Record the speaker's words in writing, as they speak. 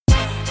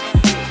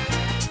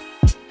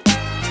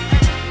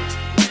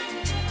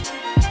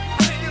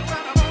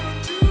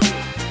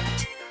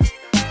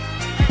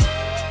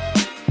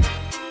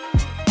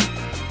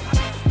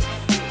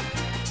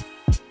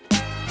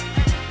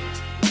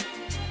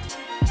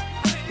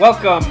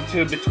Welcome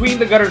to Between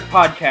the Gutters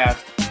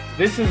podcast.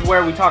 This is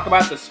where we talk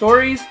about the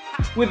stories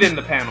within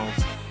the panels.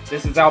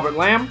 This is Albert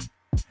Lamb,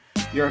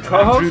 your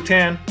co-host. Drew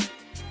Tan.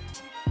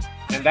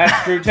 And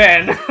that's Drew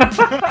Tan.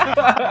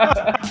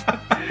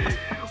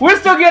 We're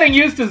still getting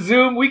used to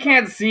Zoom. We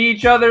can't see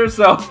each other,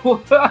 so...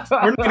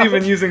 We're not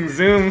even using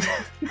Zoom.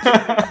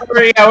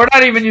 We're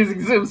not even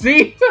using Zoom.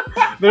 See?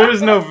 There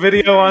is no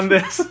video on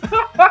this.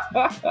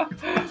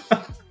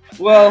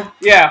 Well,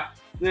 yeah.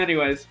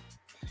 Anyways.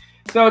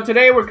 So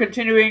today we're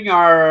continuing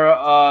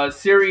our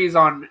series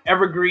on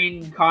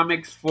evergreen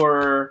comics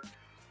for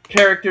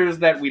characters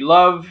that we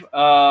love.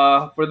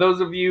 For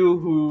those of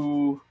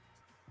you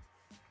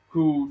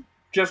who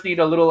just need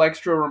a little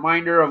extra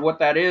reminder of what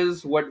that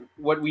is, what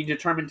we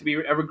determine to be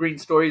evergreen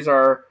stories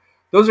are.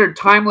 Those are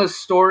timeless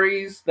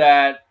stories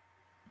that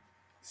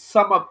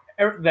sum up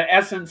the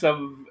essence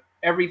of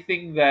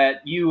everything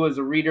that you as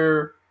a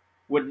reader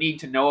would need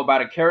to know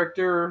about a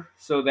character,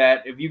 so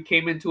that if you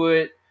came into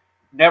it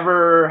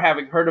never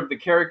having heard of the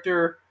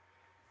character,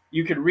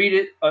 you could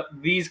read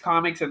these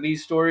comics and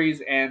these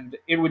stories, and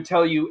it would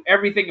tell you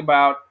everything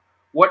about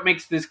what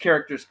makes this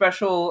character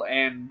special,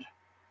 and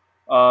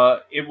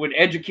it would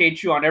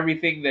educate you on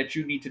everything that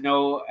you need to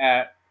know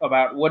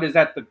about what is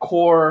at the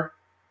core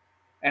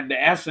and the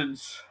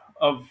essence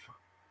of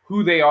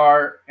who they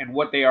are and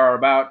what they are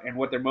about and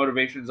what their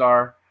motivations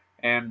are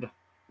and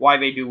why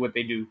they do what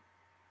they do.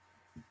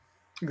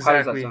 Exactly. How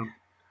does that sound?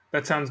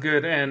 That sounds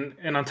good. And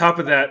on top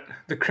of that,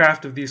 the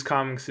craft of these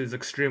comics is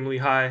extremely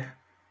high.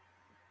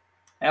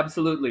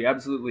 Absolutely.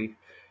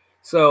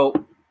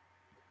 So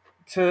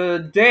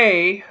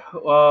today,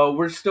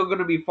 we're still going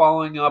to be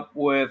following up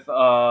with,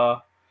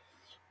 I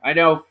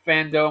know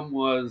Fandom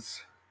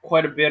was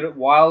quite a bit a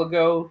while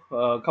ago,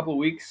 a couple of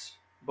weeks,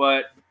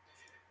 but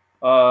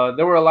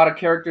there were a lot of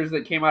characters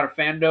that came out of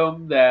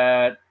Fandom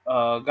that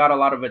got a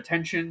lot of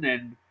attention,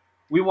 and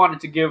we wanted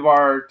to give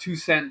our 2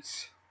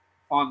 cents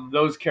on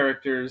those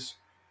characters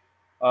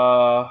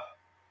for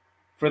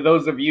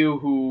those of you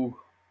who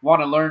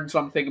want to learn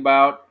something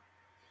about,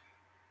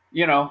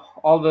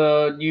 all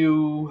the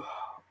new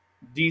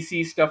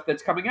DC stuff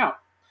that's coming out.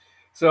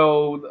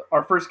 So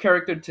our first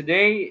character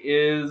today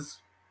is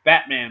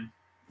Batman.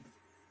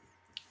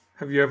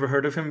 Have you ever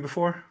heard of him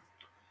before?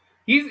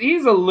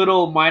 He's a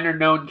little minor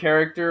known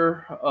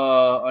character,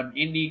 an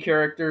indie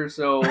character,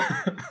 so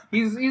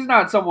he's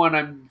not someone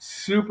I'm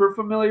super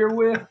familiar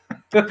with.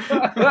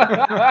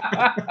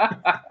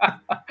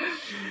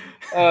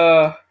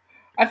 I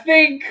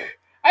think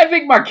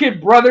my kid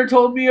brother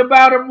told me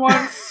about him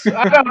once.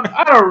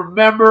 I don't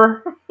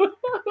remember.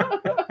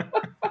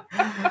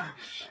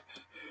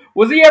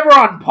 Was he ever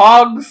on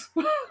Pogs?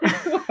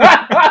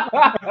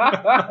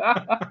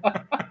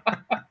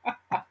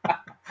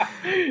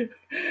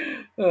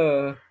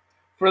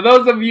 For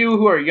those of you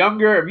who are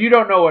younger, if you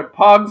don't know what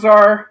Pogs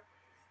are,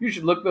 you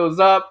should look those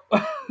up.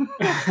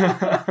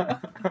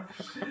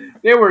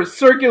 They were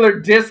circular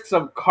discs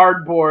of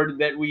cardboard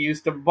that we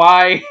used to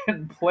buy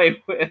and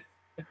play with.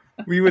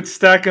 We would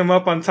stack them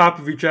up on top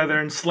of each other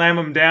and slam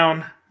them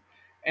down.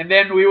 And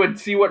then we would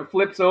see what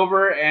flips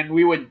over, and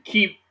we would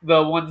keep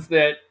the ones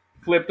that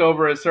flipped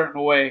over a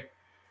certain way.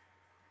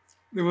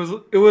 It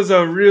was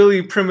a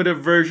really primitive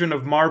version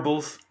of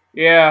marbles.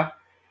 Yeah.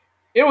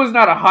 It was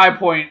not a high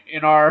point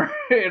in our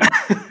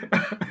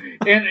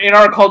in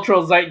our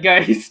cultural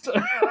zeitgeist.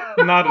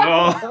 Not at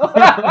all.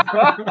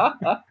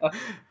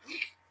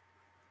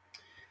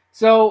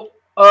 So,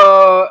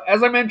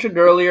 as I mentioned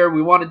earlier,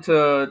 we wanted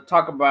to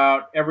talk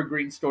about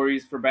evergreen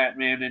stories for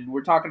Batman, and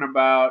we're talking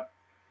about...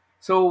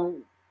 So,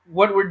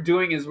 what we're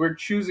doing is we're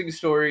choosing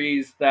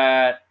stories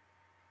that,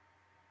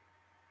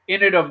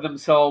 in and of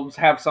themselves,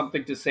 have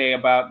something to say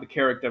about the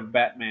character of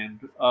Batman.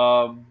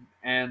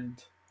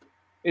 And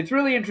it's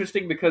really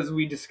interesting because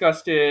we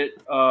discussed it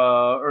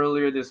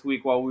earlier this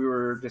week while we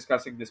were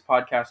discussing this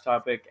podcast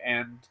topic,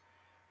 and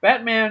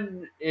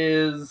Batman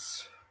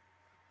is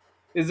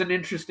an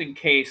interesting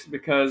case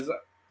because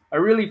I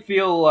really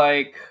feel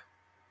like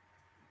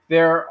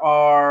there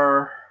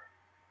are,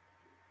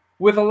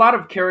 with a lot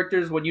of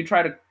characters, when you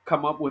try to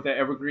come up with an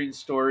evergreen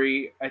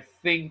story, I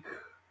think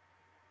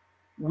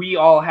we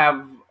all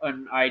have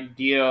an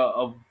idea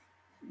of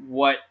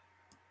what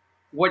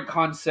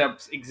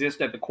concepts exist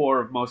at the core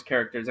of most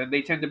characters, and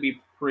they tend to be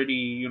pretty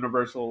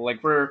universal.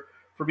 Like for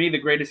me, the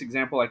greatest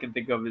example I can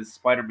think of is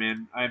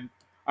Spider-Man.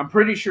 I'm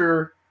pretty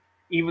sure,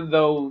 even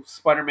though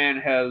Spider-Man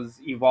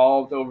has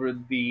evolved over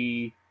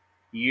the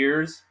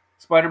years,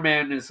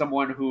 Spider-Man is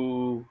someone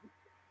who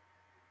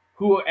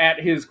at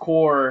his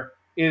core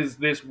is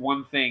this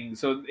one thing.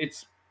 So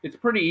it's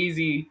pretty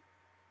easy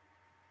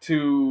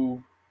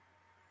to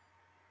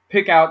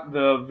pick out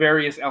the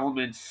various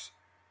elements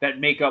that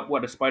make up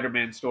what a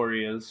Spider-Man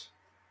story is.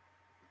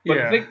 But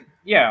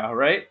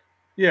right?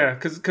 Yeah,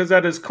 because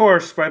at his core,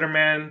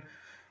 Spider-Man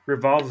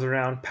revolves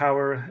around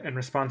power and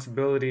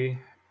responsibility.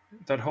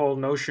 That whole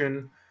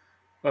notion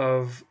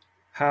of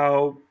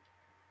how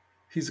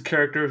he's a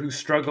character who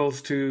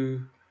struggles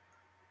to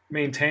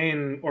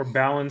maintain or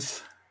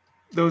balance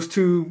those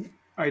two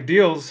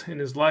ideals in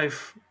his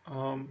life.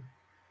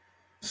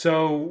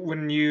 So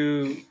when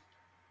you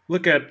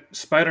look at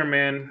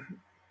Spider-Man,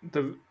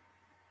 the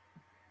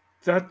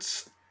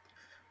that's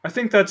I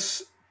think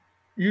that's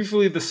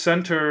usually the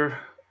center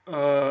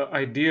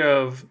idea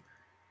of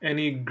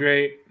any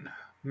great,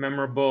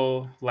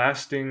 memorable,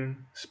 lasting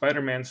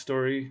Spider-Man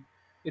story.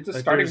 It's a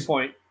Like starting there's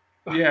point.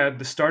 yeah,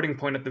 the starting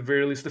point at the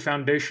very least, the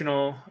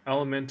foundational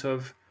element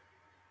of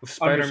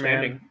Spider-Man.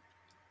 Understanding.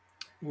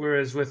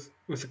 Whereas with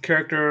a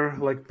character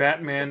like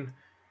Batman,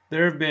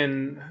 there have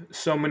been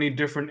so many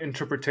different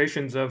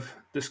interpretations of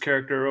this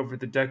character over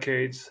the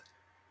decades.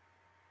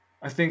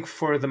 I think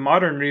for the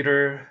modern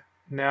reader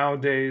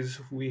nowadays,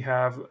 we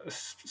have a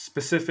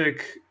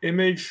specific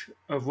image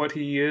of what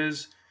he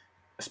is,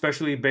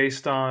 especially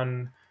based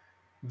on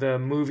the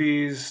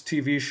movies,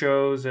 TV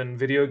shows, and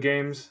video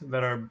games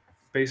that are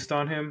based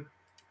on him.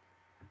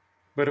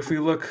 But if we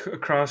look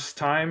across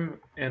time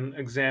and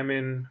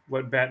examine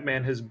what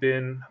Batman has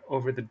been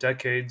over the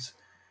decades,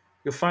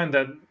 you'll find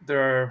that there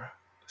are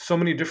so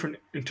many different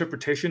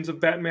interpretations of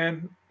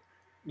Batman.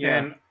 Yeah.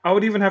 And I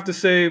would even have to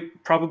say,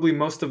 probably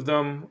most of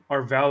them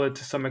are valid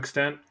to some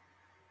extent.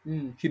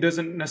 Mm. He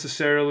doesn't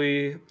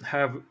necessarily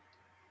have,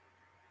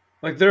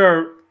 like, there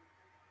are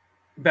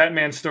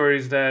Batman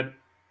stories that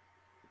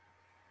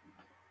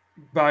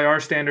by our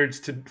standards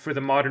to for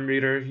the modern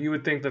reader, you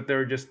would think that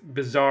they're just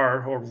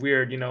bizarre or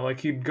weird. Like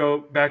he'd go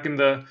back in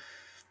the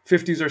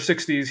 50s or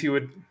 60s, he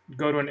would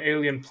go to an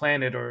alien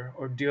planet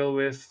or deal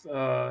with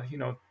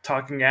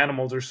talking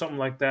animals or something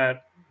like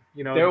that.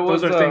 There Those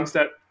was are a things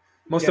that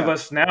most of yeah.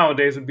 us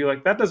nowadays would be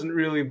like, that doesn't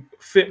really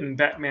fit in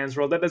Batman's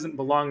world. That doesn't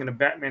belong in a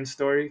Batman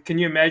story. Can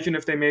you imagine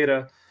if they made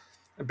a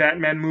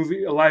Batman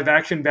movie, a live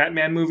action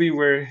Batman movie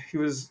where he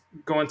was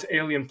going to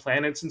alien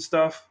planets and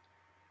stuff?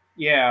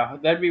 Yeah,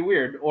 that'd be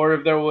weird. Or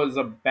if there was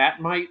a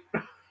Batmite,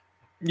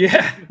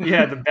 Yeah,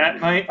 yeah, the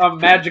Batmite. a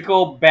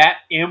magical bat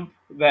imp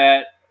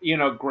that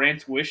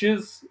grants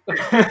wishes.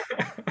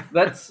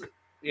 That's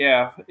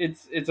yeah.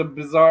 It's a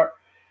bizarre.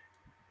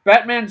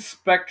 Batman's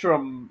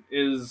spectrum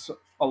is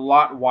a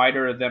lot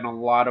wider than a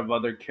lot of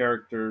other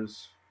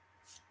characters,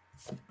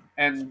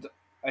 and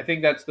I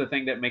think that's the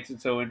thing that makes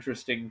it so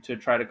interesting to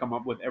try to come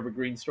up with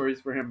evergreen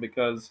stories for him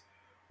because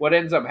what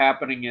ends up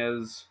happening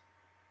is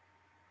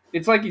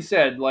it's like you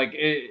said, like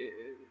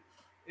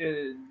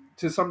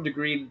to some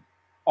degree,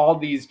 all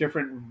these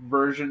different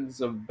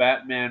versions of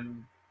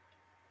Batman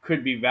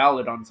could be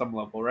valid on some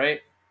level,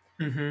 right?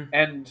 Hmm.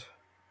 And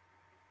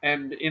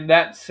and in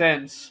that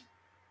sense,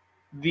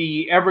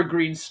 the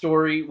evergreen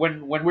story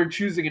when we're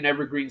choosing an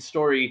evergreen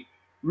story,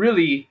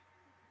 really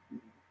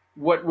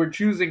what we're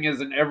choosing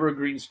is an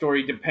evergreen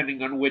story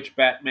depending on which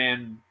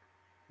Batman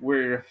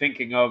we're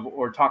thinking of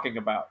or talking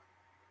about.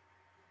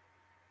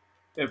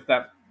 If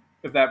that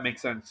if that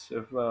makes sense.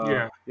 If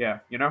Yeah, yeah,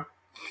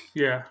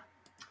 yeah.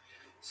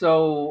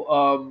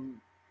 So,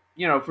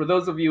 for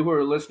those of you who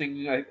are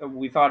listening,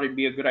 we thought it'd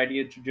be a good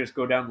idea to just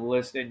go down the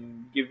list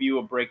and give you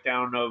a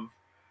breakdown of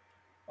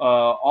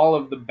all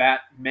of the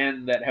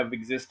Batmen that have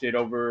existed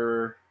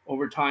over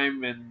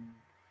time and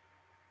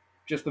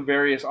just the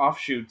various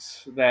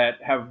offshoots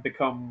that have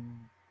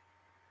become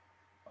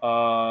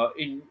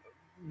in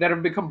that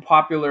have become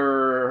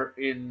popular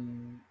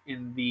in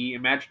the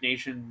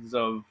imaginations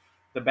of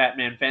the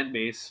Batman fan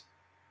base.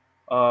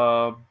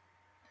 Uh,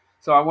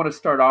 So I want to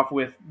start off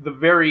with the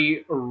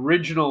very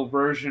original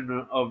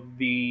version of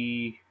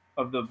the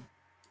of the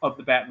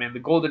Batman, the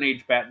Golden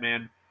Age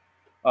Batman.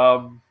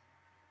 Um,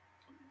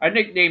 I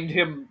nicknamed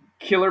him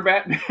Killer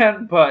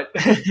Batman, but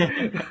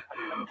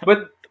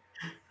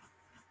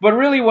but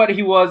really what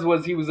he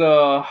was he was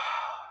a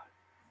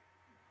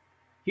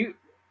he.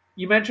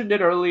 You mentioned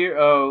it earlier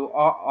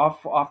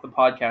off the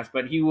podcast,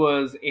 but he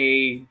was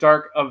a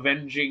dark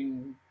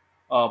avenging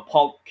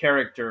pulp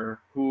character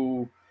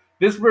who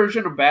this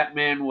version of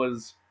Batman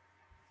was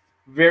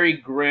very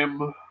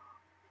grim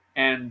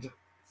and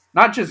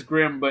not just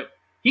grim, but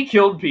he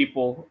killed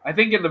people. I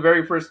think in the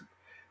very first,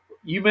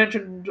 you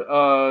mentioned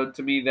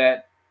to me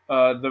that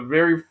the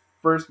very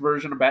first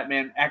version of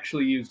Batman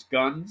actually used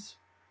guns,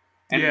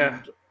 Yeah.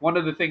 and one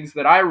of the things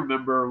that I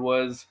remember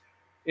was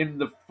in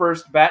the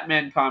first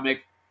Batman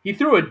comic, he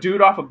threw a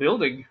dude off a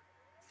building.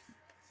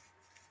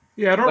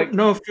 Yeah, I don't Like,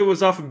 know if it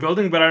was off a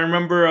building, but I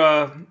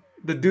remember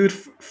the dude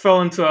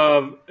fell into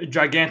a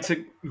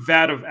gigantic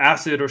vat of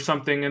acid or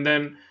something, and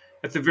then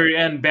at the very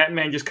end,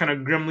 Batman just kind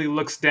of grimly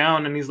looks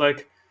down, and he's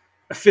like,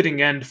 "A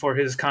fitting end for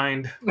his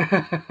kind."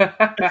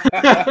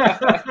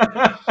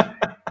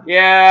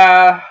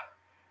 yeah,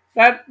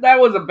 that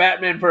was a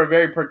Batman for a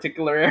very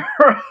particular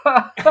era.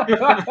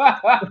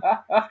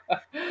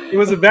 It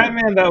was a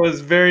Batman that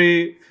was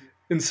very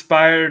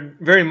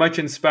much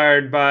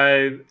inspired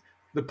by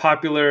the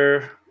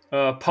popular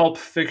pulp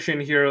fiction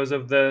heroes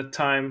of the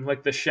time,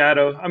 like the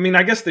Shadow. I mean,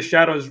 I guess the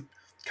Shadow is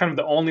kind of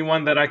the only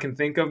one that I can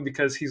think of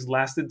because he's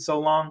lasted so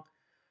long.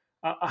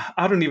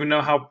 I don't even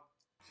know how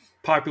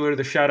popular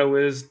the Shadow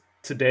is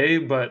today,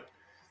 but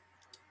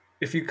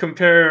if you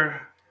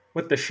compare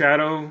what the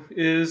Shadow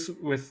is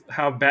with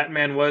how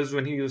Batman was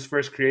when he was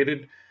first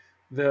created,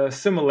 the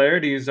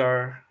similarities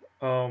are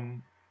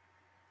um,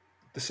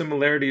 the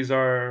similarities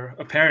are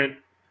apparent. Yeah,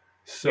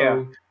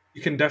 So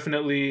you can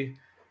definitely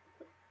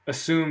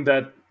assume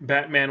that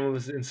Batman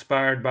was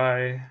inspired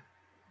by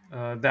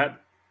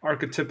that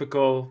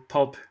archetypical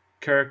pulp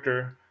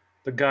character,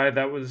 the guy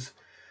that was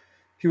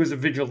he was a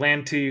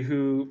vigilante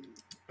who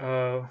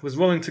was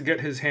willing to get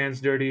his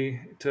hands dirty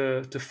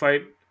to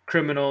fight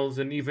criminals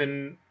and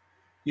even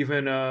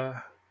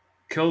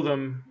kill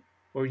them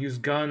or use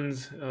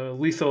guns,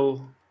 lethal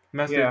yeah.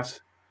 methods.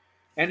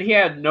 And he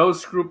had no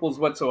scruples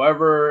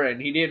whatsoever,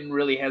 and he didn't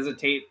really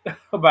hesitate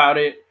about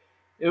it.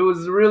 He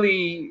was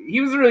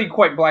really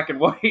quite black and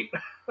white,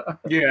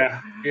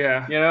 Yeah,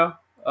 yeah. you know.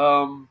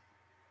 Um,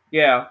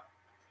 yeah.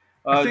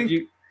 I Do think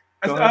you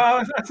go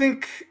ahead? I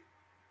think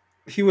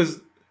he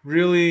was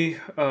really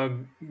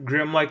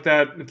grim like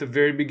that at the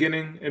very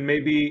beginning, and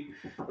maybe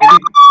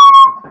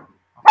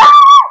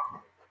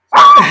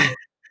Sorry.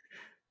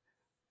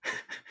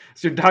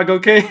 is your dog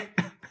okay?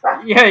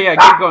 Yeah, yeah.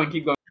 Keep going,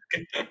 keep going.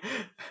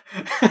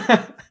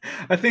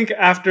 I think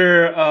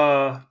after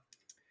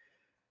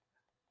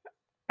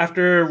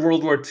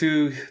World War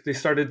II, they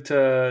started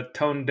to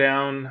tone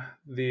down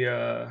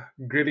the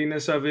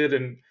grittiness of it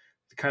and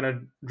kind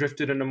of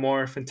drifted in a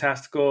more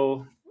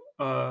fantastical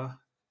uh,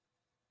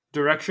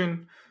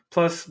 direction.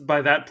 Plus,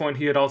 by that point,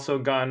 he had also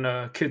gotten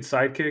a kid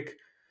sidekick.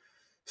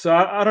 So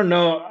I don't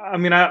know. I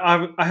mean,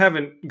 I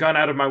haven't gone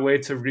out of my way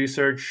to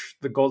research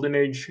the Golden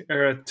Age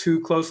era too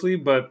closely,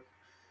 but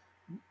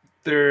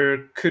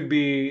there could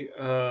be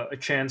a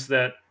chance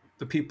that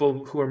the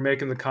people who are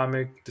making the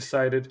comic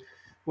decided,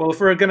 well, if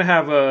we're going to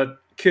have a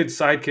kid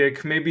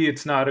sidekick, maybe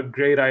it's not a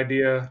great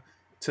idea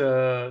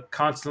to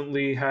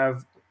constantly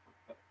have,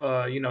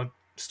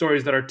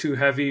 stories that are too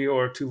heavy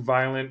or too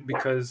violent,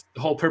 because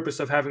the whole purpose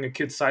of having a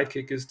kid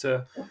sidekick is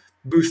to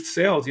boost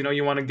sales.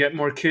 You want to get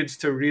more kids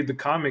to read the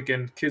comic,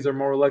 and kids are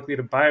more likely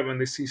to buy it when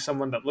they see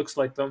someone that looks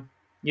like them.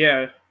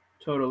 Yeah,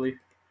 totally.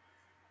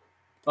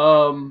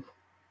 Um,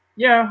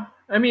 yeah.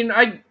 I mean,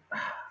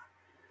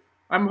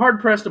 I'm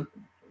hard pressed to.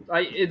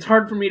 It's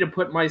hard for me to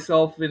put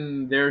myself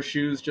in their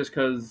shoes just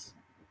because,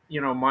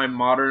 my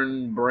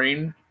modern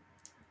brain.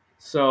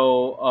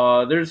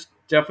 So there's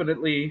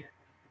definitely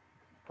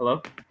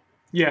hello.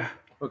 Yeah.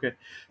 Okay,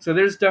 so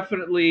there's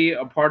definitely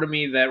a part of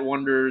me that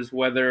wonders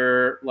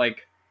whether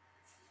like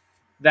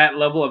that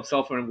level of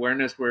self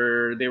awareness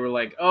where they were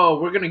like, oh,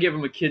 we're gonna give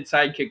him a kid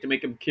sidekick to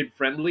make him kid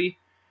friendly,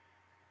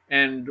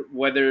 and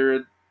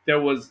whether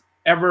there was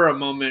ever a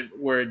moment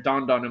where it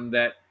dawned on him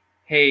that,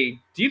 hey,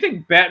 do you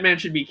think Batman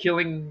should be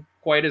killing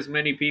quite as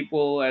many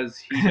people as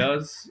he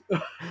does?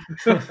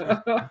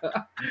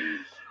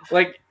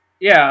 Like,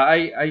 yeah,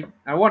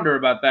 I wonder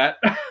about that.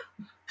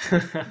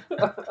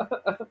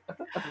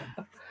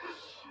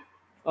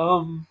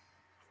 um,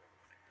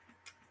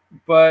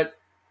 but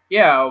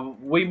yeah,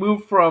 we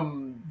move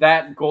from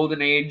that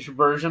golden age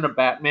version of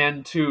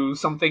Batman to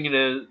something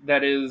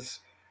that is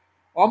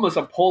almost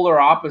a polar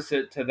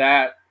opposite to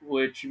that,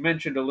 which you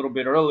mentioned a little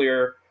bit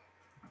earlier.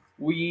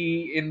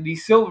 We in the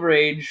Silver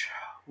Age,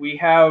 we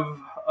have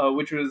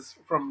which was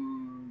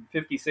from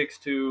 56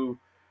 to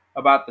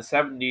about the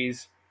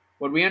 70s.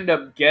 What we end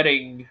up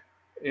getting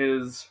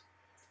is,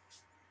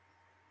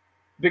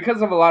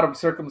 because of a lot of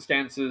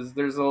circumstances,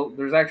 there's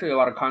actually a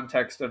lot of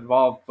context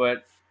involved,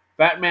 but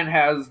Batman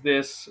has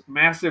this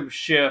massive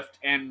shift,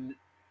 and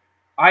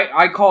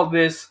I call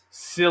this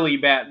silly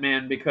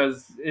Batman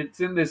because it's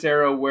in this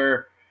era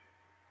where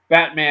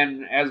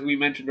Batman, as we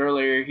mentioned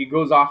earlier, he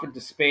goes off into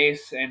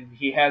space and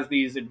he has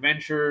these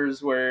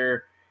adventures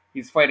where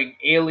he's fighting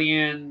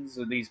aliens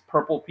or these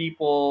purple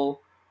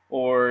people,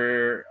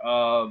 or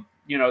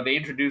they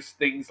introduce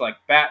things like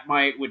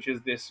Batmite, which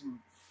is this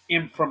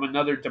imp from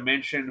another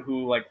dimension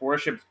who like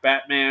worships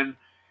Batman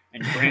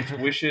and grants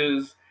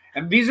wishes.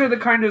 And these are the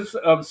kind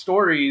of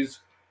stories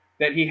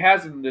that he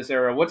has in this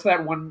era. What's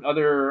that one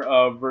other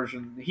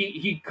version?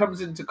 He comes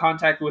into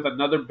contact with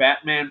another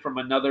Batman from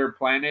another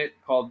planet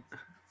called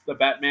the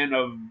Batman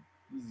of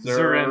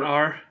Zuran Zur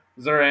R.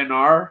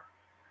 Zur-En-Arr.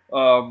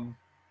 Um,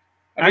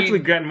 I Actually,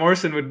 mean, Grant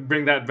Morrison would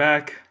bring that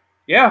back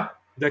yeah.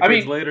 I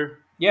decades mean, later.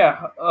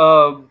 yeah.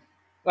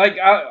 Like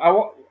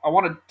I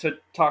wanted to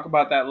talk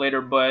about that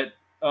later, but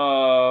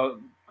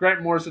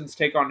Grant Morrison's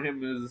take on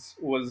him is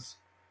was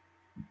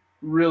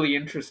really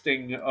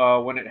interesting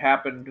when it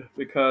happened,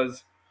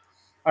 because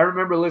I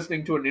remember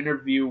listening to an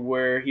interview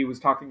where he was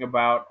talking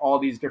about all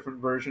these different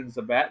versions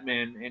of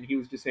Batman, and he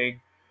was just saying,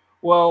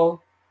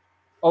 well,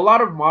 a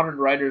lot of modern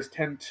writers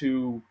tend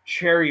to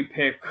cherry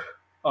pick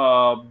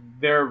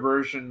their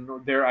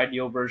version, their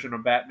ideal version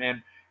of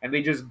Batman, and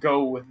they just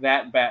go with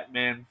that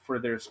Batman for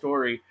their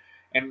story.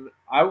 And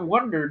I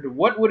wondered,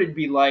 what would it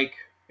be like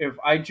if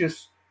I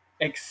just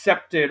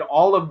accepted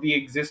all of the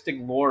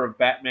existing lore of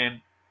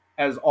Batman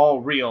as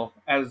all real,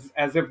 as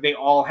if they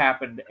all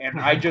happened, and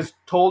I just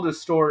told a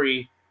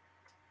story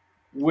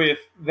with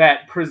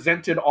that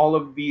presented all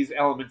of these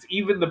elements,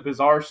 even the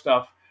bizarre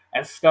stuff,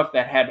 as stuff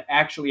that had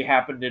actually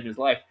happened in his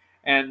life.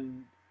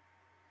 And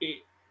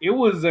it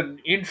was an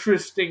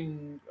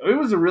interesting. It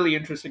was a really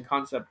interesting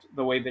concept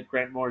the way that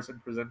Grant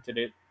Morrison presented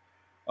it.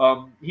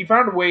 He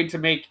found a way to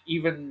make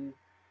even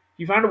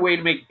he found a way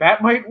to make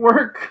Batmite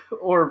work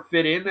or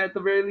fit in at the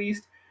very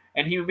least,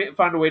 and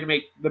found a way to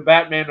make the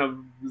Batman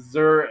of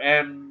Zur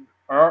and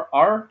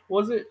R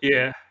was it?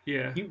 Yeah,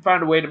 yeah. He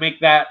found a way to make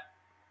that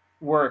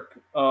work.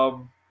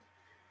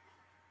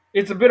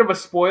 It's a bit of a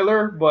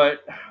spoiler,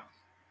 but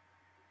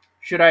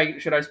should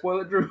I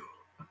spoil it, Drew?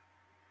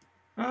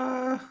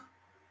 Uh,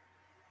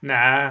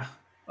 nah.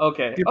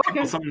 Okay, Give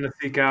people okay, something to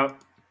seek out.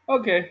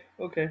 okay.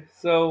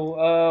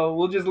 So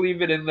we'll just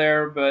leave it in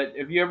there. But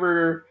if you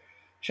ever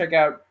check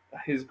out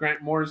his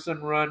Grant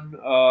Morrison run,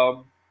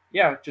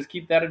 yeah, just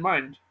keep that in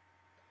mind.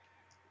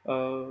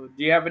 Do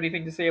you have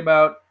anything to say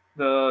about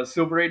the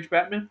Silver Age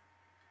Batman?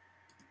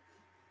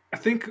 I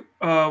think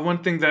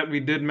one thing that we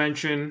did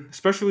mention,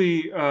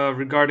 especially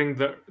regarding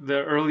the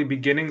early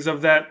beginnings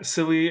of that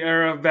silly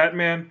era of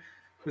Batman,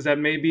 was that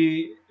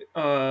maybe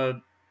uh,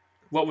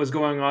 what was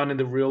going on in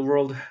the real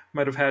world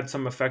might have had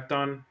some effect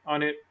on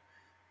it.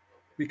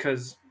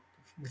 Because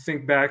if we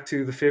think back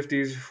to the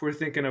 50s, we're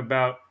thinking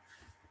about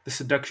the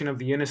seduction of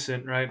the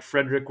innocent, right?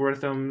 Frederick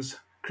Wertham's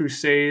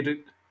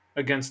crusade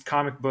against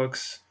comic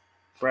books.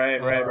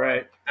 Right, Uh, right,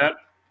 right. that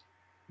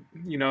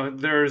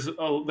there was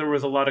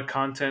a lot of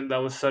content that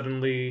was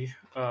suddenly,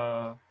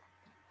 well,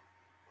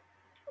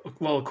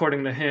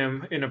 according to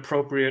him,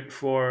 inappropriate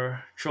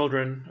for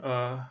children,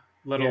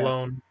 let Yeah.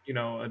 alone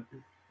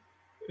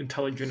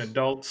intelligent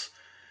adults.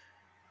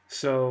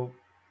 So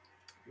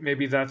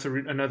maybe that's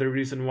another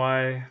reason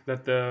why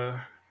that the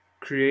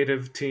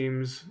creative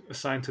teams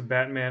assigned to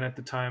Batman at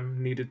the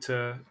time needed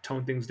to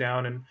tone things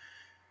down and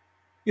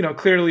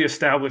clearly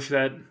establish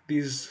that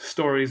these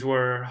stories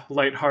were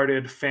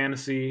lighthearted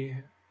fantasy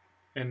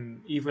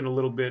and even a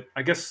little bit,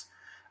 I guess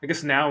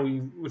now we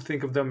would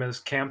think of them as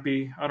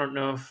campy. I don't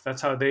know if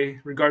that's how they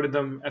regarded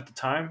them at the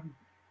time,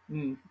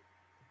 Mm.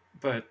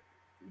 but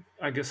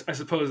I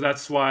suppose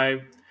that's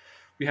why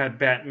we had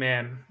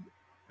Batman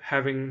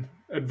having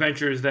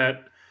adventures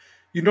that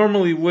you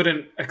normally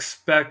wouldn't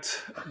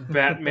expect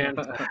Batman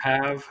to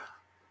have.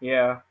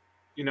 Yeah.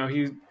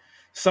 He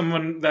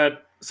someone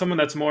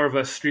that's more of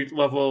a street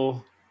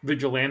level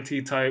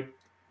vigilante type,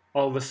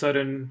 all of a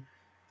sudden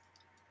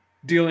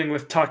dealing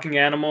with talking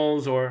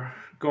animals or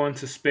going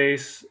to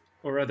space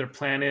or other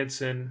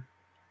planets and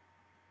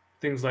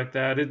things like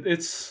that.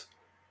 It's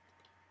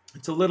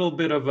a little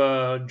bit of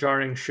a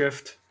jarring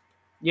shift.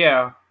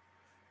 Yeah.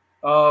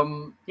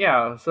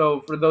 Yeah.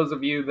 So for those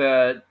of you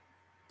that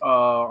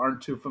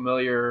aren't too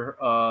familiar,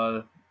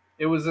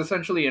 it was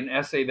essentially an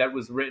essay that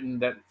was written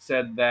that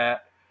said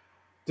that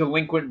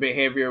delinquent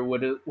behavior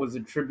was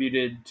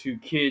attributed to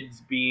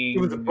kids It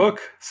was a being.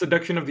 book.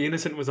 Seduction of the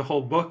Innocent was a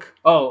whole book.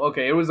 Oh,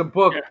 okay. It was a Yeah.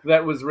 book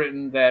that was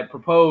written that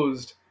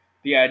proposed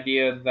the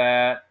idea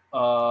that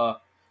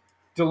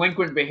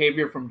delinquent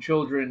behavior from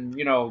children,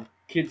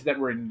 kids that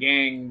were in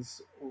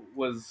gangs,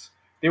 was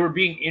they were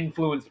being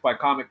influenced by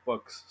comic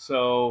books.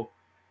 So,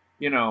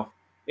 you know,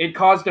 it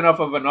caused enough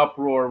of an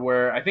uproar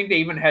where I think they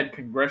even had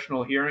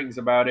congressional hearings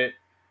about it.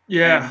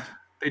 Yeah, And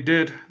they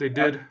did. They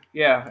did.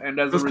 yeah, and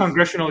as a Those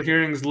congressional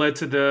hearings led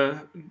to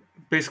the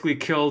basically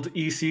killed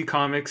EC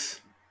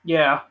Comics.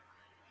 yeah,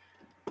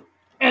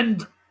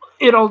 and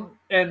it'll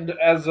and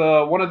as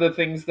one of the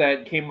things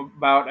that came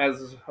about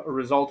as a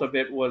result of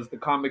it was the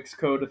Comics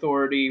Code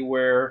Authority,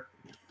 where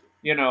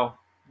you know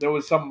there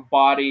was some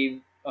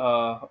body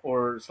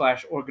or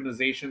slash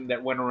organization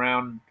that went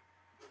around,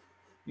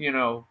 you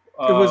know,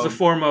 It was a um,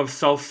 form of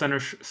self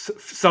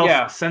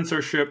yeah,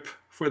 censorship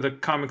for the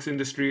comics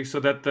industry, so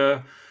that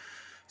the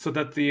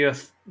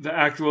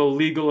actual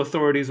legal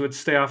authorities would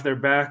stay off their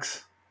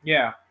backs.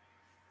 yeah,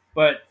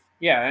 but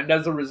yeah, and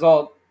as a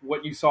result,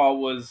 what you saw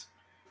was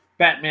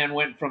Batman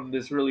went from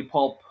this really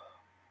pulp,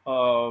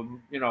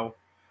 um, you know,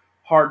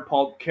 hard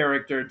pulp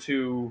character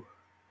to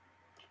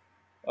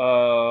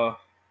uh,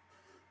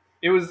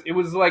 it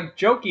was like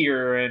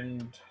jokier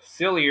and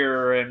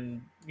sillier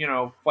and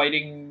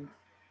fighting.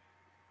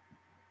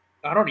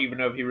 I don't even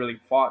know if he really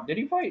fought. Did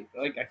he fight?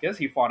 Like, I guess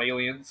he fought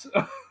aliens.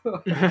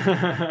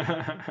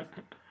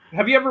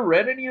 Have you ever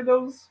read any of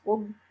those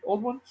old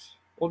ones,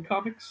 old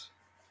comics?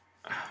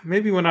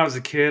 Maybe when I was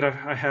a kid,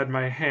 I had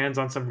my hands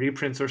on some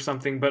reprints or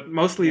something, but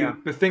mostly Yeah,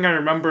 the thing I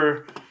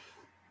remember,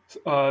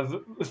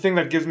 the thing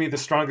that gives me the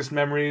strongest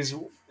memories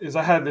is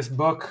I had this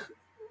book,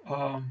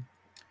 um,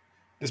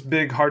 this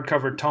big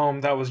hardcover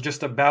tome that was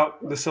just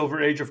about the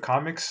Silver Age of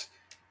comics,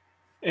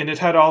 and it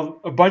had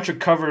a bunch of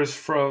covers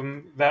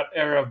from that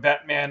era of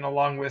Batman,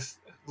 along with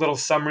little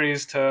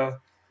summaries to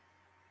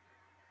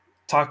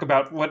talk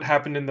about what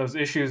happened in those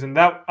issues. And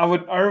that I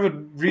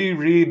would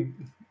reread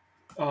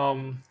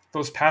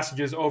those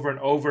passages over and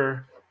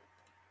over,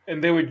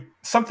 and they would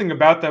something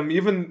about them,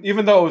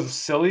 even though it was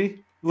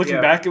silly. Looking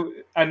yeah, back,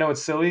 I know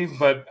it's silly,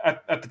 but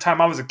at the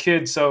time I was a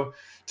kid, so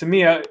to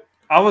me,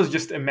 I was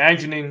just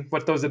imagining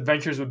what those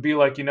adventures would be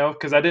like,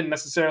 because I didn't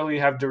necessarily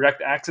have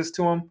direct access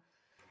to them,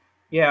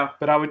 yeah,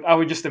 but I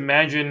would just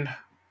imagine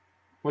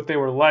what they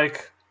were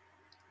like.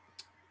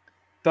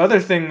 The other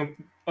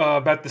thing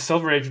about the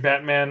Silver Age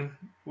Batman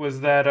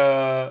was that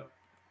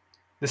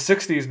the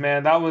 '60s,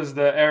 man, that was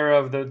the era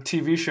of the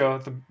TV show,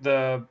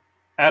 the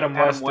Adam Adam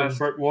West and West.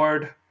 Burt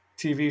Ward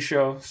TV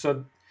show.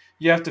 So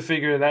you have to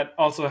figure that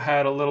also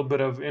had a little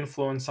bit of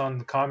influence on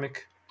the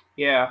comic.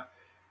 Yeah,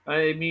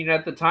 I mean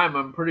at the time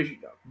I'm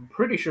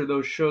pretty sure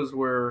those shows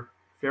were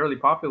fairly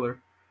popular.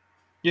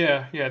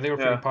 Yeah, yeah, they were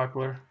pretty Yeah,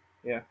 popular.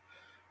 yeah.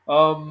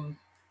 Um,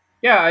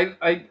 yeah,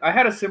 I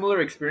had a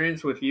similar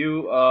experience with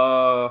you.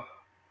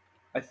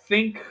 I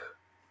think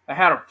I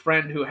had a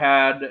friend who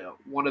had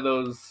one of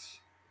those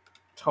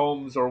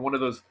tomes or one of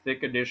those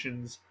thick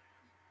editions,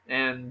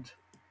 and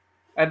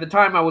at the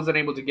time I wasn't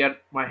able to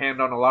get my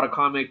hand on a lot of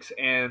comics.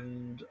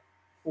 And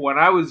when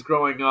I was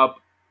growing up,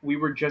 we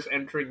were just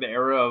entering the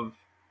era of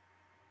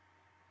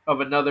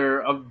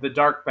the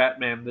Dark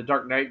Batman, the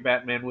Dark Knight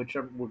Batman, which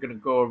we're going to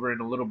go over in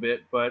a little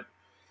bit. But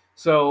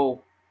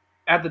so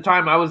at the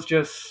time, I was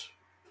just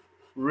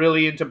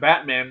really into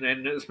Batman,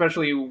 and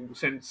especially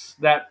since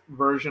that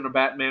version of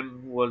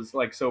Batman was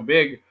like so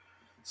big.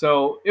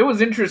 So it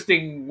was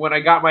interesting when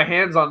I got my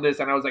hands on this,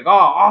 and I was like, "Oh,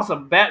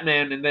 awesome,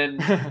 Batman!" And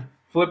then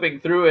flipping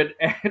through it,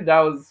 and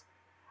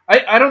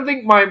I don't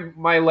think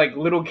my like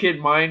little kid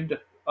mind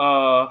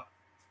uh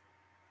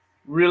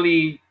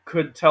really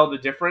could tell the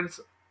difference,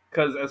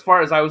 because as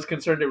far as I was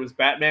concerned, it was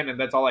Batman, and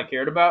that's all I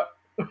cared about.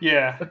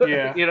 Yeah,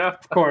 yeah, you know.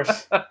 of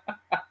course.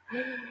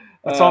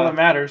 That's all uh, that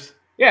matters.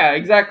 yeah,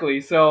 exactly.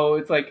 So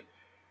it's like,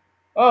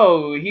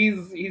 oh,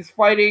 he's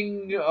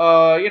fighting,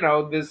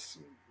 this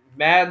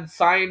mad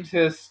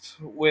scientist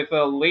with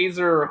a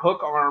laser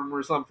hook arm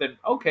or something.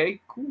 Okay,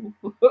 cool.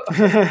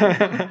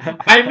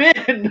 I'm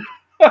in.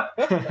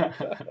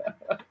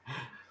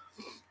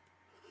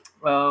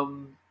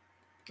 um,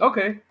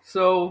 okay,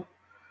 so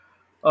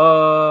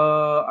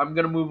I'm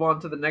gonna move on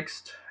to the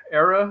next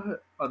era,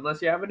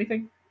 unless you have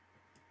anything.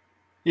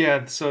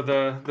 Yeah, so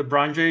the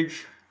Bronze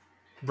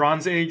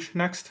Age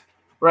next.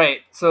 Right.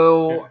 Yeah.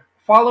 So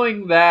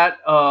following that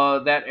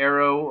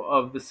arrow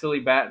of the silly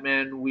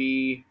Batman,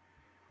 we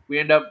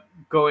end up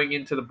going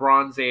into the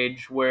Bronze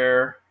Age,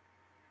 where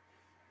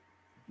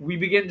we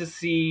begin to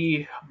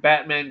see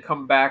Batman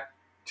come back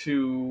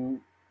to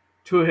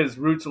to his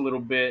roots a little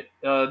bit.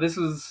 This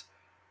is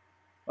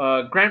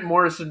Grant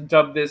Morrison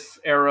dubbed this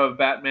era of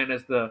Batman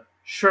as the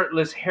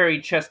shirtless,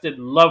 hairy-chested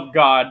love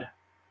god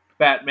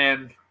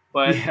Batman.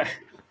 But Yeah.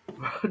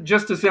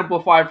 just to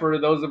simplify for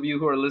those of you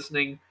who are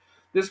listening,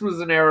 this was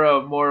an era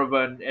of more of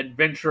an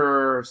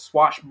adventurer,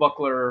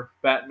 swashbuckler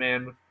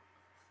Batman.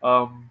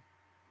 Um,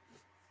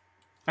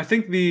 I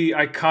think the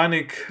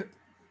iconic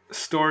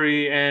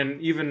story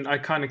and even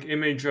iconic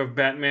image of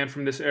Batman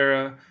from this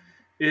era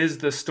is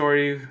the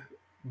story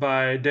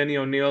by Denny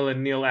O'Neil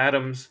and Neil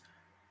Adams,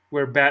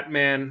 where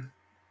Batman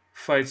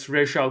fights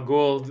Ra's al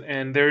Ghul,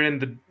 and they're in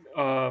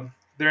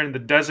the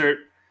desert,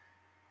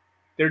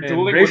 they're and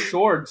dueling with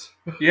swords.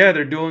 yeah,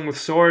 they're dueling with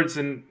swords,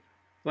 and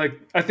like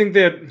I think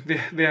they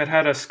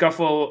had a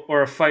scuffle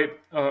or a fight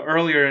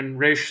earlier, and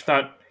Ra's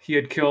thought he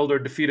had killed or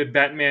defeated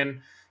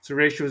Batman, so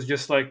Ra's was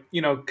just like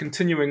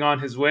continuing on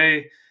his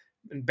way,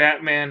 and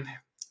Batman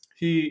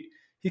he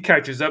he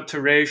catches up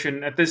to Ra's,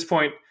 and at this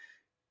point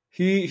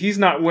he's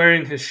not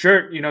wearing his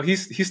shirt.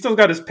 He's still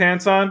got his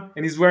pants on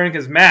and he's wearing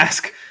his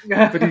mask,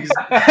 but he's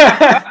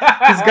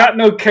got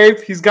no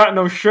cape. He's got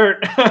no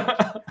shirt.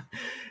 So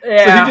he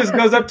Yeah. just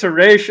goes up to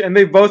Raish, and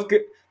they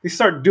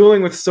start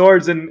dueling with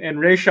swords. And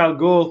Ra's al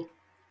Ghul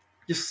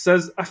just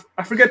says,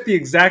 I forget the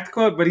exact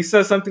quote, but he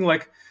says something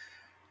like,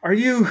 "Are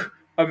you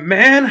a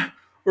man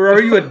or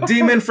are you a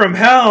demon from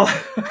hell?"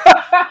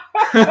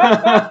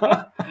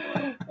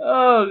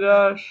 Oh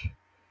gosh.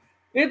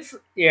 It's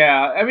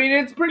yeah. I mean,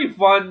 it's pretty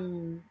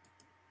fun.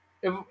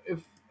 If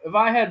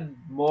I had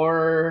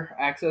more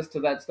access to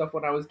that stuff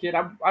when I was a kid,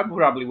 I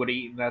probably would have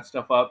eaten that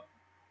stuff up.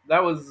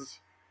 That was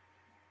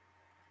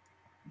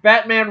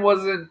Batman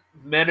wasn't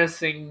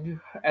menacing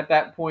at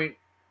that point.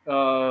 He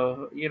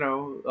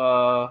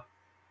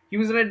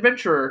was an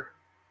adventurer.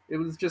 It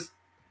was just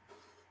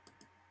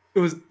It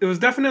was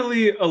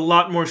definitely a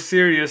lot more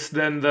serious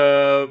than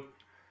the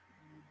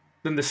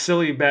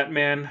silly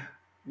Batman.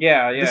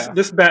 yeah, This yeah,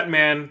 this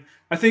Batman,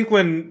 I think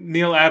when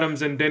Neil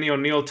Adams and Denny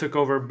O'Neil took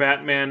over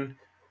Batman,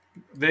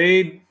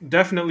 they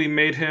definitely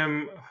made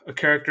him a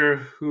character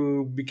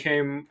who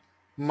became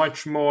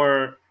much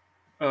more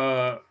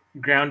uh,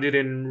 grounded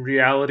in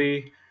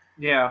reality.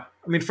 yeah.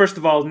 I mean, first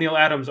of all, Neil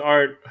Adams'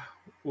 art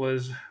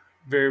was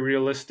very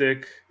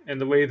realistic, and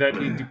the way that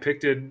he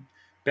depicted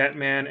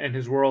Batman and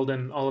his world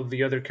and all of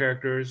the other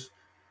characters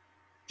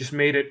just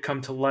made it come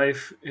to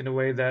life in a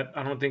way that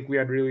I don't think we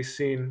had really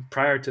seen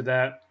prior to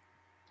that.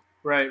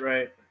 Right,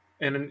 right.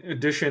 And in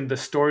addition, the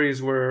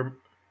stories were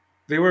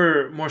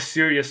more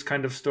serious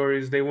kind of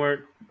stories. They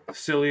weren't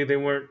silly. They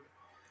weren't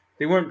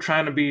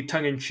trying to be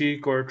tongue in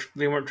cheek, or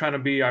they weren't trying to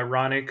be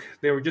ironic.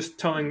 They were just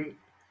telling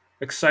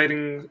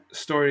exciting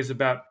stories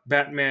about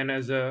Batman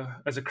as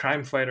a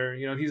crime fighter.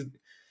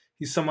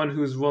 He's someone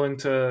who's willing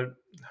to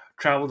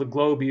travel the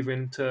globe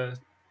even to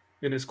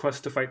in his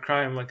quest to fight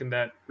crime, like in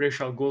that Ra's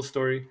al Ghul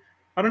story.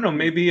 I don't know. Hmm.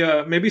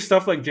 Maybe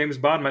stuff like James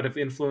Bond might have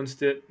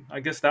influenced it. I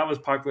guess that was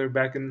popular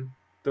back in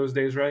those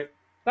days, right?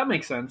 That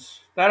makes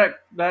sense.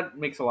 That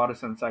makes a lot of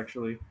sense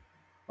actually.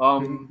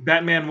 Um,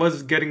 Batman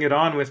was getting it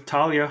on with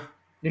Talia.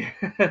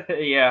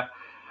 yeah.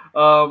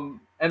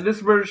 And this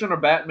version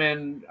of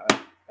Batman,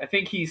 I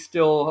think he's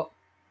still.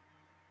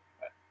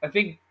 I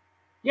think,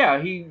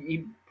 yeah,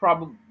 he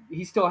probably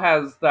he still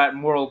has that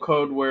moral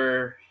code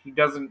where he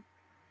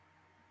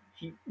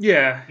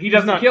Yeah, he he's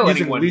doesn't not kill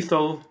using anyone.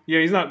 lethal. Yeah,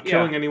 he's not Yeah,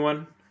 killing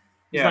anyone.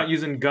 He's yeah, not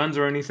using guns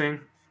or anything.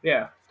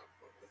 yeah.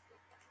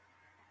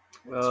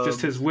 It's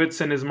just Um, his wits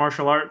and his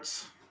martial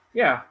arts.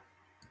 yeah.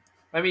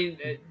 I mean,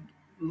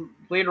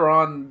 later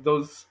on,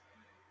 those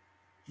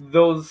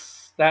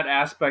that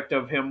aspect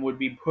of him would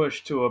be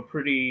pushed to a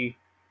pretty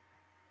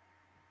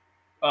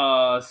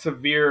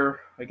severe.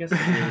 I guess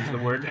severe is the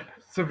word.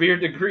 Severe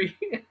degree.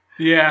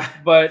 Yeah,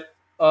 But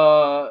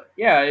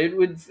yeah,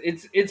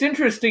 it's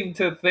interesting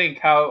to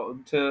think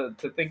to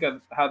think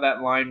of how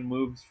that line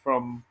moves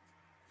from,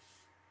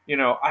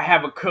 I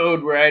have a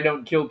code where I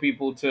don't kill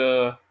people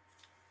to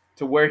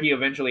where he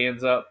eventually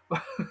ends up.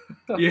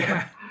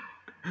 yeah.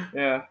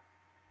 Yeah.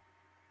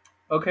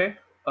 Okay.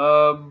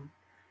 Um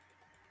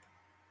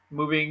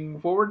Moving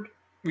forward,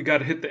 We got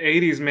to hit the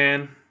 80s,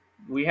 man.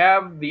 we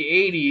have the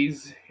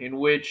 80s, in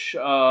which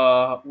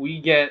we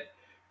get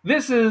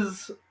this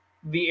is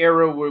the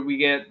era where we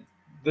get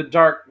the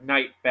Dark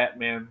Knight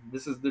Batman.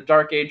 This is the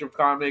Dark Age of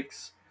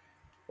comics,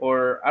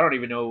 or I don't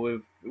even know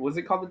if was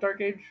it called the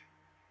Dark Age.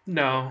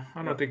 No,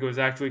 I No. don't think it was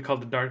actually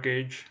called the Dark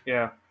Age.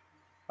 Yeah,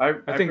 I I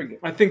I think forget.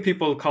 I think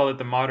people call it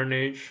the Modern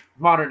Age,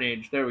 Modern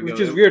Age. There we which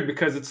is go. weird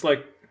because it's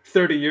like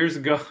 30 years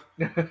ago,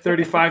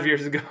 35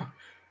 years ago.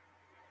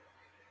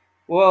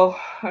 Well,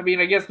 I mean,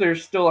 I guess there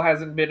still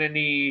hasn't been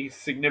any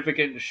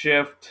significant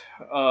shift,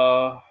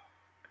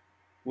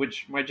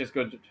 which might just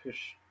go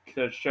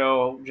to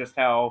show just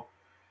how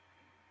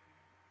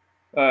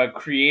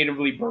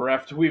creatively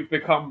bereft we've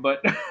become.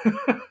 But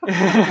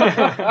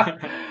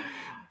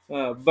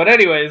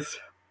anyways,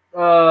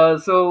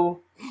 so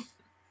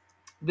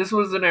this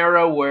was an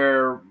era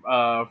where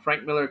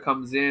Frank Miller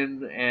comes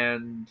in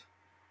and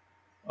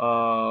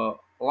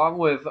along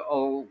with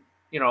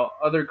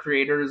other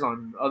creators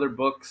on other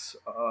books,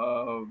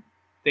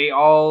 they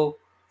all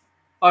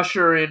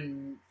usher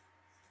in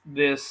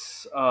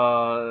this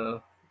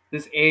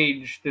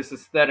age, this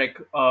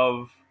aesthetic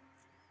of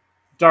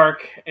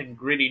dark and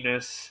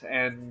grittiness,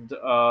 and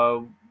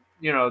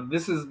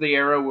this is the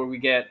era where we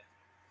get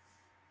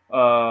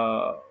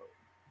uh,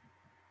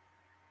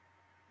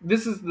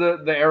 this is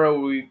the era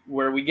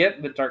where we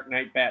get the Dark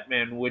Knight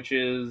Batman, which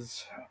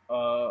is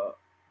uh,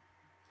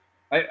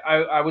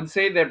 I would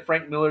say that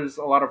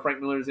a lot of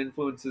Frank Miller's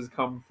influences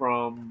come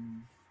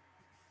from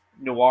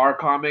noir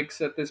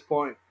comics at this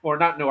point, or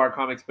not noir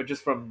comics, but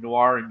just from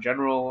noir in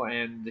general,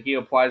 and he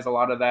applies a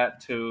lot of that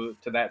to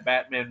that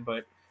Batman,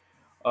 but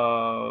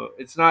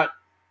it's not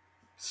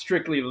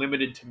strictly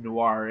limited to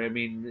noir. I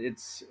mean,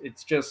 it's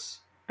just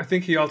I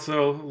think he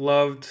also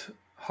loved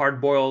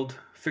hard-boiled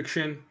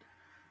fiction,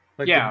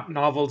 like the yeah.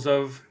 novels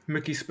of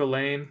Mickey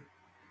Spillane.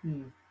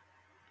 Hmm.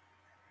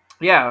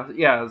 Yeah,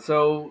 yeah.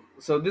 So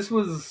this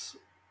was,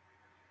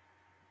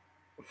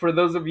 for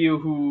those of you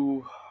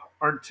who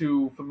aren't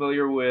too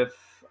familiar with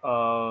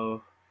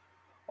all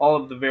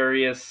of the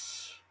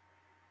various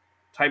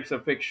types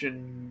of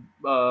fiction.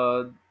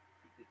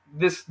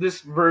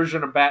 This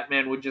version of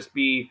Batman would just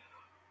be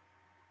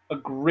a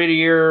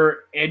grittier,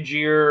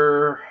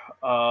 edgier,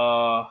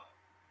 uh,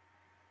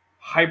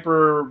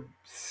 hyper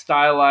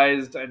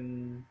stylized,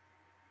 and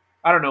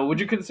I don't know. Would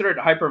you consider it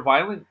hyper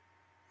violent?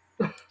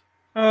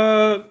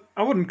 I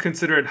wouldn't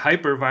consider it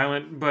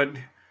hyper-violent, but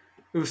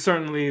it was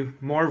certainly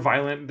more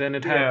violent than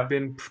it had Yeah,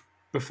 been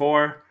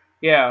before.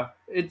 yeah.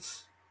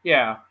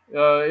 Yeah.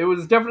 It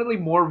was definitely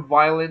more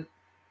violent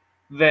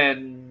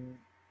than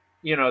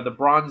the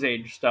Bronze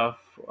Age stuff.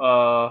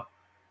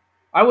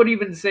 I would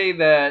even say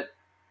that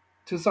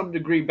to some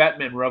degree,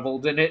 Batman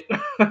reveled in it.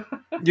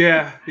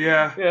 Yeah,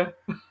 yeah. Yeah,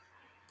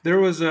 There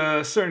was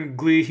a certain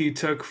glee he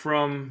took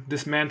from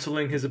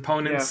dismantling his yeah,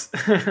 opponents.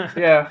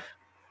 yeah.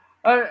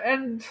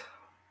 And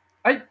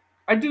I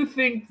I do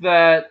think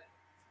that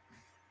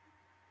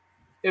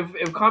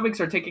if comics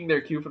are taking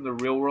their cue from the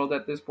real world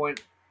at this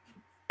point,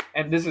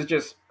 and this is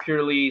just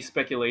purely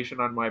speculation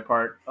on my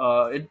part,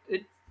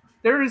 it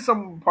there is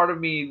some part of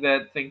me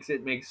that thinks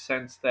it makes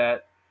sense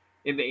that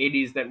in the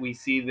 80s that we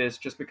see this,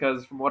 just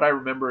because from what I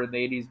remember in the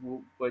 80s,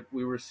 what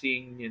we were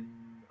seeing in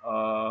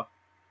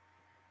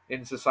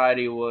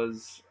society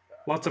was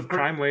Lots a of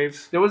crime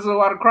waves. there was a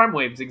lot of crime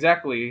waves,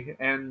 exactly,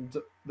 and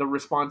the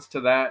response to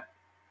that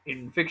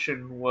in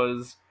fiction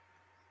was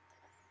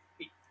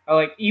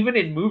like, even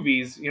in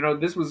movies,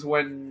 this was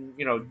when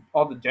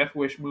all the Death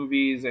Wish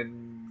movies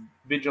and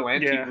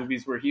vigilante Yeah,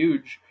 movies were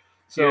huge,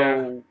 yeah.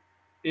 so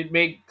it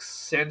makes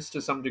sense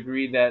to some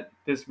degree that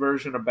this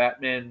version of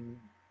Batman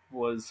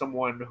was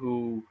someone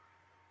who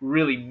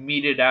really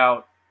meted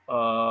out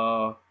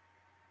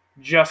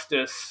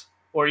justice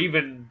or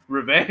even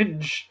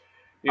revenge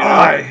You know.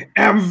 I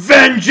am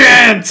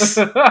vengeance.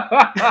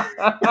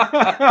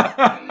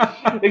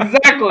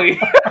 Exactly.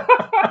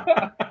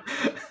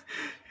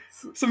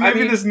 So I maybe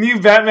mean, this new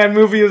Batman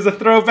movie is a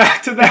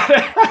throwback to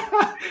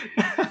that.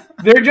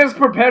 they're just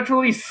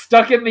perpetually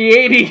stuck in the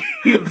 80s.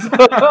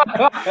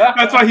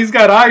 That's why he's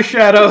got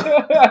eyeshadow.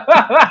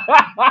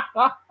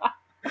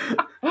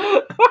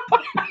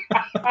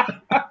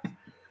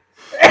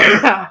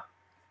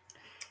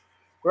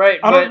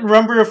 Right, I but don't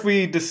remember if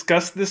we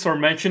discussed this or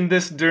mentioned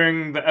this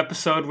during the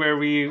episode where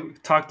we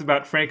talked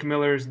about Frank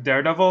Miller's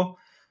Daredevil,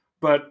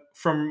 but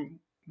from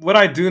what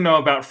I do know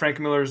about Frank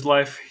Miller's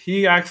life,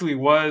 he actually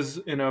was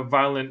in a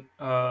violent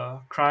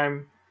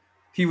crime.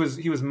 He was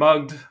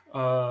mugged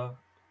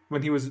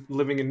when he was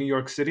living in New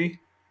York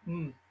City.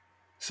 hmm, I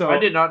So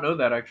did not know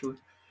that actually.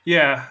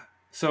 yeah,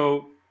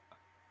 so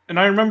and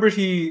I remember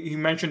he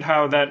mentioned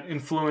how that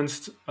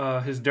influenced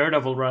his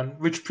Daredevil run,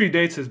 which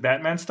predates his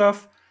Batman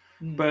stuff.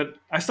 Hmm. But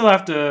I still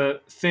have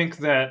to think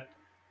that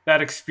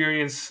that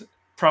experience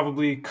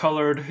probably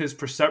colored his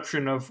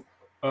perception of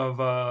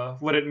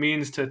what it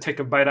means to take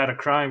a bite out of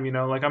crime.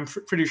 Like I'm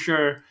pretty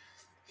sure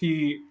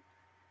he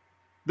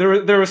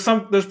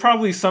there's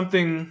probably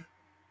something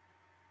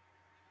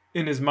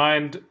in his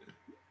mind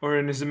or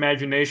in his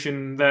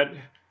imagination that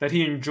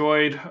he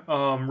enjoyed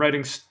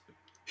writing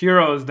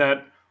heroes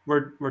that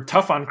were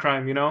tough on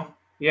crime.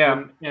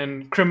 Yeah,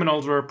 And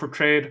criminals were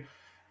portrayed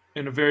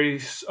in a very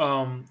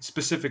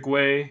specific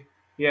way,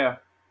 yeah.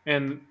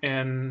 and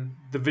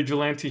the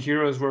vigilante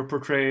heroes were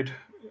portrayed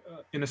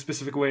in a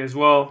specific way as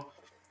well.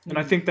 And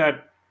I Hmm. think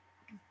that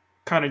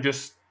kind of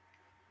just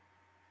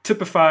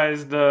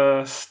typifies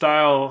the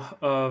style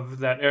of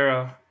that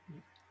era.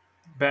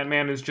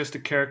 Batman is just a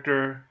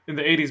character in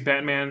the 80s.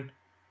 Batman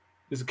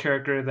is a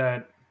character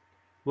that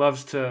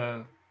loves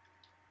to,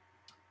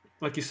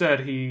 like you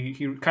said, he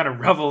kind of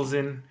revels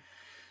in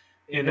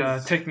In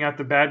his, taking out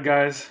the bad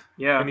guys,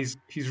 yeah, and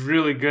he's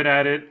really good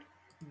at it.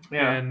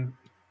 yeah, And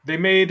they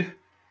made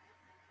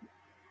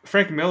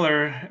Frank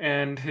Miller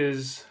and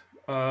his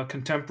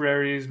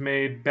contemporaries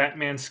made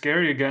Batman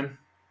scary again.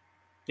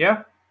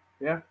 yeah,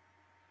 yeah.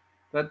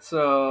 That's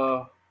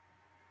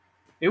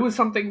it was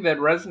something that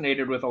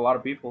resonated with a lot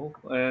of people,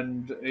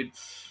 and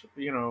it's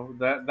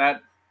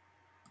that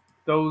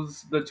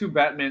those the two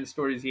Batman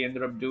stories he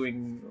ended up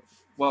doing.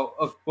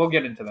 Well, we'll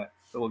get into that.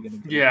 We'll get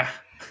into that. Yeah.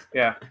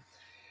 Yeah.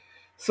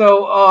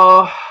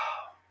 So,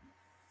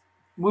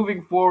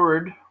 moving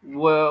forward,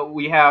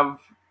 we have,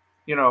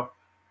 you know,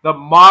 the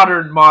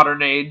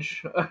modern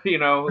age,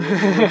 which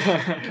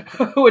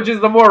I which is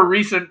the more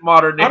recent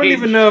modern don't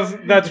even age. know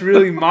if that's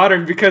really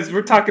modern because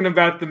we're talking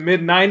about the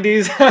mid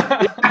 90s,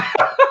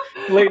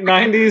 late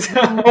 90s.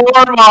 The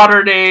more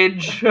modern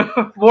age,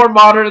 more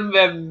modern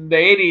than the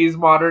 80s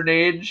modern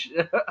age.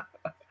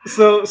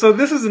 So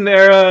this is an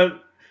era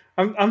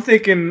I'm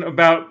thinking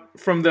about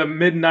from the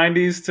mid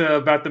 90s to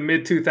about the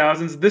mid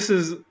 2000s. This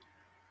is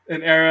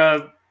an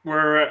era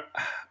where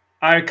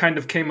I kind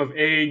of came of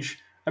age.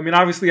 I mean,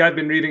 obviously, I've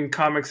been reading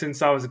comics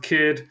since I was a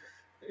kid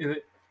in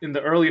in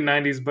the early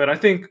 '90s, but I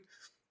think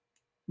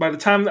by the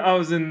time that I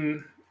was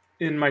in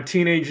my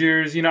teenage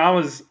years, I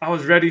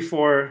was ready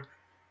for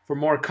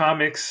more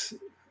comics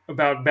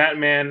about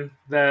Batman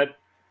that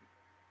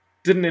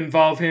didn't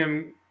involve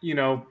him,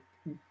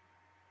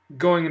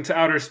 going into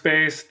outer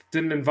space,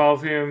 didn't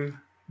involve him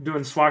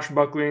doing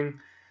swashbuckling,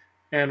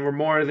 and were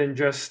more than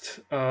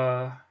just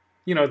the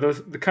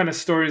kind of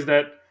stories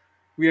that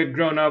we had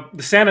grown up,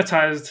 the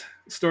sanitized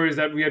stories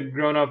that we had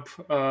grown up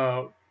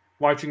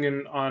watching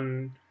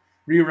on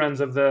reruns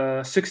of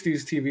the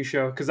 60s TV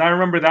show. Because I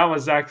remember that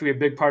was actually a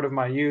big part of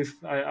my youth.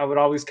 I would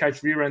always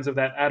catch reruns of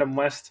that Adam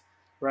West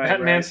Right, right.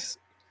 Batman's,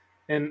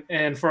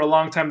 and for a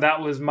long time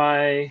that was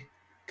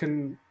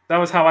that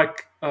was how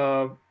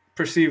I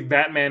perceived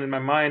Batman in my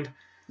mind.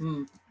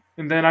 Mm,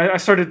 And then I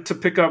started to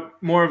pick up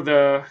more of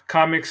the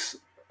comics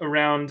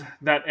around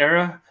that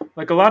era,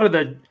 like a lot of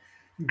the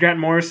Grant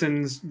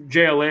Morrison's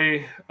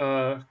JLA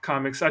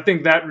comics. I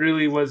think that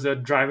really was a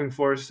driving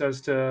force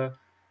as to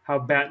how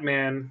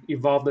Batman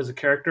evolved as a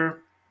character.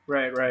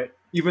 right, right.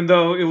 Even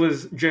though it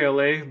was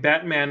JLA,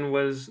 Batman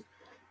was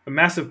a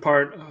massive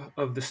part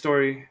of the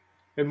story.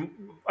 And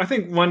I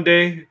think one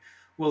day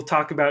we'll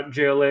talk about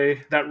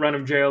JLA, that run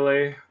of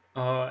JLA,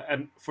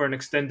 and for an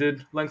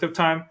extended length of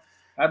time.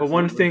 But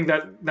one Absolutely.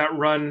 thing that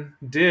run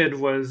did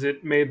was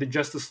it made the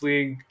Justice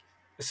League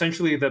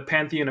essentially the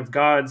pantheon of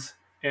gods,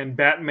 and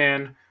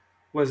Batman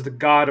was the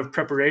god of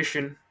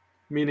preparation,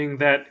 meaning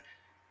that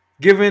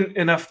given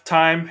enough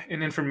time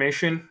and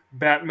information,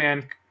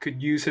 Batman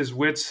could use his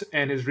wits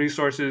and his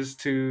resources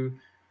to Do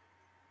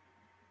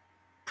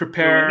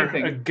prepare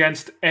anything.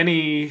 against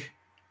any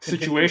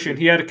situation.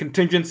 Contingency. He had a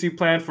contingency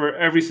plan for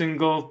every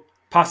single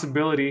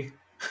possibility.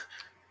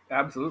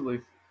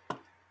 Absolutely.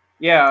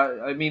 Yeah,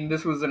 I mean,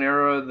 this was an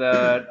era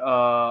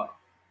that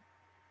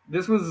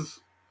this was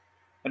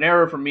an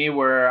era for me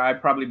where I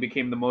probably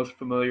became the most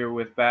familiar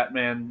with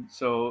Batman.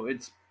 So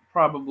it's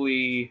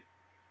probably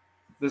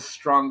the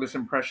strongest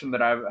impression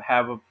that I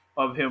have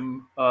of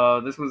him.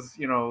 This was,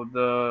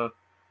 the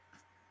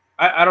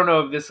I don't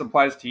know if this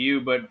applies to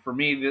you, but for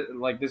me,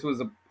 like this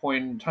was a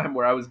point in time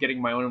where I was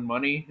getting my own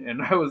money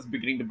and I was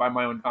beginning to buy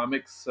my own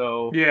comics.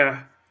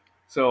 Yeah,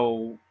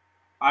 So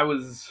I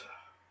was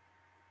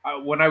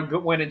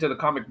when went into the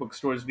comic book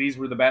stores, these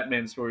were the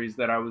Batman stories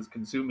that I was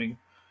consuming.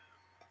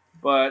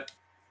 But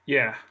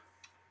yeah,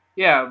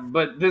 yeah,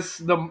 but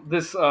this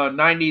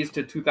 90s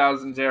to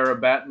 2000s era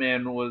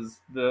Batman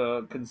was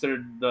the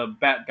considered the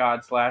Bat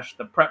God slash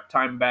the prep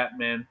time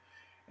Batman,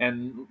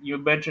 and you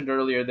mentioned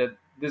earlier that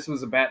this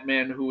was a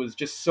Batman who was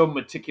just so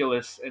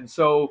meticulous and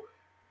so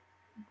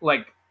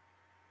like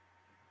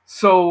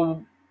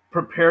so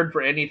prepared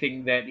for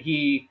anything that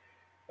he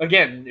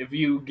again if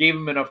you gave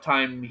him enough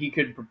time he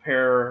could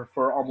prepare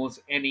for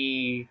almost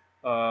any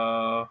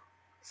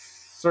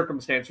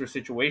circumstance or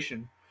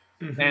situation.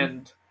 hmm,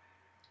 And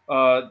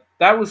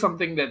that was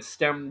something that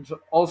stemmed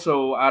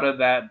also out of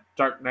that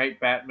Dark Knight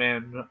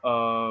Batman,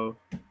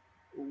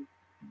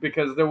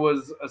 because there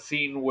was a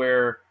scene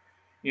where,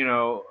 you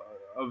know,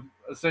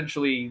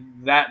 essentially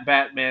that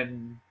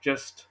Batman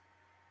just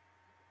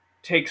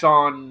takes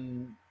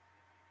on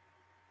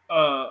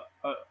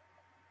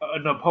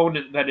an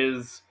opponent that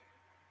is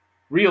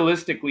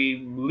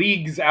realistically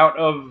leagues out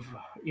of,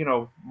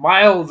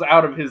 miles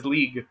out of his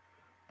league,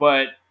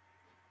 but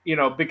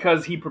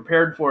because he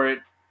prepared for it,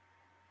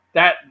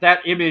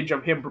 that image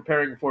of him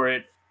preparing for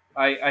it,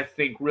 I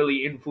think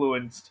really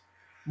influenced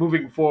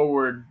moving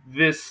forward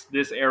this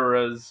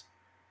era's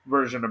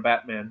version of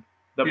Batman,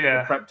 the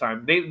yeah, prep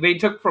time. They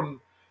took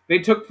from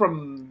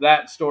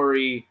that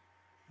story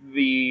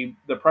the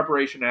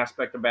preparation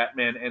aspect of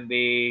Batman, and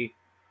they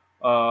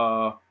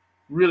uh,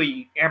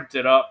 really amped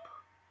it up.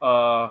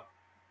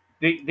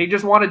 They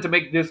just wanted to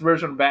make this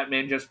version of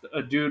Batman just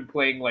a dude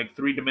playing like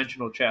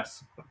three-dimensional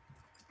chess.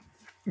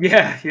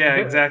 yeah, yeah.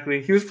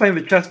 Exactly. He was playing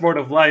the chessboard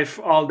of life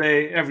all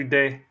day, every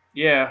day.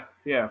 Yeah,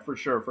 yeah, for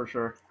sure, for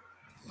sure.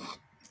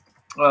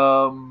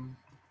 Um,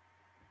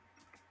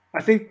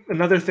 I think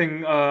another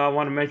thing I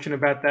want to mention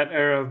about that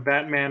era of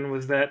Batman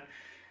was that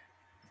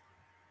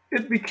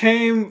it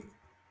became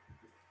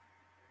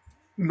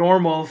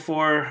normal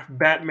for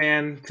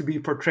Batman to be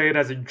portrayed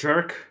as a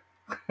jerk.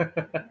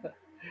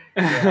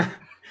 yeah,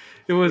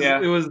 It yeah,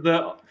 was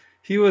the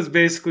he was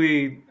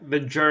basically the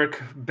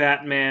jerk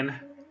Batman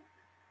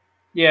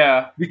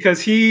yeah,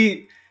 because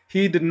he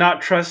did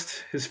not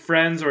trust his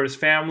friends or his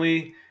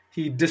family.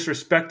 He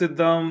disrespected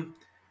them.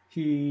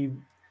 He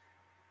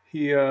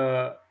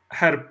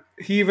had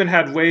he even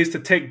had ways to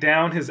take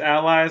down his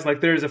allies.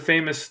 Like there's a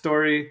famous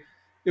story.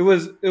 It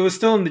was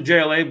still in the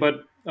JLA,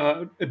 but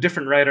a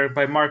different writer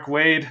by Mark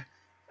Waid.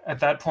 At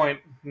that point,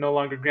 no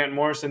longer Grant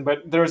Morrison.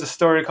 But there was a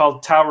story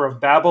called Tower of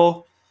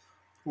Babel,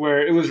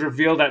 where it was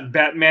revealed that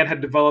Batman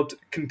had developed a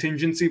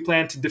contingency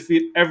plan to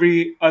defeat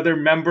every other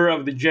member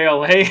of the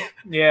JLA,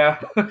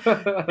 yeah,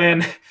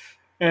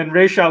 and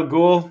Ra's al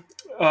Ghul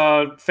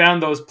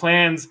found those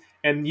plans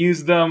and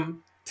used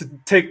them to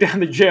take down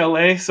the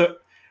JLA. So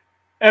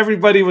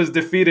everybody was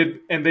defeated,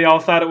 and they all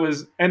thought it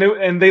was,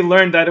 and they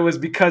learned that it was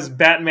because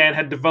Batman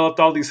had developed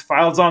all these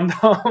files on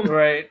them.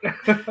 right.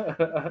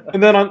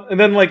 And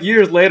then like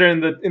years later in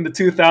the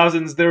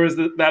 2000s, there was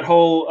that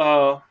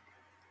whole.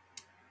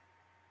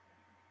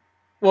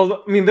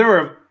 Well, I mean, there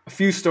were a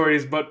few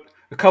stories, but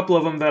a couple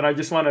of them that I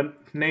just want to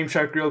name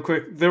check real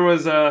quick. There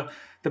was the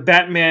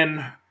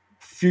Batman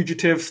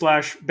fugitive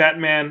slash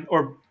Batman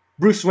or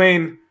Bruce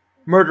Wayne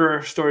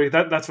murderer story.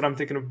 That's what I'm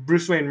thinking of.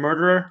 Bruce Wayne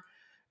murderer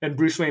and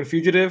Bruce Wayne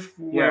fugitive,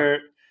 Yeah,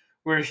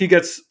 where he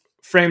gets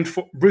framed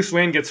for Bruce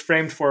Wayne gets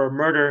framed for a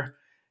murder,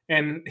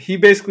 and he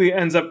basically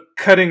ends up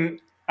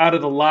cutting out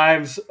of the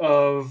lives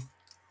of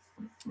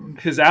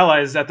his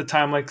allies at the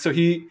time. Like so,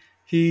 he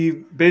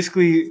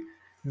basically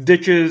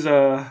ditches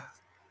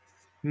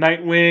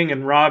Nightwing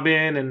and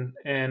Robin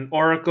and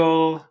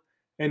Oracle,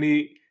 and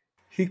he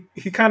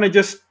kind of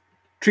just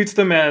treats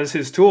them as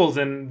his tools,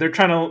 and they're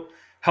trying to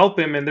help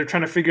him, and they're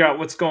trying to figure out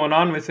what's going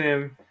on with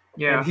him, and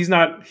yeah,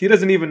 he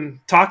doesn't even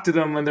talk to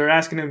them when they're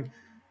asking him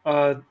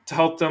to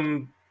help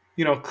them,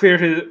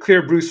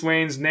 clear Bruce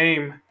Wayne's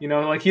name,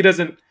 like he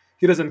doesn't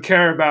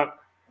care about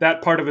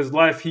that part of his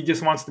life. He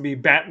just wants to be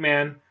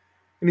Batman,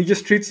 and he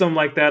just treats them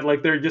like that,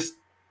 like they're just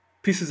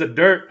pieces of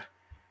dirt.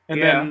 And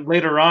yeah, then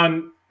later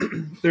on,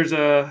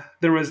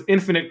 there was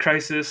Infinite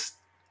Crisis,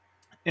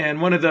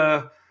 and one of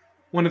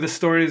the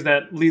stories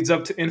that leads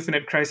up to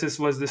Infinite Crisis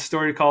was this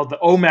story called the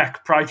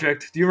OMAC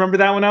Project. Do you remember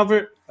that one,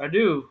 Albert? I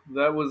do.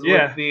 That was with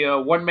Yeah,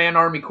 the One Man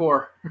Army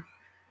Corps.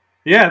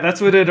 yeah, that's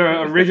what it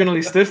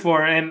originally stood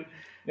for, and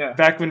Yeah,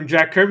 back when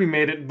Jack Kirby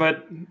made it.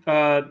 But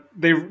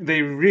they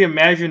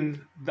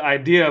reimagined the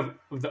idea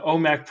of the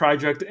OMAC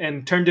Project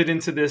and turned it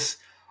into this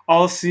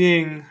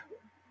all-seeing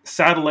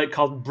satellite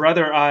called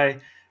Brother Eye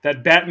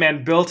that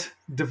Batman built,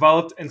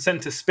 developed, and sent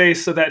into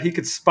space so that he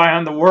could spy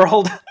on the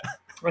world.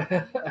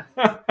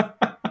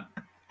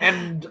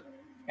 and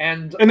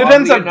and And it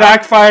ends oddly up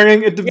enough,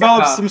 backfiring. It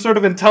develops yeah, some sort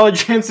of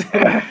intelligence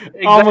and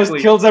almost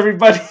exactly. kills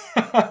everybody.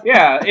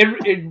 Yeah,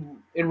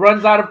 it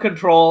runs out of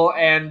control,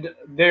 and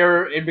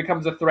there it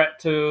becomes a threat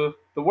to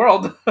the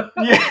world.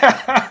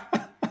 Yeah.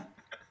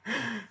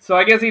 So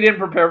I guess he didn't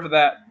prepare for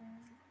that.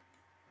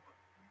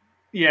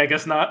 Yeah, I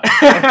guess not.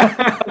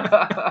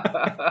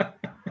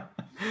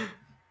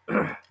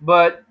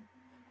 But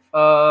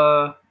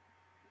uh,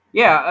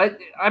 yeah,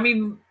 I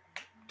mean,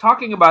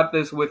 talking about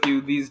this with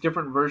you, these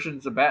different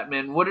versions of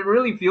Batman, what it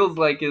really feels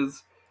like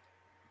is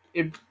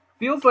it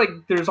feels like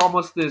there's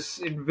almost this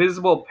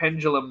invisible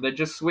pendulum that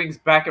just swings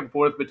back and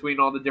forth between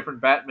all the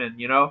different Batmen.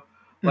 You know,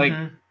 like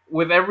Hmm.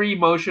 with every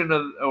motion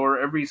of, or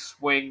every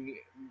swing,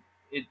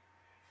 it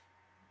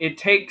it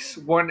takes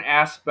one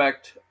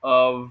aspect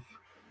of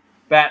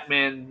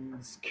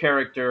Batman's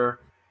character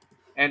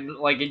and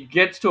like it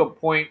gets to a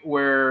point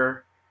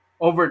where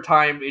over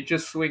time it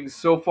just swings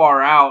so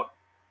far out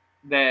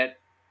that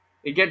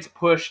it gets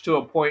pushed to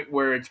a point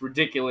where it's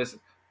ridiculous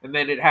and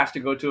then it has to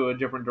go to a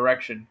different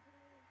direction,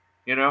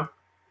 you know.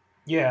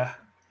 Yeah,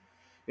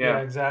 yeah, Yeah,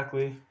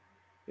 exactly.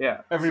 yeah,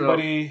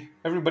 so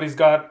Everybody's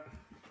got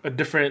a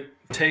different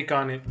take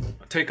on it,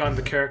 take on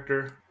the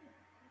character.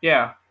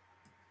 yeah,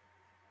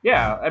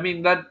 yeah, I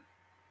mean that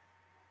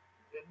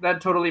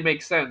totally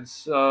makes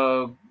sense, you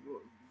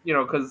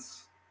know,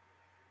 because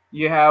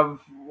you have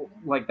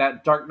like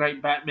that Dark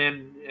Knight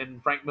Batman,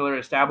 and Frank Miller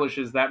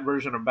establishes that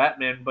version of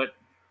Batman. But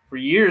for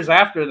years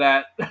after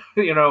that,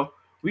 you know,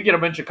 we get a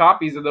bunch of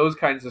copies of those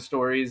kinds of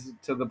stories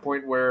to the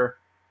point where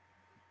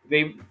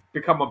they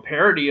become a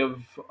parody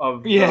of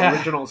the Yeah,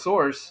 original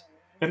source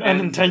an and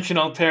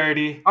unintentional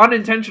parody.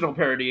 unintentional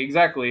parody,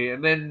 exactly.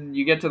 And then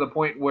you get to the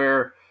point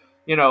where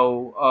you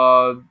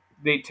know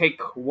they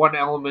take one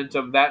element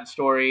of that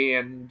story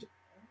and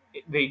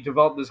they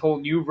develop this whole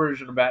new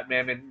version of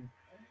Batman, and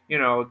you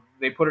know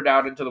they put it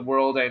out into the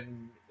world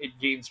and it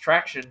gains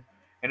traction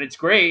and it's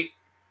great.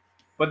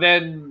 But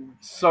then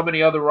so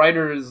many other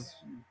writers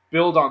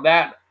build on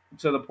that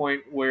to the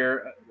point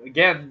where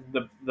again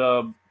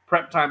the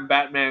prep time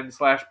Batman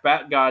slash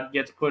Bat God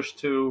gets pushed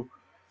to.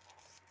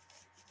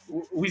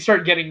 We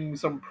start getting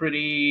some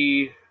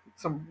pretty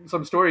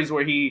some stories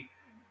where he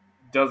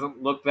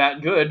doesn't look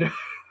that good,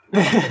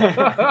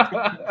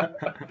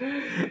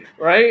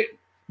 right?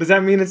 Does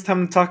that mean it's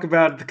time to talk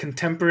about the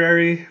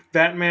contemporary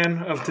Batman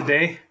of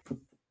today?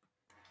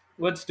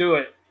 Let's do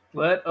it.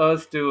 Let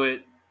us do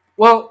it.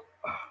 Well,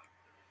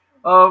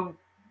 um,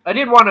 I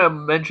did want to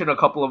mention a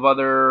couple of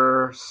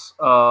other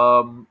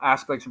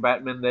aspects of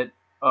Batman that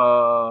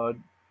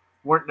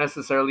weren't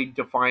necessarily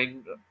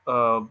defined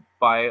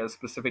by a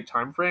specific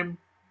time frame.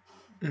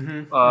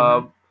 Hmm. Hmm.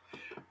 Uh,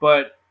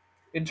 but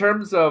in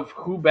terms of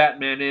who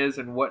Batman is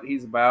and what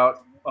he's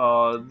about,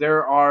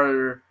 there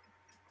are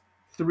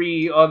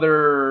three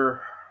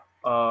other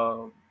uh,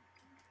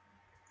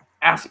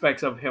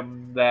 aspects of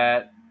him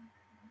that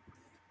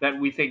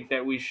we think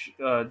that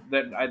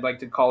that I'd like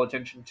to call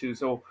attention to.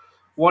 So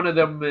one of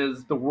them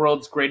is the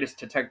world's greatest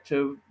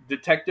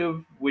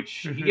detective, which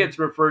he Hmm. gets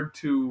referred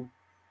to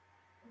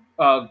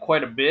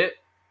quite a bit.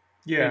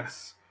 Yeah.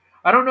 It's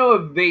I don't know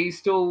if they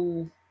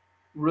still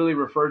really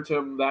refer to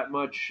him that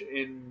much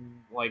in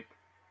like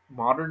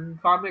modern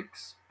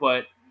comics,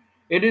 but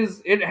it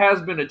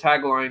has been a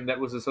tagline that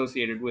was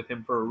associated with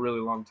him for a really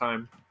long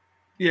time.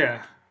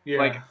 Yeah.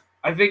 Like Yeah.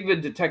 I think the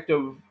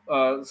detective.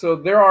 So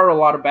there are a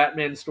lot of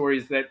Batman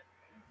stories that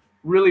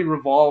really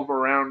revolve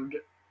around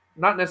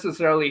not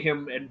necessarily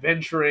him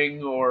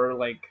adventuring or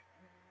like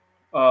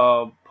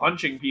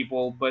punching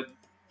people, but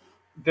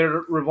they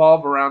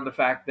revolve around the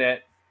fact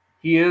that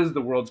he is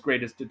the world's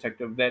greatest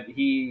detective. That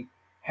he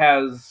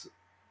has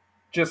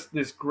just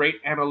this great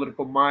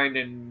analytical mind,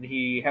 and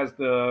he has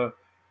the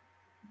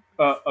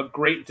a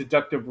great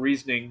deductive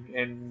reasoning,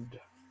 and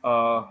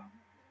uh,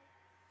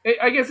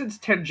 I guess it's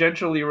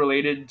tangentially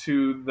related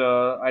to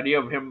the idea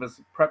of him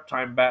as prep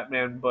time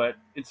Batman, but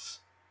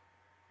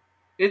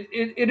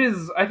it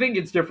is. I think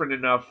it's different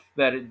enough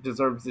that it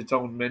deserves its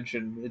own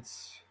mention.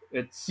 It's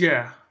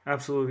Yeah.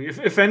 Absolutely.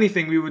 If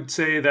anything, we would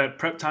say that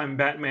Prep Time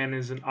Batman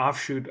is an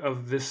offshoot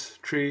of this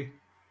tree.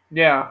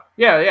 yeah.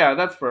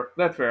 That's fair.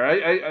 That's fair.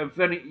 If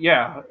any,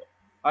 yeah,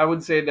 I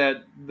would say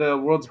that the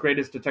world's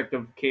greatest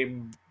detective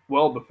came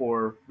well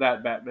before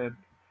that Batman.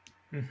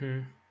 Hmm.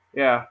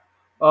 Yeah.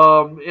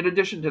 In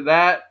addition to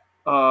that,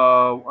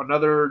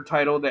 another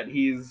title that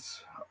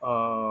he's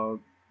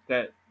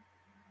that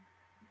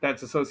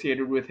that's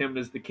associated with him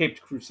is the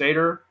Caped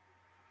Crusader,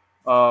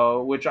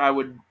 which I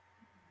would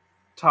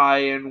tie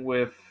in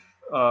with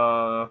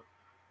uh,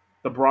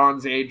 the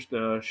Bronze Age,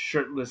 the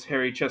shirtless,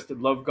 hairy-chested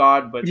love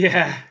god.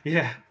 Yeah.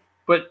 Yeah.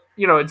 But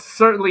you know, it's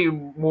certainly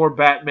more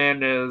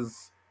Batman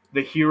as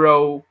the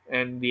hero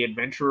and the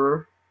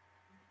adventurer.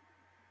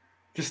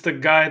 Just a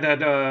guy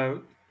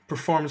that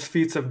performs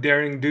feats of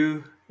daring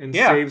do and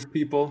Yeah, saves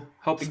people,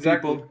 helps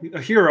exactly. people.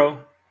 A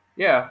hero.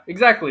 Yeah,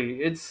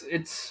 exactly.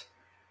 It's.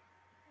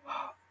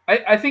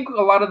 I think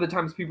a lot of the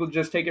times people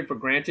just take it for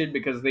granted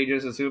because they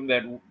just assume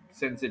that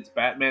since it's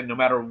Batman, no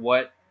matter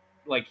what,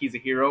 like he's a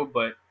hero.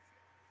 But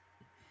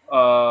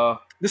uh,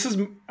 This is,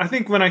 I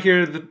think, when I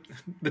hear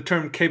the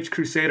term Caped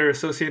Crusader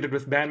associated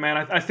with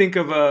Batman, I think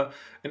of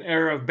an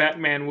era of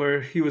Batman where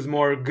he was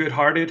more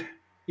good-hearted. You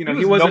he know,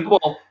 he was wasn't,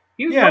 noble.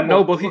 He was yeah,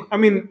 noble. noble. I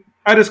mean,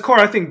 at his core,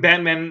 I think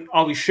Batman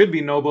always should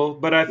be noble.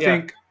 But I Yeah,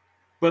 think,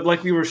 but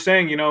like we were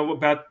saying,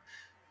 about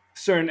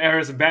certain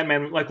eras of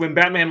Batman, like when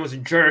Batman was a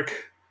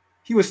jerk,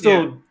 he was yeah.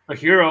 still a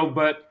hero,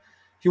 but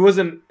he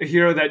wasn't a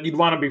hero that you'd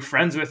want to be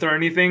friends with or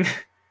anything.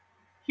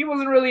 He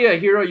wasn't really a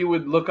hero you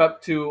would look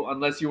up to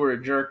unless you were a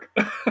jerk.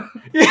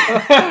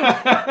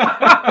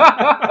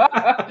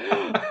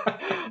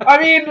 I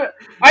mean,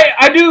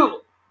 I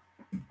do.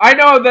 I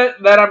know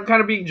that I'm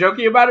kind of being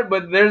jokey about it,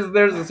 but there's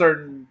a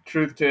certain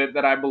truth to it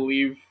that I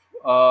believe.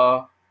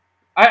 Uh,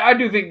 I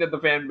do think that the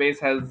fan base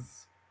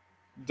has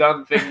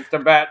done things to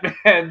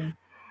Batman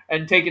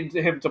and taken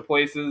to him to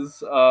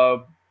places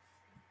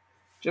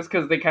just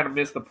because they kind of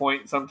miss the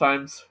point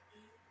sometimes.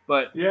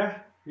 But Yeah,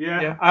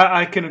 yeah, yeah,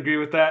 I can agree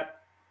with that.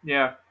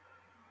 yeah,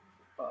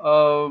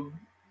 um,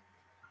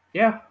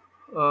 yeah,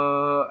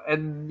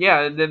 and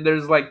yeah, and then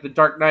there's like the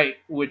Dark Knight,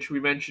 which we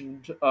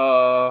mentioned,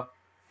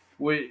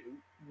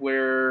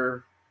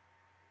 where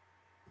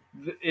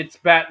it's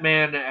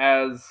Batman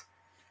as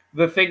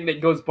the thing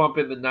that goes bump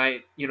in the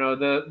night. You know,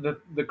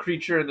 the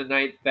creature in the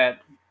night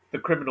that the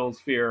criminals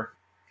fear.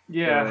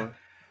 Yeah,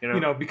 The you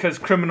know, because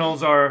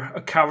criminals are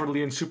a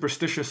cowardly and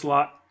superstitious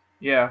lot.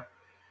 yeah,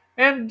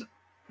 and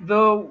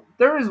though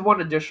there is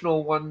one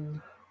additional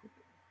one.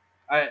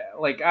 I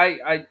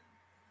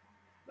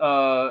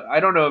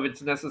don't know if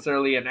it's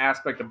necessarily an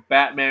aspect of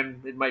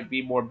Batman. It might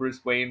be more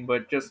Bruce Wayne,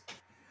 but just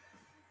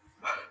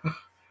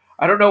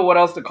I don't know what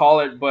else to call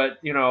it. But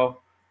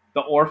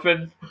the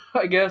orphan,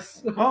 I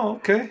guess. Oh,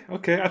 okay,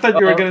 okay. I thought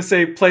you were Uh, gonna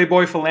say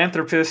Playboy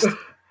philanthropist.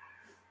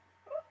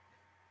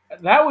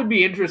 that would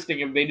be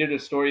interesting if they did a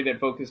story that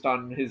focused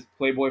on his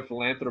Playboy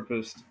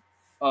philanthropist.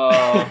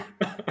 Uh,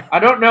 I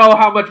don't know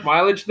how much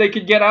mileage they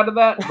could get out of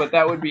that, but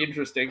that would be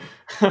interesting.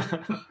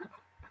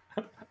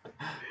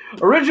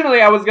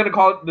 Originally, I was gonna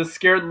call it the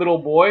scared little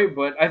boy,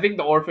 but I think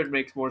the orphan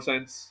makes more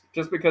sense,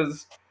 just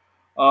because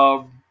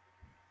um,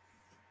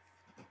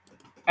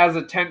 as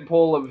a tent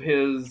pole of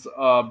his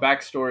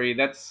backstory,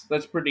 that's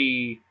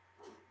pretty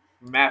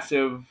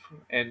massive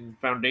and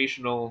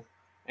foundational,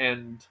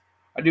 and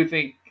I do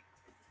think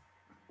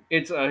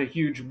it's a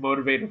huge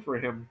motivator for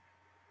him.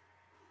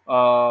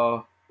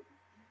 Uh,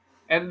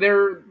 and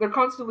they're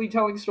constantly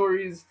telling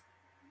stories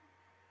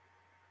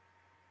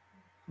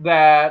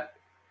that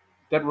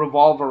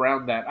revolve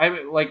around that. I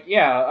mean, like,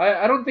 yeah,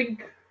 I don't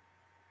think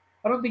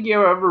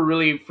you ever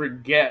really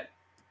forget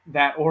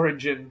that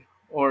origin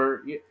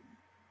or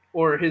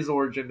his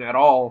origin at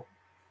all.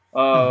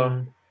 Uh,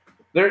 Hmm.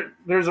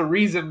 there's a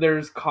reason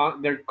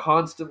they're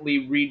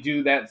constantly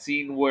redo that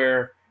scene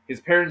where his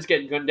parents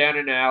get gunned down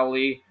in an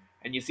alley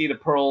and you see the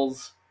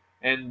pearls,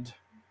 and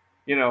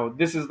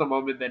this is the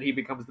moment that he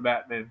becomes the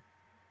Batman.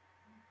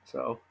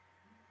 So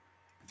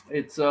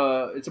it's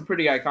a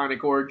pretty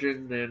iconic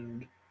origin,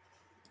 and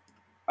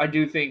I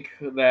do think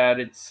that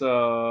it's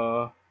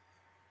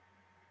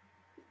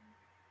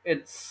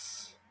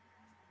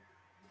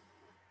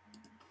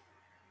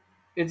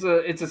it's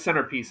a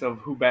centerpiece of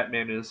who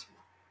Batman is.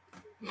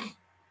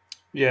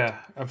 Yeah,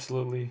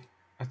 absolutely.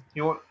 I,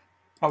 You know,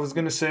 I was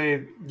gonna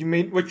say you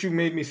made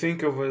me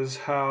think of was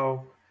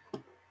how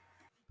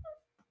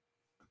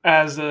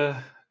as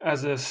a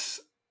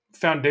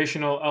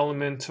foundational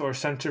element or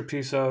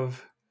centerpiece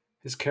of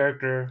his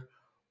character,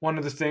 one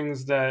of the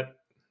things that,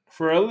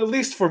 for at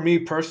least for me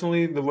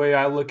personally, the way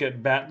I look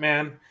at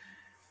Batman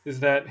is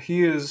that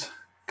he is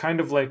kind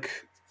of like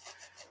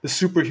the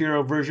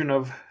superhero version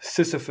of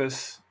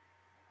Sisyphus.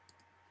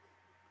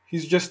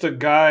 He's just a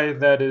guy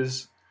that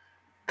is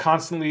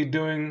constantly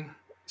doing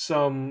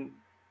some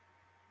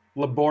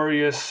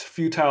laborious,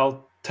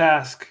 futile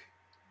task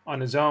on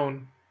his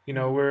own.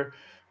 Where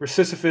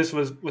Sisyphus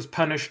was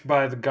punished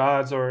by the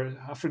gods, or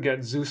I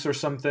forget, Zeus or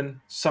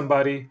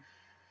somebody,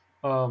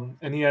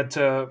 and he had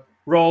to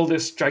roll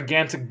this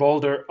gigantic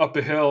boulder up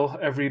a hill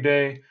every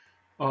day.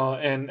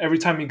 And every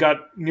time he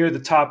got near the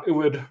top, it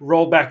would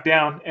roll back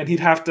down, and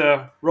he'd have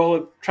to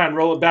try and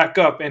roll it back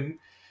up,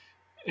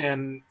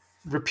 and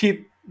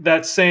repeat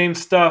that same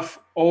stuff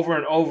over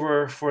and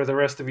over for the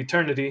rest of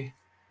eternity.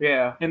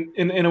 yeah, And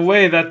in a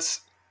way,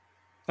 that's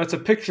a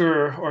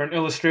picture or an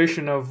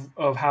illustration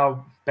of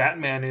how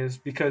Batman is,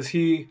 because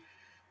he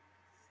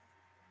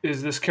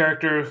is this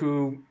character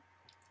who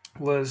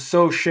was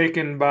so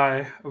shaken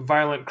by a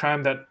violent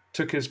crime that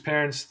took his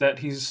parents that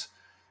he's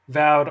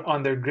vowed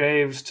on their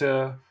graves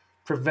to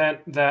prevent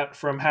that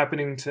from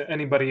happening to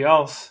anybody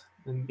else,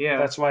 and yeah,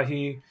 that's why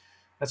he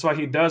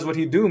does what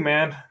he do,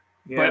 man.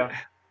 But yeah,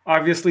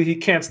 obviously he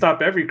can't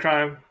stop every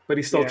crime, but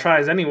he still yeah.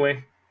 tries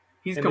anyway,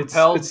 He's and it's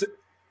compelled.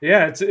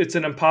 yeah, it's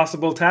an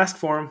impossible task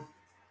for him.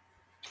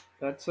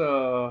 That's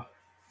uh,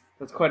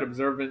 that's quite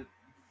observant.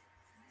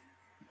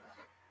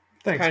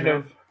 It's Thanks, kind man.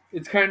 of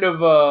it's kind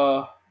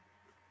of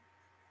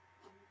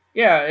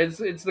yeah, it's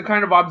the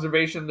kind of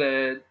observation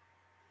that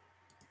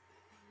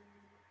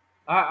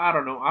I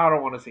don't know. I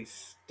don't want to say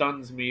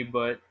stuns me,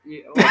 but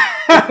yeah, like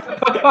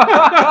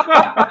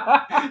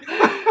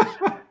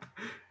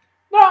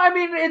no, I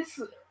mean it's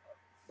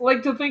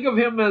like to think of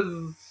him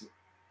as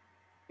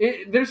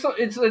there's so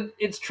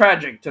it's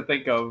tragic to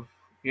think of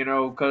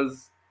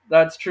because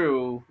that's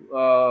true.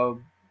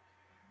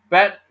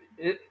 Bat,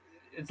 it,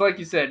 it's like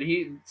you said.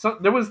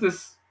 There was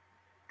this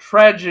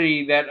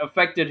tragedy that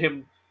affected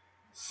him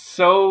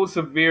so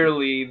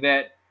severely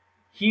that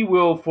he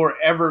will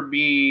forever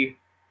be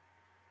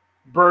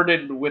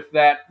burdened with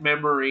that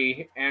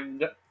memory,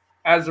 and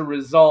as a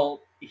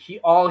result, he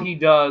all he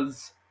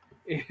does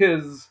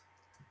is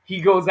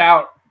he goes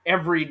out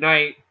every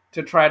night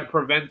to try to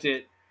prevent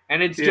it,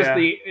 and Yeah,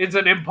 it's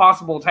an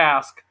impossible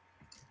task.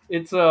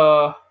 It's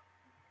a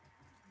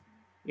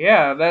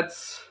Yeah,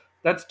 that's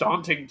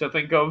daunting to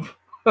think of.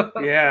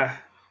 yeah.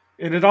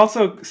 And it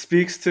also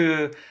speaks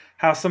to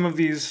how some of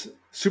these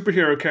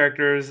superhero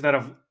characters that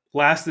have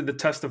lasted the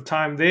test of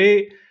time,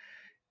 they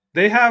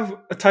have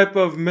a type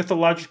of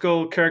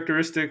mythological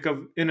characteristic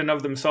of in and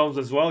of themselves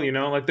as well, you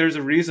know? Like there's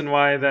a reason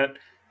why that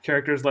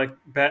characters like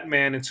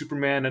Batman and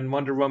Superman and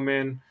Wonder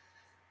Woman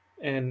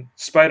and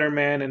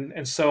Spider-Man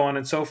and so on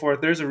and so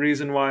forth, there's a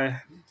reason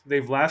why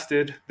they've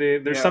lasted.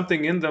 There's Yeah.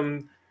 something in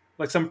them,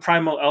 like some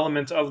primal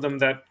element of them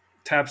that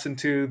taps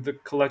into the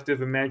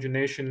collective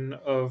imagination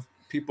of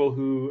people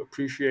who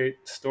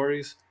appreciate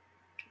stories.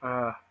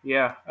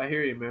 Yeah, I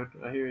hear you, man.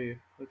 I hear you.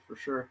 That's for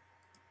sure.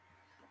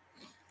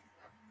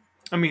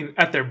 I mean,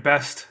 at their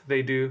best,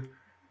 they do.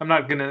 I'm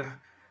not gonna.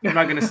 I'm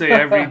not gonna say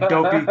every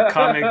dopey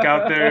comic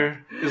out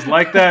there is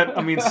like that.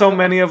 I mean, so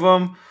many of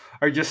them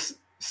are just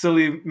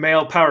silly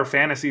male power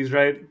fantasies,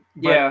 right?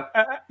 But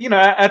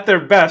Yeah, at their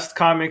best,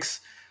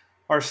 comics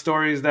are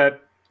stories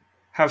that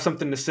have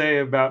something to say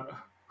about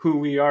who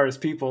we are as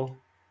people.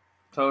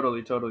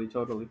 totally, totally,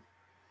 totally.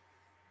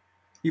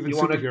 Even You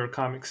want to superhero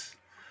comics.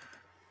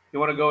 you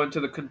want to go into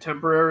the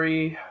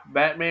contemporary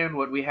Batman,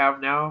 what we have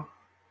now?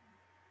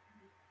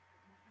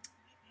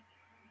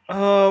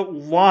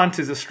 Want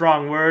is a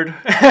strong word.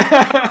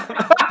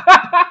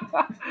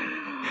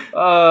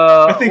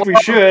 I think we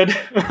Well, should.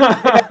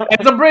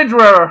 it's a bridge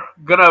we're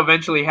gonna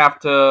eventually have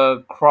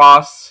to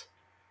cross,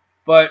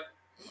 but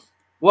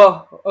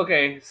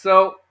okay.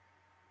 So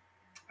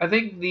I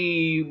think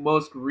the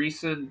most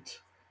recent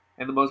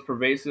and the most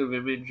pervasive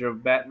image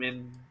of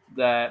Batman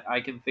that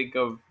I can think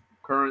of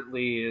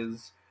currently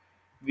is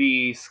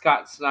the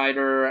Scott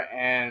Snyder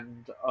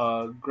and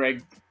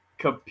Greg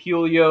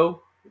Capullo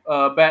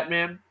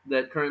Batman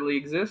that currently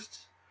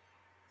exists.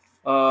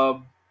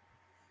 Um,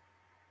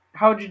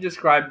 how would you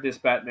describe this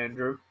Batman,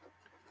 Drew?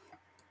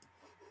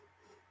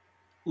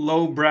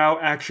 Lowbrow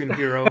action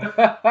hero.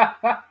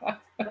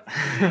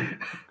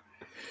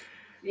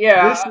 This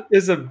Yeah,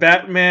 is a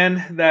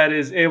Batman that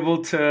is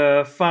able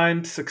to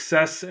find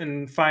success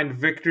and find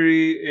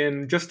victory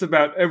in just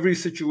about every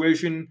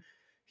situation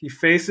he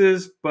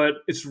faces, but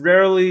it's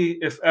rarely,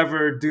 if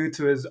ever, due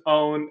to his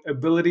own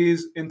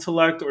abilities,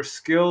 intellect, or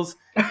skills.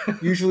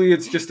 Usually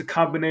it's just a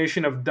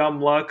combination of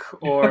dumb luck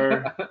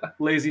or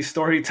lazy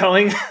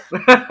storytelling.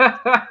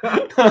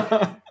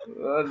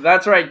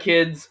 That's right,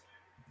 kids.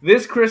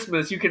 This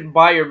Christmas, you can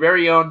buy your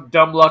very own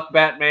Dumb Luck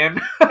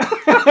Batman.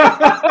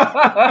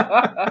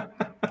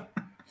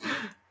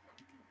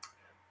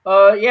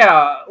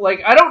 Yeah,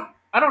 like I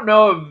don't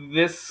know if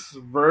this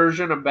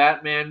version of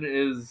Batman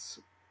is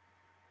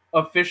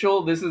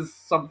official. This is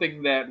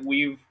something that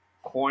we've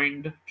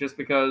coined just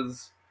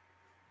because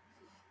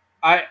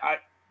I I,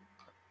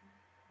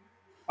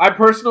 I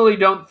personally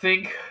don't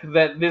think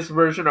that this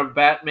version of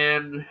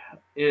Batman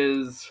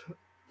is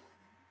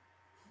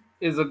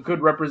is a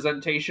good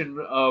representation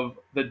of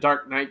the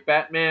Dark Knight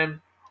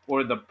Batman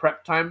or the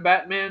Prep Time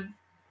Batman,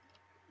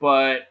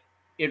 but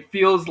it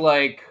feels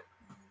like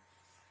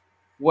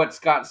what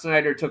Scott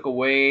Snyder took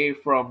away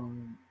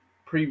from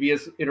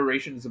previous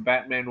iterations of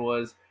Batman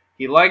was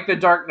he liked the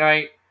Dark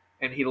Knight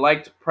and he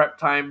liked Prep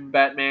Time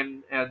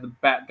Batman and the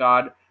Bat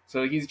God,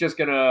 so he's just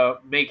gonna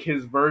make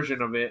his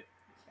version of it.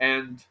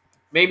 And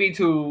maybe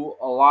to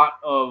a lot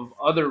of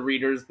other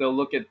readers, they'll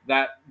look at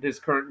this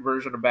current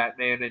version of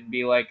Batman and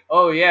be like,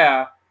 "Oh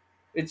yeah,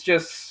 it's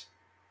just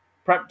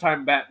Prep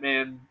Time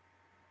Batman,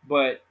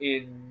 but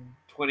in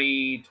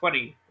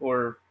 2020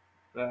 or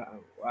uh,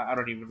 I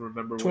don't even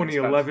remember when Scott's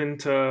 2011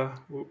 to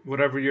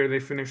whatever year they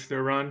finished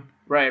their run.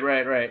 right,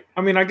 right, right.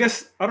 I mean, I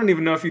guess I don't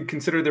even know if you'd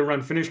consider their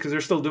run finished because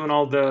they're still doing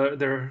all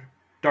their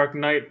Dark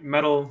Knight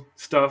metal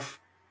stuff,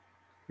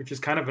 which is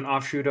kind of an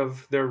offshoot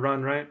of their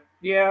run, right?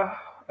 Yeah,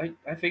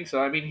 I think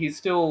so. I mean, he's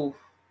still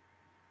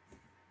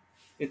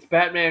it's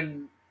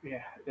Batman.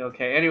 Yeah.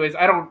 Okay. Anyways,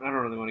 I don't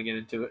really want to get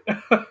into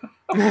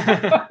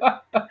Yeah,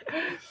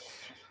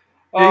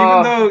 it. even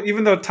uh though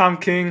even though Tom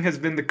King has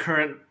been the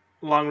current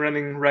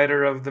long-running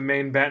writer of the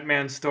main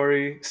Batman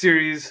story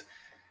series,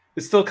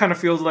 it still kind of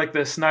feels like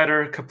the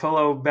Snyder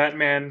Capullo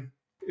Batman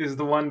is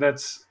the one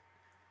that's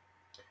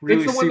it's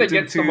really the one that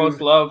seeped gets the most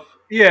into. love.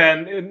 Yeah,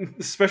 and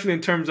especially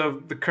in terms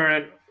of the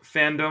current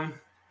fandom.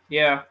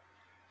 Yeah.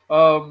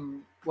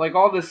 Like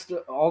all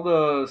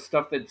the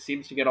stuff that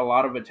seems to get a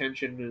lot of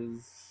attention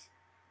is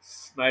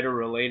Snyder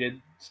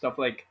related stuff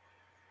like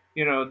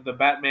the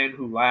Batman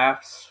Who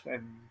Laughs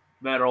and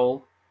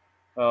Metal.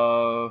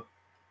 Uh,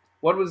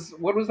 what was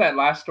that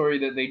last story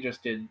that they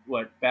just did?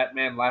 What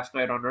Batman Last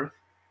Night on Earth?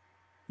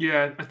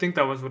 Yeah, I think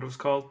that was what it was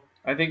called.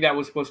 I think that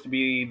was supposed to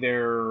be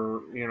their,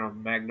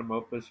 magnum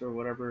opus or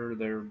whatever,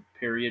 their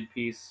period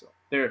piece,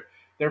 their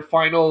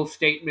final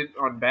statement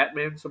on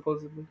Batman,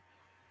 supposedly.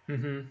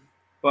 Hmm.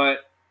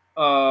 But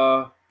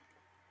uh,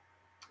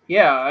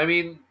 yeah, I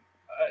mean,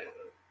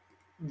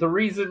 the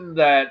reason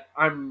that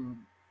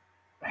I'm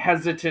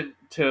hesitant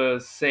to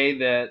say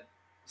that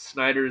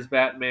Snyder's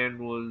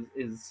Batman was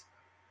is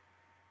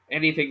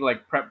anything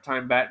like Prep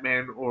Time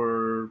Batman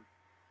or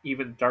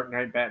even Dark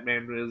Knight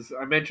Batman is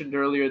I mentioned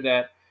earlier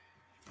that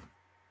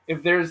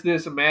if there's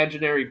this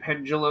imaginary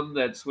pendulum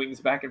that swings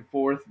back and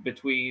forth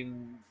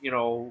between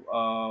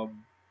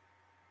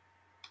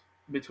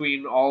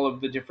between all of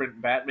the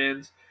different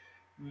Batmans,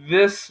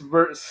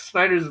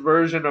 Snyder's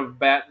version of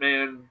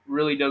Batman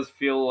really does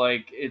feel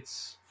like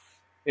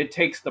it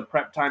takes the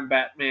Prep Time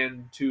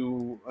Batman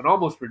to an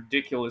almost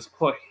ridiculous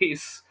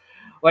place,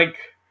 like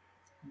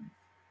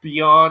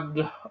beyond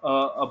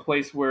a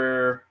place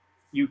where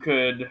you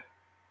could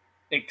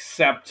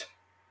accept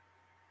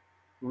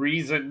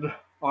reason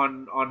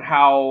on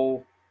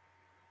how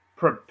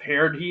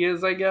prepared he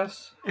is, I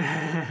guess.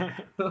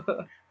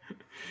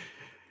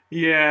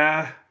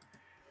 Yeah,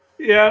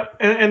 yeah,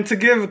 and to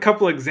give a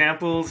couple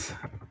examples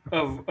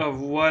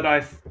of why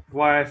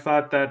I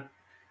thought that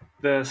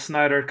the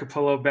Snyder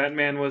Capullo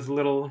Batman was a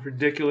little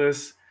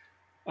ridiculous.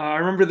 I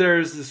remember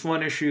there's this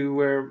one issue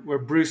where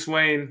Bruce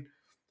Wayne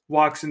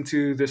walks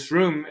into this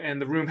room and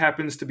the room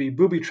happens to be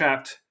booby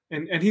trapped,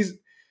 and he's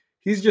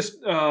just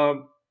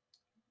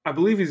I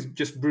believe he's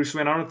just Bruce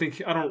Wayne. I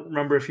don't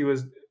remember if he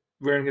was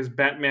wearing his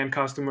Batman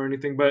costume or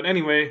anything, but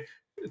anyway,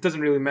 it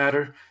doesn't really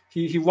matter.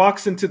 He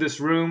walks into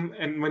this room,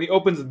 and when he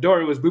opens the door,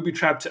 it was booby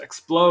trapped to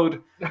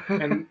explode,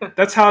 and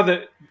that's how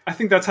the I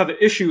think that's how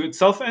the issue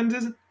itself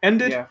ended.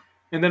 Yeah.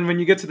 And then when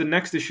you get to the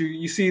next issue,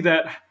 you see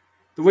that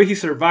the way he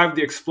survived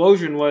the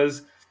explosion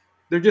was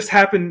there just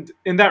happened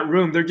in that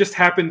room. There just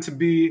happened to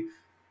be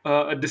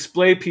a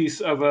display piece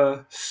of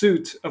a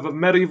suit of a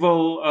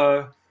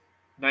medieval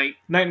Night.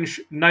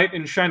 knight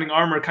in shining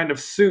armor kind of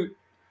suit.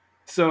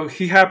 So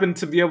he happened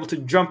to be able to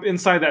jump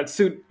inside that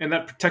suit, and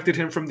that protected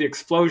him from the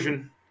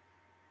explosion.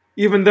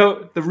 Even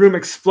though the room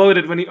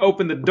exploded when he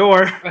opened the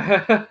door,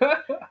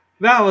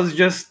 that was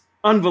just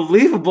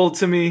unbelievable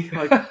to me.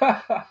 Like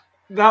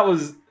that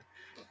was.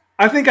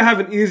 I think I have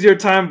an easier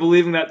time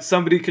believing that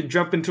somebody could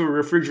jump into a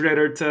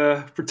refrigerator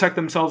to protect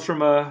themselves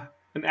from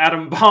an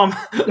atom bomb.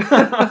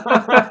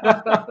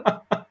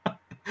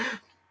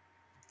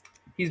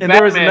 He's And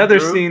there was Batman, another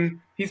Drew.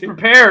 scene. He's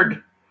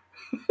prepared.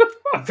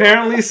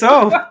 Apparently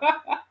so.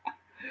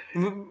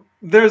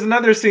 There's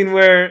another scene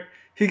where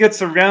he gets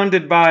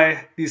surrounded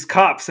by these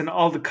cops, and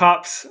all the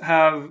cops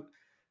have,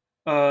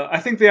 I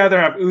think they either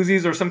have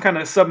Uzis or some kind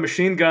of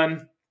submachine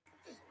gun.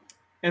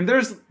 And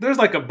there's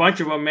like a bunch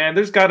of them, man.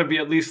 There's got to be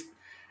at least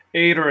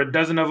 8 or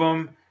 12 of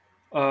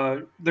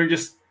them.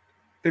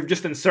 They've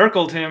just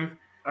encircled him,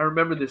 I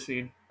remember this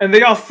scene. and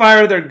they all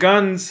fire their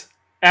guns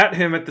at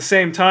him at the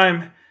same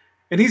time,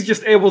 and he's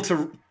just able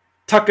to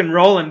tuck and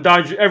roll and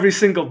dodge every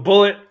single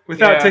bullet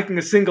without Yeah. taking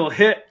a single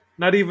hit.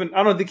 Not even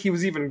I don't think he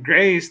was even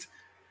grazed.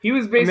 He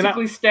was I mean,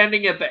 basically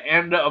standing at the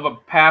end of a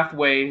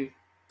pathway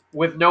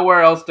with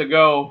nowhere else to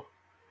go.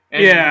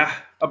 And yeah,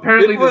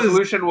 apparently it the was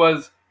solution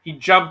was he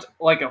jumped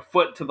like a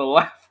foot to the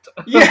left.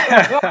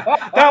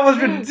 yeah, that was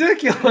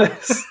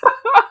ridiculous.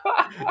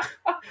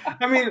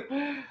 I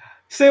mean,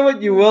 say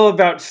what you will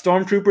about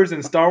stormtroopers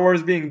and Star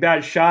Wars being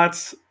bad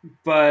shots,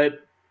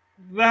 but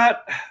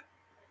that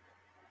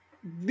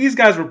these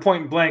guys were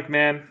point blank,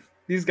 man.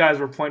 These guys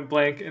were point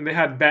blank, and they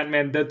had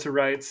Batman dead to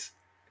rights.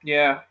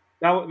 Yeah.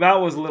 That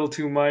was a little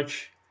too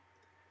much.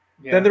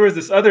 Then Yeah. there was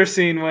this other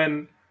scene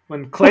when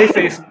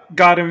Clayface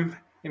got him,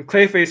 and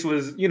Clayface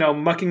was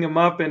mucking him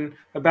up and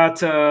about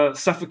to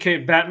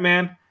suffocate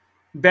Batman.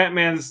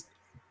 Batman's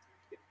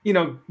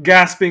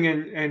gasping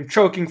and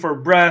choking for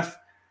breath.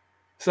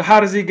 So how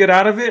does he get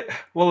out of it?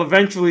 Well,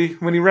 eventually,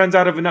 when he runs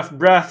out of enough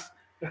breath,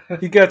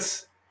 he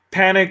gets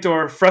panicked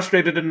or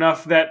frustrated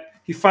enough that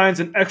he finds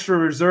an extra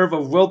reserve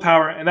of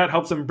willpower, and that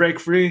helps him break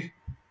free.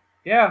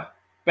 Yeah.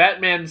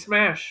 Batman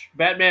smash.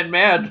 Batman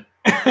mad.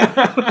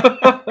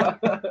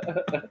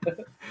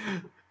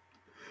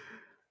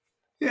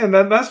 Yeah, and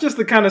that's just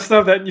the kind of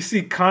stuff that you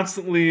see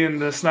constantly in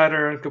the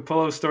Snyder and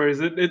Capullo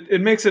stories.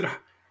 It makes it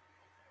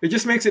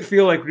just makes it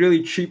feel like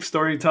really cheap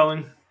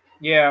storytelling.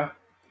 Yeah.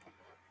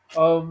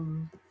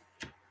 Um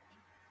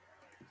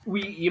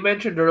you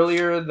mentioned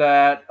earlier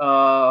that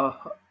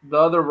the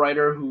other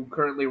writer who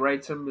currently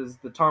writes him is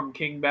the Tom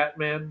King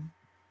Batman.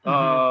 Hmm.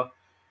 Uh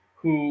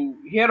who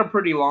he had a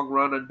pretty long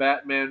run on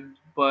Batman,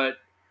 but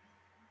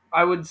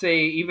I would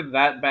say even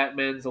that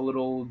Batman's a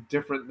little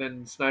different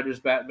than Snyder's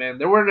Batman.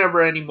 There were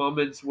never any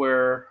moments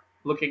where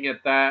looking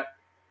at that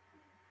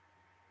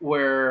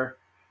where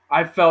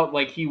I felt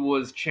like he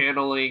was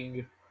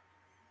channeling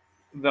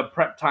the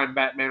Prep Time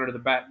Batman or the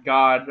Bat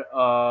God,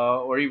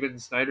 or even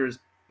Snyder's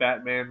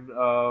Batman.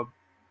 I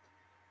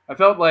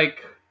felt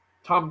like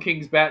Tom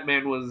King's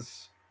Batman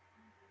was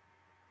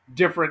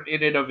different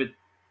in and of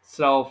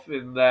itself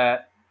in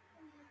that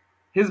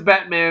his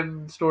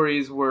Batman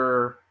stories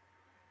were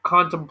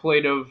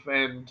contemplative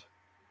and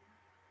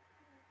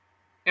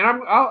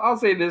I'll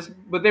say this,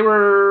 but they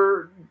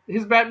were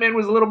his Batman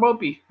was a little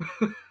mopey.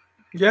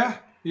 Yeah,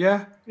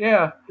 yeah.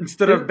 Yeah,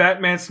 Instead his of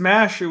Batman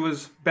Smash, it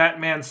was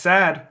Batman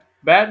Sad.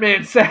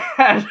 Batman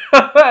sad.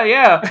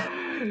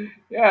 Yeah,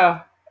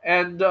 yeah,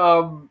 and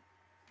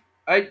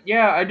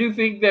I do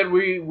think that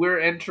we're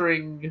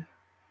entering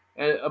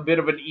a bit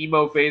of an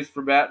emo phase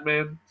for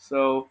Batman.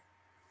 So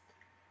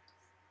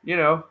you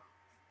know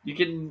you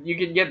can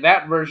get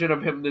that version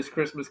of him this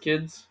Christmas,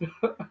 kids.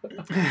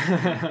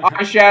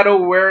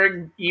 Eyeshadow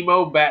wearing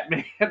emo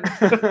Batman.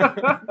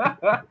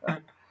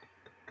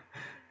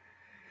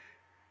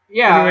 Anyway,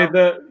 Yeah,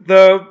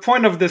 the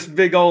point of this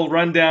big old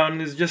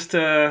rundown is just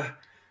to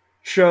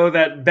show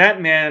that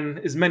Batman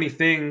is many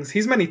things.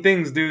 He's many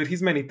things, dude.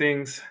 He's many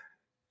things,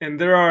 and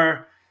there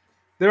are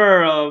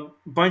a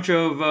bunch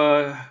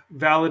of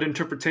valid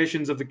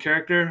interpretations of the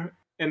character,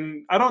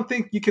 and I don't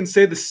think you can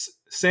say the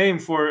same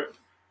for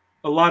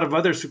a lot of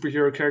other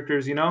superhero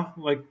characters. You know,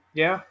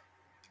 yeah,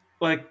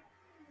 like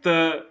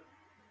the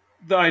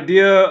the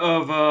idea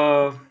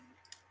of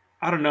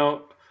I don't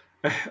know,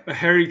 a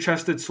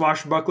hairy-chested,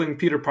 swashbuckling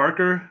Peter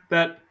Parker.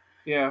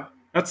 yeah.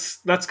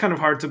 That's kind of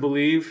hard to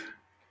believe.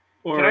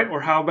 Can I? Or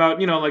how about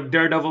like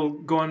Daredevil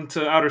going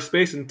to outer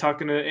space and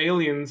talking to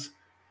aliens?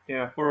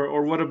 Yeah.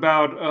 Or what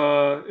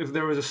about if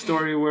there was a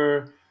story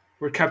where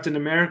Captain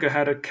America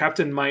had a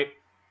Captain Might?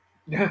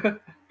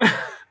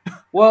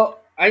 Well,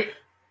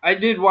 I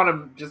did want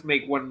to just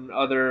make one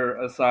other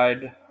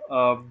aside.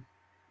 Um,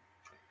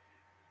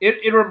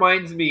 it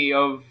reminds me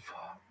of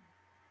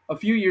a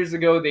few years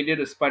ago they did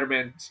a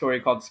Spider-Man story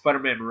called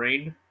Spider-Man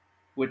Reign,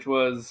 which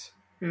was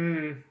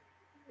Mm,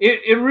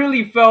 it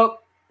really felt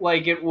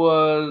like it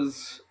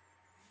was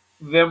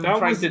them that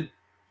trying was to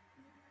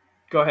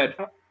go ahead.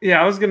 yeah.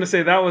 I was gonna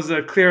say that was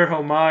a clear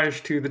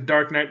homage to the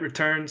Dark Knight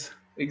Returns.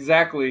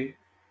 Exactly.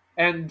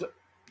 And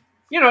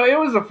it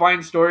was a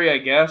fine story, I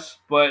guess,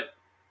 but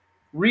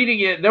reading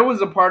it, there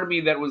was a part of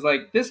me that was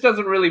like, this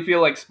doesn't really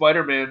feel like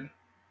Spider-Man,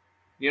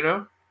 you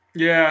know?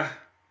 Yeah,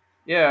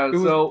 Yeah, it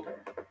was so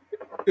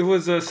it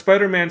was a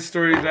Spider-Man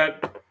story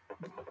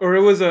or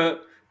it was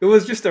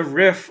just a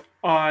riff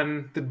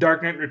on the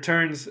Dark Knight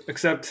Returns,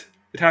 except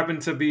it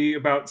happened to be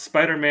about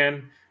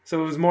Spider-Man.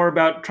 So it was more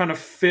about trying to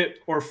fit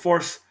or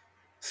force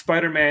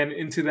Spider-Man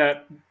into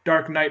that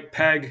Dark Knight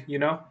peg, you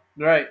know?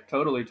 right,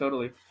 totally,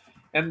 totally.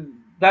 And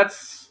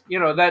that's,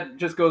 that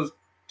just goes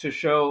to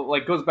show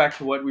like goes back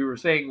to what we were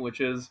saying,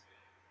 which is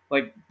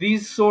like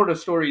these sort of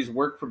stories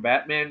work for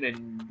Batman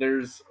and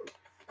there's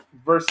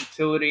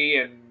versatility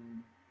and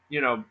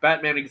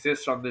Batman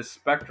exists on this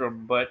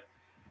spectrum, but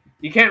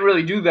you can't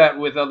really do that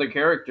with other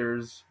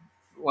characters.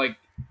 Like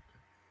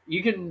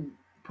you can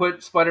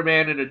put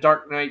Spider-Man in a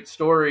Dark Knight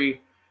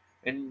story,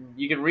 and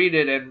you can read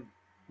it, and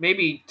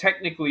maybe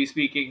technically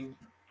speaking,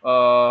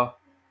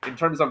 in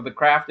terms of the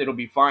craft, it'll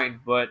be fine.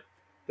 But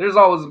there's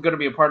always going to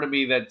be a part of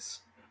me that's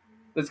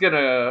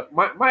gonna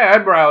my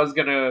eyebrow is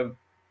gonna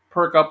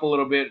perk up a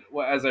little bit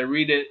as I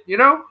read it. You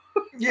know?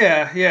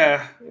 Yeah,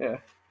 yeah. Yeah.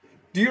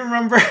 Do you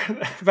remember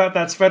about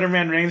that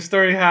Spider-Man Reign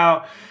story?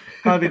 How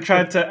they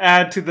tried to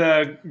add to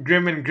the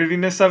grim and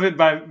grittiness of it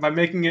by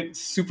making it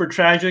super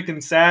tragic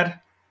and sad?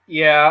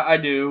 Yeah, I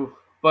do.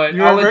 But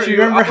You remember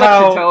you I'll remember let you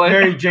how tell it.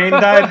 Mary Jane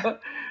died?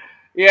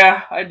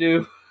 Yeah, I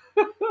do.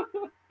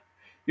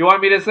 You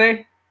want me to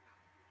say?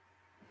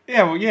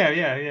 Yeah, well,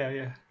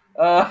 yeah.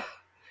 Uh,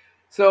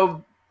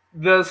 so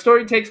the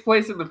story takes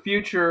place in the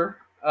future,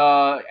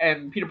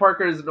 and Peter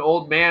Parker is an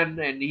old man,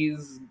 and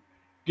he's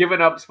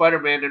given up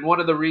Spider-Man. And one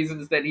of the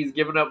reasons that he's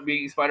given up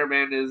being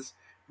Spider-Man is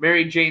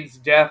Mary Jane's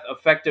death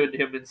affected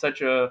him in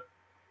such a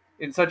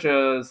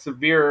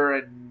severe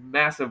and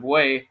massive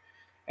way.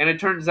 And it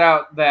turns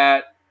out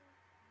that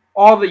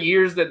all the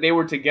years that they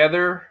were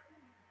together,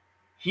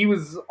 he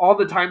was all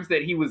the times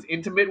that he was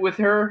intimate with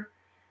her,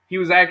 he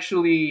was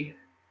actually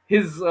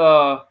his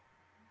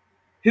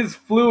his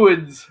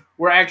fluids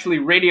were actually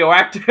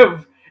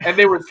radioactive and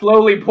they were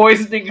slowly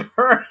poisoning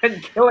her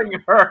and killing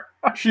her.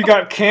 She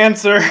got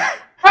cancer.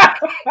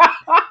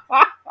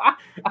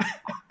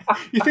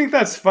 You think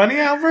that's funny,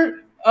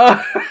 Albert?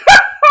 uh,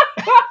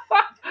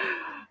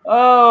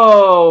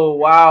 oh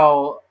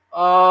wow.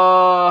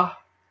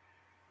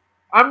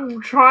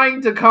 I'm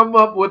trying to come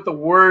up with the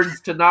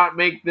words to not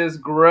make this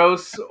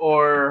gross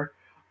or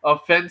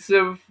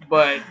offensive,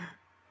 but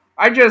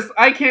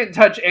I can't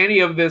touch any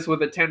of this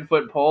with a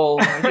 10-foot pole.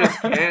 I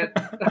just can't.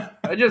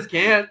 I just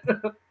can't.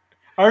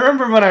 I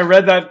remember when I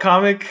read that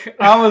comic,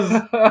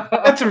 I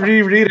had to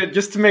reread it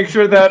just to make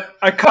sure that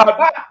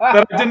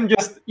that I didn't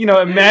just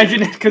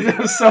imagine it because it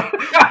was so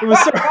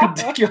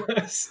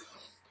ridiculous.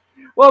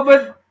 Well,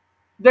 but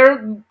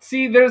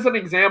there's an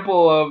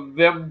example of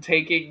them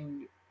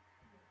taking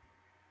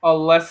a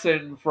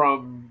lesson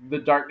from The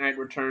Dark Knight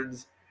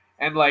Returns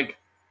and like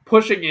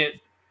pushing it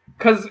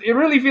because it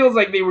really feels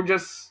like they were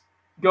just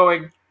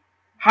going,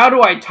 how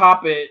do I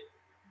top it?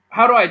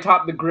 How do I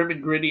top the grim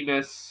and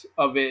grittiness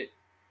of it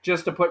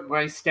just to put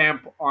my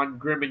stamp on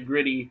grim and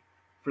gritty?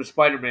 for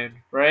Spider-Man,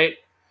 right?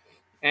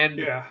 And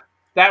Yeah.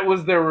 that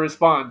was their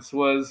response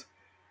was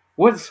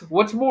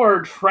what's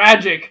more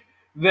tragic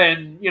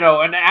than,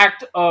 an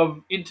act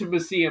of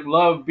intimacy and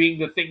love being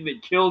the thing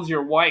that kills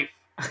your wife?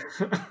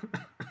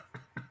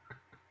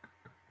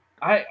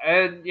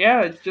 And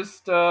yeah, it's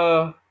just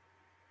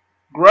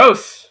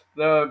gross.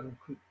 The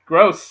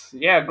gross.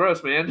 Yeah,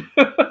 gross, man.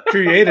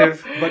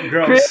 Creative, but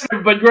gross.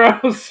 Creative but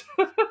gross.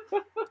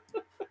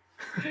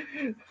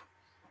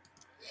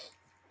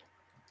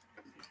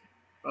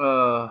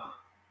 uh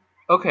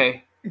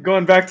okay.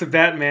 Going back to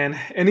Batman,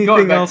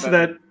 Going anything back to else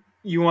Batman. that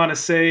you want to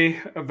say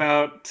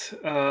about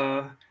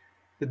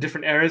the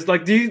different eras?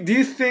 Like, do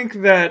you think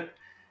that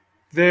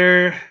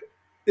there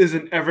is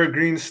an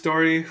evergreen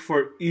story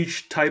for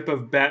each type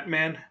of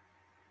Batman?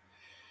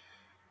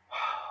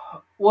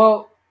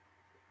 Well,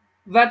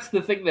 that's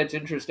the thing that's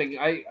interesting.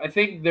 I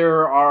think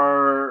there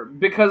are,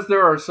 because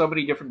there are so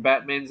many different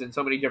Batmans in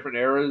so many different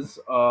eras.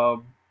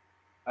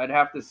 I'd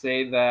have to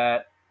say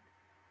that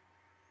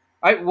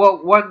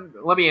one,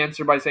 let me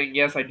answer by saying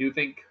yes, I do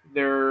think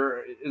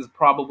there is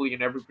probably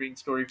an evergreen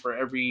story for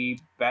every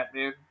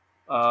Batman,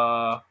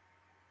 uh,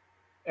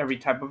 every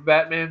type of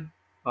Batman.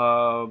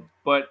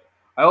 But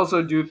I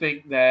also do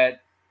think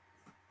that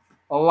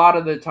a lot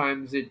of the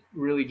times it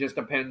really just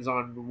depends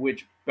on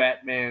which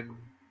Batman,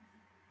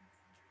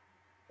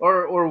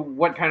 or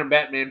what kind of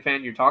Batman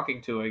fan you're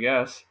talking to, I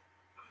guess.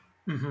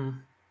 Mm-hmm.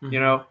 You Mm-hmm.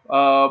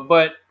 know,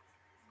 but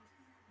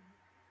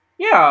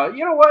yeah,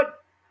 you know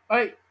what?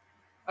 I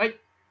I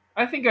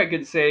I think I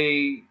could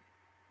say,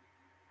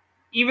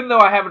 even though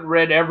I haven't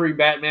read every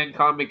Batman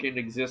comic in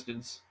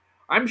existence,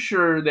 I'm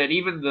sure that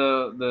even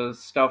the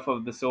stuff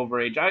of the Silver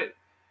Age, I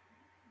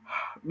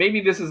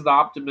maybe this is the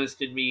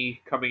optimist in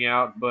me coming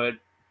out, but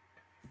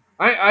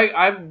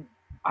I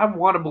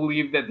want to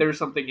believe that there's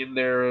something in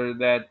there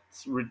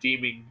that's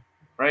redeeming,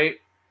 right?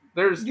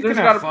 There's You can there's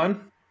have got to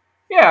fun.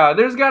 Yeah,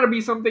 there's got to be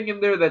something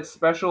in there that's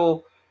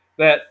special,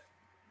 that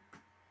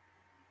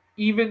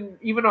even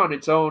on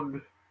its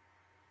own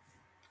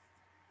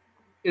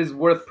is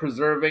worth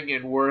preserving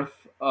and worth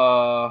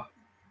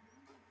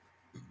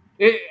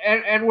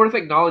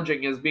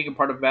acknowledging as being a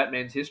part of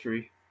Batman's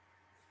history.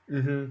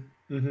 Mm-hmm. You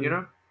Mm-hmm.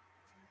 know,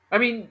 I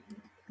mean,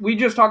 we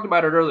just talked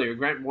about it earlier.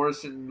 Grant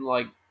Morrison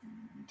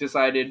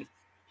decided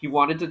he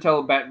wanted to tell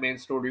a Batman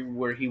story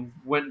where he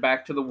went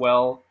back to the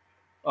well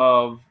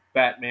of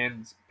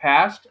Batman's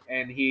past,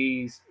 and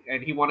he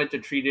wanted to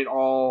treat it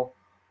all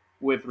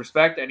with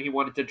respect, and he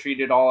wanted to treat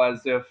it all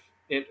as if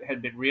it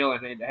had been real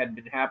and it had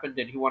been happened,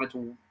 and he wanted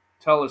to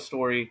tell a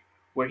story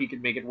where he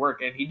could make it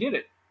work, and he did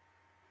it.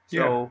 Yeah.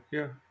 So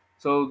Yeah.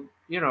 so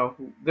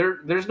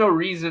there's no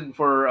reason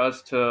for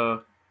us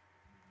to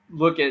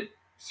look at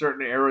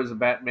certain eras of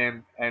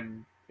Batman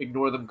and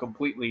ignore them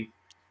completely,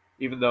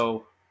 even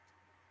though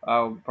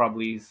I'll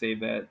probably say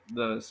that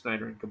the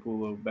Snyder and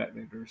Capullo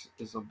Batman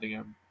is something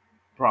I'm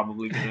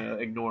probably gonna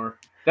ignore.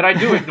 That I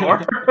do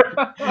ignore.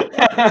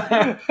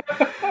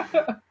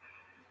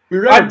 We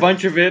read a I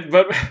bunch of it,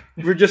 but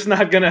we're just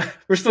not gonna.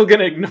 We're still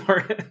gonna ignore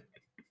it.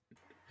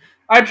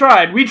 I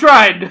tried. We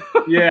tried.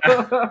 Yeah.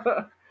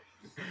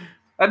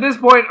 At this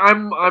point,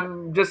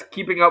 I'm just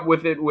keeping up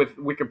with it with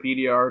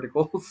Wikipedia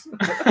articles.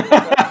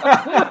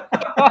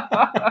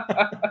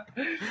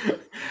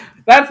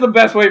 That's the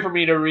best way for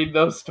me to read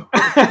those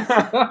stories.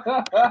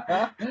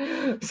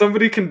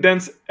 Somebody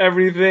condense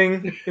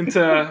everything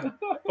into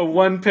a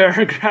one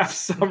paragraph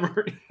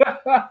summary.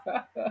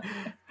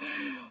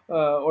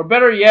 Or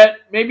better yet,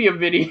 maybe a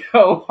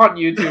video on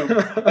YouTube,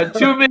 a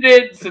 2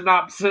 minute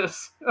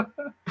synopsis.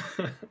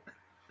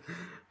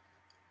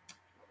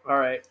 All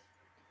right,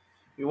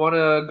 you want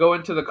to go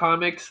into the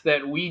comics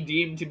that we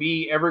deem to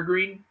be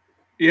evergreen?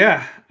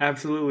 Yeah,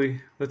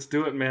 absolutely. Let's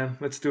do it, man.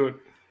 Let's do it.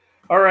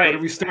 All What are right,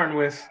 we starting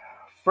with?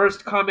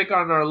 first comic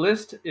on our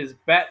list is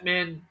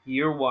Batman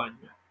Year One.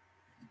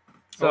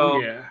 Oh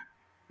So yeah.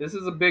 this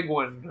is a big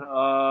one.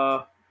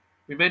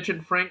 We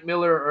mentioned Frank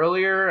Miller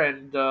earlier,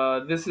 and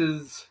this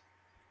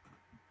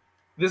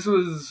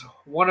was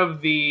one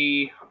of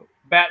the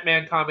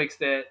Batman comics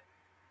that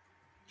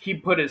he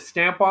put his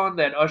stamp on,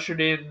 that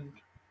ushered in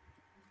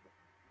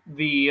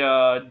the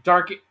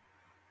Dark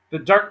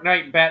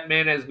Knight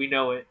Batman as we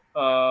know it.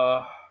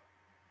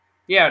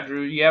 Yeah,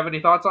 Drew, you have any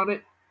thoughts on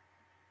it?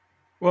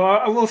 Well,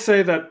 I will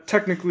say that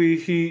technically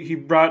he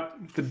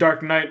brought the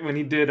Dark Knight when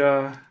he did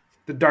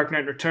the Dark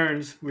Knight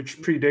Returns,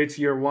 which predates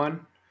Year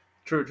One.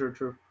 True, true,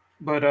 true.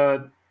 But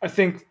I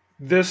think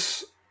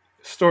this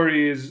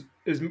story is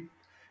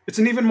it's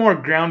an even more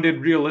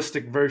grounded,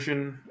 realistic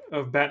version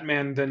of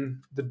Batman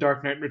than the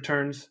Dark Knight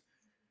Returns.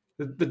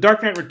 The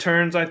Dark Knight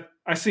Returns,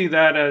 I see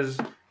that as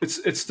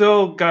it's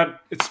still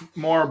got its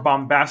more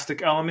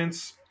bombastic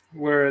elements,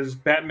 whereas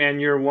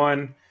Batman Year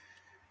One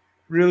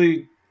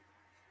really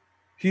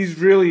he's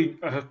really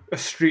a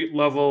street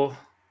level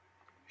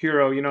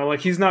hero. You know, like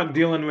he's not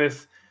dealing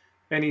with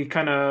any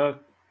kind of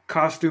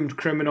costumed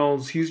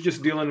criminals. He's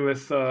just dealing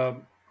with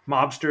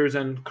mobsters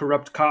and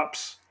corrupt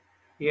cops.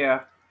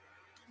 Yeah,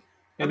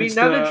 I And mean, it's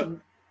now that the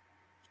you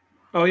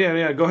oh yeah,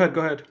 yeah. Go ahead,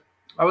 go ahead.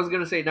 I was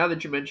gonna say now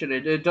that you mention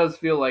it, it does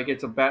feel like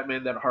it's a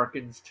Batman that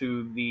harkens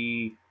to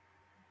the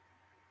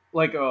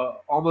like a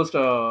almost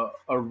a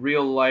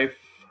real life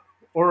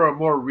or a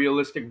more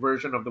realistic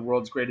version of the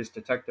world's greatest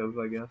detective,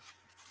 I guess.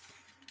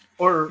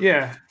 Or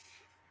Yeah,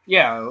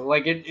 yeah,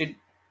 like it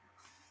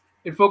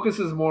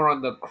focuses more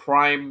on the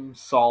crime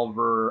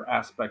solver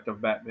aspect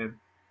of Batman.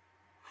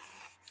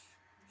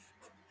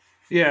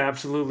 yeah,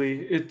 absolutely.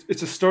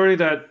 It's a story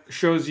that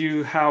shows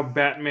you how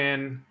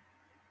Batman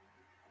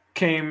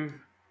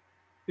came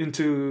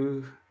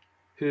into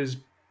his,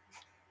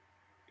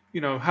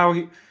 how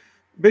he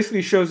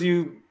basically shows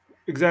you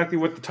exactly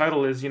what the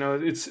title is.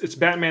 It's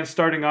Batman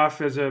starting off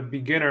as a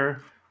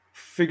beginner,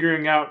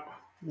 figuring out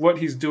what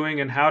he's doing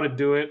and how to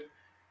do it,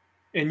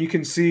 and you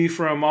can see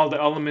from all the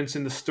elements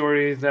in the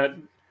story that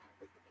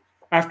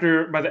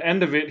after by the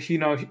end of it, he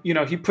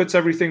puts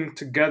everything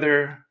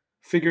together,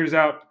 figures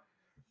out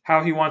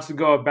how he wants to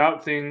go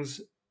about things,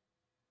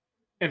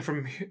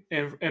 and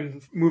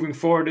and moving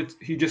forward,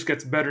 he just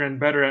gets better and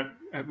better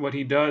at what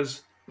he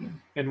does,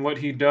 and what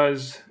he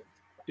does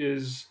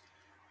is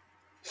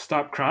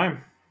stop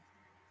crime.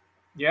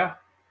 Yeah,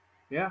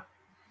 yeah.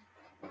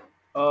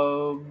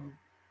 Um,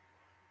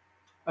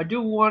 I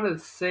do want to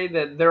say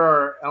that there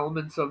are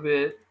elements of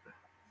it.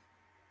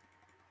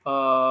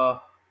 Uh,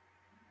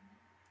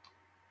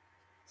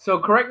 so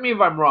correct me if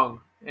I'm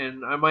wrong,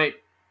 and I might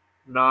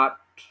not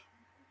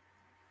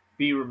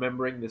be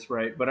remembering this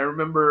right, but I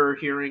remember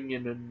hearing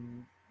in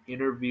an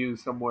interview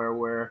somewhere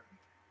where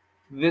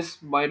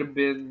this might have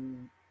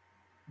been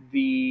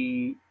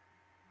the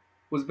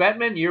was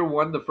Batman Year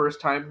One the first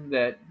time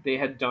that they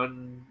had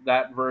done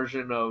that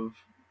version of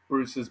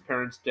Bruce's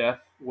parents'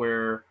 death,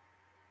 where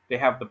they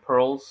have the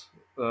pearls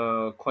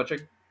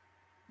clutching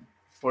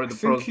or I the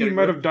think pearls he getting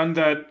might ripped. have done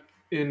that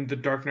in The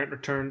Dark Knight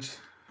Returns.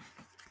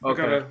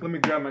 Okay. Let me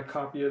grab my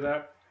copy of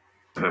that.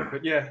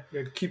 But yeah,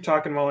 keep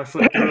talking while I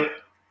flip through it.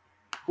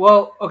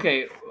 Well,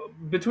 okay.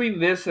 Between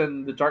this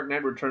and the Dark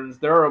Knight Returns,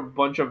 there are a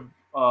bunch of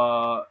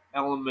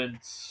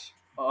elements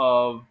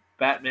of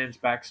Batman's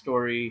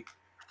backstory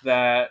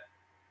that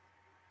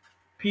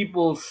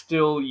people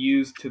still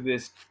use to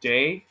this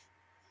day.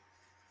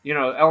 You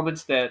know,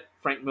 elements that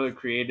Frank Miller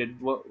created.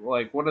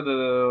 Like one of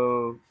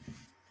the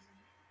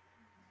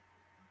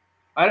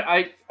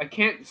I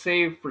can't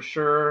say for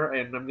sure,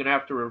 and I'm gonna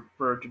have to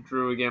refer to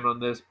Drew again on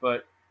this,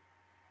 but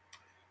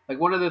like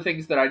one of the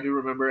things that I do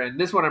remember, and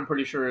this one I'm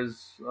pretty sure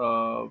is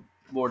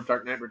more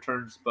Dark Knight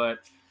Returns, but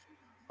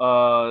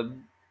uh,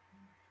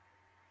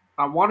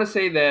 I want to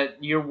say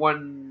that Year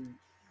One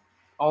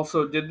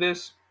also did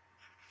this,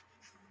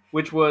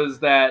 which was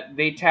that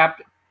they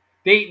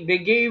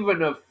gave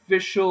an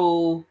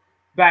official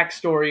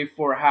backstory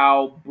for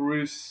how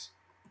Bruce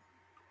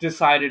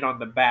decided on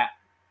the bat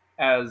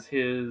as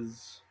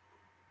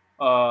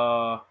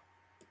uh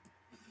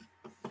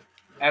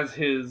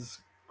his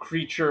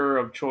creature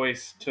of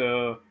choice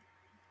to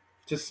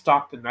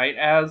stop the night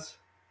as,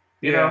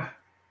 you know,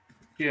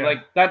 Yeah, yeah,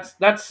 like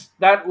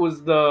that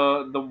was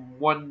the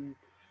one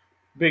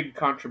big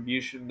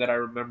contribution that I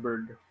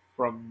remembered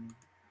from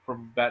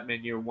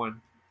Batman Year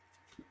One.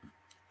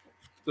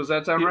 Does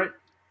that sound yeah. right?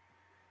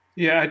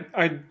 Yeah,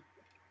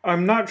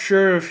 I'm not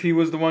sure if he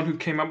was the one who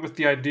came up with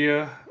the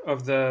idea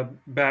of the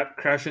bat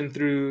crashing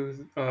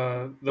through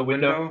The the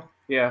window. window,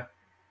 Yeah.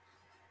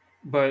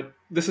 but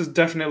this is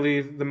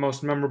definitely the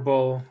most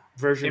memorable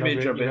version of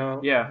Image it. of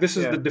it. Yeah. This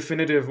is Yeah. the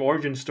definitive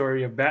origin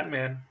story of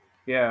Batman.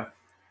 Yeah.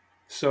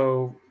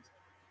 So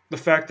the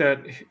fact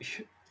that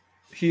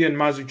he and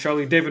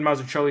Mazzucchelli, David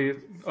Mazzucchelli,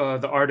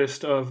 the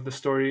artist of the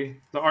story,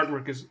 the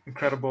artwork is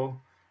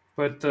incredible,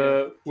 but Yeah.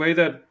 the way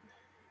that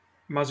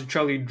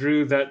Mazzucchelli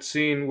drew that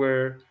scene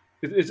where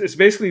it's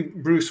basically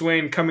Bruce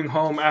Wayne coming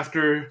home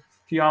after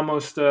he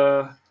almost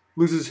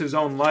loses his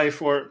own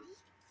life, or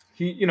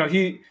he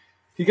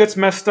gets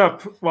messed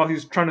up while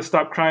he's trying to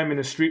stop crime in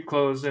his street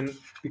clothes, and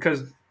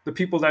because the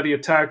people that he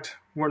attacked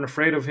weren't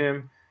afraid of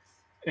him,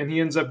 and he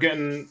ends up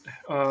getting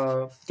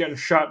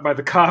shot by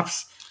the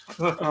cops.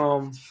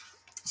 Um,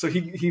 so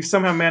he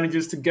somehow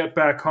manages to get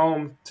back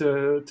home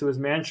to his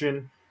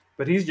mansion,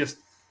 but he's just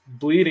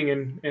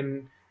bleeding,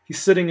 and he's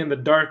sitting in the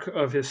dark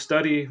of his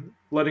study,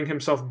 letting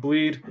himself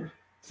bleed,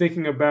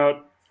 thinking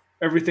about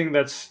everything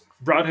that's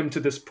brought him to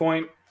this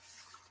point,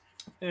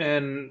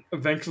 and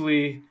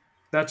eventually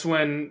that's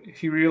when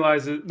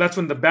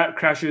the bat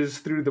crashes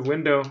through the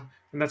window,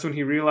 and that's when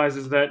he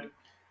realizes that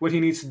what he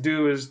needs to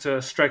do is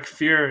to strike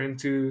fear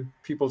into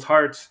people's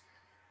hearts,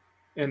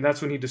 and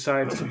that's when he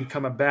decides to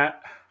become a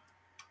bat.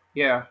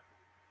 Yeah.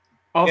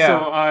 Also,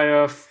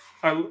 Yeah.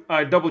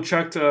 I double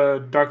checked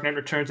Dark Knight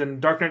Returns,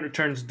 and Dark Knight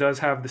Returns does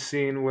have the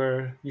scene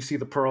where you see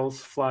the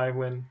pearls fly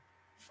when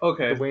the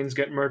Okay. Waynes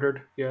get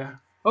murdered. Yeah,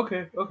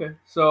 Okay. Okay.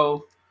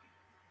 So,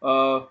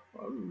 uh,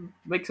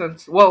 makes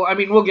sense. Well, I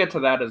mean, we'll get to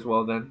that as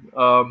well then.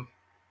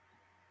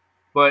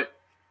 But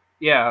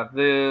yeah,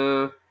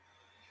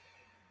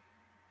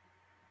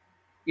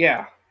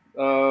 yeah,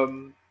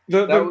 um,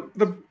 the that the would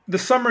the, the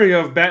summary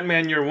of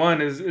Batman Year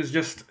One is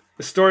just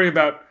a story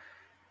about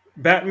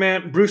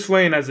Batman, Bruce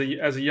Wayne as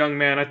a young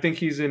man. I think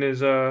he's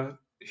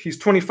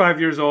 25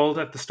 years old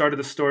at the start of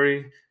the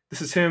story.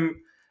 This is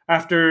him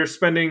after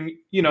spending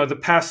the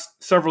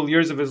past several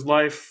years of his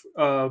life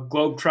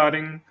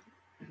globetrotting.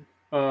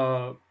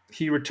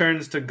 He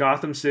returns to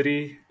Gotham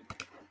City,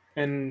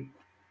 and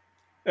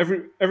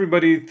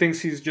everybody thinks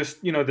he's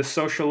just the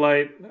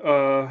socialite,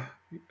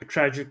 a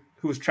tragic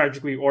who was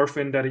tragically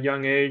orphaned at a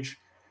young age.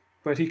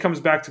 But he comes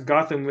back to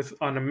Gotham with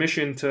on a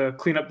mission to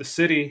clean up the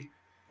city.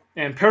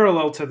 And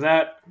parallel to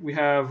that, we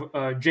have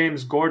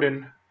James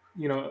Gordon,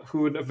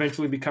 who would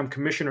eventually become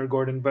Commissioner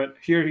Gordon. But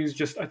here he's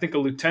just, I think, a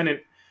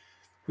lieutenant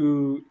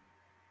who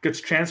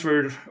gets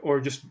transferred, or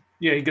just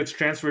he gets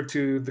transferred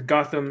to the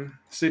Gotham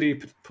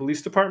City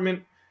Police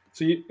Department.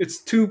 So it's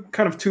two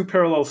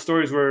parallel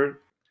stories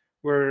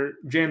where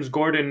James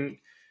Gordon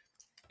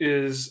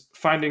is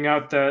finding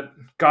out that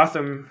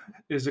Gotham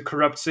is a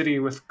corrupt city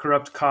with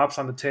corrupt cops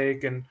on the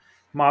take and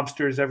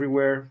mobsters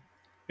everywhere,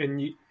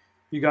 and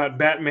you got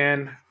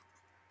Batman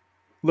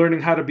learning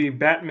how to be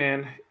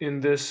Batman in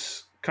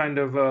this kind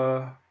of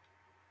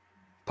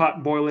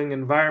pot boiling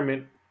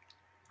environment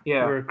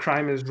Yeah, where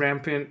crime is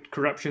rampant,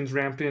 corruption's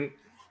rampant,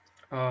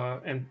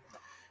 and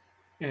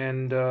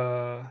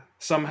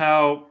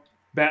somehow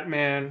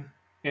Batman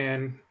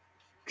and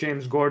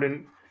James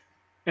Gordon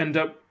end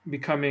up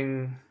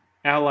becoming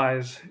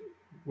allies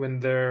when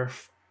they're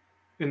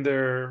in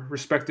their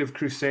respective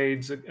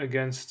crusades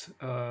against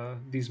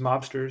these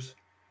mobsters.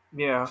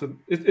 yeah, So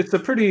it's a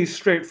pretty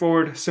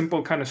straightforward,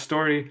 simple kind of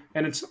story,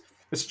 and it's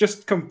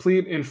just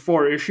complete in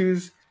 4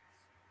 issues.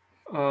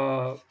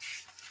 Uh,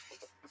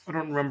 I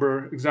don't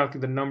remember exactly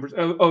the numbers.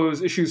 It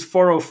was issues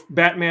 40.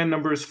 Batman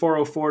numbers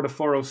 404 to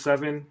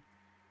 407.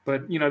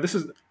 But this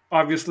is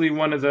obviously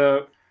one of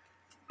the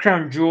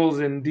crown jewels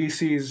in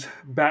DC's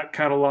back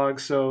catalog,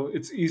 so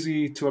it's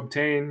easy to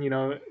obtain.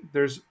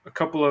 There's a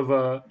couple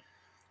of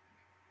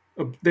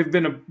there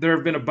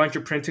have been a bunch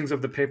of printings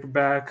of the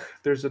paperback.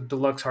 There's a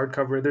deluxe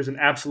hardcover. There's an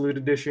absolute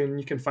edition.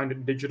 You can find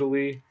it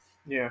digitally.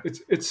 yeah.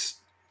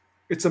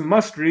 It's a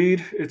must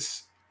read.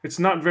 It's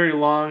not very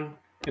long,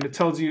 and it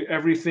tells you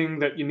everything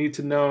that you need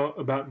to know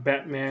about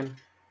Batman,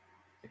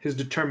 his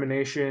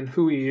determination,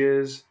 who he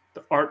is.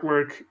 The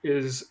artwork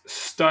is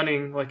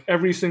stunning. Like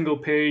every single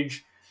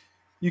page,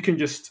 you can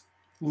just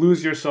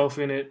lose yourself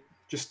in it.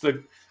 Just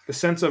the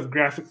sense of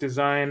graphic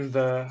design,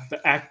 the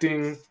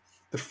acting,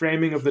 the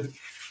framing of the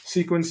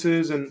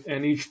sequences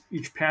and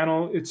each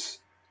panel. It's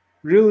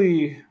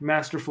really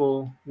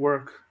masterful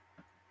work.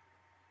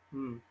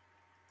 Hmm.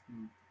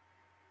 Hmm.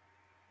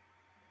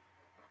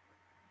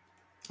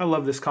 I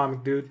love this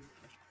comic, dude.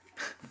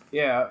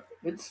 Yeah,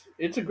 it's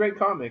a great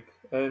comic,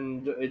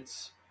 and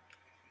it's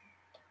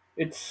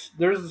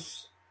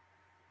there's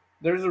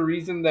a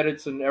reason that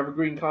it's an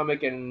evergreen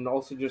comic, and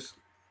also just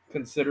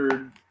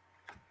considered.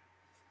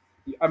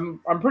 I'm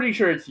pretty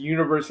sure it's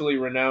universally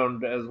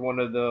renowned as one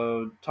of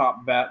the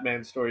top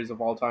Batman stories of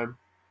all time.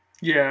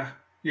 Yeah,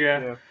 yeah.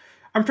 Yeah,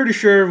 I'm pretty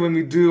sure when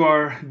we do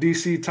our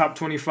DC top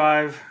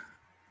 25,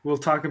 we'll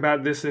talk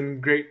about this in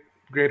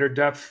greater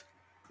depth.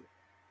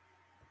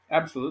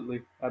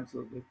 absolutely,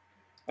 absolutely.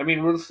 I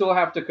mean, we'll still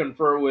have to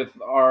confer with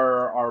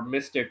our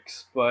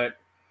mystics, but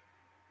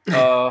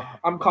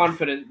I'm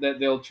confident that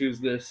they'll choose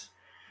this.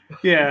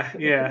 Yeah,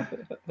 yeah.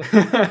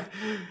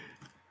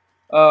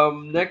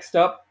 Next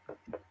up,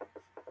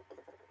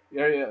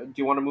 yeah, yeah, do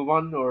you want to move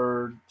on,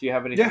 or do you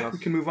have anything Yeah, we else?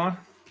 can move on.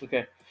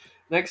 Okay.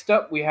 Next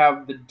up, we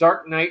have The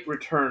Dark Knight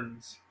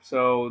Returns.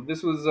 So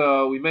this was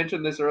we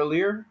mentioned this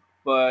earlier,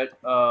 but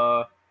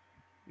we're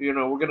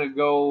gonna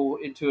go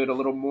into it a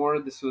little more.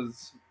 This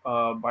was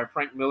by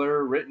Frank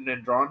Miller, written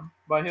and drawn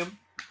by him,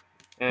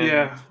 and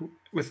Yeah,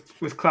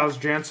 with Klaus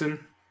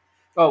Janson.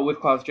 oh,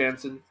 with Klaus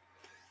Janson,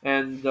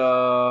 and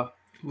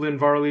Lynn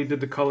Varley did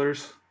the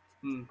colors.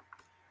 hmm,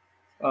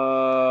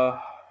 uh,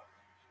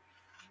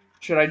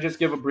 should I just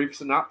give a brief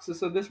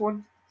synopsis of this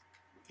one?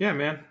 Yeah,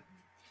 man.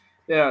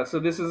 Yeah. So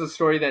this is a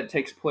story that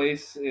takes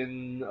place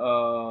in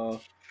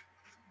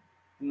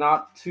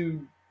not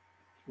too.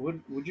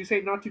 Would you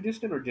say not too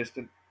distant or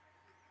distant?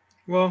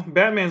 Well,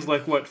 Batman's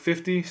like what,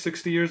 50,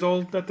 60 years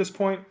old at this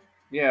point?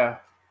 Yeah.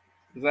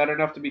 Is that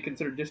enough to be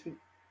considered distant?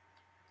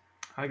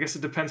 I guess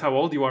it depends how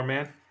old you are,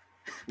 man.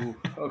 Ooh,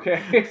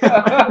 okay.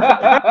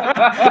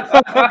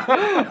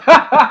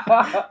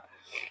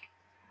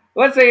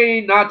 Let's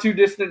say not too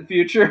distant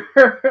future,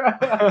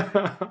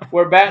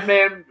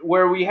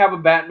 where we have a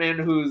Batman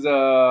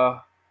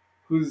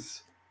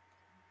who's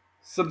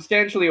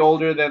substantially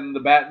older than the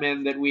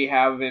Batman that we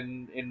have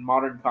in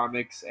modern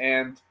comics,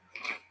 and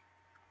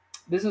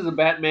this is a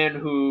Batman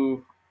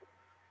who's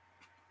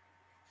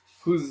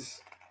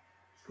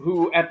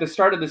who at the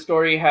start of the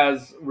story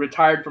has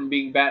retired from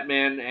being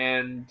Batman,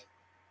 and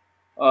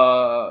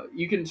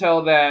you can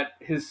tell that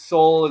his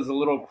soul is a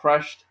little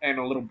crushed and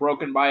a little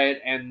broken by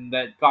it, and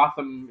that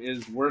Gotham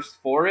is worse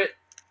for it.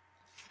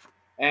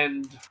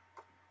 And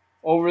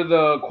over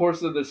the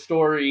course of the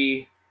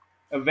story,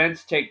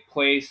 events take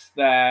place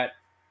that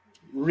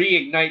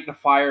reignite the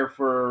fire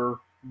for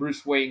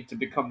Bruce Wayne to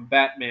become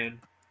Batman.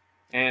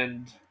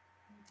 And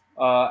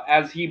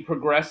as he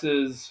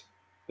progresses,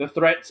 the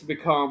threats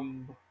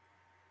become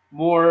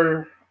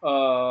more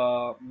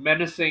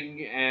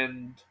menacing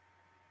and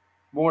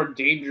more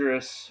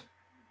dangerous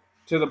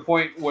to the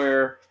point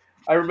where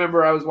I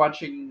remember I was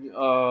watching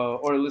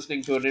or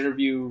listening to an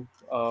interview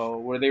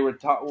where they were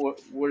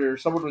where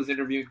someone was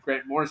interviewing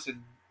Grant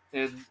Morrison,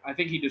 and I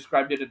think he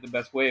described it in the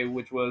best way,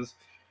 which was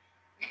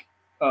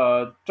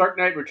Dark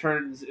Knight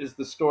Returns is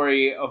the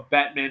story of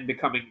Batman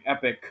becoming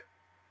epic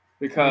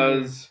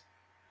Mm.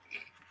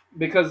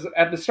 because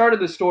at the start of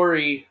the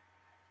story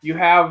you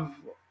have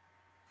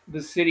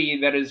the city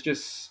that is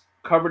just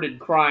covered in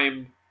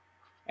crime,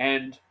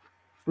 and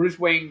Bruce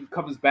Wayne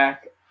comes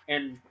back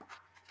and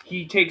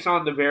he takes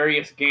on the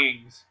various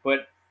gangs,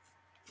 but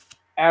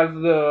as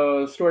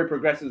the story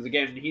progresses,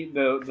 again,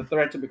 the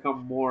threats have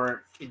become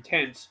more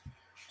intense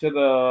to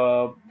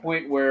the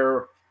point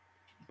where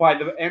by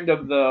the end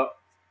of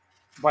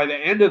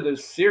the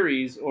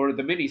series or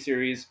the mini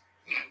series,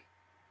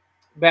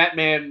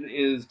 Batman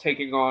is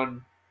taking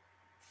on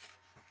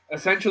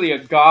essentially a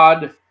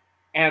god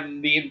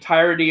and the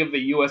entirety of the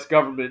U.S.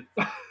 government.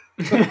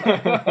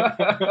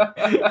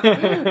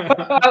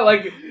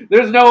 Like,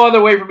 there's no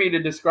other way for me to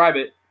describe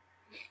it.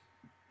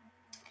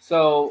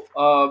 So,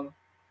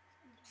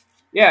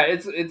 yeah,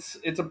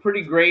 it's a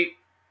pretty great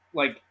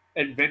like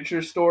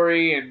adventure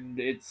story, and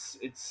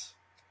it's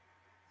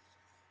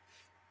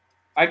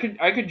I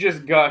could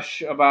just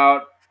gush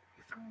about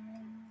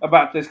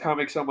this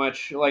comic so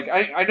much. Like,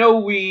 I know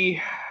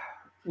we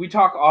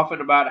talk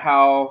often about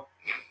how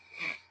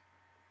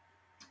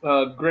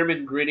grim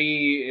and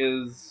gritty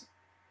is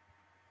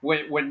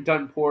when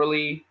done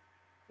poorly,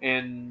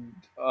 and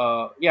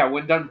yeah,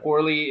 when done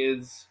poorly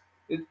is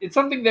it's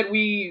something that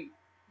we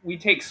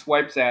take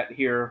swipes at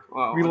here We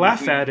on this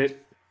laugh week. at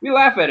it. We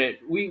laugh at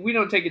it. We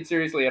don't take it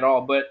seriously at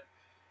all. But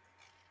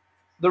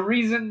the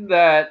reason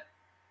that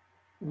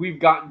we've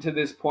gotten to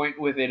this point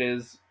with it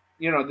is,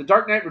 the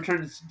Dark Knight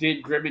Returns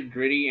did grim and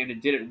gritty, and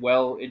it did it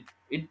well. It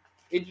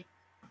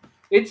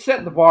it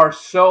set the bar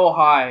so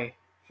high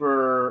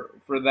for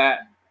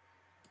that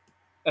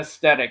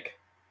aesthetic.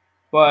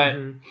 But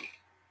Hmm.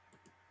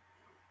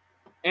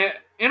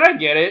 and I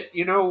get it.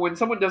 When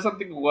someone does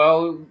something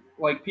well,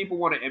 like, people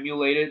want to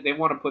emulate it. They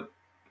want to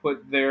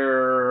put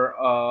their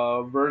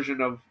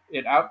version of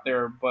it out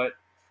there. But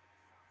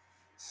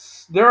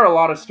there are a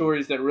lot of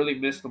stories that really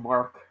miss the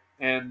mark,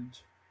 and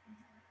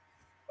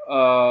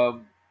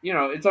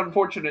it's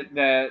unfortunate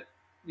that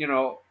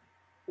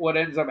what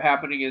ends up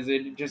happening is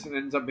it just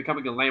ends up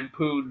becoming a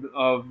lampoon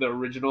of the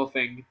original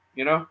thing.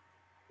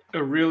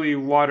 A really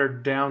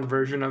watered down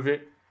version of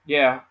it.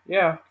 Yeah,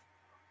 yeah,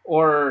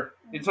 or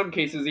in some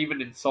cases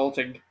even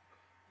insulting.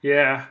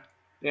 Yeah,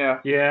 Yeah.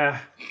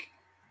 yeah.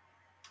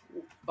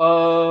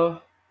 Do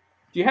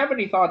you have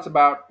any thoughts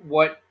about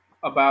what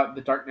about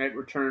the Dark Knight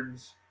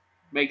Returns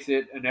makes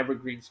it an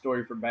evergreen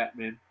story for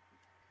Batman?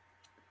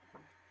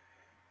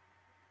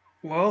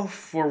 Well,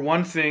 for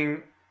one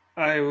thing,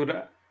 I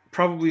would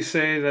probably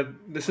say that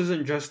this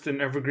isn't just an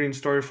evergreen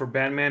story for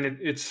Batman.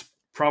 It's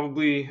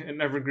probably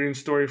an evergreen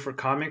story for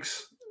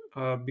comics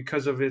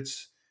because of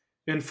its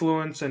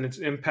influence and its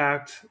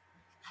impact.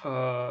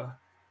 Uh,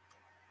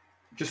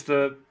 just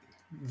the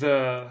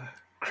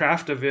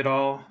craft of it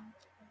all.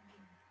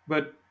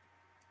 But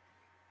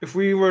if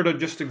we were to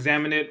just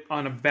examine it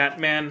on a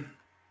Batman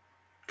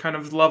kind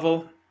of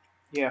level,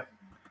 Yeah,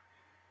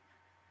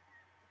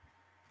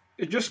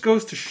 it just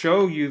goes to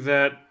show you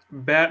that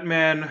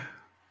Batman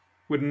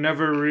would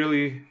never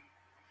really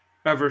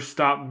ever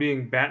stop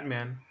being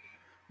Batman.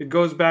 It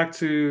goes back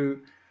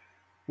to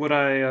what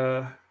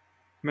I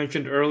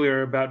mentioned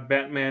earlier about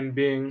Batman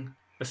being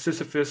a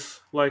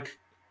Sisyphus like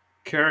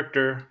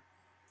character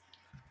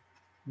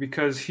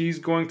because he's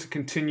going to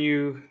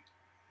continue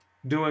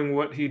doing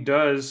what he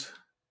does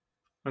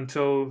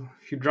until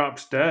he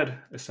drops dead,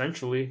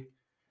 essentially.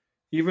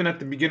 Even at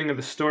the beginning of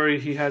the story,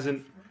 he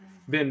hasn't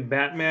been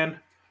Batman.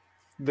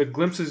 The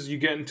glimpses you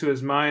get into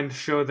his mind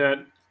show that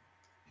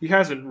he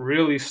hasn't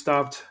really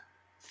stopped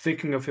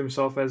thinking of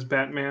himself as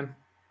Batman.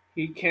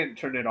 he can't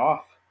turn it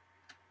off.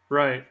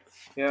 Right.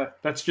 Yeah,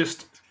 That's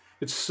just,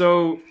 it's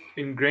so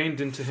ingrained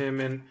into him.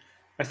 And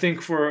I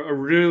think for a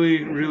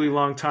really, really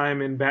long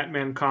time in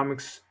Batman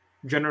comics,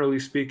 generally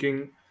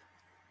speaking,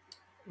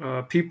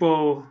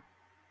 people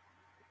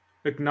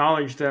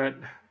acknowledged that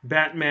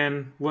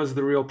Batman was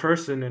the real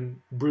person and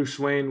Bruce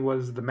Wayne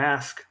was the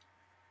mask.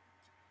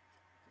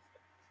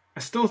 I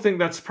still think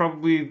that's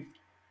probably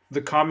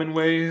the common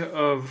way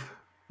of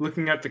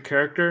looking at the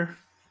character.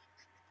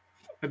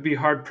 I'd be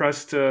hard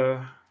pressed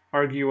to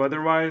argue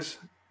otherwise.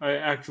 I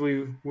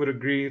actually would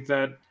agree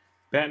that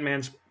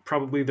Batman's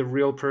probably the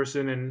real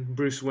person and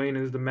Bruce Wayne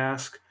is the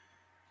mask.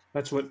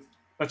 That's what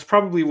that's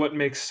probably what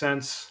makes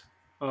sense.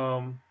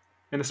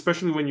 And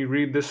especially when you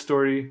read this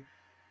story,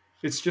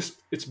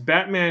 it's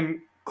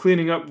Batman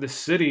cleaning up the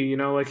city.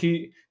 Like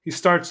he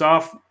starts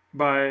off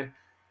by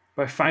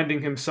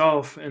finding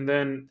himself, and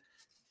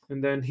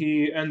then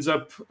he ends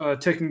up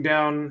taking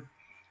down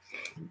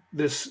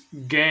this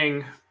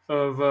gang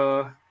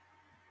of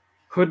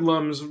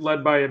hoodlums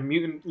led by a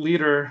mutant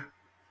leader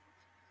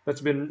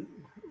that's been,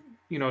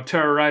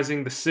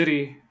 terrorizing the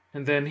city.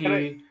 And then Can I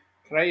he,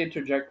 can I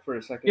interject for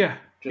a second, yeah,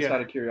 just yeah.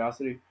 out of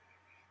curiosity?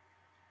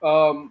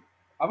 Um,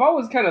 I've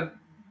always kind of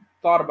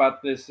thought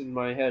about this in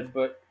my head,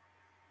 but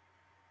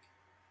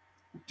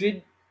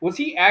did was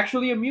he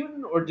actually a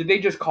mutant, or did they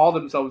just call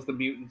themselves the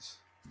mutants?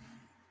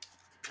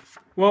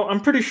 Well,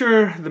 I'm pretty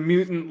sure the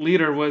mutant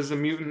leader was a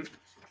mutant.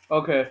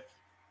 Okay,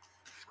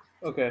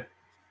 okay,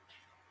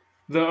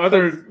 The because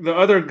other the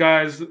other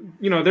guys,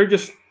 they're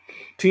just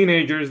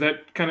teenagers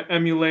that kind of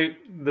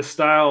emulate the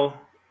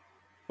style,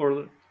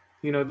 or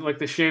like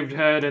the shaved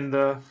head and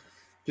the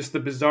just the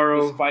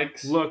the bizarro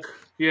spikes. look.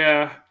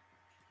 Yeah,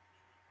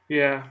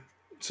 yeah.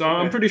 So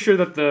I'm Okay, pretty sure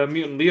that the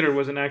mutant leader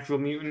was an actual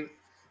mutant,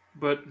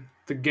 but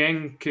the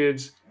gang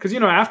kids, because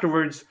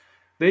afterwards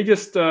they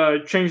just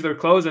change their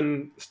clothes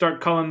and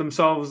start calling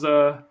themselves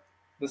the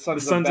the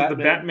Sons of Sons of the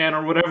Batman. Batman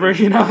or whatever.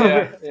 Yeah,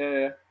 yeah, yeah,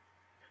 yeah.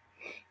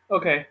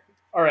 Okay,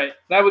 all right.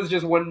 That was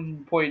just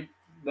one point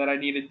that I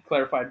needed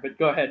clarified. But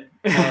go ahead.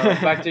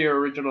 Back to your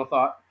original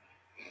thought.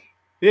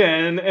 Yeah,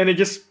 and it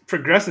just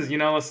progresses,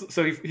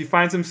 So he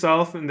finds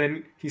himself, and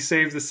then he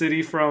saves the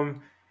city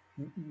from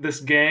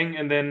this gang,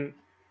 and then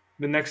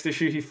the next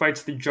issue he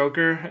fights the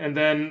Joker, and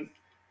then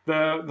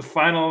the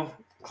final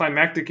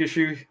climactic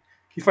issue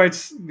he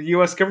fights the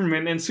U.S.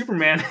 government and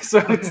Superman. So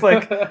it's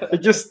like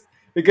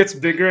it gets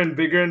bigger and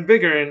bigger and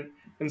bigger,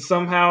 and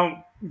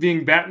somehow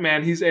being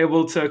Batman, he's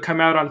able to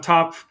come out on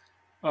top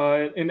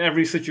in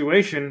every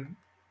situation.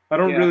 I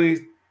don't Yeah,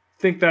 really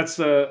think that's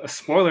a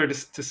spoiler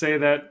to say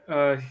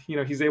that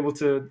he's able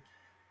to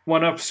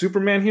one up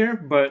Superman here,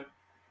 but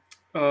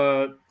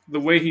the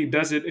way he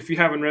does it, if you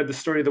haven't read the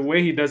story, the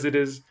way he does it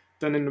is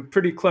done in a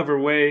pretty clever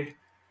way.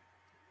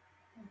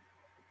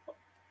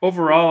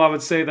 Overall, I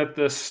would say that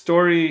the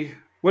story,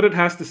 what it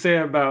has to say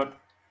about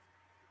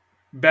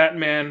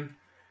Batman,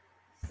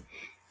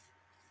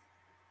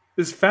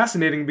 is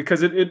fascinating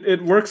because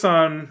it works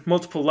on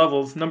multiple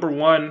levels. Number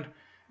one,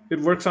 it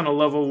works on a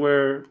level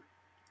where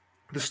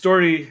the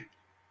story,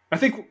 I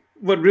think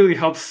what really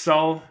helps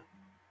sell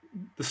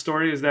the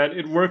story is that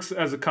it works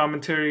as a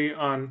commentary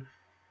on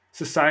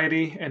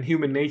society and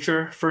human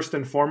nature first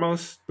and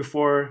foremost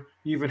before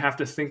you even have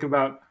to think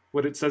about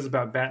what it says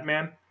about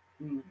Batman.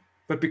 mm,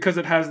 But because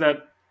it has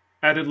that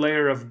added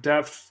layer of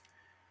depth,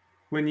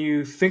 when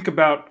you think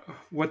about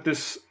what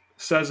this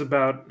says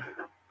about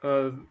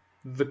uh,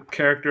 the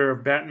character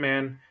of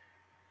Batman,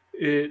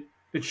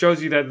 it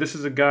shows you that this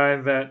is a guy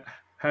that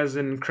has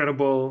an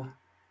incredible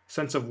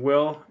sense of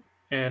will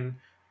and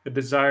a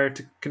desire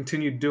to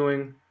continue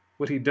doing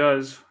what he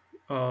does,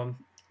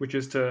 which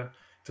is to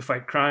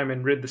fight crime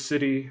and rid the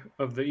city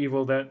of the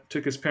evil that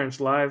took his parents'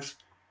 lives.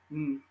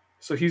 mm,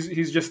 So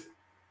he's just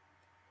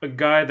a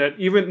guy that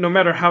even no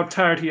matter how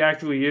tired he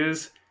actually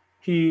is,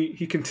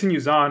 he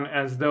continues on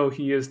as though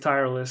he is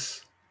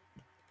tireless.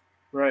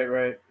 right,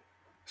 right.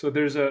 So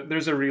there's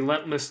a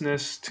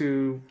relentlessness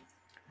to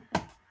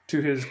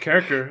his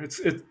character.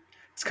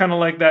 It's kind of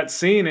like that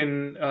scene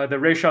in the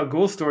Ra's al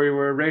Ghul story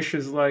where Ra's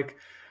is like,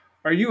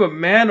 "Are you a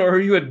man or are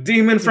you a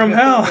demon from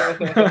hell?"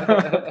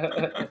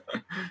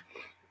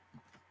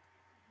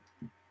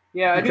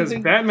 Yeah, I do Because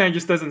think. Batman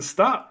just doesn't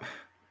stop.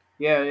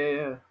 Yeah, yeah,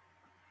 yeah.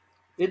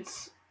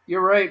 It's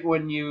you're right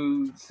when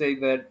you say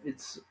that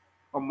it's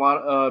a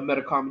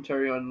meta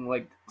commentary on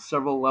like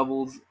several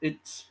levels.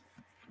 It's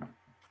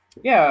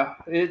yeah,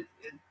 it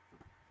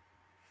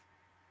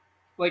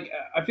like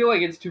I feel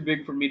like it's too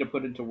big for me to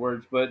put into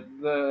words, but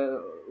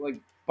the like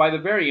by the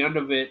very end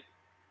of it,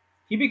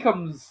 he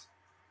becomes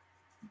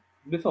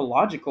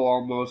mythological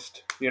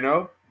almost. You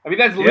know, I mean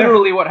that's Yeah,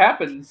 literally what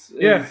happens.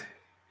 yeah. Is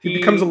He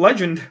becomes a he?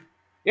 legend.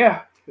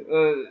 Yeah,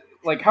 uh,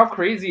 like how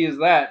crazy is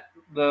that?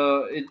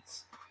 The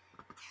it's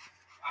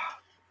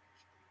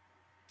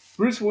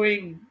Bruce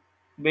Wayne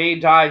may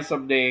die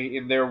someday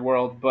in their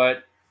world,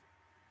 but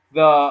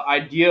the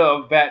idea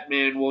of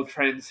Batman will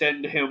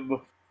transcend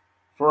him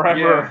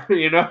Yeah, forever.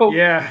 You know?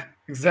 yeah.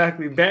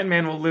 Exactly.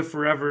 Batman will live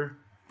forever.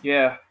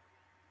 Yeah.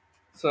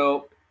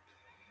 So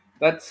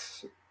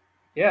that's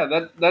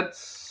that's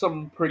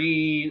some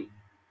pretty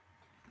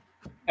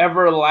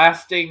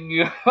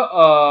everlasting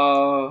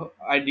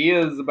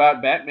ideas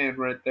about Batman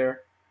right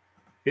there.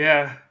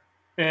 Yeah.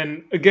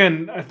 And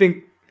again, I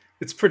think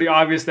it's pretty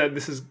obvious that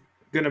this is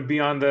going to be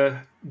on the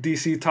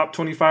DC top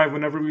 25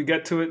 whenever we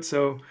get to it.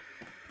 So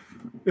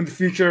in the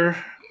future,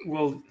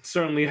 we'll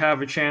certainly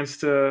have a chance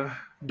to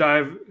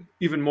dive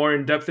even more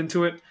in depth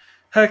into it.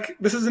 Heck,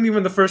 this isn't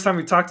even the first time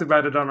we talked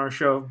about it on our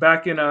show.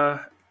 Back in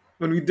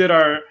when we did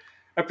our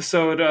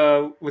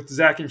episode with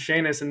Zach and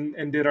Shanus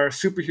and did our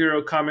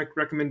superhero comic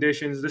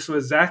recommendations, this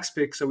was Zach's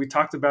pick, so we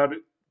talked about it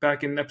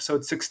back in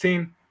episode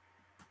 16.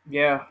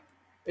 Yeah,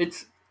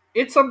 it's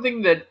it's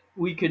something that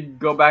we could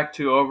go back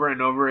to over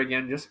and over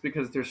again, just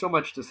because there's so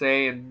much to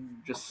say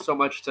and just so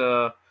much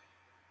to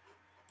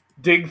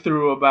dig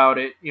through about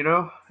it. You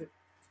know?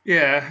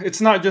 Yeah, it's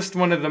not just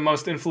one of the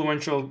most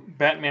influential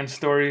Batman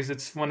stories,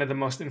 it's one of the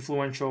most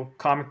influential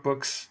comic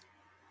books.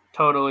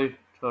 Totally,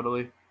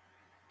 totally.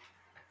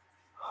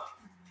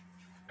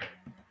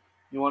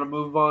 You want to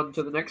move on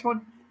to the next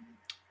one?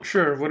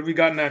 Sure. What do we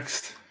got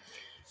next?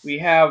 We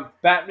have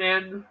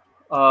Batman,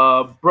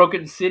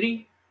 Broken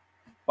City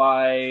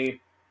by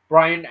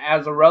Brian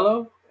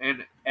Azzarello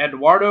and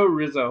Eduardo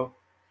Rizzo.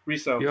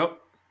 Riso. Yep.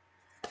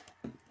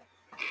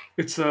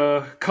 It's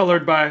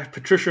colored by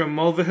Patricia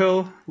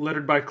Mulvihill,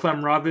 lettered by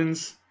Clem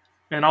Robbins,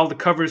 and all the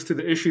covers to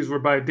the issues were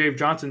by Dave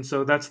Johnson.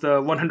 So that's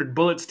the 100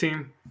 Bullets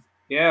team.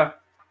 Yeah.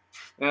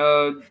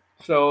 Uh,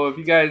 so if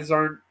you guys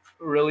aren't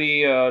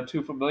really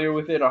too familiar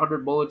with it,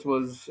 100 Bullets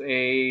was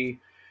a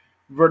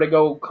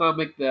Vertigo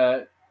comic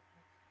that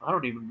I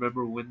don't even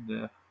remember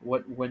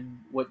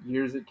what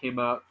years it came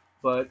out,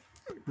 but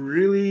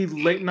Really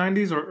late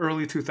 90s or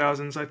early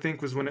 2000s, I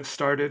think, was when it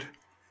started.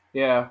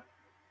 yeah,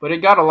 but it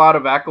got a lot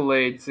of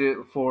accolades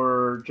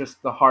for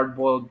just the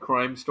hard-boiled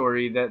crime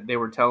story that they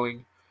were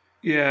telling.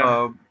 Yeah.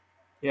 Um,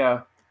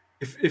 yeah,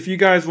 If you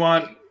guys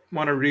want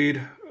to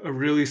read a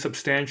really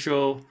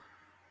substantial,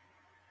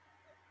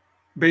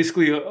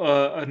 basically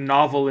a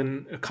novel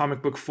in a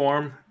comic book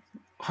form,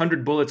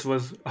 100 Bullets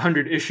was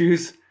 100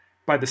 issues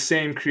by the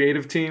same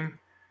creative team,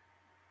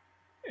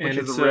 which and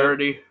is a it's a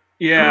rarity.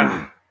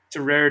 yeah, it's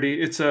a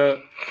rarity. It's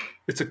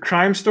a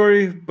crime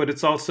story, but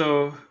it's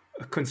also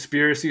a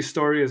conspiracy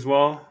story as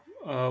well,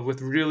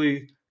 with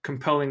really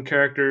compelling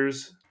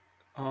characters,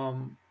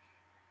 um,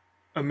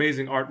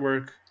 amazing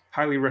artwork.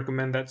 Highly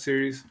recommend that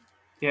series.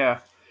 Yeah,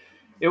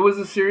 it was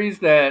a series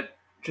that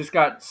just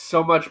got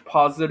so much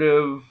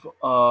positive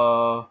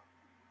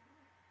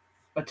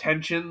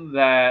attention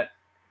that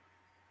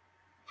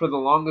for the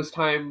longest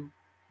time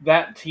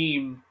that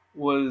team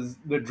was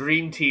the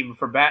dream team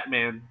for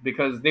Batman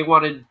because they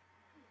wanted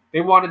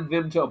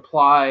them to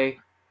apply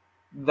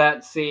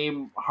that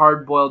same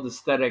hard-boiled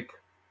aesthetic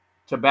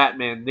to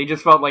Batman. They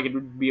just felt like it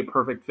would be a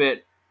perfect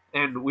fit,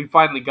 and we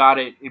finally got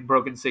it in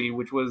Broken City,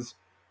 which was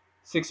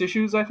 6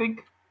 issues, I think.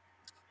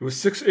 It was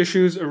 6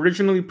 issues,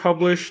 originally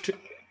published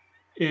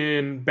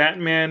in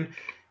Batman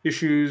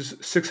issues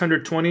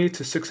 620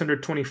 to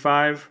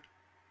 625.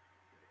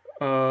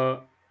 Uh,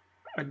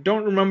 I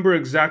don't remember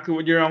exactly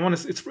what year. I want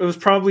to. It was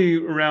probably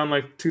around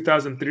like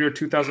 2003 or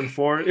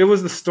 2004. It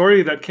was the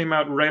story that came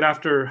out right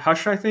after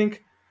Hush, I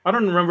think. I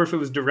don't remember if it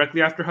was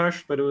directly after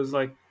Hush, but it was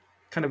like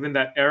kind of in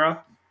that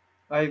era.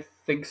 I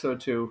think so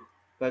too.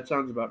 That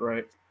sounds about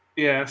right.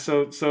 Yeah.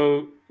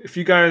 So if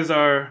you guys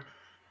are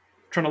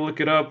trying to look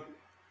it up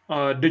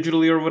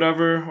digitally or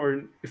whatever,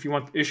 or if you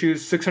want the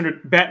issues,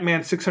 600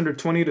 Batman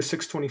 620 to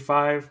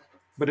 625,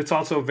 but it's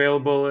also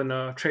available in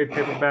a trade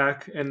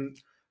paperback. And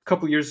a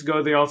couple years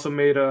ago, they also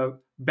made a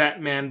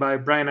Batman by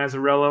Brian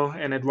Azzarello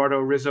and Eduardo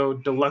Rizzo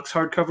deluxe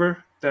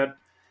hardcover that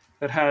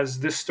has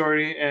this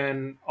story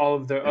and all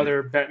of the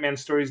other Batman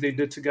stories they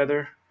did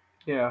together.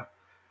 Yeah.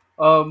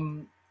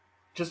 Um,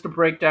 just a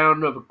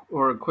breakdown of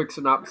or a quick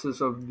synopsis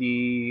of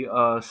the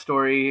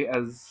story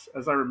as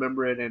I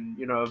remember it, and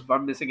if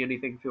I'm missing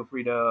anything, feel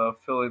free to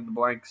fill in the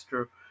blanks,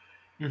 Drew.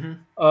 Hmm.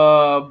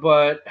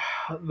 But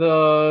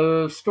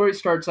the story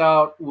starts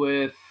out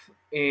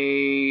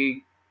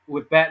a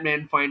with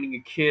Batman finding a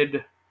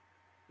kid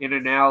in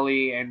an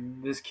alley,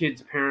 and this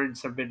kid's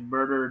parents have been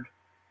murdered,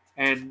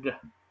 and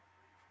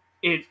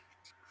it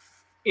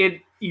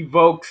it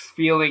evokes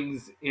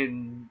feelings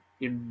in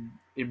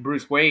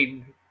Bruce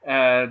Wayne,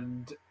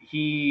 and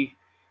he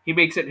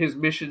makes it his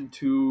mission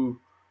to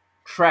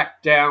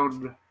track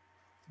down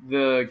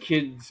the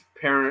kid's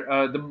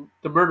parent,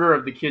 the murder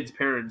of the kid's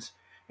parents.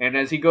 And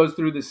as he goes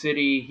through the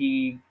city,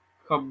 he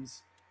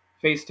comes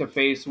face to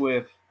face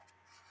with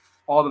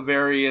all the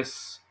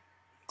various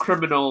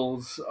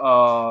criminals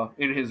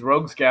in his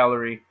rogues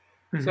gallery.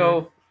 Hmm.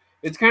 So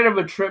it's kind of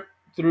a trip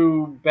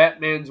through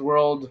Batman's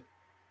world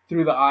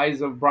through the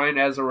eyes of Brian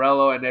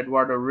Azzarello and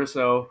Eduardo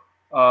Risso.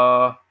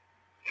 Uh,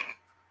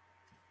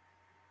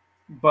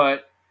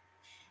 but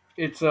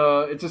it's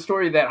a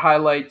story that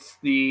highlights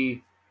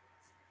the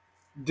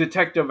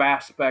detective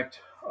aspect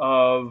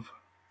of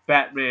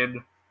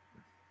Batman,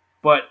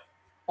 but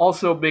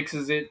also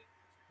mixes in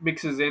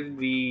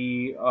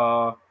the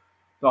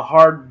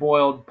hard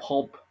boiled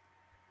pulp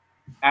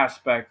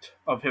aspect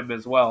of him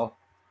as well.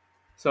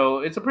 So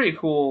it's a pretty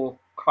cool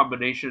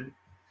combination.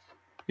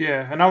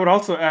 Yeah, and I would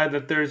also add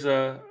that there's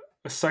a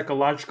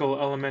psychological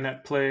element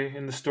at play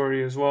in the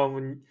story as well.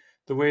 When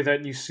the way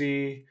that you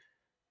see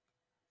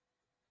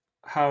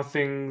how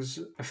things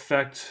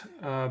affect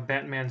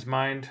Batman's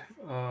mind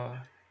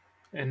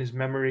and his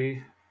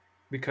memory,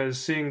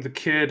 because seeing the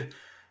kid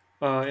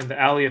in the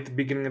alley at the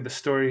beginning of the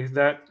story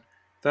that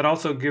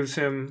also gives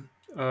him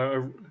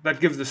that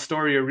gives the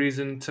story a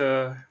reason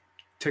to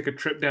take a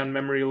trip down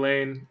memory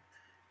lane.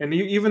 And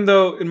even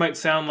though it might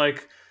sound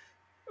like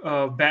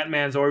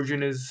Batman's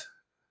origin is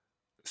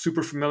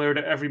super familiar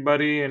to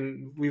everybody,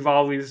 and we've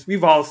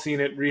all seen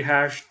it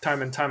rehashed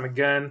time and time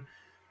again,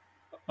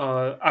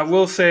 I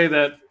will say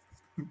that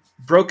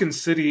Broken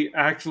City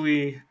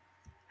actually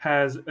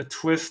has a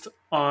twist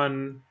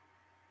on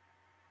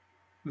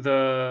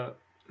the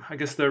I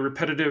guess the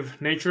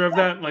repetitive nature of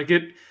that. Like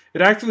it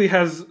actually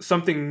has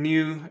something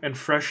new and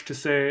fresh to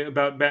say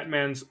about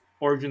Batman's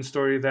origin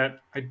story that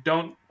I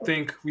don't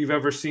think we've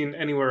ever seen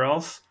anywhere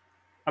else.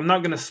 I'm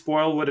not going to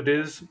spoil what it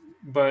is,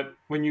 but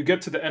when you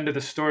get to the end of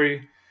the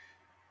story,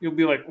 you'll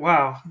be like,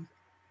 wow,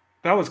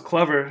 that was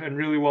clever and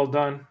really well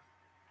done.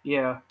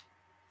 Yeah,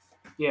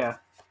 yeah.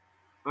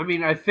 I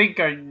mean, I think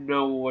I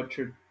know what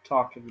you're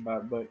talking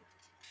about, but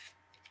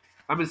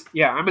I'm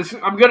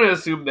gonna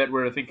assume that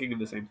we're thinking of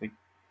the same thing.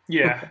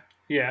 Yeah,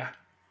 yeah.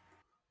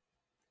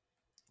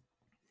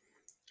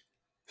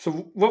 So,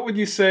 what would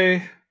you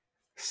say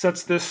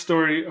sets this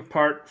story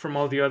apart from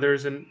all the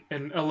others and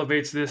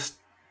elevates this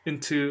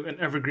into an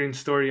evergreen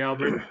story,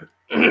 Albert?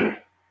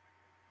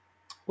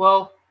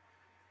 Well,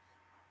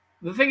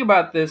 the thing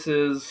about this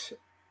is,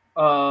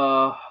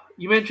 uh,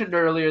 you mentioned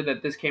earlier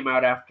that this came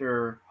out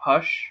after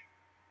Hush,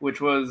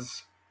 which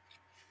was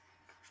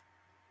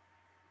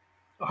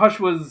Hush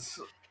was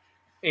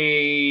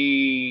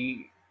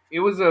a it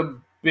was a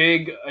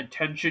big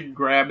attention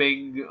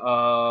grabbing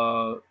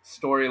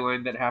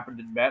storyline that happened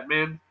in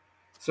Batman.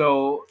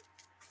 So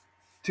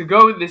to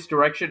go in this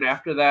direction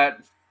after that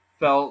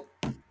felt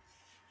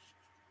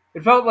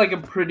it felt like a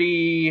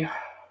pretty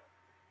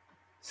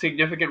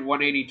significant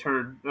 180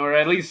 turn, or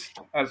at least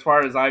as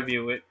far as I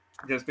view it,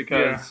 just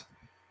Yeah. because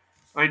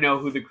I know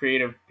who the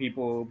creative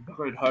people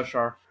behind Hush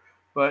are.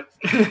 But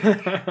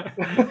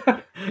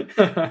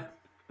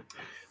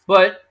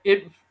but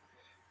it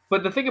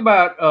but the thing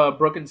about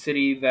Broken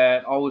City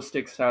that always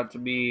sticks out to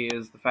me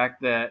is the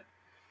fact that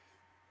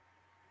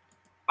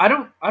I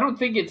don't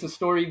think it's a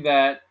story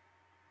that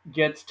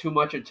gets too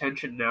much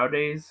attention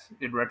nowadays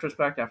in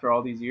retrospect after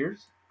all these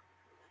years.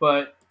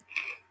 But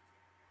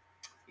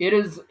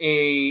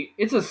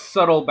it's a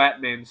subtle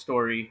Batman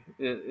story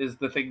is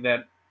the thing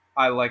that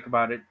I like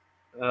about it.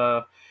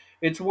 Uh,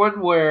 it's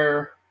one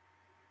where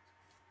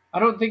I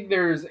don't think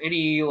there's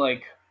any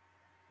like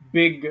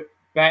big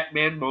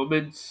Batman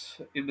moments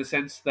in the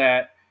sense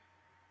that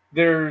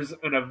there's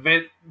an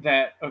event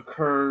that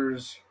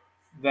occurs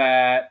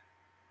that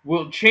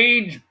will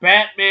change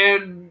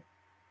Batman,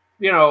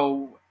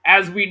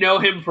 as we know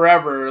him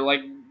forever.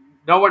 Like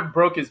no one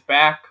broke his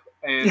back,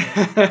 and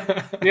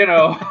you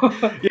know,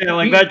 Yeah,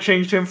 like he that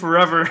changed him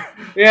forever.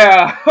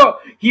 yeah,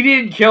 he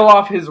didn't kill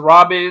off his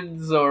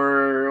Robins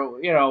or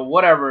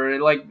whatever.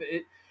 Like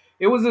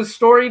it was a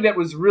story that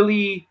was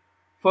really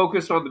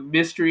focused on the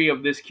mystery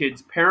of this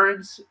kid's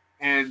parents,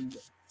 and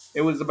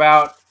it was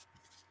about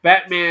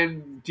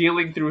Batman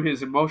dealing through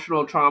his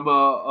emotional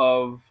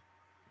trauma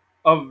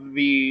of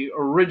the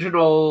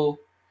original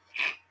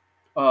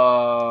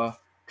uh,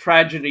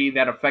 tragedy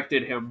that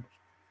affected him.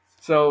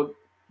 So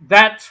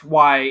that's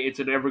why it's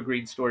an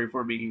evergreen story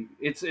for me.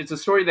 It's a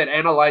story that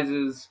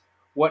analyzes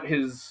what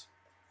his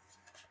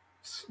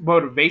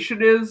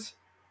motivation is,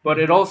 but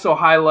it Hmm. also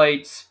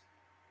highlights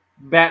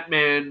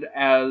Batman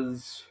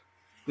as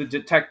the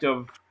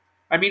detective.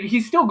 I mean,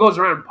 he still goes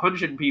around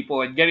punching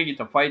people and getting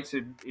into fights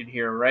in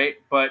here, right?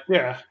 But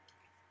Yeah.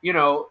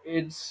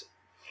 it's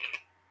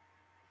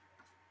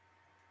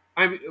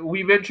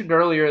we mentioned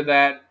earlier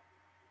that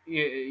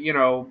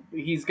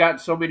he's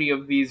got so many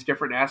of these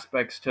different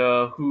aspects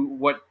to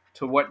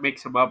what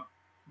makes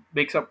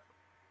up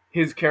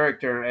his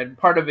character, and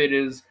part of it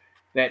is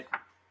that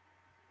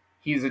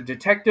he's a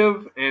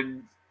detective,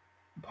 and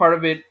part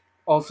of it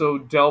also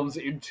delves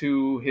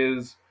into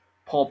his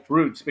pulp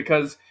roots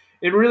because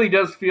it really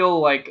does feel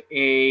like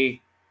a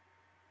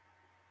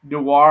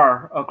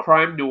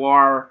crime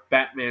noir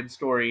Batman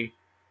story.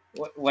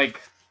 Like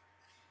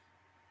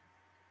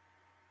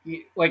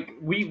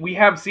we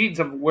have scenes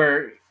of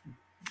where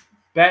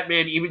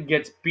Batman even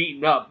gets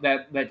beaten up.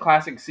 That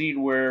classic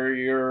scene where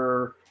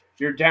your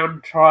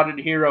downtrodden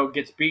hero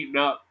gets beaten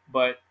up,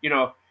 but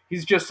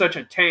he's just such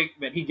a tank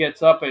that he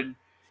gets up and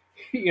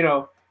he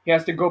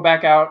has to go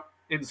back out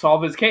and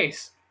solve his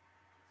case.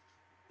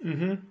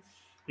 Hmm.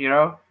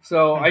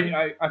 So Hmm.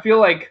 I feel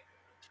like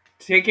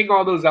taking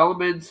all those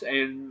elements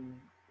and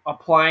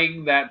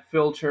applying that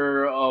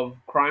filter of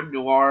crime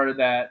noir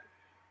that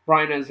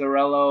Brian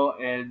Azzarello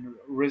and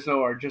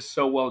Rizzo are just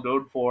so well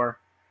known for.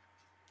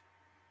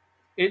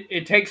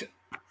 It takes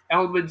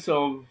elements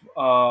of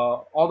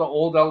all the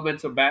old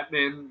elements of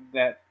Batman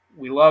that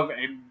we love,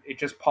 and it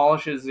just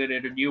polishes it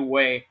in a new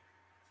way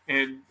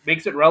and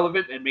makes it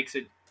relevant and makes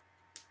it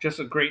just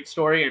a great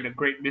story and a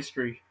great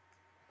mystery.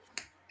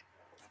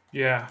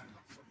 Yeah.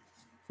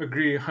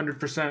 Agree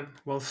 100%.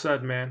 Well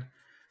said, man.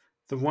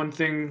 The one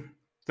thing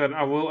that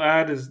I will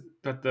add is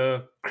that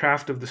the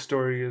craft of the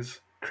story is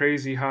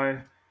crazy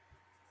high.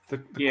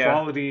 The Yeah,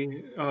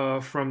 quality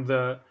from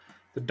the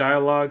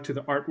dialogue to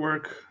the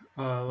artwork.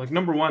 Like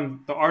number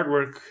one, the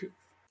artwork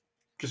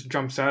just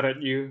jumps out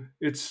at you.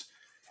 It's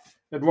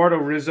Eduardo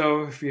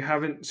Rizzo. If you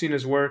haven't seen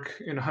his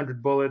work in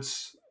 100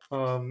 Bullets,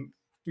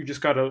 you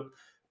just gotta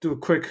do a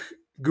quick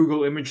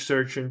Google image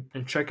search and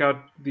check out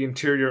the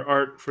interior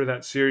art for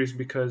that series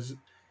because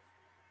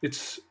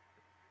it's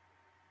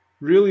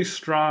really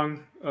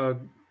strong,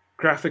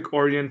 graphic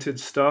oriented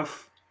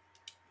stuff.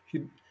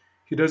 He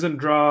he doesn't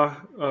draw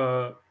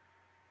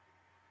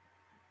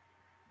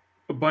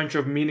bunch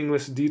of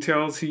meaningless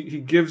details. He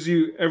gives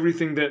you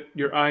everything that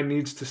your eye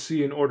needs to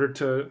see in order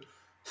to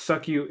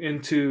suck you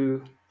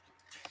into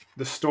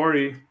the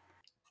story.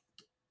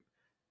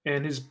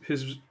 And his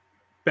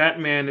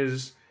Batman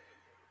is,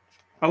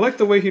 I like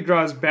the way he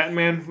draws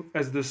Batman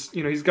as this.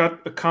 He's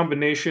got a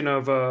combination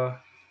of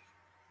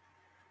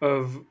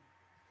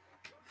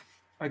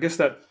I guess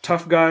that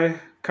tough guy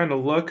kind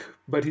of look,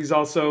 but he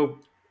also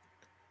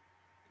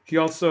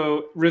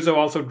Rizzo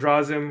also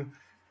draws him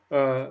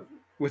uh,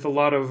 with a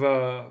lot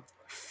of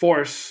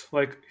force.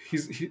 Like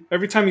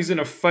every time he's in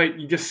a fight,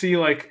 you just see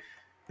like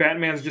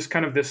Batman's just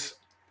kind of this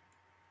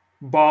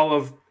ball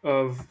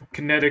of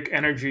kinetic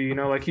energy.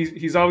 Like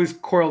he's always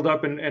coiled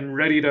up and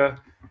ready to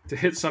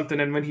hit something.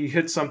 And when he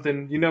hits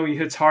something, he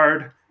hits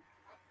hard.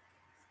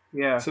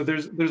 Yeah. So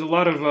there's a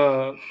lot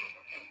of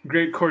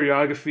great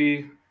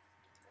choreography.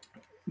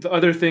 The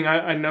other thing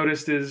I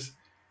noticed is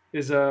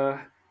when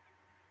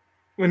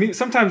he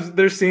sometimes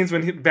there's scenes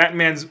when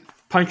Batman's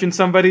punching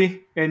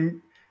somebody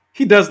and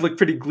he does look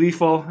pretty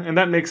gleeful, and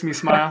that makes me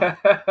smile.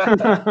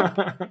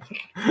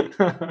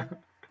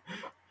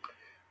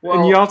 And you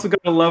Well, also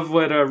gotta love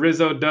what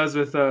Rizzo does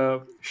with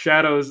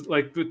shadows,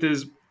 like with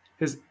his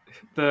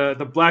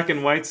the black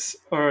and whites,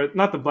 or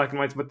not the black and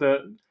whites, but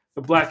the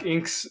black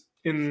inks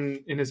in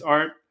his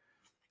art.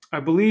 I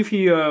believe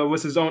he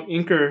was his own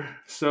inker,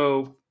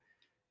 so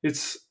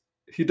it's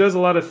he does a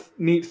lot of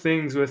neat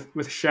things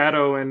with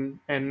shadow and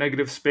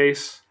negative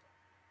space.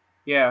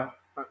 yeah.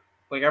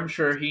 Like I'm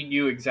sure he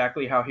knew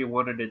exactly how he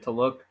wanted it to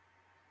look.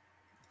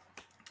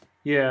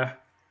 Yeah,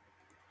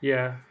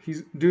 yeah.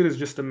 He's dude is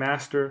just a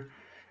master.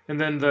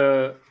 And then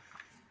the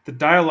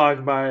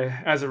dialogue by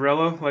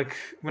Azzarello, like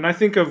when I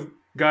think of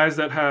guys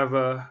that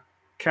have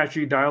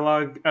catchy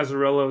dialogue,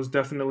 Azzarello is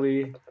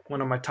definitely one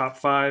of my top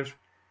five.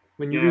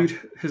 When you Yeah. read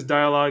his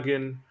dialogue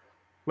in,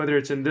 whether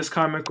it's in this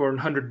comic or in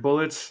 100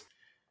 Bullets,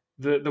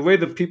 the way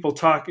the people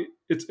talk,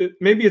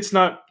 maybe it's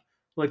not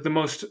like the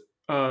most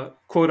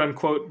quote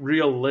unquote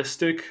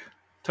realistic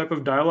type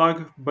of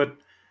dialogue, but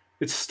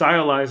it's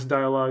stylized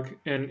dialogue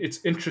and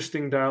it's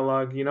interesting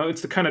dialogue.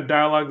 It's the kind of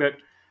dialogue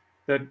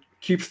that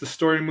keeps the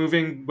story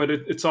moving, but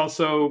it's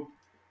also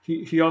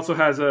he also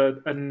has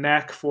a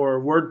knack for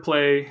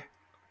wordplay.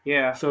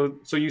 Yeah. So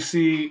you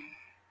see,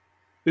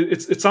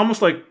 it's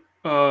almost like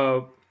uh,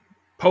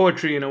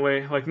 poetry in a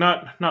way, like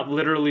not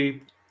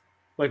literally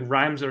like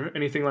rhymes or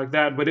anything like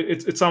that, but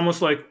it's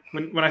almost like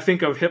when I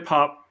think of hip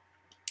hop,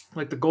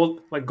 like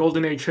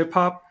golden age hip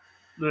hop,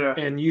 Yeah.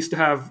 and you used to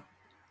have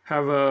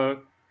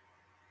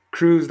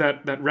crews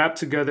that rap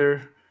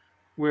together,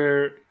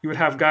 where you would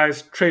have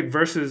guys trade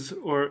verses,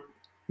 or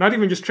not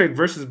even just trade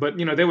verses, but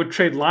they would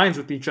trade lines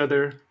with each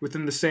other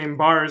within the same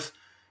bars.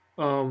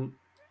 Um,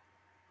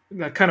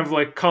 that kind of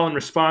like call and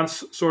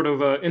response sort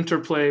of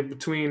interplay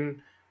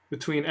between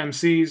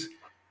MCs.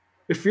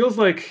 It feels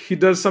like he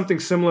does something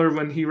similar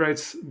when he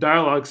writes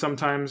dialogue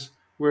sometimes,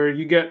 where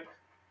you get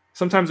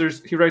sometimes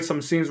he writes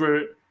some scenes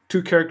where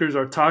two characters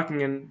are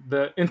talking and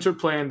the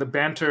interplay and the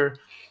banter,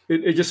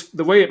 it just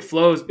the way it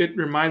flows, it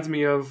reminds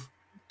me of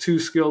two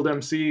skilled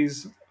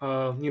MCs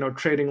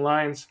trading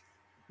lines.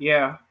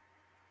 Yeah.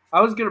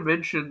 I was gonna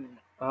mention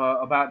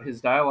about his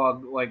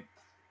dialogue. Like,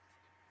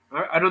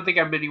 I don't think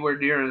I'm anywhere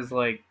near as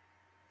like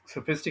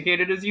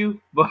sophisticated as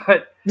you,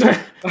 but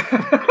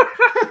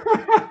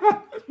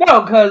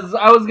no, because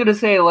I was gonna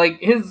say like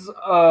his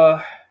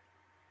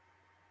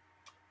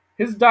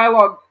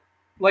dialogue,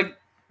 like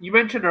you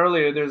mentioned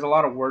earlier, there's a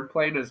lot of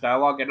wordplay in his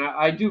dialogue, and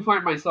I do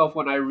find myself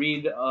when I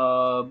read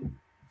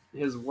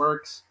his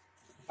works,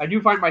 I do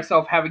find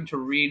myself having to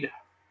read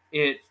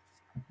it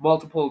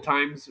multiple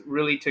times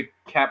really to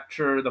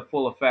capture the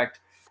full effect,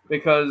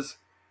 because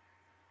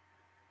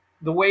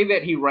the way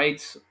that he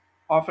writes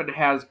often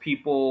has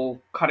people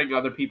cutting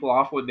other people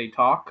off when they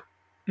talk,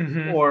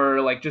 Hmm.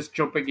 or like just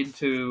jumping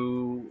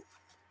into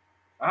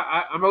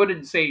I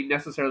wouldn't say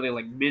necessarily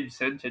like mid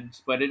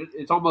sentence, but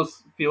it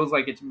almost feels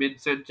like it's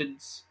mid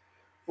sentence,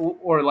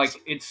 or like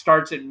it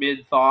starts in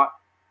mid thought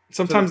to the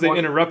Sometimes they point.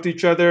 interrupt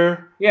each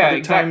other. Yeah,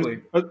 Other times,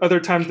 exactly. other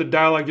times the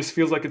dialogue just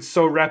feels like it's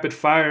so rapid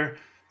fire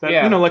that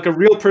Yeah, like a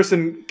real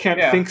person can't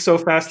yeah, think so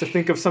fast to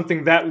think of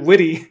something that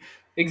witty. But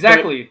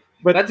exactly.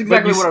 but That's but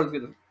exactly what I was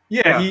gonna.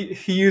 yeah, Yeah.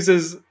 he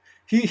uses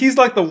he's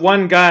like the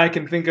one guy I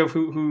can think of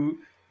who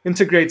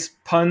integrates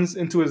puns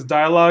into his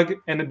dialogue,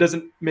 and it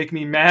doesn't make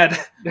me mad.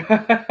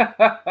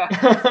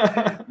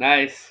 That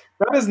Nice.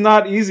 is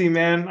not easy,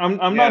 man.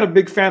 I'm not a Yeah,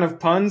 big fan of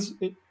puns,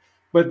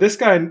 but this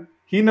guy,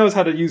 he knows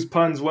how to use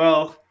puns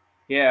well.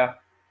 yeah,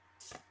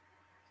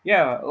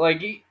 yeah.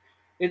 Like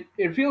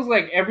it feels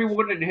like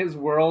everyone in his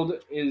world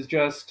is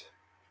just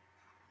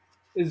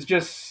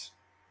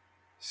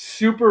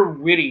super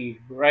witty,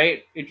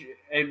 right?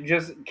 And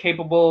just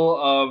capable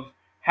of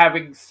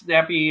having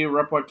snappy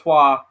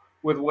repertoire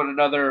with one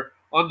another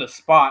on the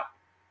spot.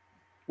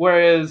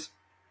 Whereas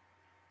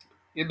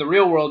in the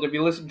real world, if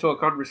you listen to a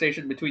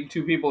conversation between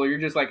two people, you're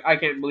just like, I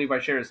can't believe I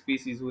share a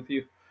species with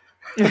you.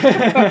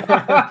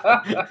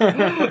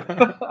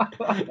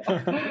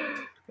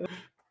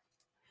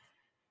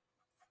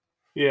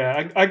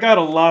 Yeah, I got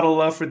a lot of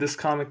love for this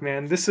comic,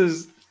 man. This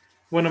is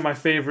one of my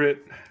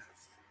favorite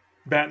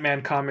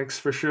Batman comics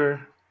for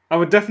sure. I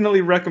would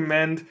definitely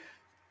recommend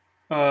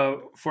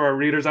for our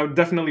readers. I would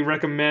definitely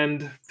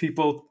recommend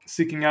people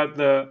seeking out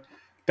the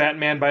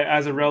Batman by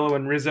Azzarello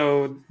and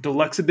Rizzo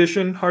Deluxe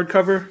Edition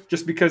hardcover,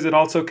 just because it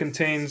also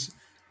contains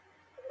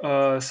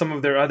some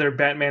of their other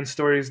Batman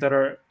stories that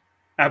are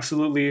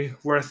absolutely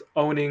worth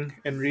owning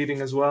and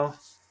reading as well.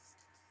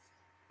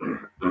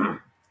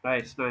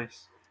 Nice,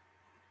 nice.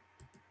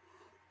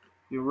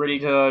 You ready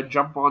to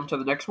jump on to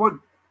the next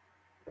one?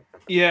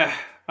 Yeah,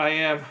 I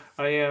am.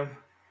 I am.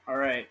 All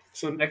right.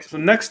 So Next.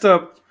 next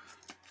up,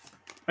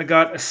 I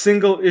got a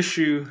single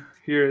issue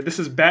here. This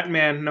is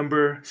Batman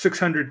number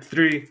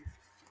 603.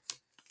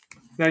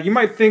 Now, you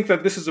might think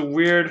that this is a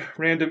weird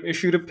random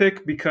issue to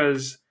pick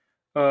because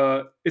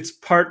it's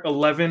part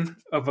 11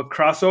 of a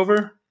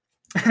crossover.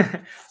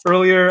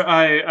 Earlier,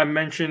 I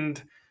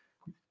mentioned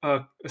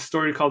a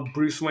story called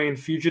Bruce Wayne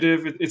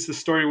Fugitive. It's the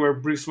story where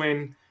Bruce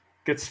Wayne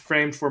gets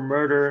framed for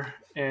murder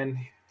and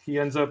he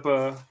ends up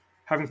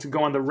having to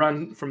go on the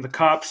run from the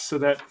cops so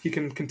that he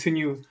can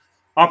continue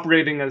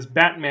operating as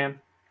Batman.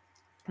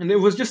 And it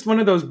was just one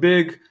of those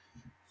big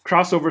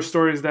crossover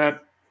stories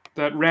that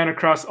ran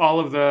across all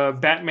of the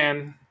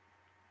Batman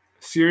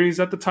series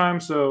at the time.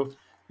 So,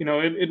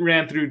 it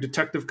ran through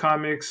Detective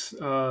Comics,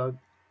 I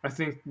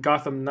think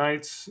Gotham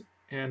Knights,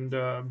 and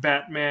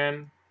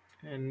Batman,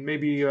 and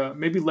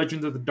maybe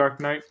Legends of the Dark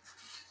Knight.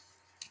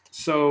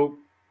 So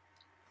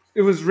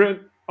it was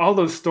written. All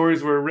those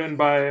stories were written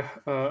by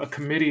a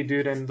committee,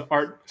 dude, and the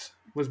art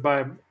was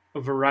by a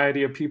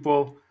variety of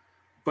people.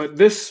 But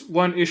this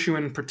one issue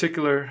in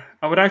particular,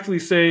 I would actually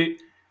say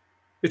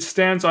it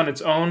stands on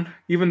its own,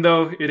 even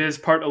though it is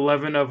part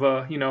 11 of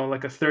a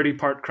like a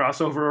 30-part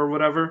crossover or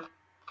whatever.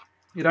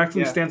 It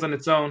actually Yeah. stands on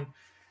its own.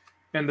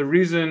 And the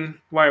reason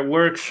why it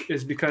works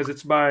is because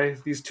it's by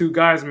these two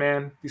guys,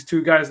 man. These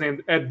two guys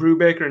named Ed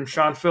Brubaker and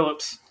Sean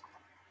Phillips.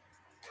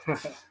 So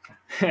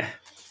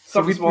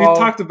Something we small.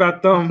 talked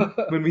about them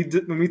when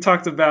we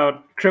talked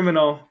about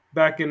Criminal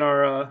back in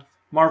our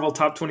Marvel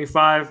Top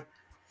 25.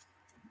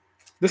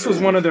 This was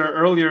one of their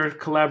earlier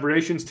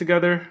collaborations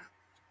together.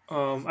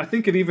 I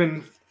think it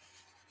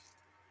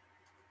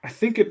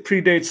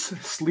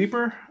predates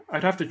Sleeper.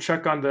 I'd have to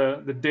check on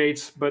the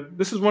dates, but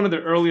this is one of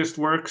the earliest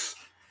works.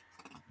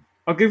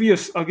 I'll give you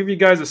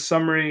guys a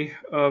summary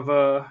of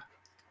the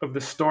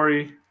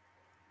story,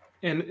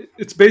 and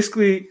it's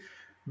basically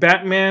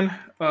Batman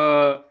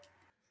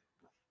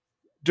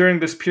during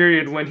this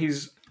period when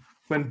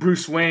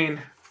Bruce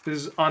Wayne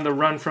is on the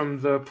run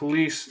from the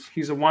police.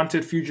 He's a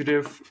wanted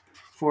fugitive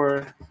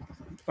for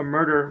a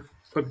murder,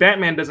 but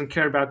Batman doesn't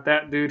care about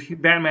that,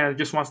 dude. Batman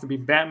just wants to be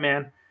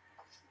Batman.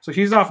 So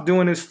he's off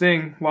doing his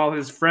thing while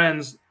his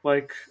friends,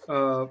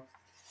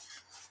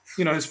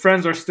 his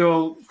friends are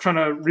still trying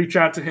to reach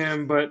out to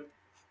him, but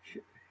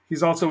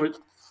he's also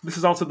this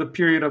is also the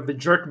period of the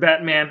jerk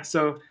Batman,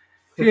 so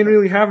he ain't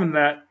really having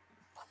that.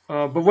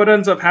 But what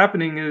ends up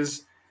happening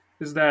is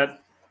that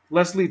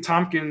Leslie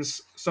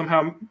Tompkins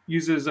somehow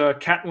uses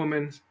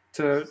Catwoman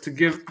to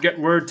get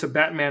word to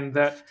Batman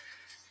that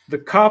the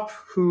cop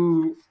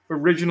who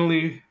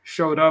originally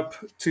showed up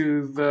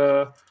to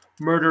the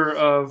murder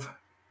of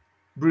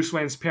Bruce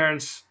Wayne's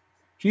parents,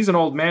 he's an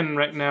old man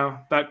right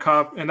now. That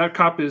cop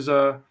is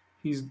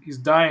he's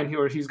dying,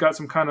 or he's got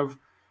some kind of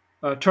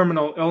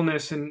terminal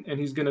illness, and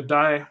he's gonna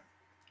die.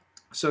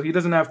 So he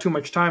doesn't have too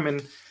much time.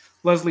 And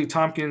Leslie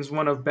Tompkins,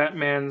 one of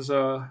Batman's,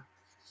 I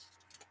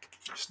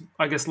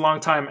guess,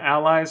 longtime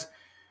allies,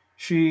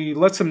 she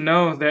lets him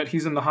know that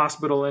he's in the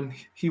hospital and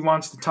he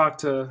wants to talk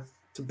to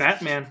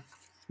Batman.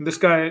 And this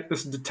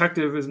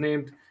detective is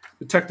named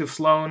Detective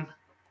Sloan.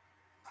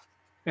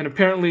 And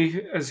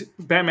apparently, as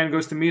Batman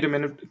goes to meet him,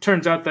 and it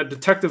turns out that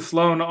Detective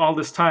Sloan, all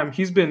this time,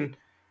 he's been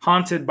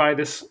haunted by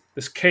this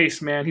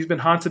case, man. He's been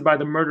haunted by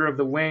the murder of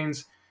the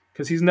Waynes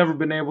because he's never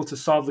been able to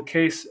solve the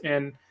case.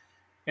 And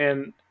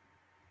in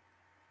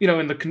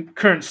the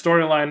current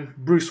storyline,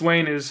 Bruce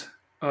Wayne is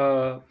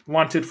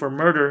wanted for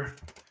murder.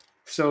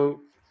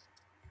 So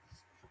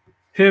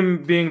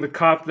him being the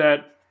cop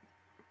that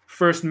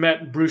first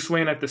met Bruce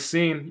Wayne at the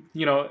scene,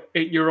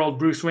 8-year-old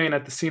Bruce Wayne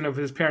at the scene of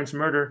his parents'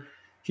 murder,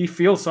 he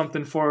feels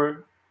something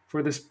for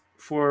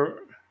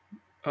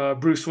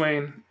Bruce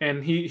Wayne,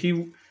 and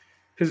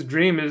his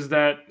dream is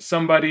that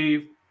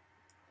somebody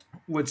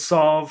would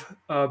solve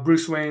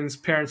Bruce Wayne's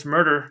parents'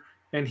 murder,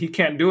 and he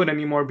can't do it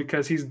anymore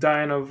because he's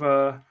dying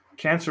of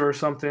cancer or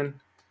something.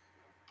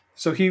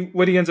 So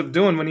what he ends up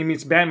doing when he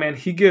meets Batman,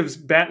 he gives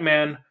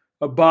Batman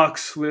a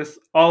box with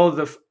all of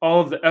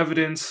the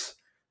evidence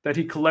that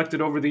he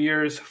collected over the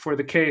years for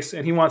the case,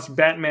 and he wants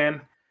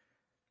Batman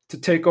to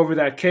take over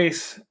that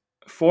case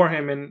for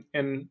him,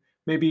 and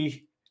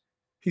maybe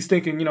he's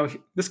thinking,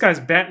 this guy's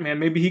Batman,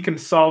 maybe he can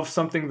solve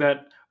something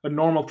that a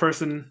normal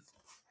person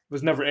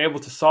was never able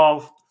to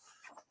solve.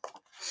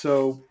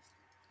 So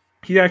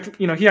he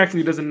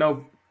actually doesn't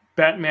know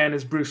Batman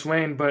is Bruce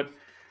Wayne, but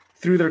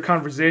through their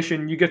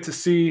conversation, you get to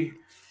see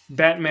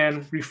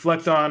Batman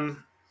reflect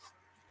on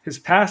his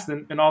past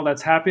and all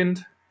that's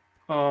happened.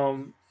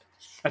 Um,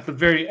 at the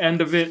very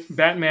end of it,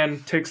 Batman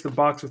takes the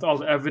box with all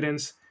the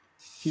evidence.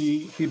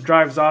 He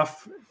drives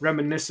off,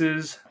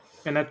 reminisces,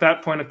 and at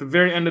that point, at the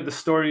very end of the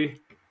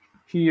story,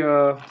 he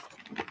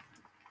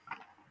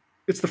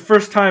it's the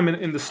first time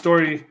in the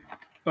story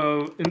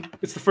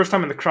it's the first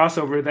time in the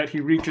crossover that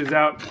he reaches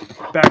out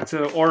back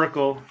to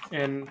Oracle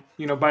and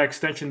by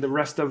extension the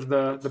rest of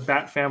the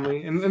Bat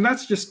family, and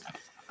that's just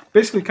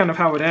basically kind of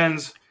how it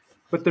ends.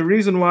 But the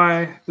reason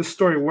why this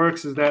story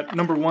works is that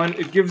number one,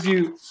 it gives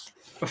you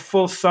a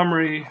full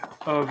summary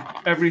of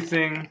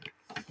everything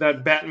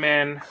that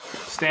Batman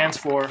stands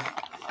for.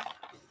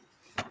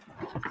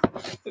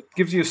 It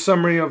gives you a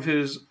summary of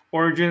his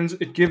origins.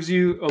 It gives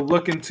you a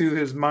look into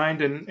his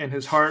mind and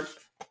his heart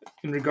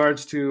in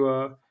regards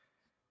to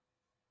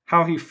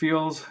how he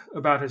feels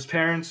about his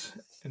parents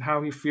and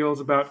how he feels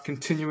about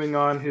continuing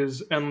on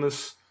his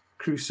endless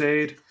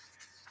crusade.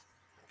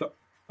 The,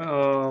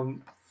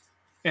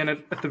 and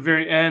at the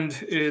very end,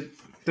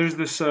 there's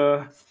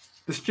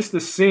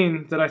this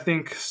scene that I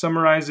think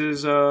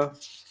summarizes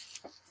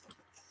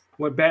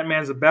what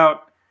Batman's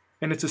about,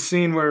 and it's a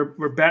scene where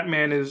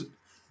Batman is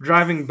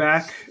driving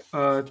back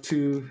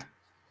to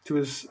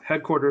his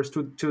headquarters,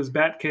 to his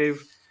Batcave,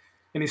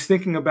 and he's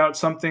thinking about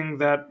something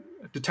that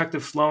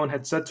Detective Sloan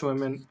had said to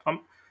him, and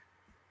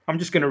I'm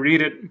just gonna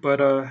read it.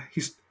 But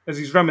he's as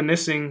he's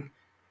reminiscing,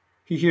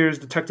 he hears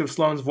Detective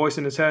Sloan's voice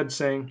in his head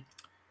saying,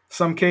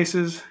 "Some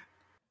cases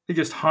they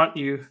just haunt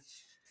you.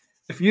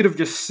 If you'd have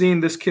just seen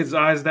this kid's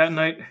eyes that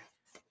night,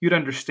 you'd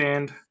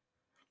understand.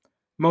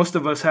 Most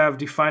of us have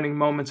defining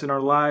moments in our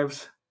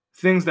lives,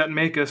 things that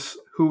make us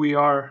who we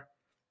are.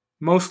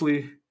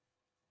 Mostly,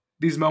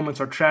 these moments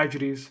are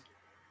tragedies.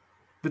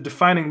 The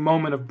defining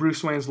moment of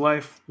Bruce Wayne's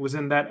life was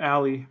in that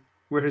alley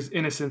where his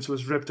innocence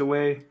was ripped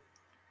away.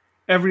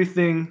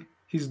 Everything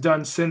he's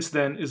done since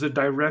then is a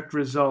direct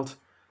result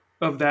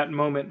of that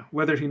moment,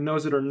 whether he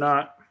knows it or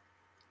not.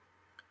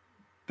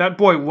 That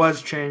boy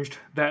was changed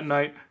that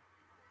night,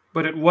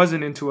 but it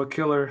wasn't into a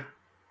killer.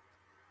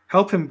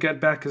 Help him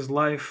get back his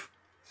life.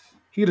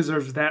 He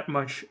deserves that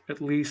much,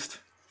 at least."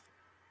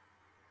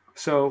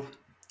 So,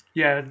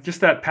 yeah,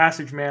 just that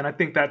passage, man. I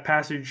think that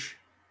passage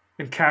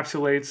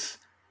encapsulates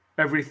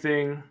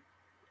everything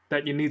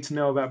that you need to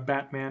know about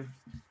Batman.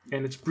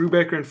 And it's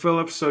Brubaker and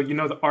Phillips, so the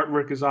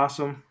artwork is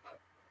awesome.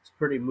 It's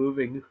pretty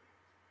moving.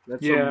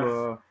 That's some.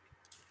 Yeah,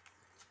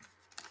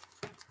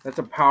 That's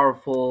a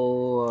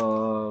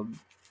powerful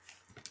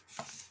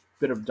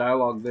bit of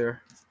dialogue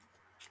there.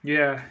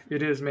 yeah,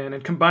 it is, man.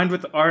 And combined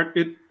with the art,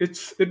 it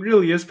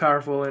really is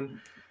powerful. And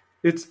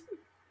it's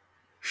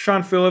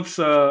Sean Phillips.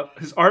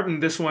 His art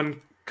in this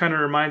one kind of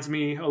reminds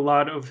me a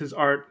lot of his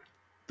art,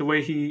 the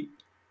way he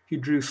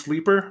drew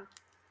Sleeper,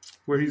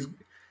 where his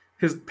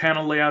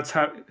panel layouts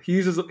have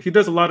he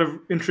does a lot of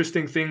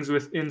interesting things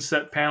with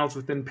inset panels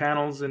within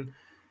panels and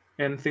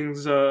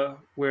things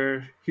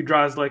where he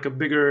draws like a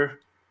bigger,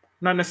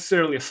 not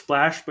necessarily a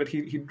splash, but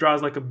he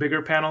draws like a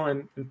bigger panel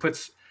and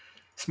puts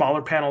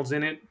smaller panels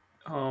in it.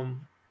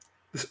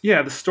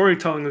 Yeah, the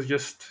storytelling is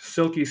just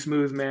silky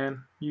smooth,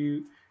 man.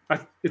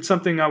 It's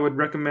something I would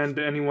recommend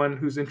to anyone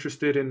who's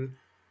interested in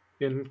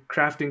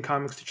crafting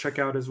comics to check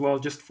out as well,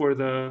 just for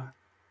the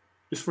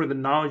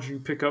knowledge you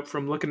pick up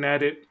from looking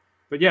at it.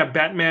 But yeah,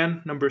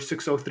 Batman number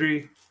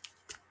 603.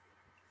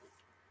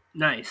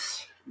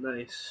 Nice,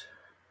 nice.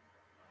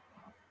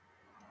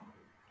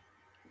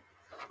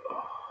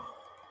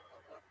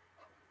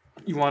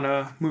 You want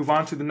to move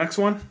on to the next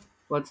one?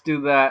 Let's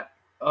do that.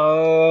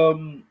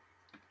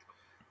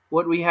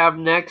 What we have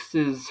next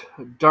is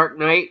Dark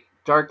Knight,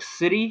 Dark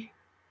City,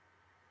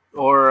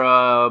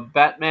 or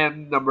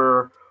Batman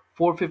number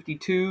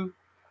 452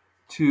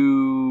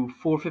 to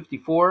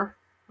 454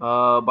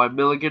 by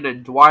Milligan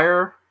and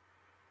Dwyer.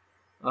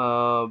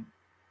 Uh,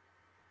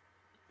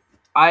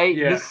 I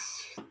Yeah.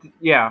 this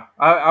yeah,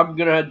 I'm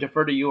gonna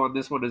defer to you on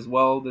this one as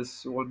well.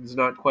 This one's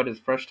not quite as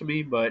fresh to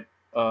me, but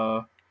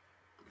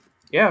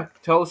yeah,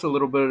 tell us a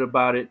little bit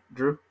about it,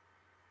 Drew.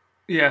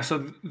 Yeah,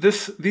 so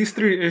these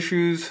three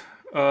issues,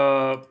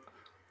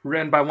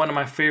 written by one of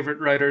my favorite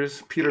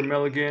writers, Peter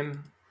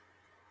Milligan.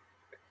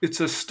 It's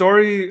a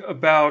story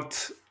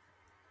about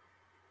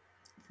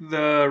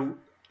the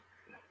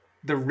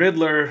the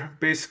Riddler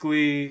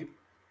basically.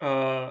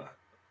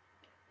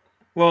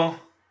 Well,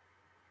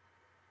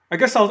 I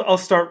guess I'll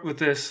start with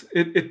this.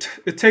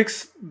 It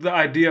takes the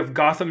idea of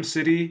Gotham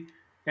City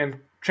and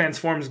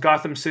transforms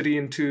Gotham City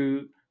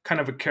into kind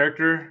of a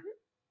character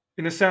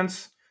in a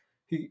sense.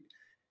 He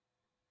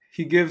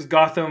he gives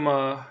Gotham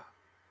a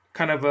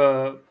kind of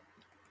a,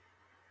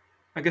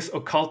 I guess,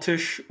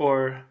 occultish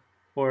or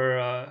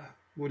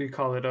what do you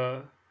call it,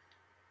 a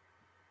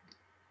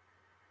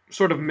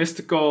sort of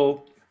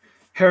mystical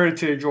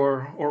heritage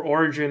or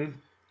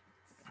origin,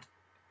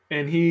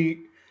 and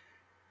he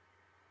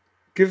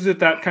gives it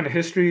that kind of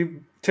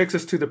history. Takes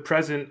us to the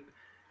present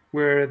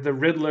where the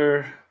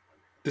Riddler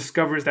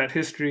discovers that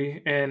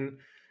history and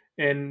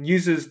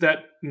uses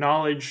that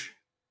knowledge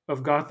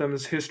of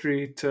Gotham's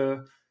history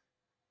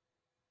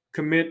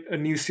commit a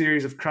new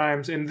series of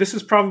crimes. And this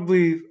is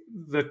probably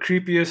the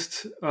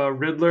creepiest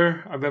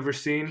Riddler I've ever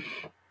seen.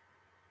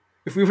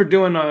 If we were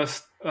doing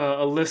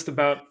a list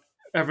about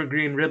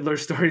evergreen Riddler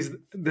stories,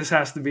 this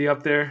has to be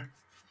up there.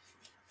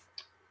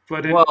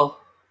 But it, Well,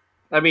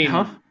 I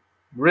huh? mean,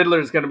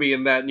 Riddler's going to be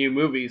in that new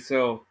movie,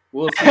 so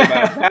we'll see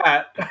about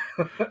that.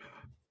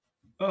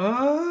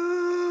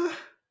 uh,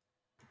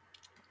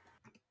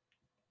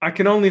 I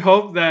can only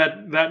hope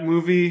that that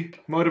movie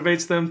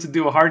motivates them to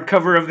do a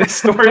hardcover of this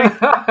story.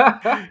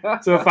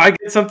 So if I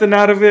get something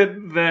out of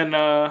it, then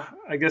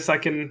I guess I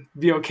can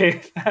be okay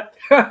with that.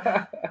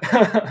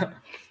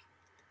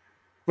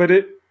 But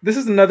this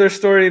is another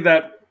story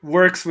that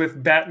works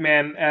with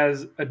Batman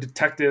as a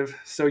detective.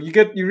 So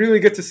you really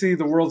get to see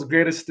the world's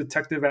greatest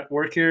detective at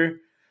work here.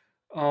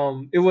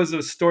 It was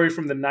a story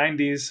from the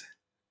 '90s,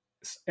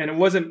 and it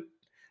wasn't.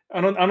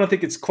 I don't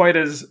think it's quite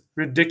as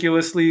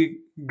ridiculously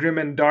grim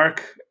and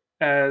dark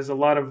as a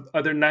lot of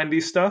other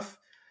 '90s stuff.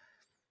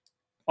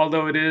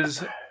 Although it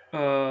is,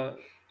 uh,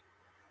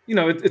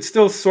 it's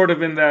still sort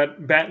of in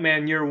that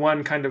Batman Year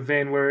One kind of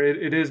vein, where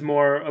it is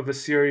more of a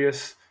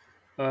serious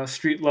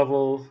street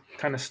level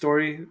kind of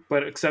story.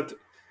 But except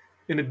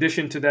in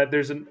addition to that,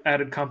 there's an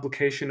added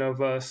complication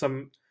of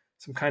some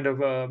kind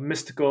of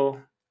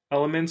mystical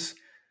elements.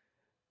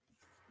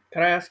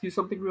 Can I ask you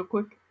something real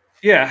quick?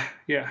 Yeah,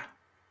 yeah.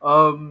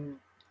 Um,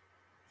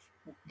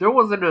 there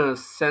wasn't a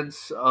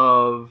sense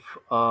of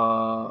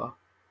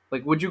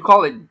like, would you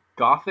call it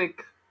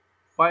gothic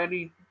by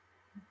any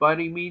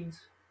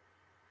means?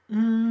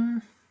 Mm,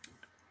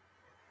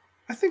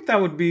 I think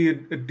that would be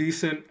a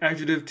decent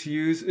adjective to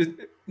use.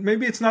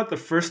 Maybe it's not the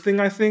first thing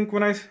I think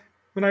when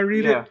I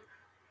read Yeah, it,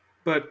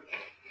 but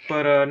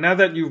now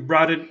that you've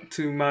brought it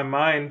to my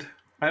mind,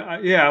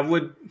 yeah, I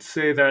would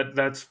say that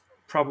that's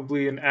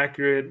probably an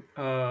accurate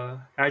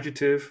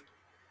adjective.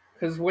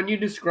 because when you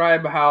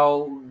describe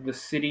how the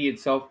city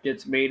itself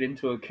gets made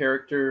into a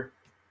character,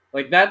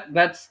 like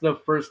that's the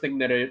first thing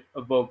that it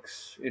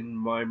evokes in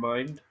my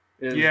mind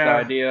is the Yeah,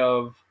 idea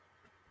of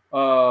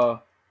uh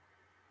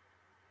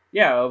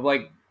yeah, of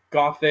like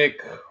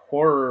gothic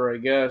horror, I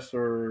guess,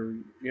 or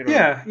you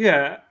know,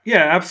 yeah,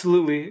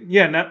 absolutely.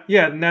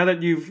 Now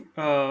that you've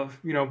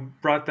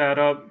brought that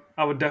up,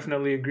 I would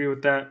definitely agree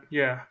with that.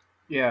 Yeah,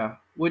 yeah.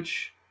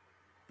 Which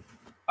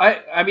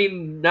I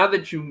mean, now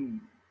that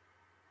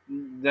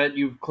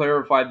you've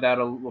clarified that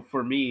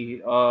for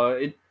me,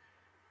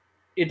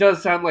 it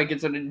does sound like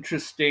it's an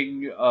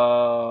interesting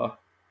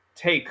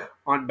take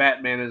on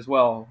Batman as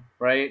well,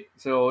 right?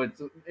 So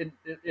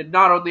it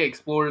not only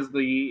explores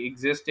the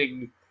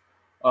existing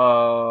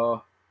uh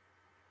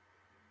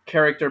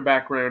character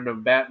background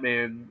of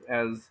Batman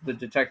as the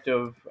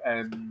detective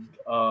and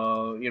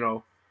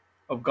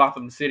of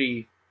Gotham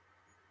City,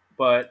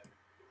 but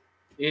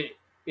it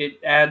it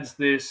adds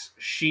this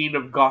sheen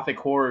of gothic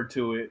horror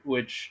to it,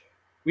 which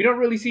we don't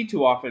really see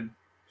too often.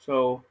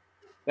 So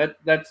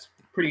that's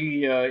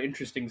pretty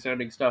interesting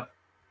sounding stuff.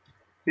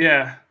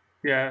 yeah,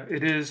 yeah.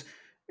 It is.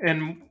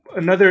 And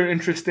another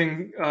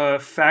interesting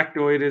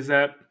factoid is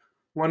that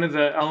one of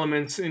the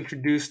elements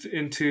introduced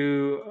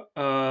into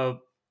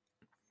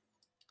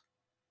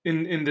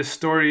in this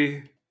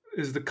story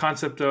is the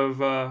concept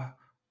of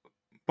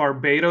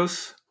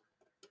Barbados,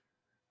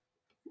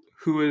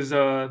 who is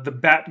the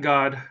Bat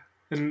God,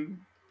 and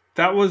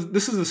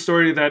this is a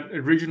story that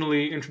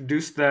originally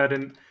introduced that,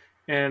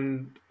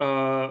 and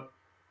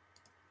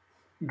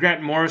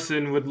Grant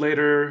Morrison would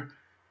later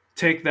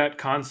take that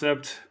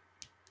concept,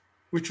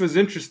 which was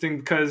interesting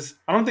because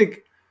I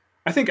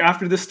think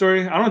after this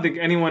story, I don't think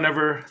anyone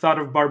ever thought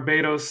of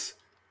Barbados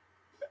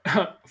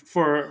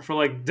for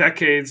like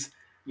decades,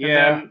 and Yeah,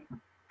 then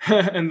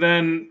and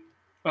then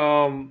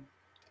um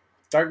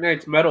Dark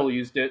Knight's Metal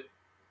used it.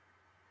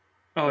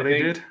 oh, I they think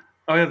did.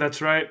 Oh yeah,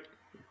 that's right.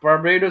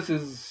 Barbados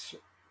is.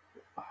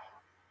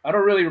 I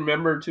don't really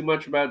remember too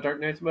much about Dark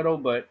Knight's Metal,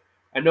 but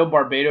I know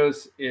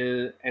Barbados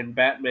is and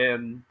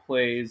Batman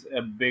plays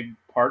a big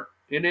part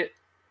in it.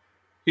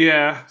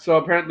 Yeah, So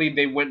apparently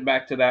they went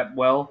back to that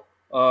well,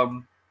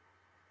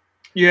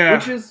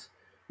 which yeah, is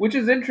which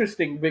is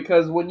interesting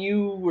because when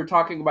you were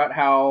talking about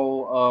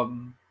how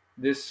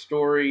this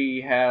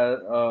story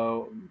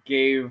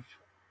gave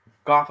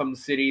Gotham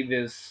City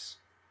this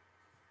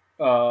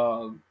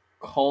uh,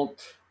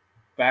 cult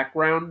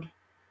background,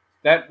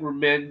 that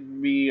reminded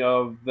me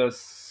of the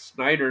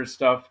Snyder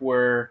stuff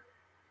where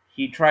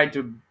he tried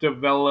to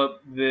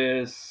develop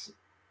this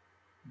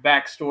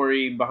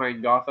backstory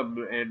behind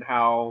Gotham and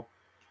how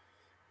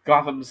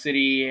Gotham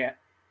City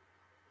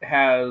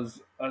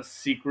has a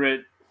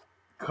secret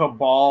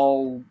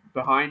cabal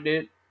behind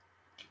it.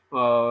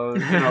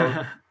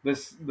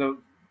 The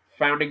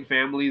founding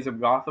families of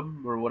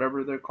Gotham or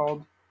whatever they're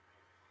called.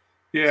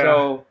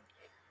 yeah. So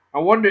I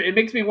wonder. It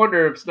makes me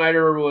wonder if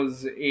Snyder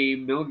was a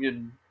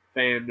Milligan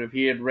fan, if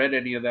he had read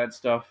any of that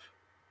stuff.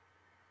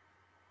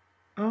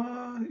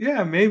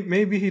 Yeah,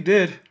 maybe he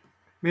did.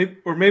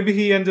 Maybe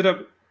he ended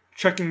up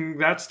checking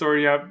that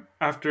story out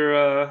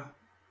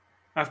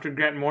after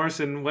Grant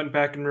Morrison went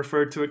back and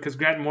referred to it because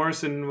Grant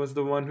Morrison was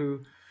the one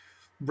who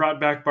brought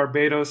back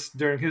Barbados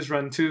during his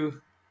run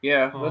too.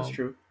 Yeah, that's Um,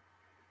 true.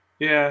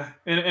 yeah,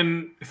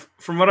 and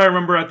from what I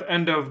remember at the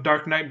end of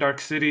Dark Knight, Dark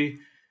City,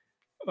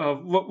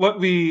 what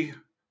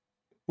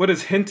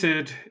is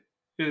hinted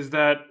is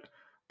that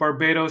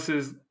Barbados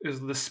is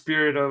the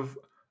spirit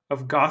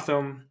of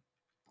Gotham,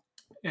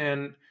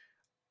 and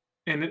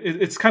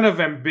it's kind of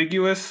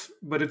ambiguous,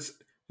 but it's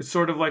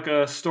sort of like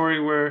a story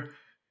where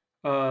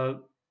uh,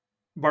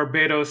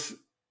 Barbados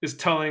is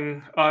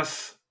telling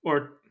us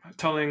or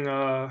telling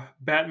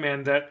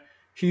Batman that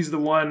he's the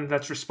one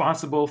that's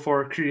responsible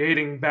for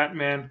creating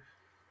Batman,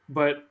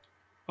 but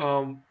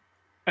um,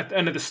 at the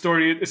end of the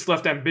story, it's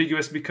left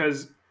ambiguous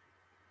because,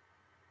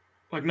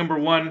 like, number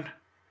one,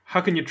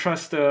 how can you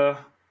trust a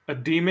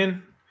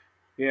demon?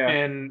 Yeah.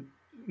 And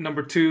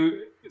number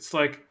two, it's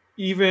like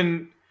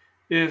even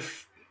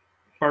if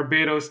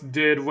Barbados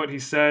did what he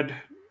said,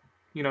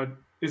 you know,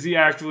 is he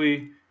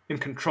actually in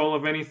control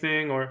of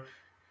anything, or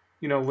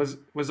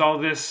was all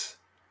this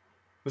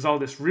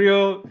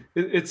real?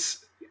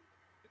 It's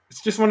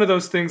just one of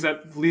those things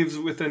that leaves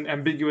with an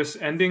ambiguous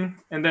ending,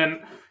 and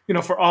then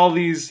for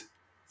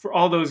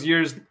all those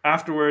years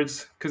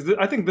afterwards, because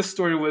I think this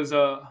story was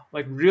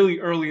like really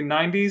early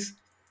 '90s,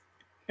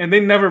 and they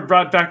never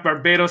brought back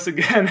Barbados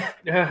again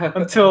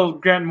until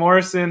Grant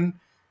Morrison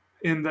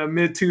in the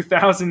mid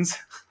 2000s.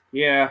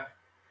 Yeah.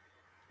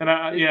 And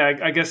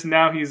It, I guess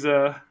now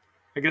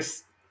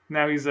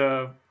he's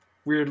a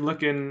weird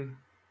looking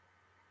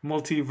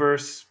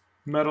multiverse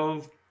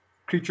metal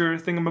creature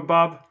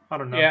thingamabob. I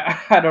don't know. yeah,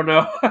 I don't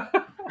know.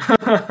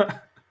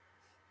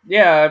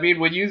 Yeah, I mean,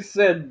 when you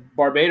said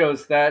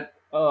Barbados, that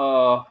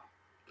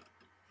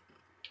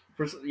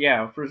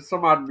for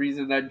some odd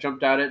reason that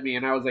jumped out at me,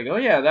 and I was like, oh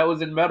yeah, that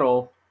was in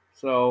metal.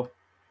 So,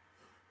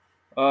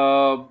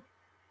 um,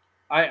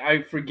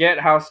 I forget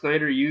how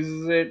Snyder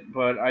uses it,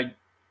 but I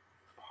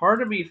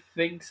part of me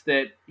thinks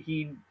that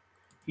he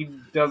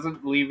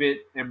doesn't leave it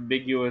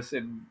ambiguous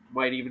and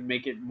might even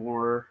make it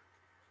more.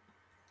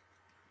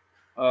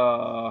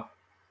 I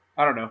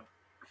don't know.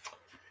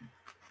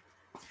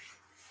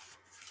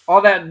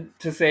 All that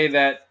to say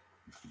that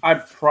I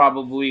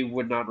probably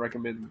would not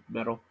recommend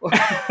metal.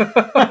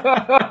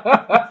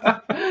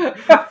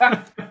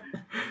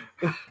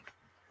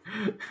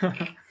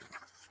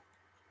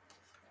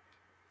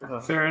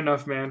 Fair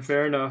enough, man.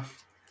 Fair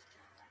enough.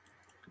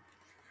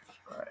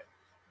 All right,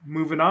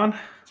 Moving on.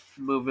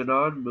 moving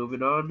on,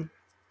 moving on.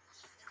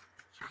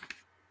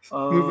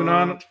 Moving Uh,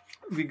 on.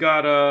 We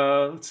got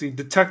let's see,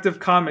 Detective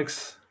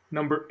Comics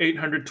number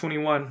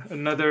 821.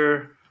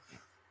 Another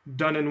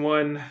done in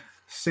one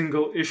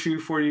single issue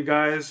for you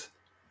guys.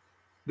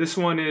 This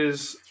one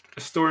is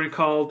a story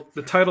called,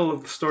 the title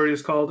of the story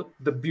is called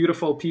The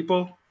Beautiful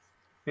People,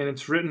 and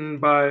it's written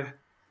by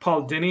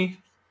Paul Dini,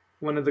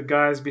 one of the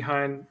guys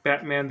behind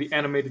Batman the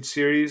Animated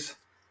Series.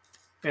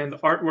 And the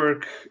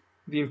artwork,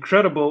 the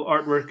incredible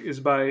artwork, is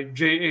by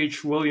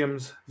J.H.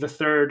 Williams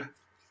III.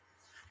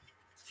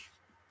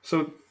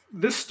 So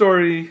this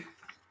story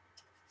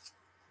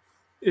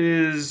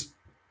is,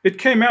 it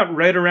came out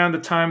right around the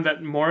time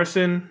that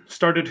Morrison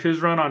started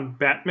his run on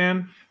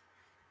Batman.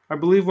 I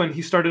believe when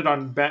he started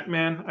on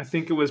Batman, I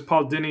think it was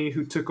Paul Dini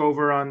who took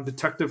over on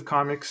Detective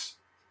Comics.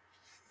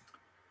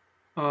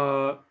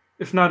 Uh,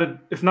 if not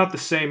the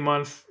same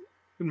month,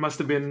 it must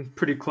have been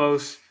pretty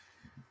close.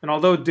 And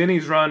although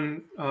Dini's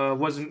run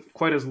wasn't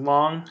quite as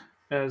long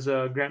as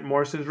Grant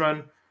Morrison's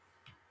run,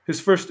 his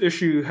first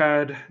issue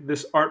had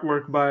this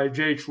artwork by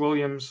J.H.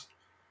 Williams,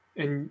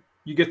 and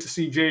you get to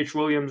see J.H.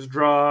 Williams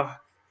draw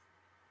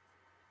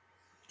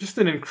just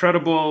an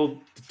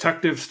incredible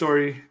detective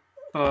story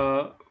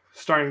uh,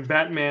 starring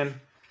Batman,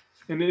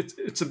 and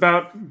it's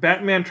about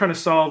Batman trying to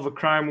solve a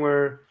crime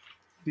where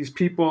these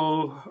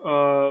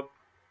people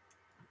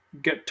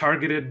get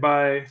targeted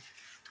by.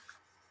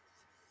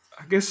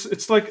 I guess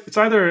it's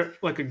either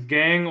like a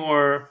gang,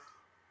 or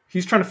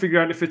he's trying to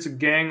figure out if it's a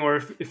gang or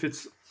if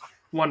it's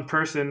one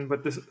person,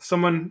 but this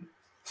someone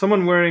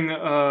wearing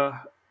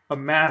a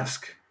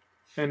mask,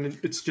 and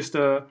it's just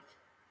a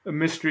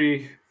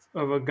mystery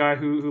of a guy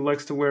who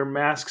likes to wear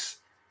masks.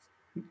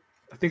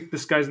 I think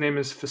this guy's name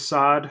is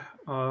Facade,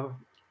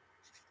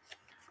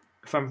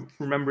 if I'm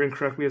remembering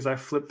correctly, as I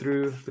flip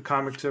through the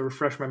comic to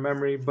refresh my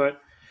memory.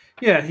 But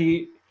yeah,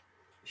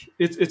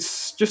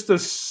 it's just a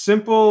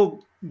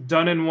simple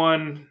done in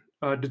one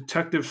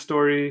detective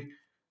story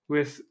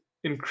with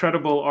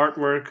incredible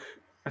artwork.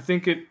 I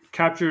think it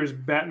captures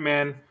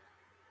Batman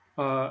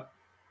uh,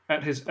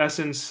 at his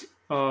essence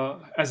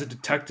as a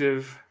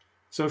detective.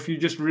 So if you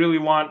just really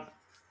want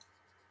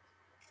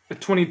a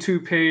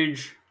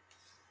 22-page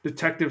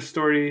detective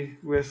story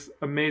with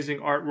amazing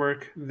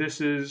artwork,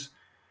 this is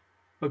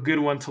a good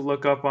one to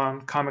look up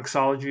on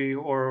Comixology,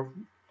 or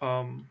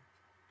um,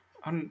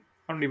 I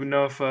don't even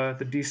know if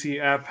the DC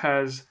app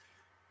has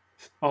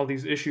all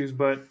these issues,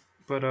 but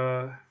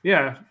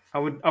yeah, I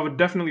would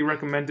definitely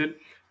recommend it.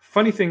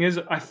 Funny thing is,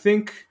 I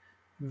think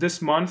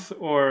this month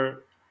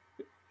or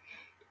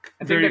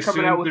I think they're very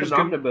coming out soon with there's an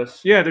gonna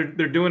omnibus. yeah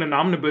they're doing an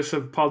omnibus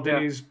of Paul Yeah,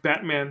 Dini's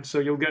Batman, so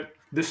you'll get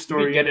this You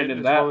can story in get it it in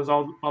as well that. as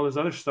all his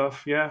other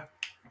stuff. Yeah,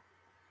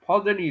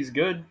 Paul Dini's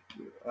good.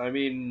 I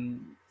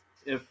mean,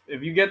 if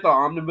you get the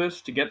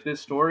omnibus to get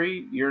this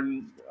story, you're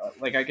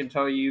like I can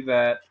tell you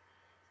that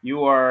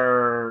you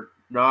are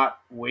not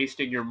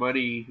wasting your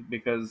money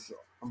because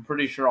I'm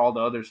pretty sure all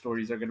the other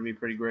stories are going to be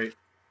pretty great.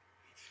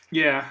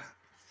 yeah,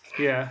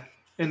 yeah.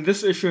 In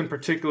this issue in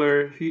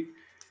particular, he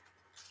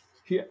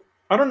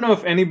I don't know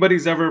if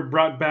anybody's ever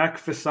brought back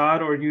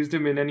Facade or used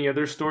him in any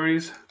other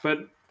stories, but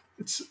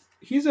it's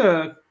he's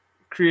a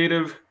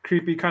creative,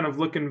 creepy kind of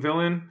looking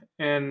villain,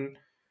 and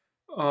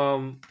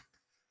um,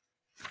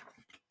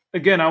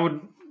 again, I would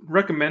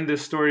recommend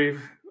this story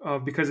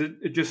because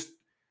it just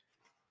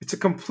it's a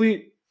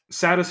complete,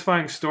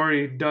 satisfying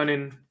story done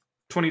in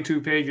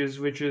 22 pages,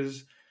 which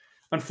is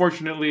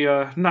unfortunately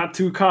not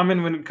too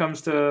common when it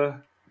comes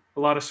to a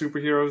lot of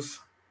superheroes.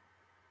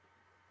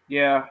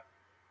 Yeah,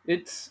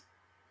 it's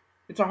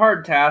it's a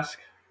hard task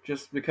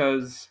just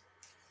because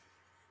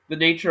the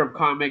nature of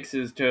comics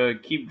is to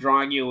keep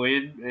drawing you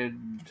in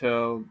and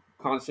to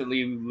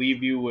constantly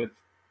leave you with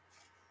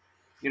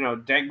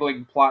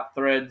dangling plot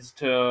threads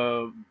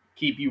to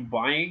keep you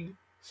buying.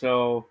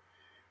 So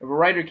if a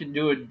writer can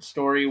do a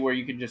story where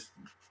you can just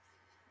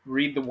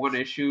read the one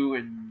issue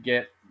and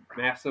get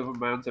massive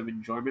amounts of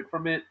enjoyment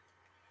from it,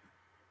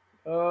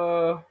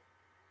 uh,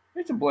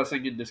 it's a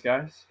blessing in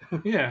disguise.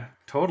 Yeah,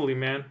 totally,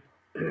 man.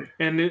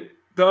 And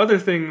the other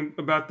thing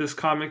about this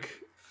comic,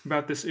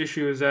 about this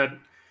issue, is that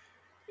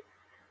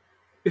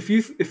if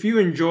you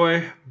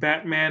enjoy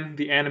Batman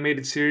the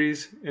animated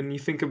series and you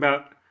think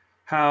about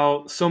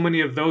how so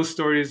many of those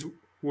stories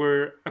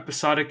were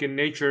episodic in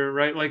nature,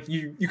 right? Like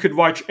you could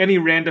watch any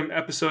random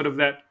episode of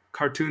that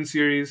cartoon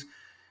series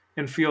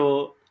and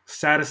feel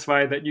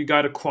satisfied that you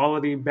got a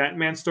quality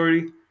Batman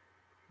story.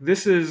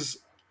 This is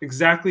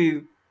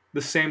exactly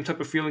the same type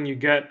of feeling you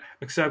get,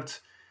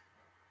 except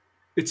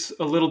it's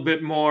a little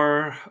bit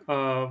more,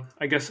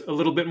 I guess, a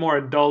little bit more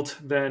adult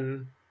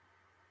than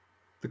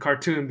the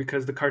cartoon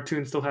because the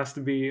cartoon still has to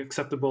be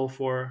acceptable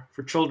for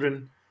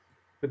children.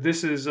 But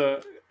this is, I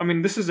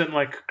mean, this isn't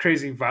like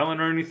crazy violent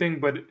or anything,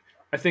 but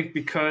I think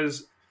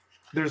because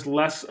there's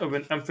less of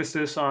an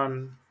emphasis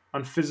on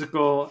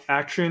physical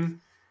action,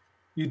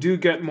 you do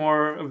get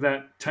more of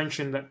that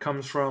tension that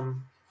comes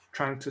from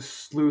trying to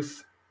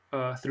sleuth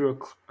through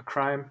a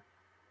crime.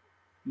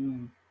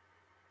 Hmm.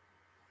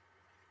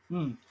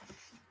 Hmm.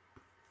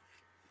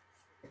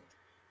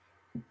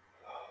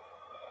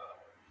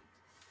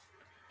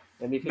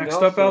 Anything Next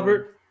up, else? Or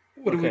Albert,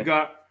 what do we okay.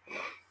 got?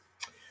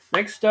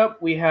 Next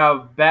up, we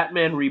have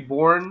Batman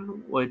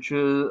Reborn, which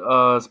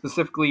is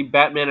specifically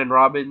Batman and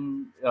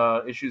Robin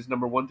issues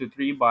number 1 through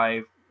 3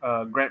 by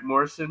Grant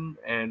Morrison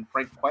and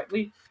Frank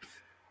Quitely.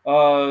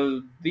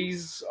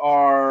 These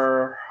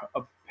are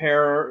a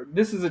pair.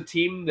 This is a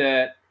team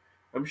that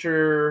I'm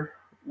sure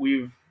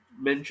we've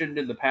mentioned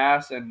in the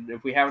past, and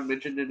if we haven't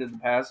mentioned it in the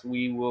past,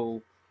 we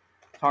will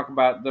talk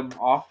about them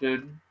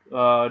often.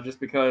 Just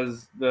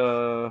because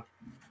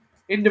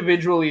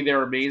individually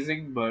they're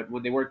amazing, but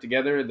when they work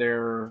together,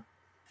 they're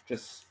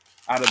just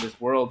out of this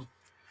world.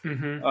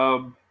 Mm-hmm.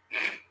 Um,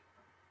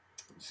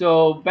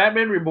 so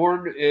Batman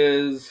Reborn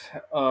is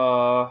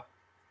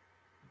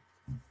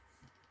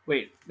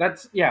wait,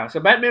 that's yeah. So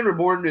Batman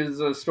Reborn is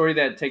a story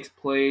that takes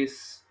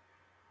place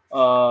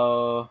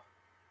uh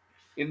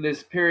in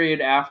this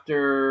period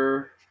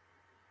after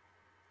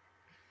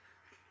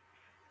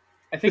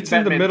I think It's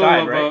in the Batman middle died,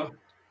 of right? a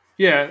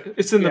Yeah,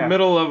 it's in the Yeah,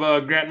 middle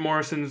of Grant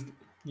Morrison's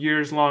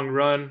years long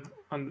run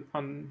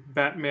on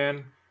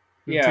Batman,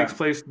 and it takes yeah,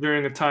 place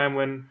during a time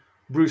when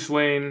Bruce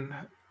Wayne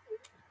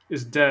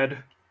is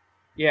dead.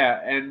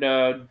 yeah.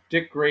 And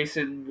Dick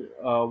Grayson,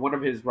 one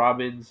of his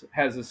Robins,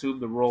 has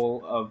assumed the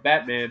role of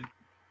Batman,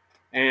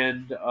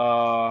 and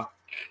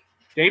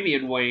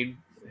Damian Wayne,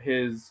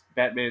 his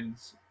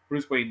Batman's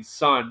Bruce Wayne's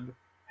son,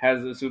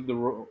 has assumed the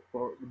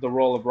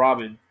role of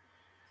Robin,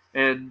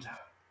 and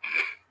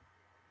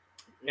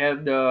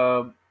and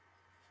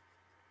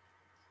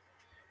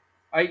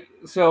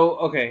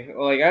okay,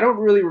 like I don't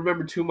really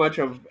remember too much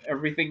of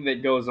everything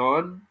that goes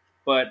on,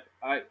 but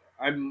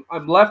I'm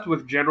left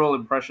with general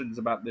impressions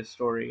about this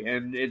story,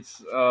 and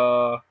it's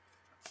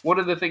one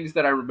of the things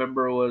that I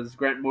remember was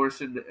Grant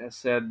Morrison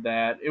said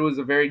that it was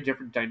a very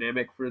different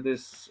dynamic for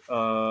this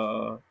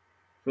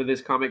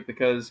comic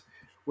because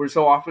we're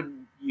so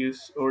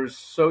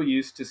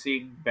used to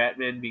seeing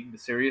Batman being the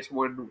serious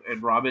one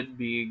and Robin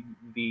being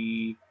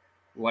the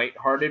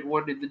light-hearted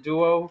one in the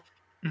duo.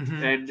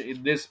 Hmm. And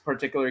in this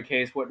particular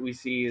case, what we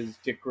see is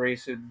Dick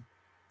Grayson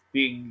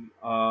being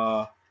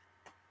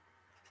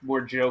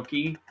more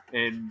jokey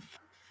and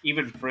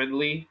even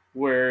friendly,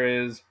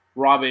 whereas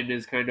Robin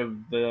is kind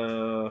of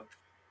the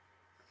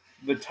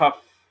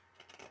tough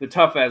the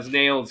tough as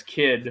nails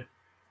kid.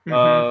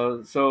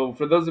 Hmm. So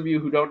for those of you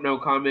who don't know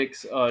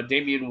comics,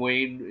 Damian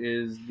Wayne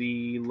is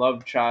the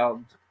love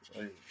child.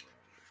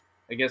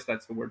 I guess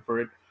that's the word for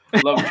it.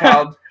 Love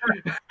child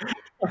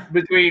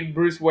between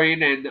Bruce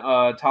Wayne and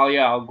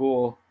Talia al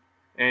Ghul,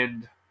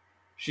 and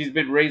she's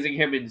been raising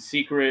him in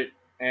secret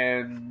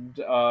and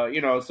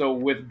so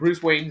with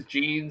Bruce Wayne's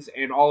genes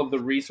and all of the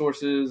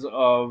resources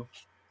of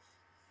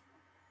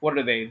what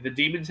are they? The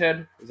Demon's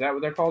Head? Is that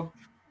what they're called?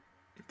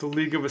 The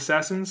League of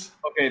Assassins.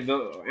 Okay,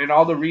 and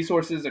all the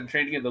resources and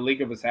training of the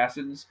League of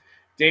Assassins,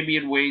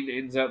 Damian Wayne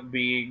ends up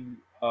being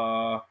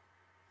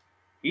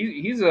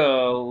he's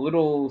a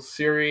little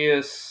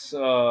serious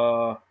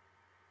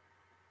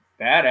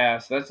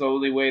badass. That's the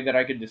only way that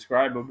I could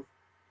describe him.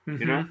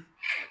 You know,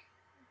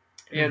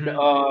 Mm-hmm. and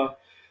Mm-hmm.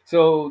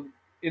 so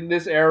in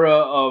this era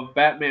of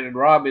Batman and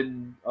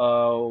Robin,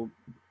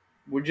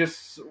 we're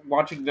just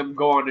watching them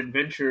go on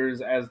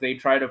adventures as they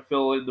try to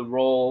fill the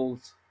role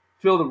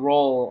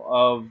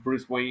of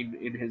Bruce Wayne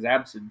in his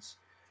absence.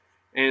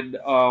 And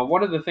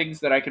one of the things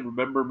that I can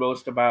remember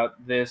most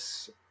about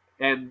this,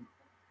 and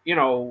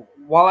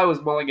while I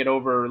was mulling it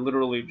over,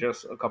 literally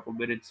just a couple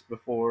minutes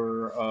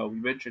before we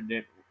mentioned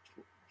it,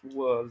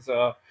 was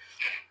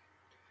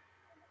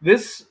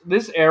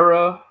this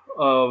era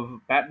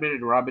of Batman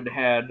and Robin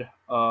had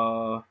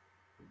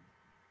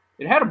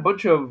it had a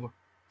bunch of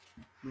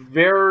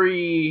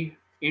very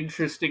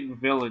interesting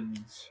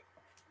villains.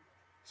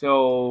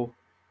 So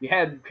you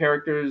had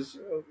characters.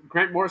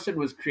 Grant Morrison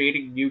was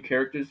creating new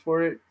characters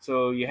for it.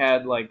 So you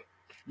had like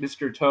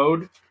Mr.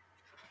 Toad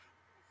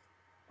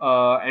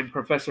and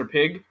Professor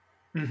Pig.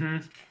 Mm-hmm.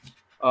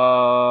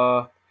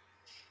 Uh,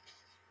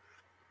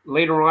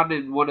 Later on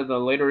in one of the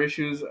later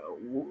issues,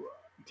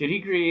 did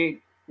he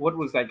create what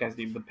was that guy's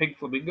name? The Pink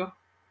Flamingo.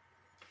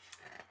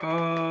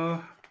 Uh,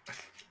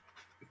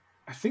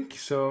 I think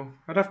so.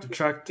 I'd have to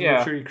check to make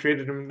Yeah. sure he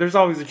created him. There's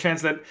always a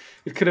chance that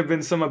it could have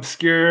been some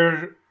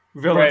obscure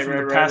villain Right. from Right.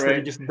 the Right. past that he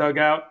Right. just dug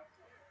out.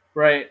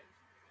 Right.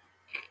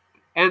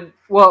 And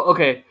well,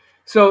 okay.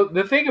 So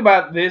the thing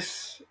about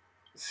this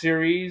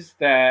series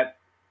that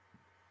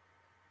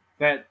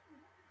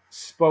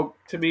spoke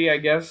to me, I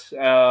guess,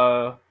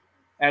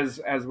 as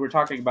we're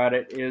talking about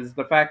it, is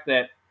the fact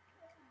that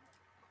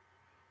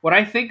when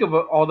I think of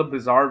all the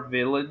bizarre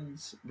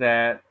villains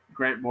that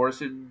Grant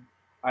Morrison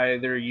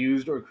either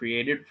used or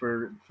created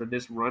for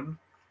this run,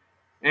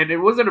 and it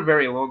wasn't a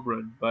very long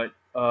run, but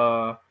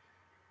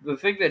the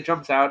thing that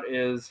jumps out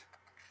is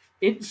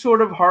it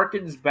sort of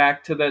harkens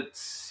back to that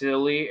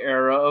silly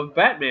era of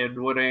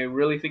Batman when I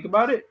really think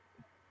about it,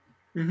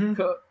 Mm-hmm.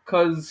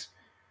 because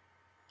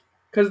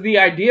the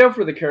idea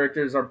for the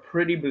characters are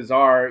pretty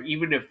bizarre,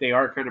 even if they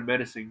are kind of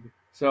menacing.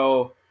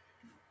 So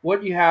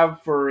what you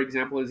have, for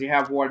example, is you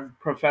have one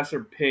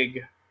Professor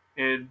Pig,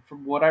 and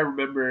from what I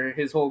remember,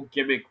 his whole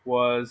gimmick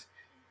was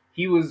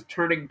he was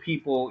turning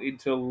people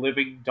into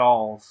living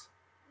dolls.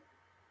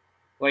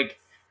 Like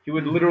he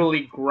would Mm-hmm. literally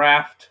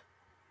graft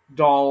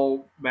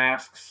doll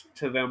masks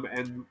to them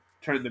and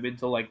turn them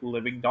into like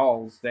living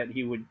dolls that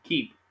he would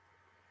keep.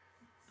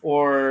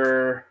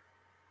 Or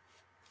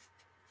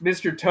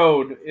Mr.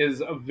 Toad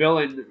is a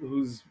villain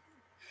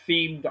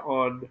themed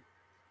on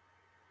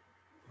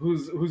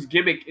whose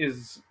gimmick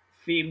is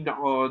themed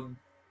on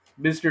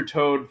Mr.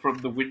 Toad from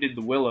The Wind in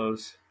the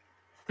Willows.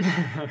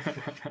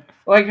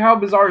 Like how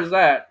bizarre is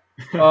that?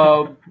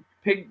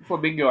 Pink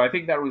Flamingo, I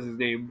think that was his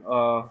name.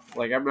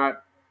 Like I'm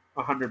not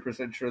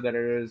 100% sure that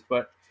it is,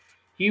 but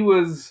he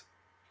was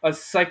a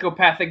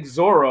psychopathic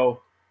Zorro.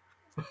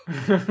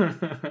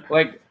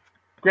 Like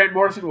Grant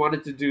Morrison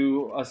wanted to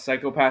do a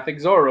psychopathic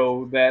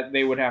Zorro that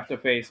they would have to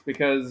face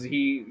because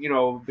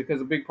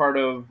because a big part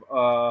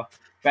of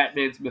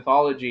Batman's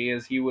mythology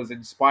is he was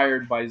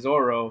inspired by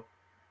Zorro,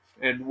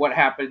 and what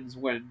happens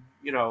when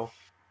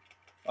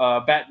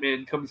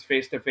Batman comes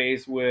face to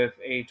face with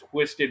a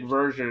twisted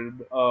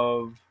version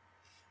of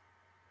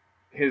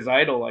his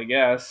idol, I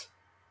guess.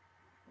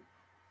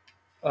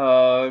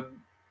 Uh,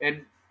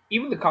 and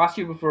even the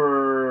costume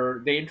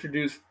for they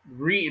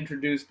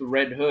reintroduced the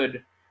Red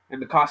Hood,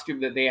 and the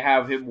costume that they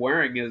have him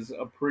wearing is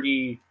a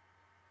pretty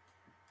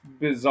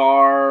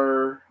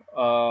bizarre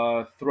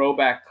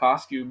throwback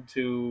costume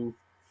to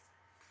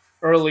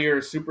earlier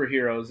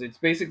superheroes. It's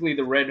basically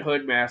the Red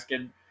Hood mask,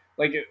 and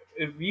like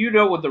if you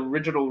know what the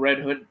original Red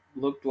Hood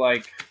looked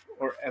like,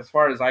 or as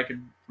far as I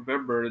can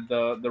remember,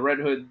 the Red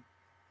Hood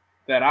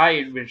that I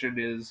envision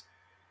is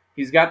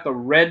he's got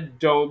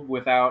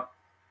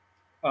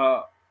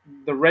uh,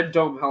 the red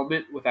dome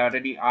helmet without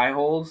any eye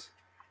holes,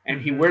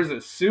 and he Mm-hmm. wears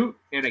a suit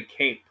and a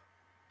cape.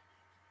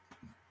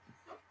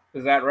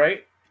 Is that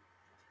right?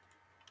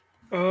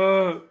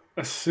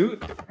 A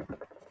suit.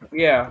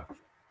 Yeah.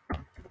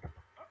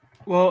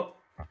 Well,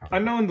 I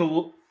know in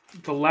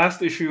the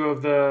last issue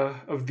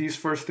of these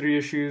first three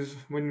issues,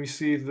 when we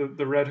see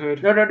the Red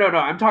Hood. No, no, no, no.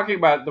 I'm talking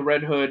about the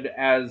Red Hood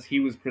as he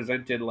was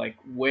presented like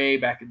way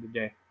back in the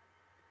day.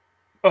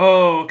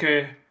 Oh,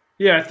 okay.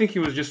 Yeah, I think he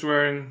was just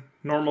wearing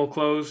normal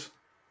clothes.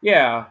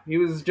 Yeah, he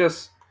was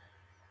just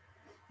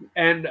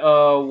and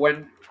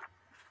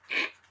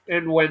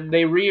when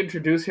they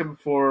reintroduce him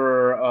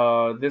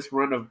for this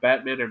run of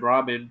Batman and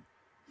Robin,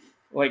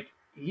 like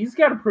he's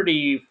got a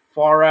pretty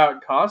far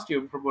out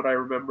costume from what I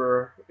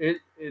remember.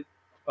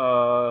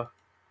 Uh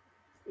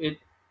it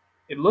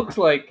it looks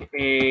like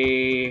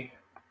a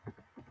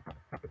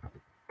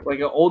like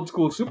an old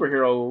school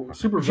superhero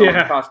supervillain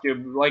Yeah.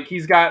 costume. Like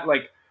he's got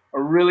like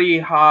a really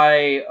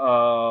high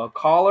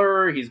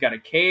collar. He's got a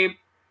cape.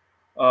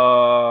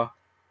 Uh,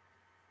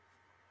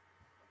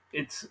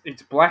 it's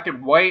black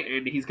and white,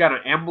 and he's got an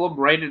emblem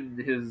right in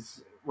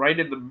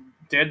the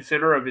dead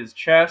center of his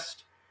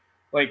chest.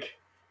 Like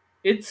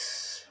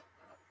it's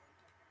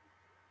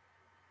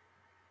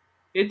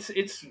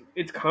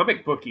it's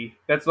comic booky.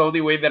 That's the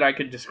only way that I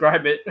could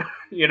describe it.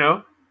 you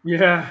know,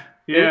 Yeah.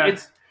 it, Yeah.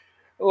 it's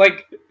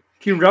like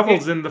He it,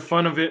 revels in the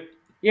fun of it.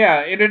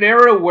 yeah, in an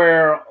era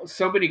where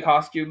so many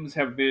costumes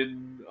have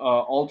been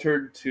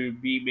altered to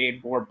be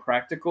made more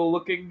practical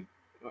looking,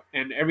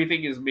 and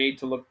everything is made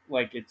to look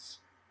like it's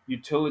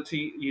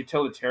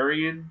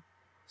utilitarian.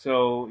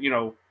 So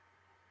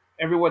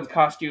everyone's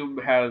costume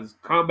has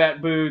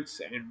combat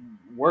boots and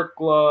work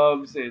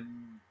gloves, and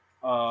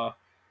uh,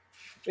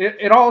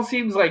 it all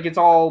seems like it's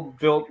all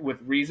built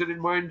with reason in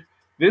mind.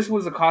 This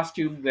was a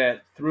costume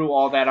that threw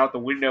all that out the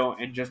window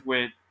and just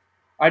went,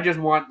 I just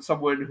want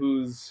someone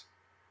who's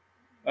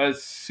a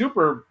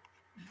super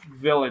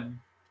villain,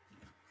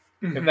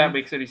 if that Mm-hmm.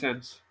 makes any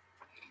sense.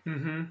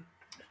 Mm-hmm.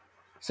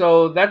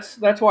 So that's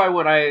why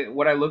when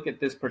I look at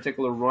this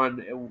particular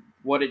run,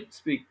 what it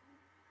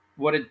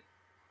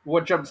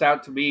what jumps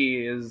out to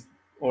me is,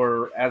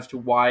 or as to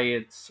why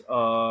it's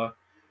an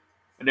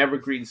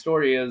evergreen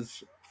story,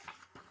 is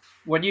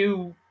when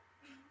you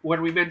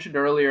when we mentioned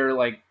earlier,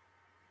 like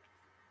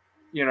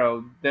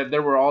that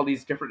there were all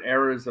these different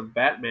eras of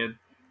Batman.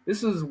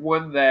 This is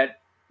one that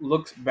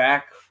looks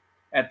back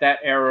at that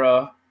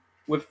era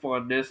with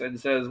fondness and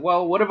says,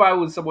 "Well, what if I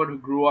was someone who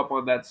grew up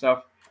on that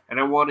stuff and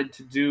I wanted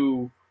to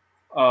do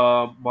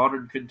a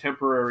modern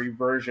contemporary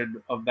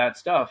version of that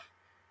stuff?"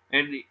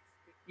 And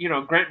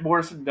Grant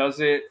Morrison does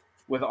it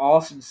with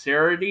all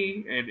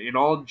sincerity and in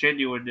all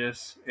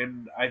genuineness,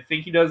 and I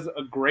think he does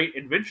a great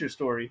adventure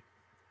story.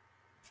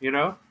 You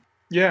know?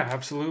 Yeah,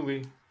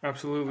 absolutely.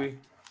 Absolutely.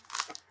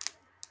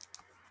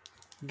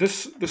 The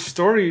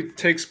story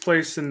takes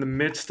place in the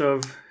midst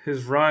of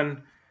his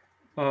run,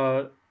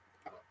 uh,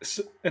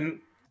 and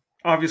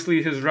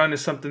obviously his run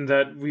is something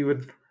that we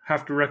would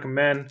have to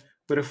recommend.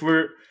 But if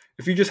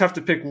you just have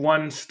to pick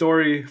one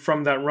story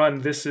from that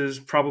run, this is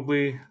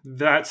probably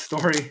that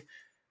story.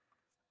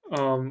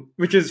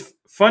 Which is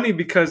funny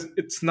because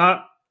it's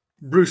not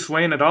Bruce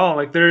Wayne at all.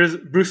 Like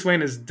Bruce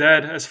Wayne is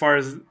dead as far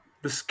as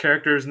this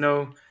characters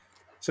know,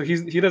 so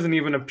he doesn't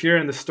even appear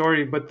in the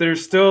story. But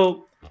there's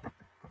still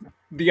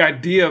the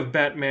idea of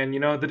Batman.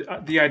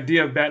 The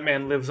idea of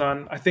Batman lives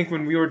on. I think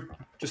when we were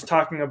just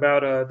talking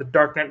about the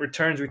Dark Knight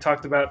Returns, we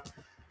talked about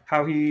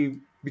how he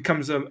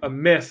becomes a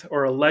myth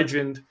or a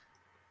legend.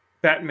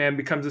 Batman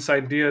becomes this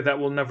idea that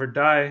will never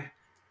die.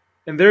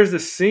 And there's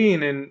this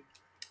scene in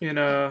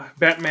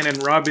Batman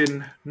and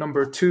Robin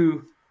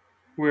 #2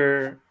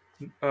 where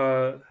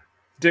uh,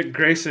 Dick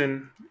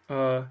Grayson,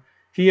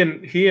 he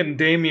and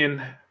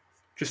Damian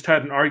just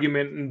had an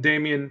argument, and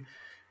Damian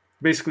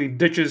basically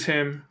ditches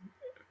him,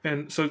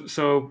 and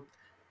so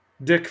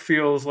Dick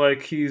feels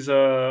like he's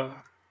I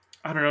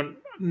don't know,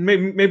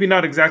 maybe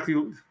not exactly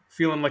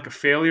feeling like a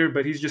failure,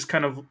 but he's just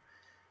kind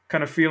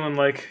of feeling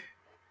like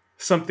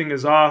something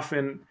is off,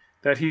 and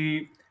that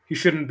he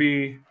shouldn't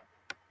be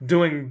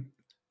doing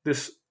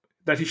this,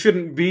 that he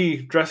shouldn't be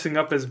dressing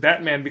up as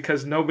Batman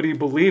because nobody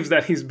believes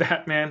that he's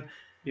Batman.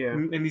 Yeah.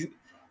 And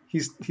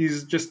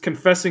he's just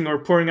confessing or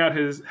pouring out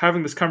his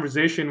having this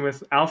conversation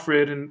with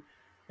Alfred, and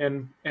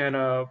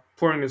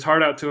pouring his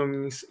heart out to him.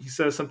 And he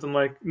says something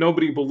like,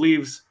 "Nobody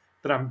believes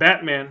that I'm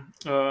Batman."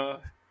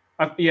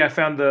 I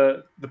found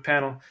the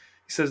panel.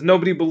 He says,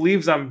 "Nobody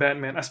believes I'm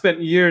Batman. I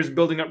spent years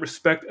building up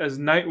respect as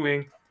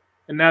Nightwing,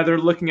 and now they're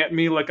looking at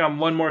me like I'm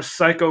one more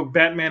psycho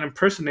Batman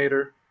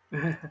impersonator."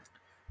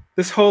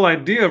 This whole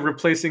idea of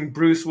replacing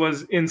Bruce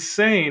was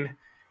insane,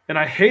 and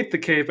I hate the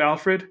cape,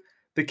 Alfred.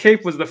 The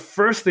cape was the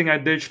first thing I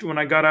ditched when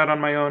I got out on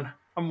my own.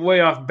 I'm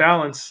way off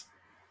balance.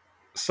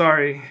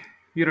 Sorry,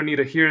 you don't need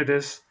to hear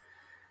this.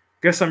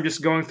 Guess I'm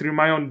just going through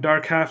my own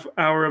dark half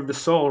hour of the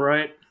soul,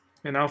 right?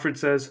 And Alfred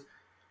says,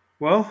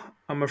 "Well,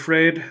 I'm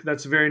afraid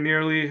that's very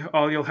nearly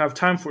all you'll have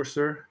time for,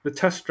 sir. The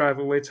test drive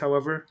awaits,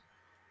 however.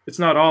 It's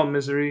not all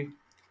misery.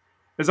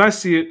 As I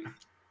see it,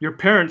 your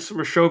parents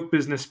were show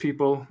business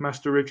people,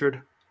 Master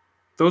Richard.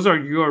 Those are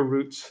your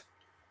roots.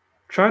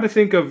 Try to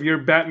think of your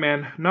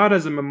Batman not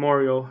as a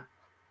memorial.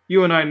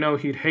 You and I know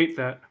he'd hate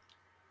that.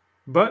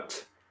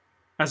 But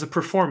as a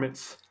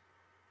performance.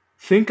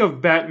 Think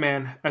of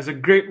Batman as a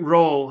great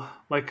role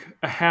like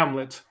a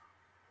Hamlet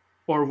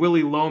or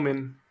Willie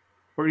Loman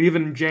or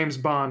even James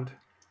Bond,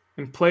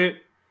 and play it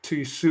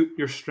to suit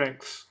your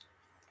strengths.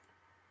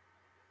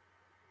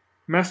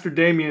 Master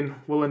Damien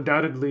will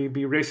undoubtedly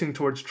be racing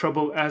towards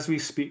trouble as we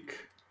speak.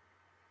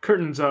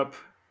 Curtains up.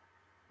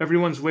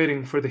 Everyone's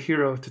waiting for the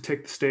hero to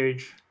take the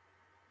stage,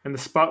 and the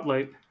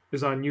spotlight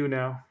is on you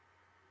now."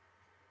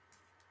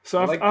 So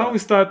I I like that.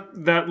 always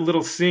thought that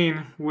little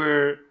scene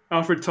where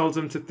Alfred tells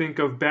him to think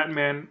of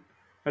Batman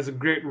as a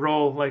great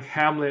role like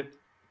Hamlet,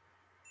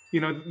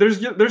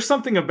 there's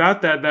something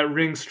about that that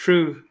rings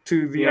true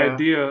to the Yeah.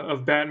 idea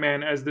of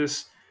Batman as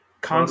this.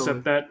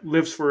 concept Totally. that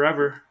lives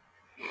forever.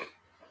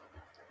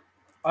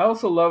 I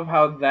also love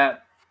how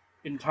that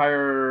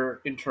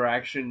entire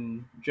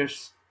interaction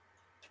just.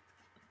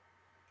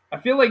 I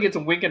feel like it's a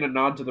wink and a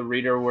nod to the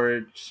reader, where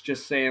it's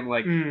just saying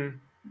like, Mm,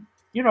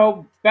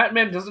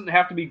 Batman doesn't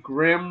have to be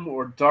grim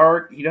or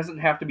dark. He doesn't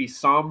have to be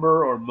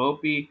somber or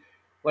mopey.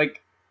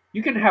 Like,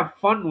 you can have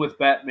fun with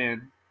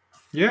Batman.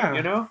 You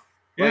yeah, know,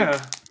 like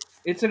yeah,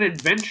 it's an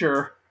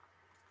adventure.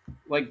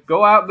 Like,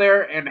 go out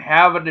there and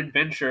have an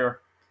adventure.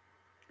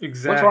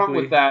 What's wrong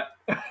with exactly,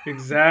 that?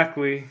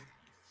 exactly.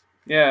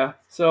 Yeah.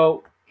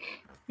 So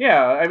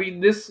yeah, I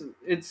mean,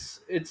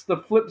 it's the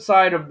flip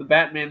side of the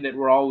Batman that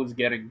we're always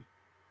getting,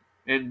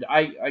 and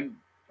I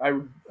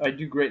I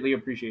do greatly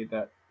appreciate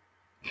that.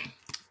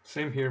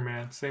 Same here,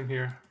 man. Same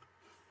here.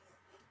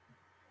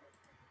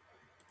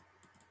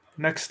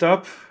 Next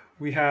up,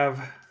 we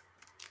have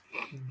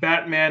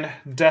Batman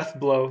Death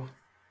Blow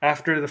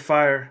After the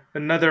Fire,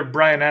 another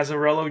Brian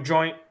Azzarello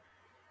joint.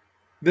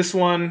 This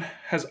one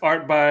has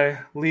art by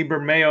Lee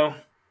Bermeo.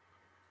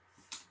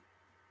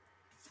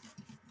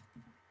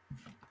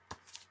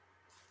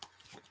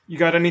 You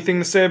got anything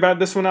to say about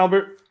this one,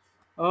 Albert?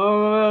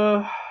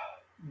 Uh,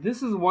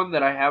 this is one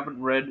that I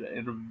haven't read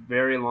in a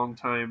very long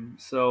time,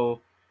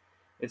 so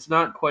it's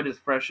not quite as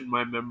fresh in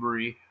my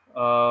memory.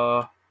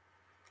 Yeah,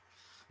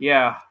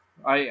 I,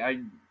 I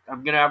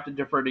I'm gonna have to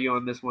defer to you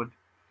on this one.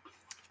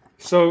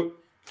 So,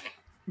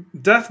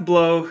 Death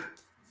Blow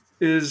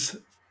is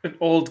an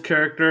old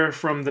character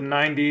from the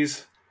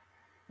 90s.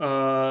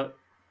 Uh,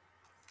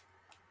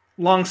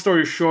 Long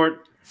story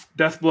short,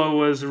 Deathblow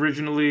was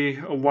originally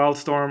a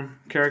Wildstorm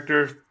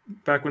character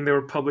back when they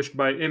were published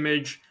by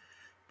Image,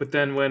 but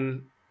then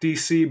when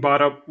DC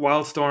bought up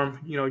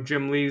Wildstorm,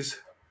 Jim Lee's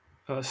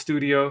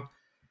studio,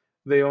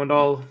 they owned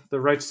all the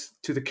rights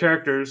to the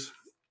characters.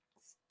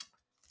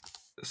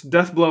 So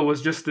Deathblow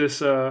was just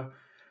this. I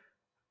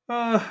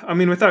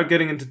mean, without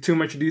getting into too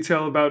much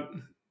detail about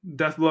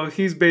Deathblow,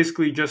 he's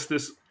basically just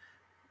this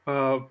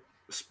uh,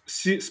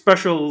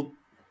 special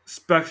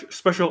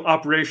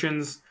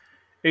operations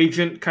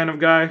agent kind of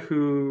guy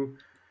who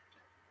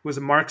was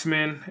a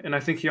marksman, and I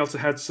think he also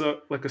had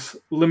like a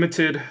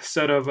limited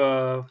set of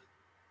I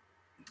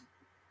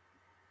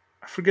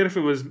forget if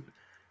it was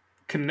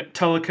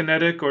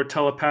telekinetic or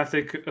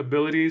telepathic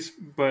abilities,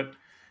 but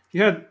he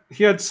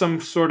had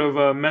some sort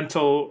of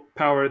mental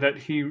power that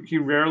he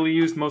rarely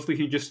used. Mostly,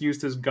 he just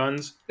used his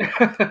guns.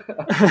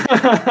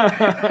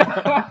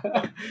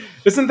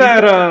 Isn't he's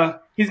that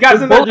got he's got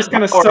doesn't that just bullet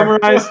kind of power.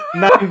 summarize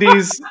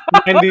nineties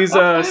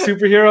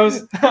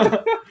superheroes?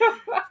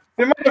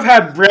 They might have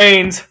had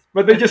brains,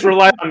 but they just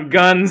relied on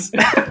guns.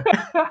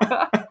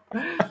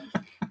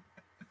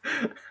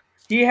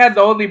 He had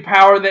the only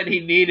power that he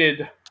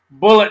needed: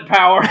 bullet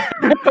power.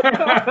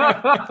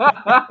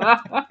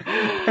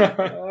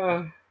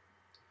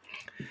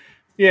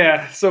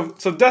 Yeah, so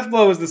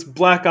Deathblow is this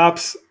Black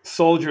Ops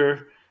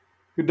soldier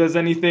who does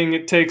anything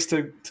it takes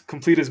to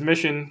complete his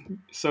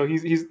mission. So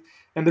he's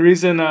and the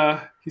reason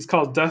he's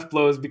called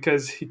Deathblow is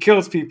because he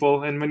kills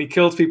people, and when he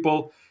kills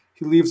people,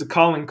 he leaves a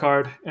calling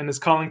card, and his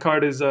calling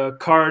card is a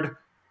card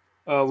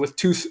with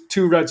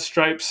two red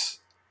stripes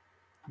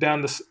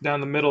down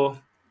the middle.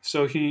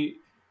 So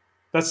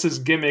that's his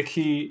gimmick.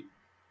 He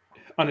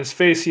on his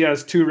face he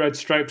has two red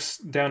stripes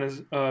down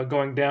his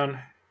going down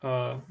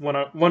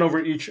one over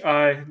each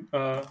eye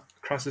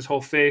across his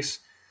whole face.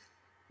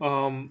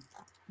 Um,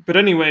 but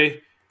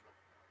anyway,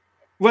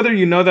 whether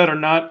you know that or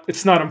not,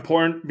 it's not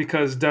important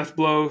because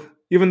Deathblow,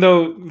 even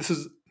though this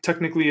is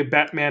technically a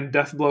Batman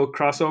Deathblow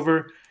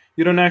crossover,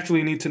 you don't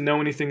actually need to know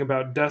anything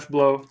about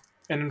Deathblow.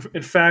 And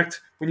in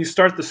fact, when you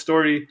start the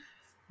story,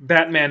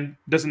 Batman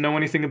doesn't know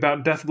anything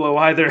about Deathblow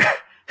either.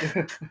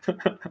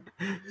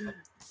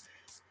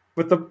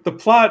 But the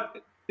plot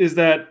is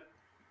that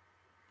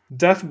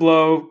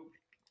Deathblow,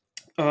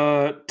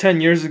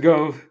 10 years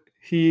ago,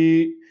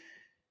 he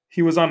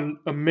was on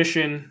a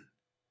mission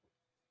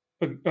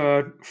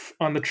uh,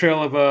 on the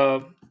trail of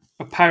a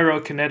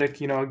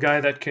pyrokinetic, a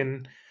guy that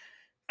can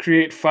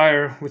create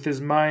fire with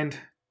his mind.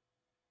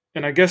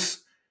 And I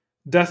guess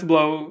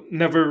Deathblow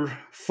never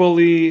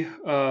fully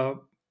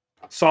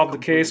solved the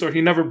case, or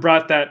he never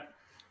brought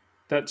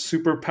that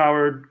super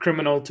powered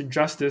criminal to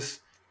justice.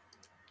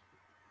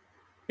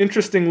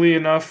 Interestingly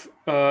enough,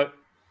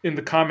 in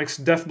the comics,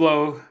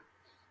 Deathblow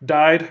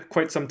died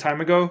quite some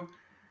time ago.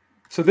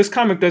 So this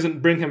comic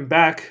doesn't bring him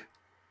back.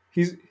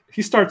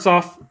 He starts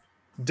off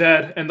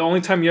dead, and the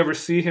only time you ever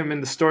see him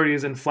in the story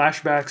is in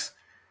flashbacks.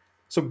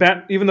 So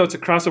even though it's a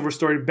crossover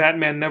story,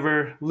 Batman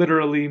never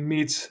literally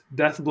meets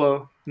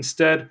Deathblow.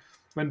 Instead,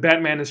 when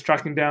Batman is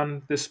tracking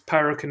down this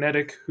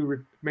pyrokinetic who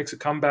makes a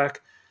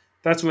comeback,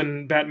 that's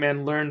when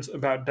Batman learns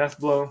about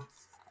Deathblow.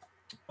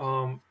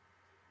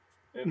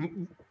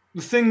 And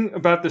the thing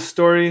about this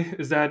story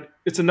is that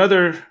it's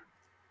another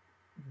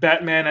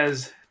Batman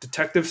as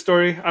detective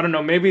story. I don't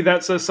know. Maybe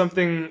that says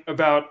something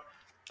about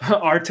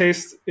our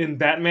taste in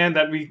Batman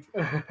that we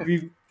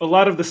a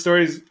lot of the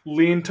stories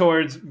lean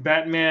towards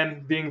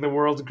Batman being the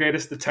world's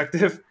greatest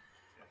detective.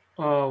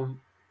 Um,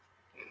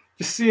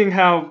 just seeing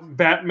how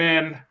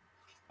Batman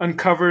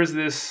uncovers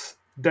this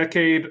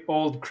decade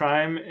old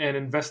crime and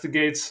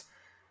investigates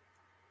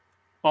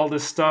all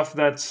this stuff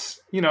that's,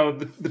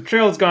 the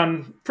trail's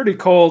gone pretty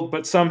cold,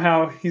 but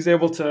somehow he's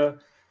able to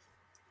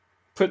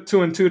put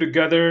two and two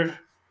together,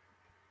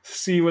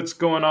 see what's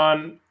going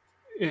on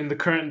in the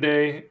current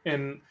day,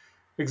 and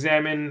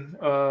examine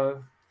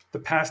the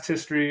past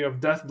history of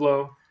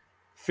Deathblow,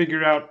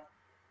 figure out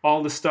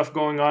all the stuff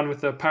going on with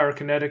the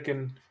pyrokinetic,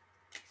 and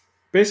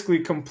basically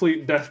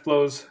complete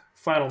Deathblow's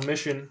final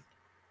mission.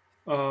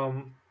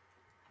 Um,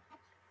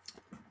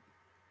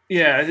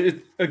 yeah,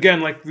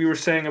 again, like we were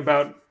saying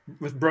about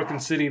with Broken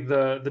City,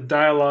 the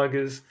dialogue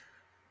is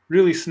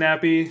really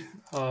snappy.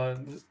 Uh,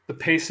 the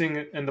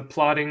pacing and the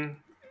plotting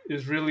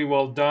is really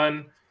well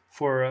done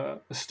for a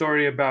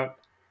story about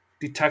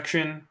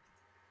detection.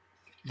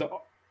 The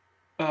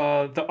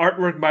the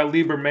artwork by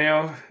Lee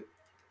Bermeo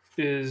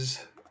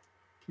is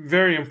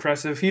very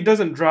impressive. He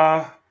doesn't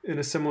draw in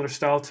a similar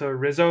style to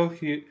Rizzo.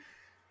 He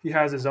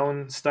has his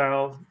own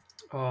style.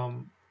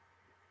 Um,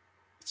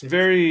 it's It's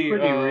very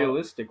pretty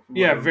realistic from what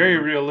I yeah, very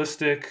remember.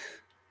 realistic.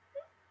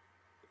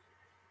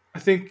 I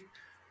think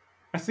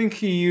I think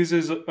he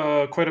uses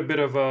quite a bit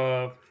of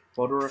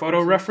Photo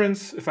photo references.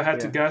 reference. If I had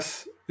to Yeah.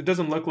 guess, it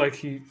doesn't look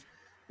like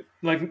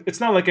it's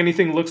not like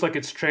anything looks like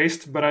it's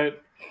traced, but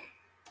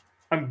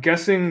I'm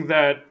guessing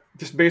that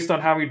just based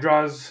on how he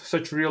draws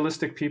such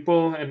realistic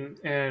people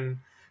and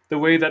the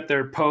way that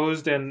they're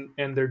posed and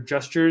their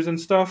gestures and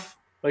stuff,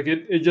 like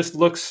it just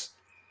looks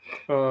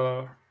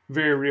uh,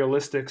 very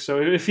realistic.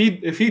 So if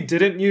he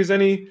didn't use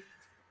any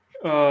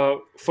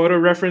photo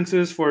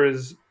references for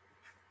his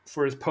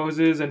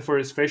poses and for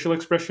his facial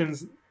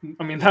expressions,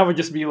 I mean that would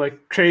just be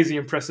like crazy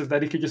impressive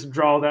that he could just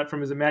draw that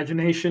from his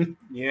imagination.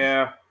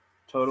 Yeah.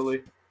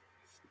 Totally.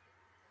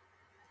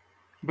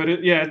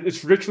 But yeah,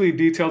 it's richly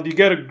detailed. You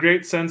get a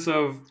great sense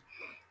of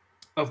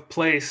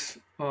place.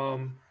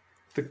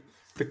 The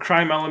the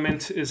crime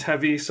element is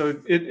heavy, so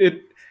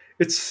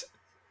it's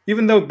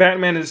even though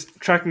Batman is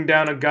tracking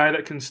down a guy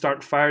that can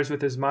start fires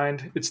with his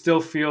mind, it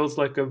still feels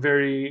like a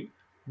very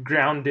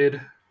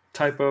grounded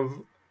type of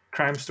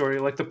crime story,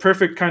 like the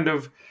perfect kind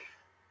of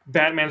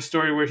Batman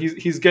story where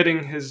he's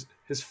getting his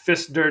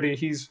fist dirty.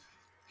 He's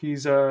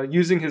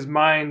using his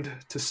mind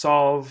to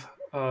solve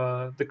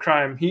the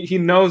crime. He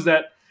knows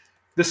that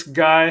this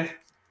guy,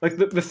 like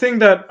the thing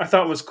that I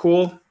thought was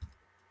cool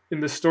in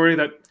the story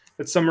that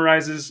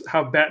summarizes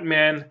how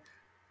Batman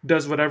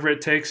does whatever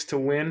it takes to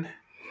win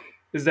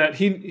is that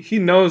he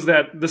knows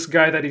that this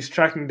guy that he's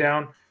tracking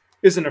down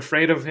isn't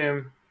afraid of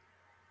him.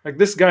 Like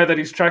this guy that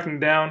he's tracking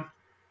down,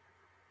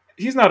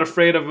 he's not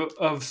afraid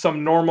of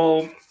some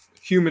normal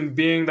human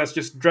being that's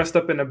just dressed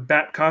up in a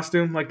bat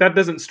costume. Like that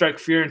doesn't strike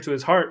fear into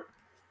his heart.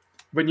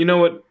 But you know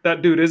what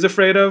that dude is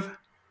afraid of?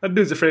 That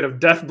dude's afraid of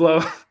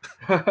Deathblow.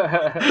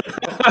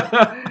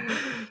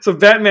 So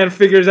Batman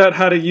figures out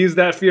how to use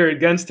that fear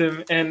against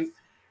him, and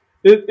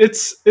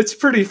it's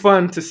pretty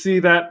fun to see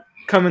that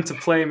come into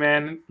play,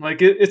 man.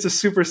 Like it's a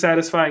super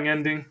satisfying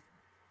ending.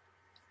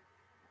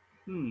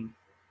 Hmm.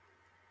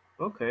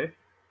 Okay.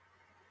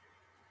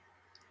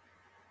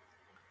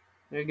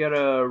 I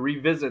gotta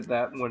revisit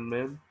that one,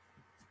 man.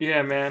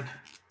 Yeah, man.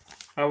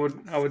 I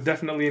would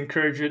definitely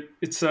encourage it.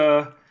 It's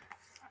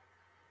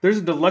there's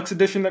a deluxe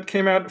edition that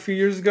came out a few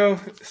years ago,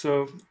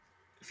 so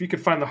if you could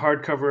find the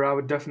hardcover, I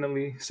would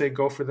definitely say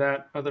go for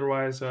that.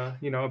 Otherwise,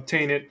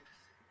 obtain it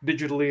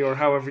digitally or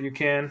however you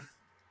can.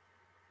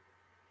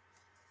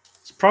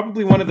 It's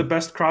probably one of the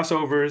best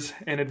crossovers,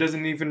 and it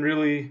doesn't even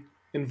really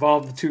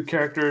involve the two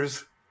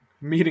characters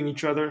meeting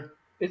each other.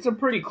 It's a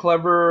pretty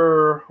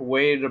clever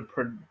way to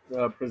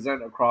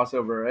present a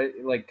crossover.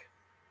 Like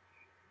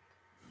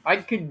I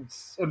could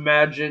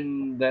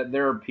imagine that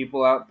there are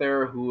people out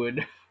there who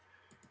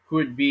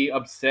would be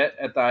upset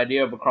at the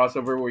idea of a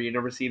crossover where you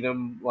never see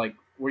them, like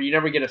where you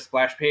never get a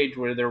splash page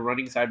where they're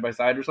running side by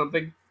side or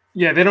something.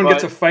 Yeah, they don't get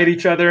to But fight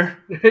each other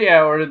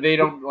yeah, or they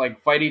don't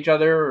like fight each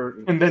other or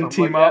and then something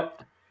team like that.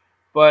 up.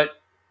 But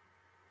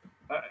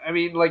I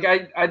mean, like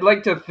I'd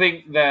like to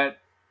think that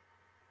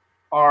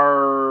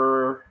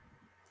our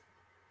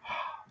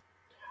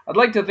I'd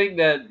like to think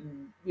that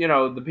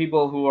the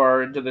people who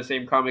are into the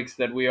same comics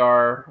that we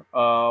are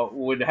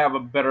would have a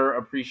better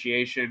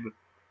appreciation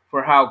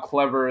for how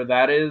clever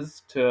that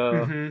is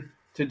Hmm.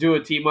 to do a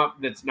team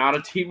up that's not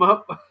a team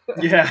up.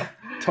 Yeah,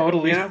 you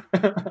totally. know?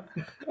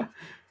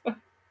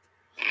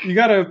 You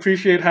got to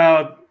appreciate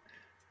how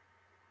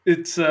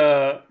it's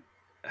I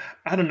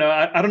don't know.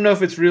 I don't know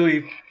if it's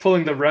really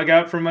pulling the rug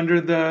out from under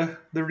the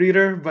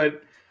reader,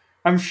 but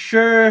I'm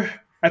sure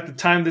at the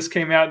time this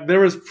came out, there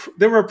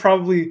were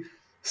probably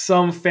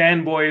some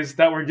fanboys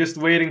that were just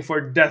waiting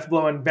for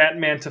Deathblow and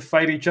Batman to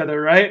fight each other,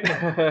 right?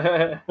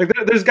 Like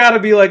there's got to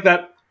be like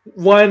that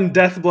one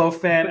Deathblow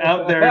fan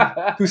out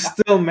there who's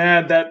still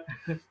mad that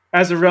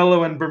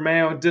Azzarello and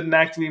Bermeo didn't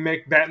actually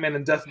make Batman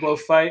and Deathblow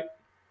fight.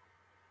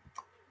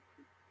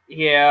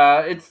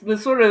 Yeah, it's the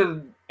sort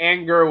of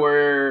anger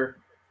where,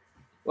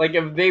 like,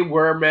 if they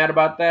were mad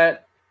about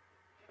that,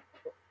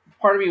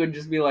 part of me would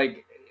just be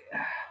like,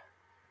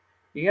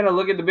 You gotta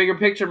look at the bigger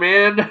picture,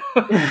 man.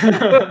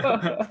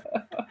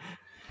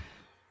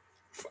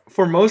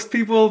 For most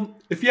people,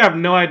 if you have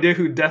no idea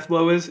who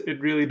Deathblow is,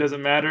 it really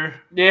doesn't matter.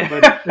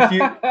 But if you,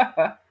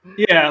 Yeah.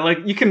 yeah,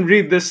 like you can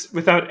read this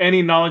without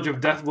any knowledge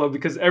of Deathblow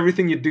because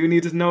everything you do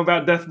need to know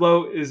about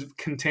Deathblow is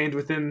contained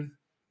within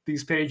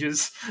these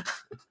pages.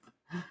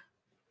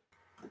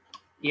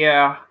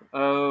 Yeah.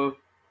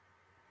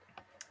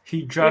 He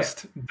Yeah.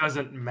 just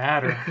doesn't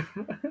matter.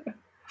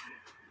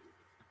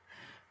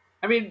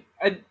 I mean,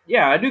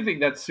 yeah, I do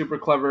think that's super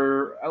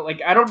clever.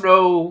 Like, I don't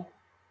know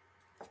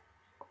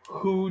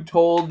who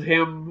told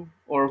him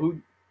or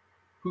who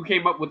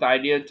came up with the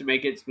idea to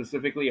make it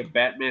specifically a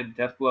Batman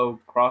Deathblow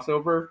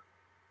crossover,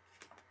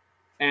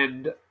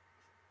 and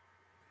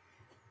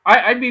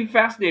I'd be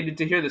fascinated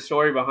to hear the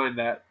story behind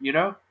that. You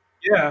know,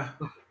 Yeah,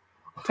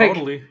 like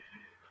totally.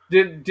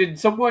 did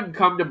someone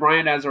come to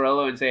Brian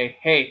Azzarello and say,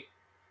 "Hey,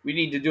 we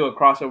need to do a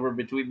crossover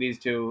between these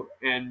two,"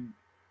 and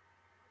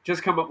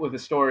just come up with a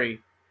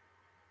story?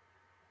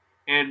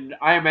 And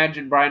I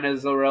imagine Brian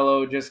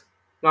Azzarello just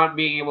not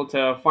being able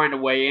to find a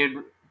way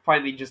in,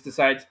 finally just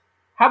decides,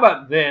 "How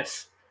about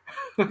this?"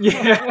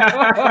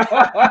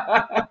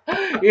 Yeah.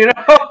 You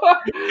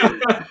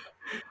know,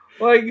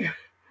 like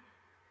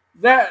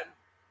that,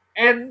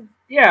 and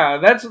yeah,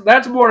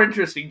 that's more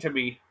interesting to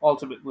me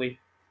ultimately.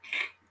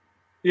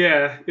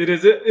 Yeah, it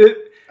is.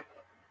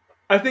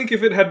 I think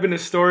if it had been a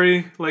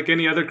story like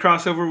any other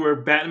crossover where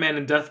Batman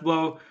and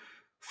Deathblow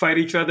fight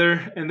each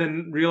other and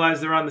then realize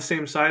they're on the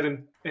same side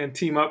and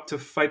team up to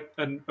fight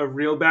a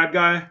real bad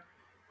guy,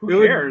 Who it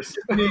would cares?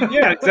 just be,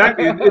 yeah,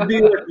 exactly. It'd be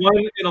like one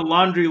in a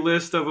laundry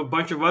list of a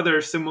bunch of other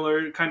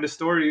similar kind of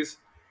stories.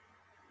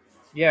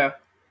 Yeah,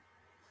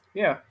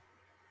 yeah,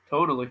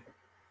 totally.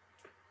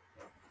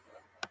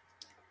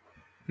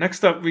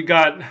 Next up, we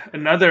got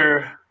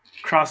another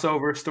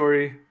crossover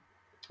story.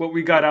 What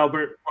we got,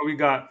 Albert? What we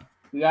got?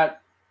 We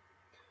got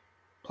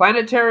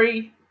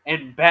Planetary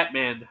and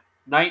Batman,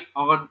 Night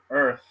on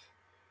Earth.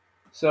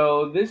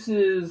 So this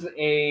is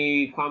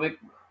a comic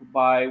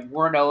by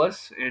Warren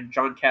Ellis and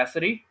John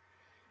Cassidy.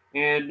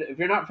 And if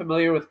you're not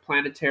familiar with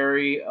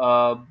Planetary,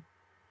 the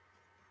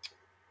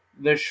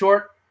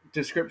short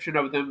description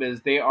of them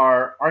is they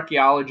are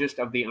archaeologists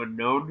of the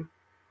unknown.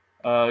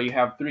 You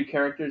have three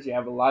characters. You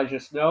have Elijah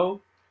Snow,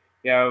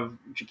 you have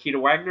Chiquita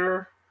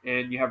Wagner,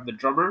 and you have the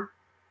drummer.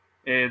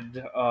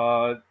 And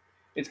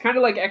it's kind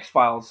of like X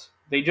Files.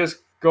 They just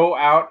go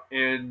out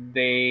and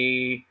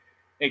they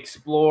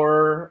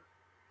explore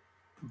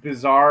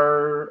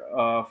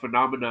bizarre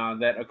phenomena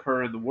that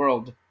occur in the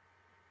world.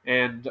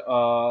 And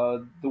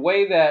the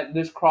way that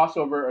this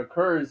crossover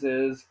occurs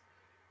is,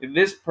 in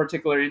this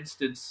particular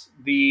instance,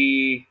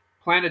 the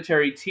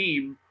planetary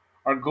team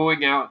are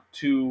going out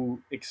to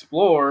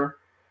explore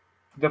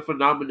the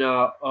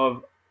phenomena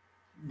of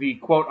the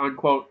quote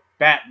unquote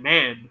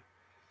Batman.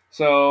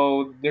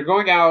 So they're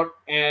going out,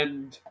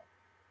 and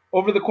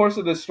over the course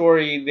of the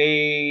story,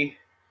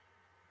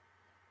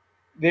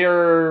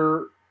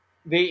 they're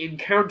they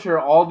encounter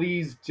all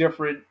these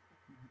different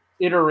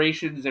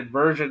iterations and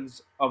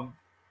versions of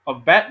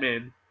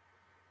Batman,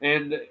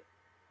 and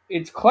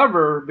it's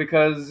clever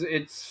because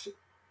it's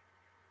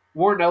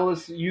Warren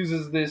Ellis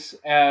uses this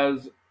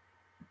as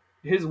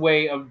his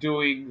way of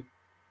doing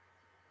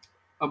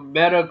a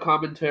meta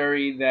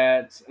commentary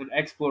that's an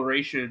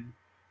exploration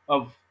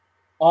of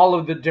all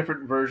of the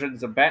different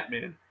versions of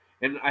Batman.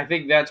 And I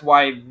think that's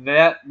why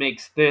that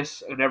makes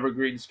this an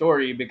evergreen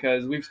story,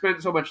 because we've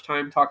spent so much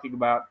time talking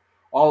about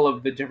all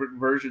of the different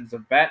versions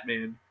of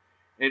Batman.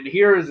 And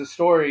here is a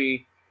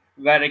story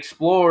that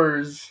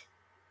explores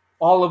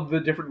all of the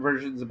different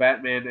versions of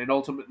Batman and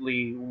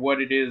ultimately what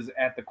it is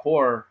at the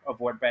core of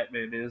what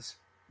Batman is.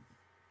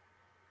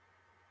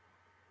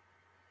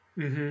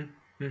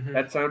 Mm-hmm. Mm-hmm.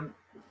 That sound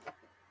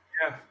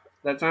Yeah,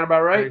 that sound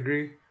about I right?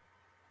 agree.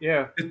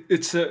 Yeah.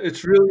 It's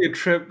really a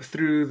trip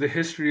through the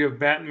history of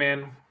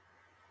Batman.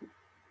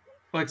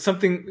 Like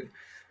something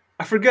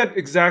I forget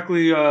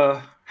exactly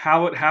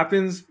how it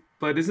happens,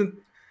 but isn't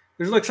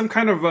there's like some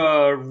kind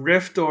of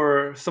rift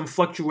or some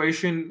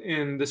fluctuation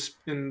in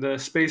the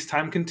space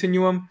time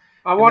continuum,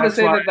 I and want to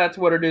say that that's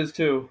what it is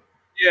too.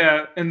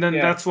 yeah, and then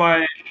Yeah. that's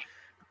why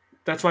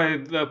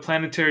the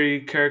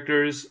planetary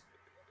characters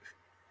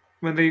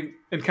when they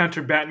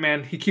encounter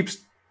Batman, he keeps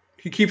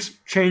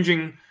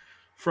changing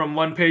from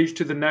one page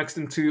to the next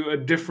into a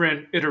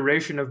different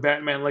iteration of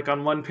Batman. Like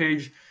on one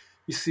page,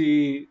 you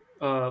see,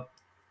 the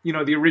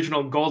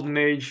original Golden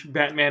Age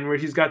Batman, where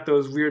he's got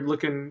those weird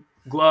looking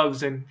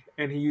gloves and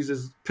he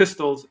uses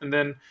pistols, and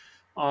then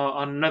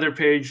on another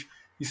page,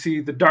 you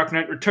see the Dark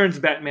Knight Returns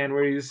Batman,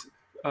 where he's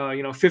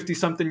 50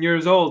 something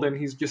years old and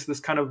he's just this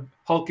kind of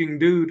hulking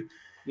dude.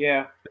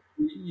 Yeah.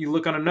 You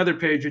look on another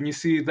page and you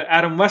see the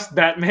Adam West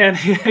Batman.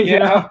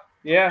 Yeah.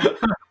 Yeah.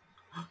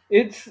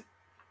 It's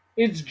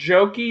it's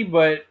jokey,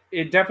 but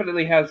it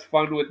definitely has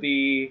fun with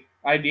the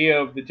idea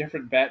of the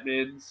different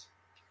Batmans.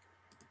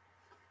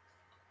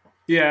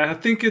 Yeah, I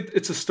think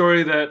it's a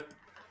story that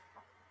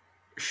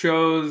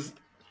shows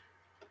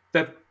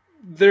that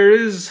there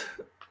is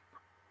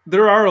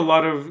there are a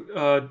lot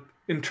of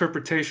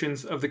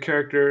interpretations of the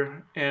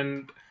character,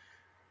 and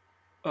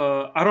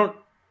I don't.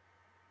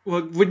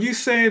 Well, would you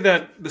say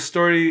that the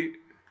story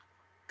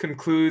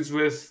concludes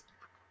with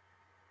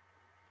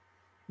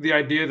the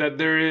idea that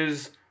there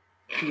is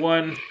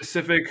one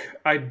specific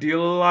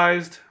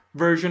idealized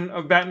version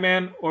of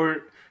Batman,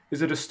 or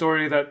is it a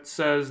story that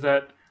says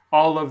that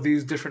all of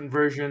these different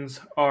versions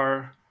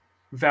are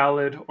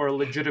valid or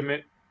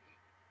legitimate?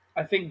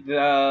 I think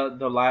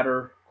the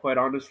latter, quite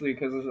honestly,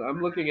 because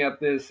I'm looking at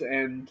this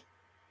and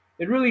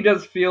it really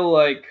does feel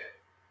like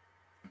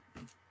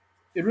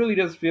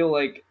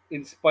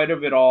in spite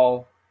of it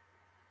all,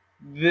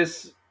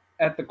 this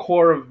at the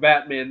core of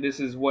Batman, this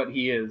is what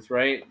he is,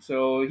 right?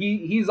 So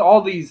he's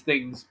all these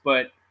things,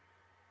 but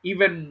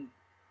even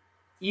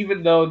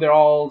even though they're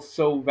all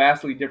so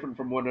vastly different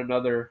from one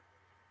another,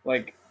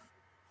 like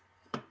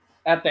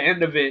at the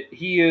end of it,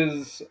 he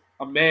is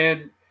a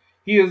man.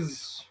 He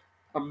is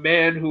a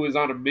man who is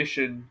on a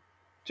mission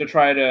to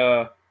try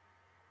to,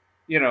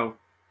 you know,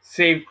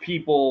 save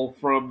people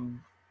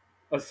from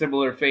a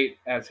similar fate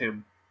as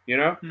him. You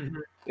know, Hmm.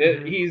 it,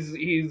 Hmm.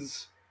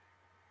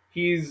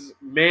 he's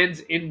man's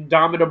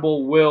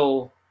indomitable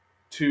will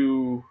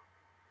to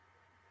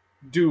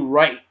do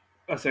right,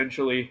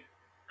 essentially.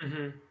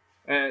 Hmm.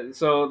 And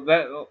so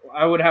that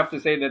I would have to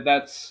say that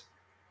that's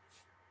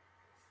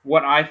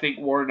what I think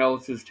Warren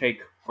Ellis's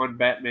take on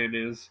Batman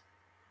is.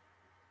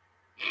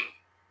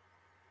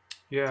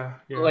 Yeah,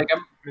 yeah, Like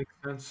makes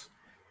sense.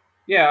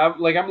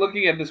 I'm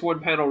looking at this one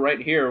panel right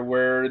here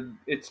where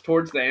it's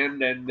towards the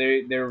end and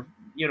they're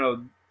you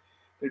know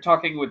they're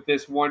talking with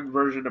this one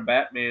version of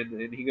Batman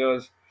and he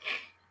goes,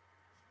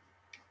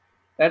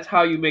 "That's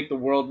how you make the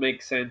world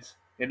make sense.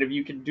 And if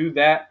you can do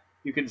that,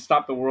 you can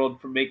stop the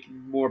world from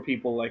making more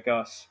people like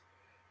us.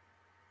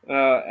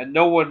 And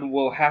no one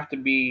will have to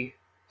be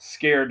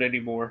scared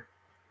anymore."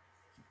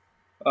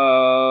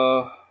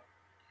 Uh,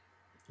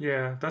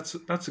 Yeah, that's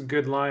a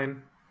good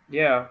line.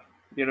 yeah,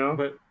 you know.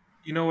 But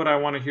you know what I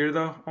want to hear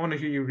though? I want to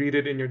hear you read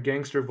it in your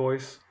gangster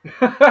voice.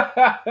 Give me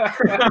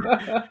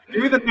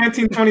the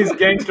 1920s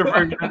gangster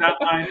version of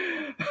that line.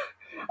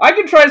 I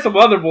can try some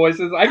other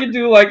voices. I can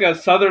do like a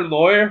southern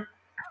lawyer.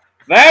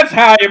 That's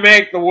how you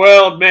make the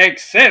world make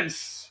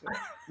sense.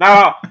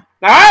 Now,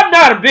 I'm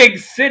not a big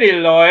city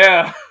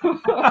lawyer.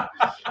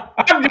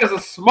 I'm just a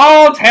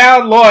small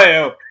town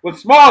lawyer with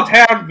small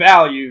town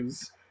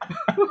values.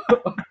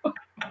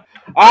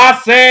 I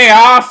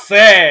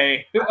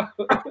say.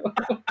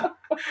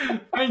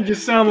 I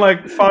just sound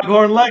like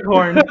Foghorn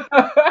Leghorn.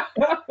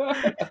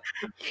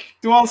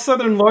 Do all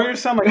Southern lawyers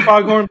sound like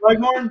Foghorn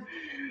Leghorn?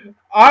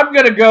 I'm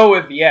gonna go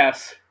with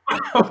yes.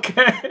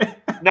 Okay.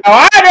 Now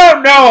I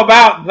don't know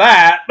about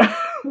that.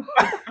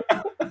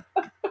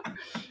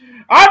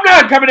 I'm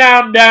not coming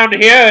down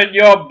here in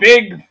your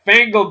big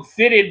fangled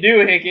city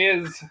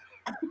doohickeys.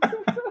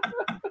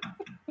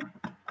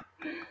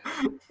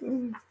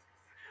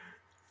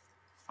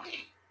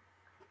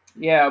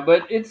 Yeah,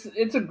 but it's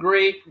a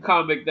great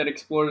comic that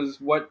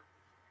explores what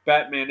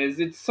Batman is.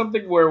 It's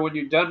something where when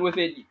you're done with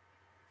it,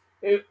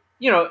 if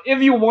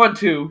you want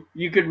to,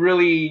 you could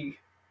really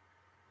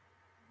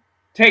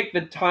take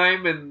the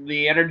time and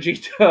the energy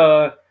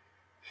to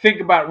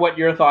think about what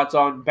your thoughts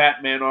on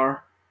Batman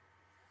are.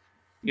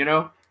 You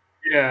know,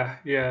 Yeah,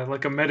 yeah,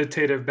 like a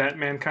meditative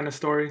Batman kind of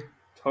story.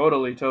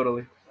 totally,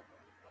 totally.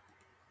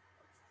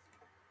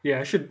 Yeah,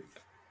 I should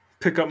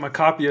pick up my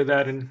copy of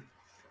that and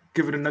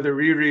give it another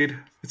reread.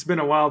 It's been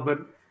a while, but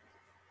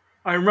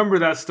I remember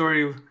that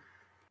story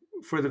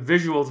for the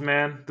visuals,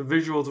 man. The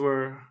visuals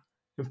were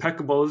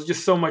impeccable. It was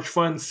just so much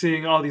fun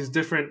seeing all these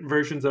different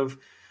versions of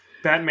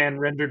Batman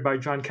rendered by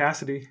John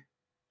Cassidy.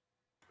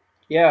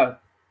 Yeah,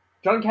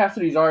 John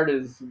Cassidy's art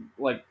is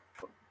like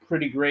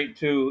pretty great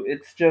too.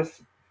 It's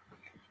just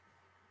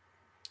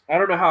I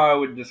don't know how I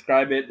would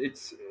describe it.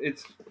 It's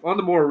on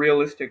the more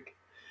realistic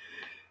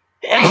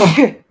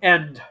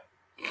end.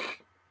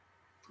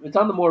 It's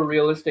on the more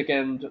realistic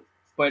end,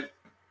 but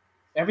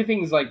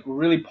everything's like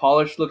really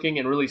polished looking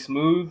and really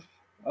smooth.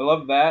 I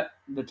love that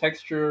the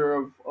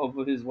texture of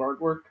his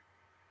artwork,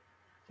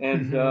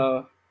 and Hmm.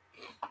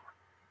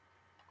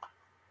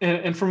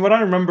 And from what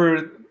I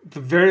remember, the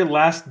very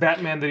last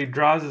Batman that he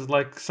draws is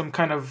like some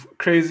kind of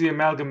crazy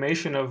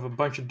amalgamation of a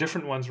bunch of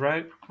different ones,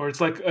 right? Or it's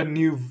like a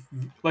new,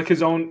 like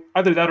his own,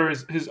 either that or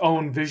his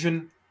own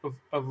vision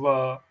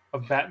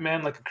of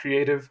Batman, like a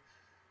creative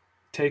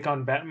take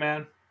on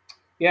Batman.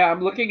 yeah,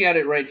 I'm looking at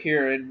it right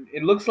here, and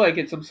it looks like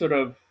it's some sort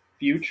of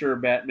future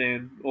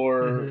Batman,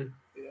 or Hmm.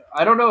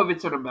 I don't know if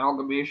it's an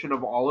amalgamation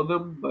of all of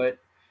them, but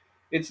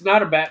it's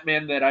not a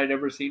Batman that I'd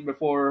ever seen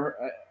before.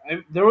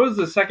 There was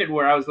a second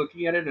where I was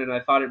looking at it and I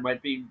thought it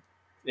might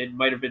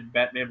have been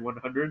Batman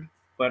 100,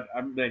 but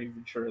I'm not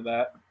even sure of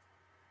that.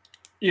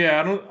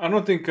 Yeah, I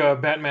don't think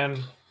Batman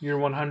Year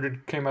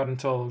 100 came out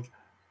until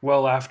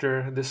well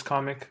after this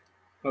comic.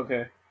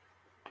 Okay,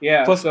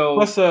 yeah. Plus, So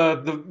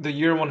the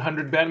Year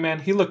 100 Batman,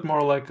 he looked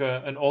more like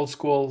an old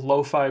school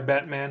lo-fi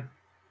Batman.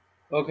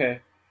 okay,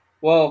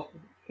 well,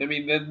 I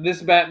mean, then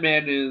this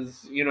Batman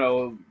is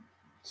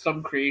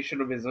some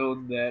creation of his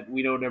own that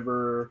we don't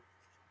ever.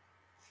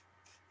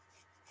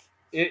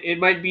 it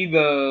might be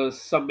the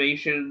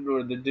summation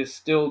or the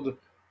distilled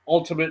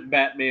ultimate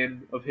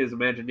Batman of his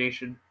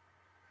imagination.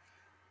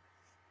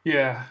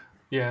 Yeah,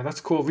 yeah,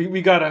 that's cool.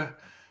 We gotta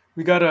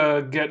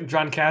get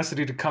John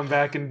Cassidy to come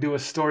back and do a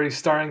story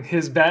starring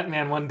his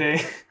Batman one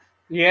day.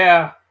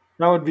 Yeah,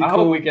 That would be I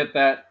hope we cool. get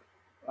that.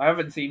 I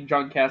haven't seen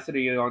John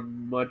Cassidy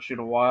on much in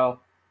a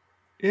while.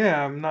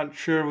 Yeah, I'm not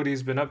sure what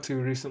he's been up to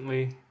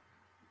recently.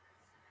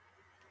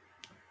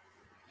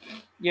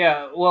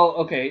 Yeah, well,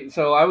 okay.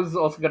 So I was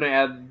also gonna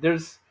add,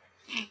 there's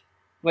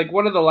like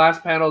one of the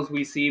last panels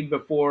we see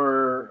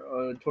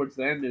before towards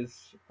the end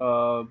is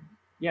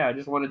yeah. I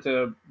just wanted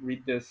to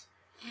read this,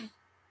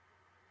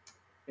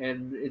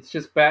 and it's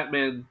just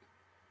Batman.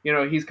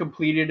 He's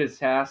completed his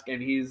task,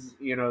 and he's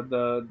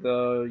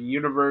the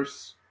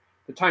universe,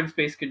 the time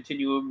space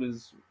continuum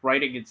is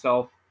writing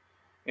itself.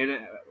 And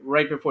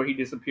right before he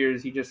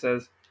disappears, he just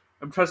says,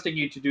 "I'm trusting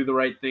you to do the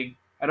right thing.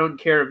 I don't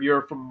care if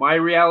you're from my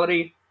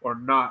reality or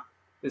not.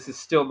 This is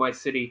still my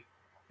city,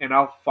 and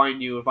I'll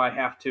find you if I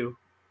have to."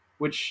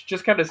 Which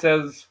just kind of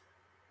says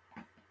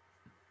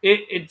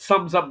it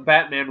sums up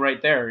Batman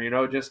right there.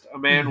 Just a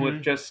man with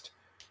Hmm. just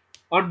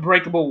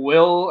unbreakable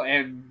will,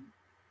 and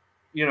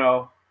you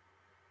know,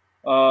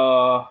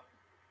 uh,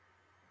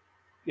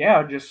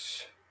 yeah,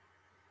 just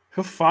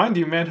He'll find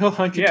you, man. He'll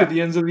hunt you to yeah,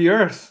 the ends of the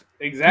earth.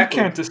 You exactly,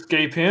 can't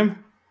escape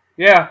him.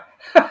 yeah,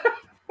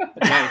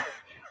 nice,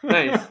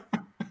 nice.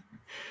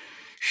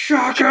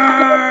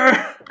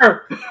 Shocker!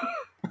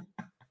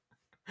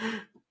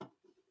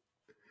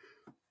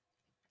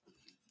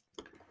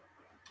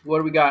 What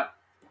do we got?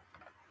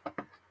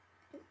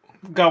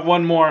 Got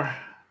one more.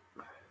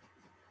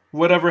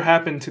 Whatever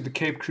happened to the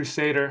Cape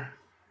Crusader?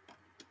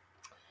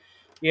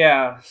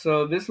 Yeah,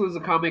 so this was a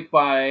comic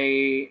by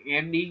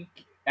Andy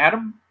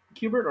Adam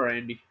Kubert or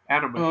Andy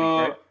Adam, I think, Uh,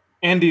 right?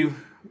 Andy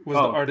was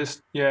the Oh,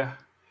 artist. Yeah.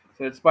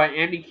 so it's by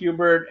Andy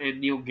Kubert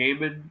and Neil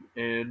Gaiman,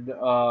 and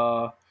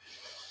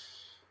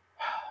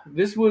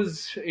this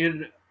was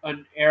in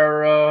an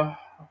era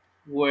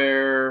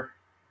where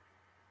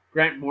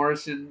Grant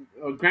Morrison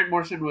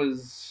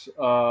was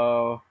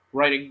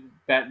writing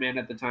Batman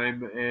at the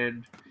time,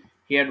 and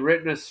he had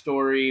written a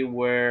story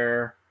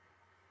where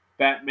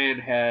Batman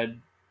had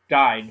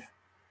died,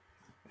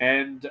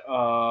 and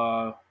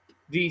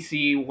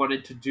DC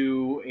wanted to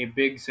do a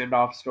big send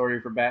off story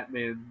for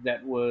Batman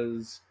that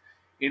was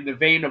in the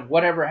vein of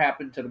whatever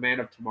happened to the Man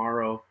of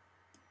Tomorrow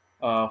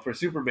for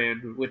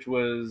Superman, which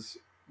was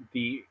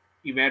the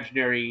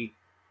imaginary.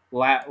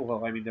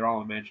 Well, I mean, they're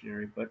all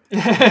imaginary, but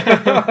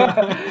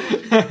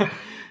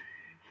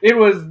it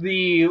was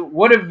the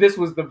what if this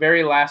was the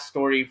very last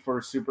story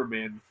for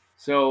Superman?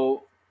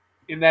 So,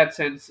 in that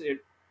sense, they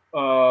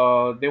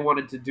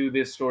wanted to do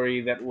this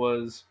story that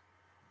was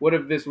what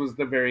if this was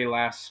the very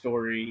last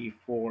story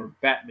for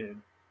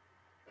Batman?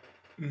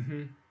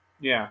 Hmm.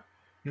 Yeah.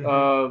 Hmm.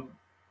 Uh,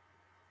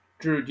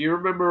 Drew, do you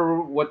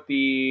remember what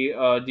the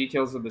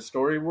details of the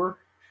story were?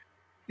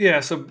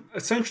 Yeah. So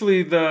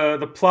essentially,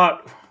 the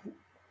plot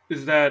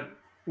is that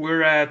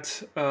we're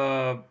at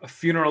a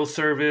funeral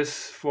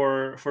service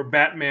for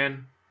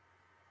Batman.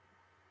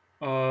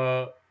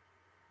 Uh,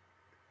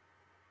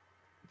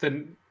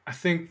 then I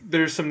think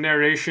there's some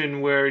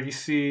narration where you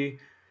see,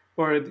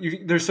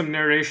 there's some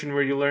narration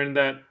where you learn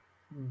that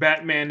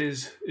Batman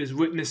is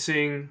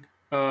witnessing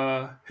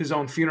his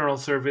own funeral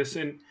service,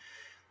 and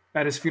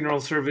at his funeral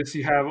service,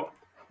 you have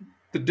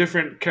the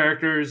different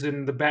characters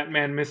in the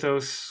Batman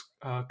mythos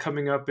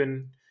coming up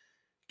and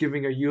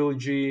giving a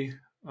eulogy.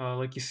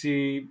 Like you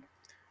see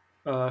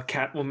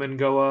Catwoman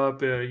go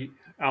up,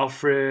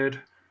 Alfred,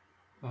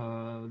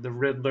 the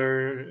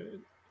Riddler,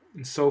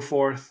 and so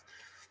forth.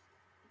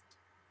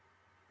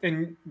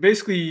 And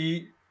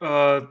basically,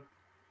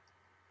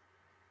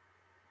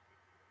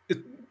 it,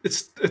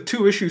 it's a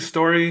two-issue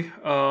story.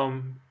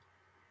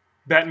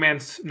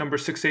 Batman's number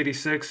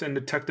 686 and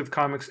Detective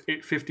Comics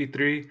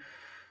 853.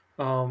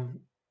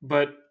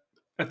 But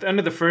at the end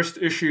of the first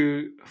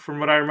issue, from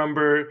what I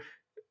remember,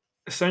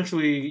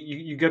 essentially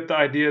you get the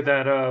idea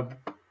that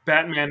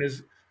Batman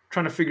is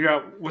trying to figure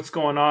out what's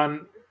going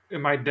on.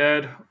 Am I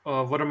dead?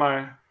 What am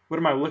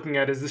I looking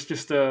at? Is this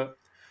just a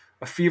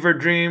fever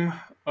dream?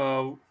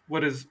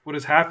 What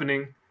is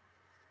happening?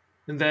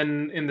 And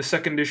then in the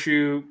second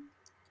issue,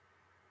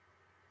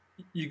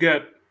 you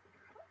get,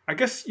 I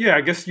guess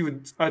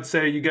I'd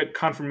say you get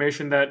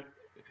confirmation that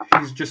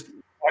he's just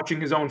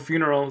watching his own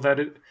funeral. That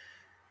it,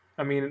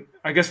 I mean,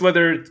 I guess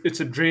whether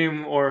it's a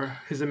dream or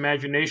his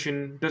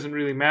imagination doesn't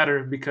really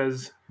matter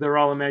because they're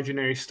all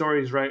imaginary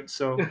stories, right?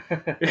 So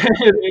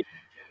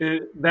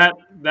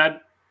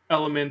that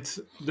element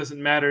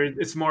doesn't matter.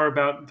 It's more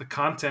about the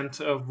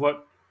content of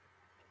what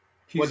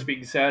What's he's,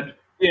 being said?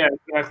 yeah,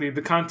 exactly,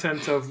 the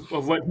content of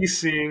what he's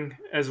seeing,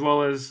 as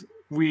well as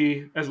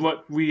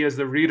what we as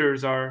the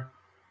readers are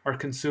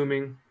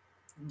consuming.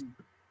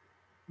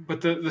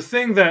 But the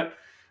thing that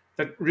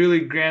really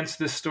grants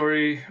this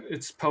story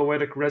its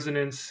poetic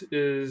resonance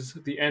is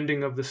the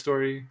ending of the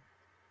story,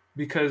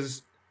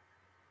 because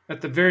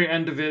at the very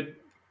end of it,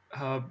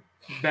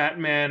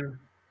 Batman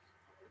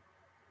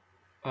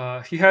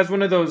he has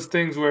one of those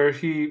things where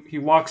he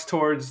walks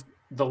towards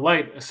the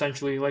light,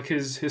 essentially, like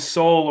his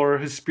soul or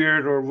his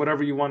spirit or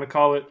whatever you want to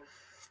call it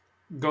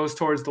goes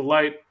towards the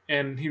light,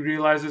 and he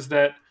realizes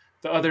that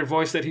the other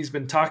voice that he's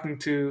been talking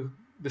to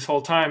this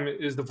whole time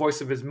is the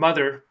voice of his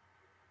mother,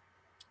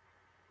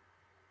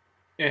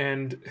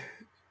 and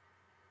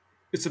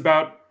it's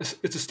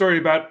a story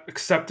about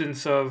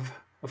acceptance of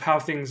how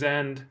things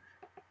end,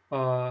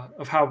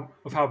 of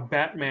how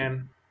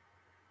Batman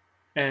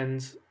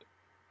ends,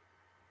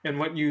 and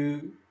what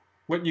you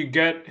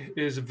get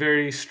is a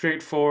very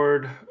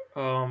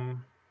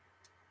um,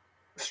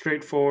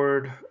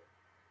 straightforward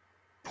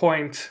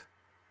point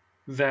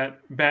that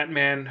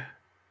Batman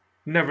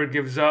never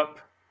gives up.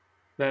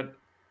 That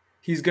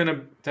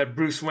that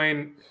Bruce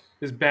Wayne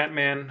is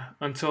Batman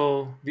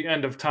until the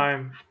end of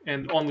time,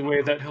 and the only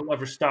way that he'll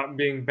ever stop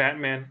being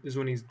Batman is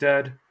when he's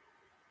dead.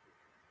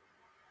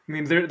 I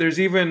mean, there's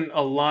even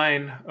a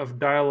line of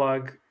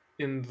dialogue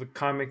in the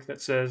comic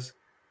that says,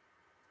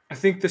 "I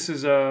think this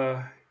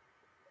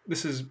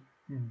is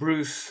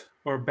Bruce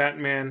or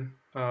Batman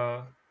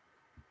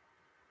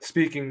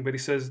speaking," but he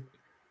says,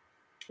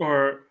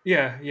 or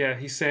yeah,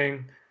 he's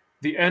saying,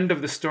 the end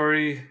of the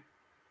story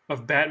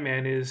of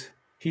Batman is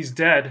he's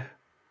dead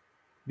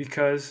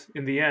because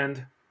in the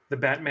end the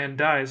Batman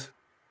dies.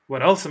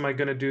 What else am I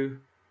gonna do?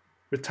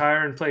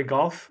 Retire and play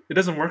golf? It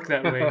doesn't work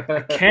that way.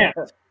 I can't.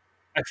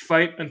 I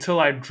fight until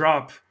I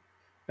drop,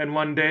 and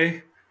one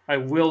day I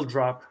will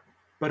drop.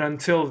 But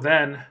until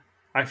then,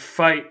 I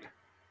fight.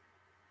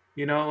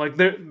 Like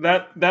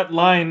that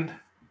line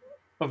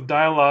of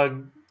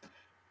dialogue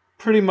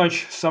pretty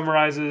much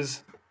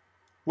summarizes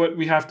what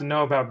we have to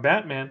know about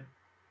Batman.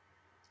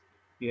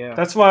 Yeah.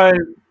 That's why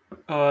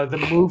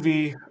the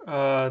movie,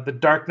 The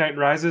Dark Knight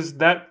Rises,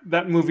 that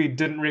movie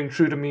didn't ring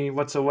true to me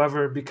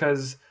whatsoever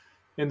because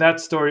in that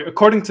story,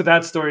 according to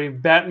that story,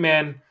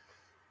 Batman,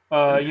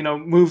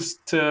 moves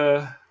to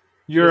The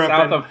Europe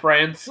south and of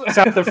France.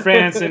 south of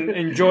France and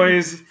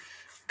enjoys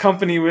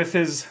company with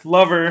his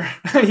lover,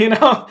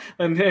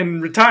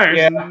 and retires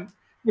Yeah. and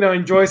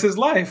enjoys his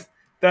life.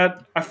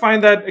 That I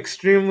find that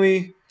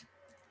extremely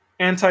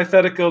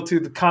antithetical to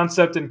the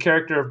concept and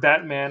character of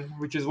Batman,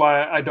 which is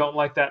why I don't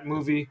like that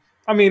movie.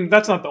 I mean,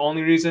 that's not the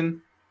only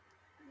reason.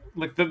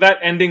 Like that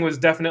ending was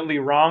definitely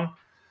wrong,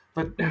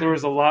 but there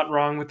was a lot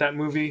wrong with that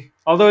movie.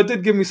 Although it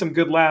did give me some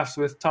good laughs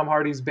with Tom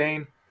Hardy's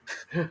Bane.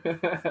 He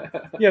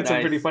had some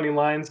pretty Nice. funny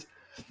lines.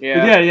 But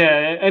Yeah.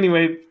 yeah.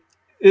 Anyway,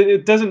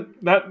 it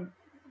doesn't that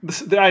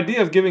the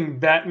idea of giving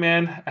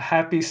Batman a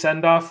happy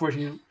send off where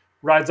he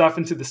rides off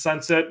into the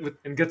sunset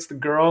and gets the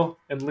girl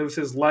and lives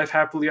his life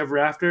happily ever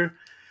after.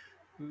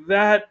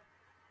 That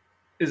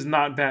is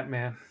not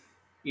Batman.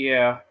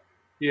 Yeah.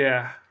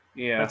 Yeah,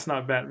 Yeah. that's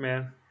not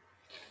Batman.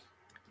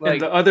 And Like,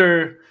 the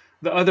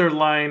other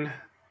line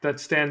that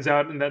stands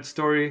out in that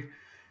story,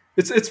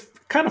 it's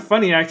kind of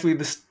funny actually.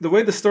 The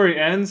way the story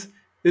ends,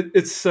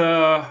 it's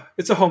a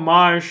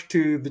homage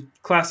to the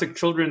classic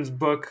children's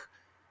book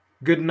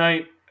Good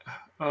Night,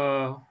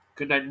 uh,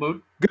 Good Night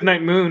Moon. Good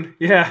Night Moon.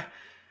 Yeah,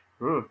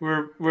 Ooh.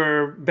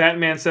 where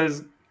Batman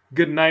says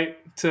good night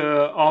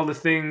to all the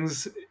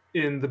things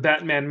in the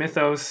Batman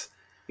mythos.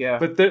 Yeah.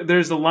 But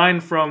there's a line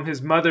from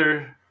his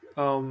mother,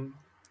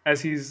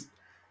 as he's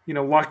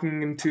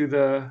walking into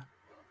the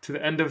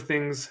end of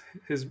things.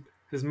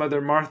 His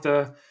mother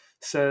Martha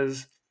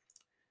says,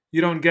 "You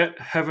don't get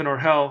heaven or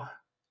hell.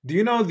 Do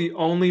you know the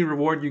only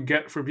reward you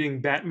get for being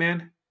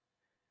Batman?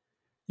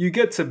 You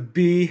get to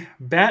be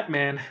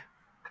Batman."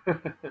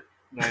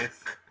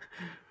 Nice.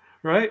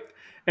 Right?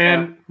 Yeah.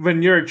 And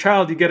when you're a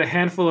child, you get a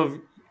handful of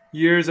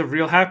years of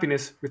real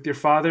happiness with your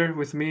father,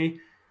 with me.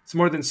 It's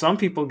more than some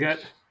people get.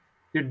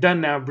 You're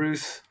done now,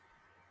 Bruce.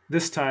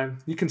 This time,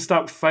 you can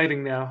stop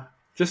fighting now.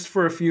 Just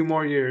for a few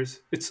more years.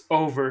 It's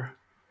over.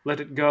 Let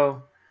it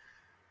go.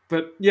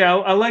 But yeah,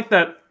 I like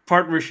that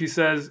part where she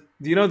says,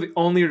 "Do you know the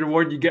only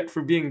reward you get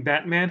for being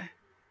Batman?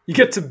 You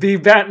get to be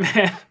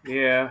Batman."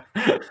 Yeah.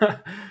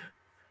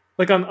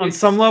 Like on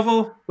some It's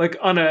level, like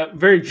on a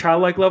very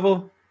childlike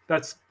level,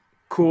 that's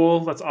cool,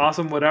 that's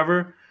awesome,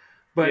 whatever.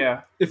 But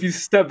yeah. if you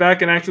step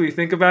back and actually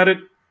think about it,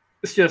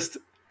 it's just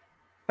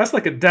that's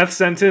like a death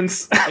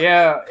sentence.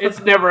 Yeah. It's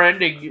never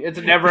ending. It's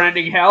a never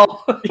ending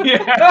hell.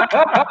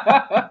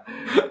 Yeah.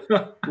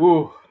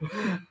 Ooh.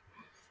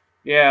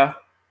 Yeah.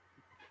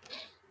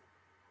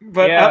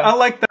 But I Yeah.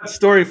 like that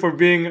story for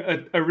being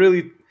a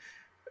really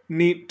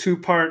neat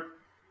two-part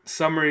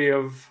summary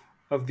of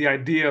the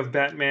idea of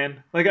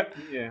Batman.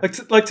 Yeah.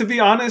 Like to be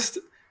honest,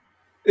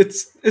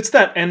 it's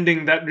that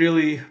ending that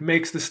really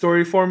makes the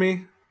story for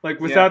me. Like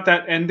Yeah. without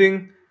that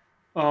ending,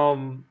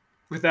 um,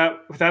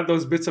 without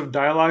those bits of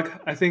dialogue,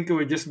 I think it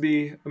would just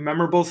be a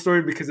memorable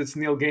story because it's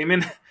Neil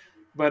Gaiman.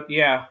 But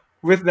Yeah.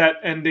 with that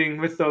ending,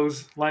 with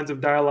those lines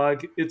of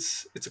dialogue,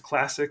 it's a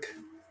classic.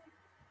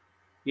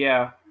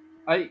 Yeah.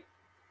 I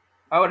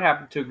I would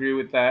happen to agree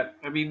with that.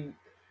 I mean,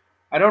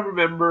 I don't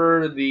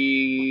remember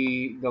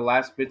the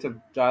last bits of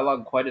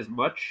dialogue quite as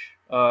much,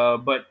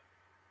 but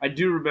I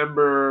do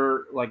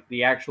remember like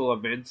the actual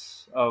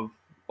events of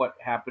what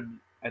happened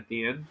at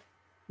the end.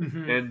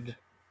 Hmm. And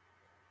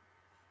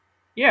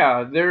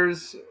yeah,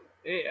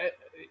 it,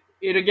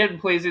 it again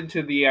plays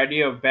into the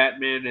idea of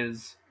Batman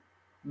as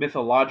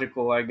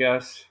mythological, I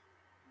guess.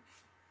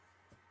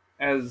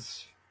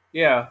 As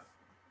yeah,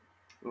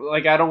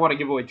 like I don't want to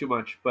give away too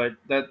much, but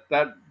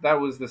that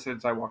was the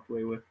sense I walked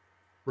away with.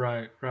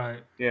 Right,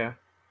 right. Yeah,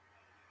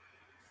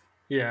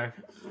 Yeah,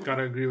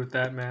 gotta agree with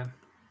that, man.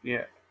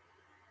 yeah,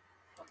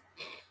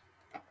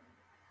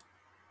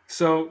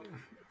 So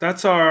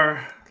that's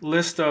our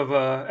list of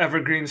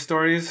evergreen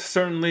stories.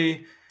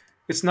 Certainly,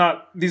 it's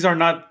not; these are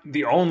not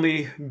the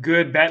only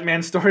good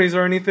Batman stories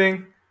or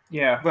anything,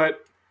 yeah, but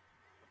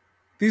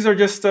these are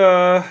just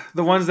the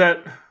ones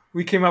that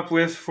we came up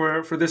with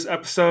for this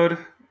episode.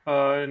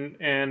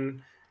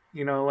 And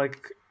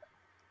like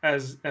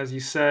as you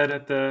said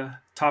at the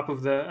top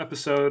of the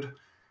episode,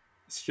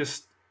 it's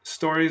just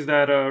stories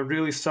that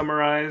really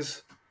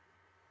summarize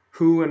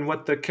who and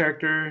what the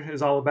character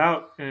is all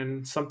about,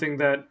 and something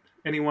that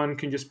anyone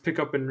can just pick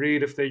up and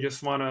read if they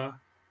just want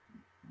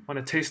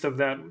a taste of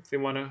that. If they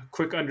want a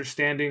quick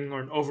understanding or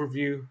an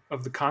overview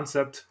of the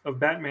concept of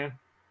Batman.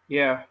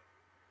 yeah.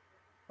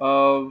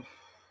 Uh,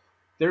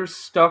 there's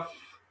stuff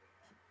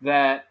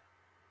that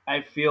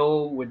I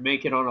feel would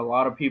make it on a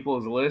lot of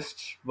people's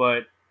lists,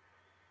 but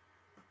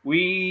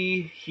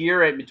we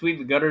here at Between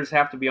the Gutters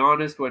have to be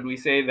honest when we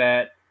say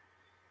that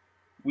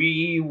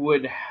we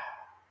would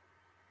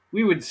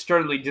we would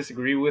sternly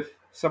disagree with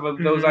some of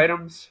those Mm-hmm.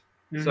 items.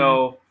 Mm-hmm.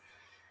 So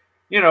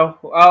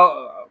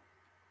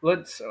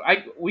let's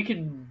I we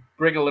can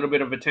bring a little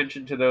bit of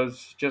attention to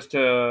those just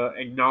to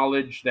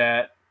acknowledge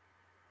that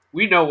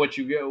we know what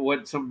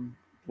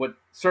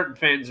certain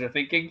fans are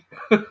thinking.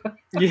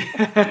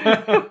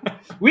 Yeah.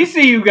 We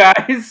see you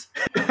guys.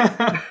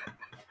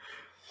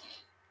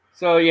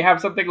 So you have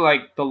something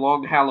like The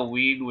Long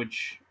Halloween,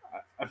 which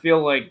I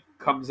feel like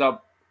comes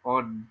up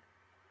on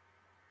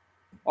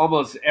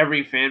almost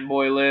every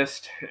fanboy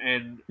list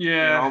and in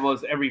Yeah.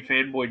 almost every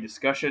fanboy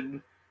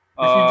discussion.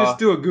 If you just Uh,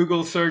 do a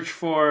Google search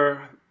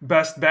for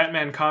best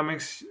Batman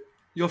comics,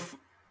 you'll f-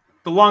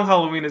 the Long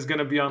Halloween is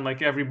gonna be on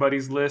like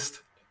everybody's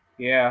list.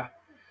 yeah.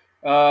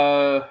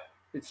 Uh,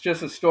 it's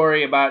just a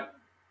story about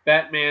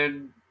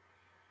Batman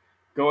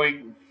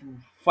going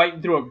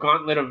fighting through a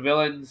gauntlet of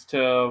villains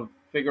to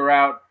figure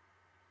out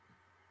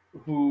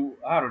who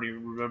I don't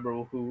even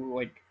remember who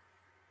like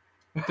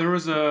There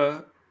was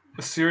a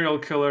serial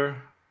killer,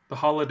 the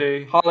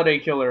Holiday. Holiday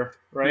Killer,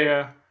 right?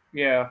 Yeah,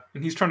 Yeah,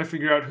 and he's trying to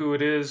figure out who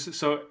it is.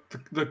 So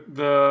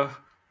the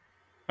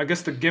I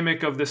guess the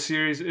gimmick of the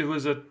series, it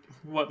was a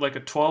what, like a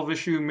 12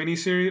 issue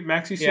miniseries,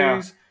 maxi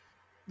yeah. series.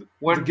 The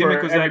One gimmick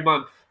for was every that,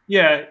 month.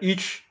 yeah,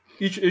 each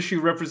issue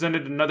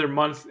represented another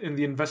month in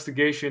the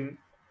investigation,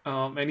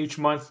 and each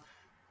month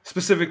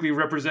specifically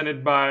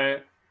represented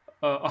by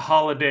a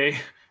holiday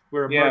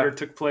where a Yeah, murder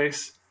took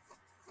place.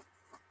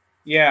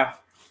 yeah.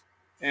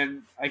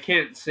 And I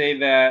can't say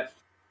that.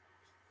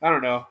 I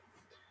don't know.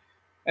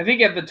 I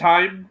think at the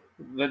time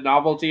the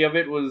novelty of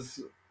it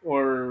was,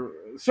 or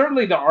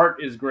certainly the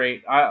art is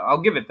great.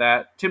 I'll give it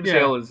that. Tim Yeah,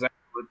 Sale is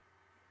excellent.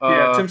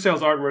 yeah. Uh, Tim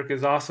Sale's artwork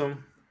is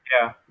awesome.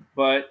 yeah,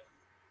 but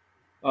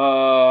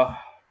uh,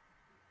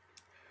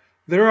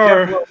 There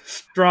Jeff are Loeb.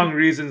 strong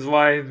reasons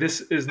why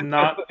this is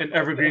not an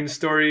evergreen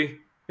story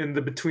in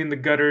the Between the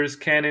Gutters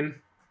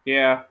canon.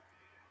 Yeah,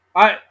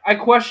 I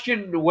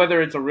question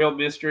whether it's a real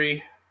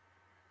mystery.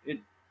 It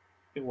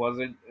it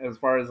wasn't, as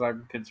far as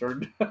I'm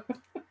concerned.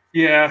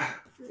 Yeah,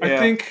 I Yeah,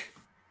 think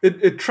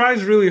it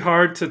tries really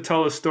hard to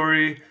tell a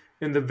story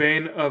in the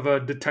vein of a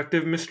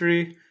detective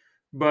mystery.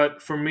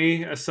 But for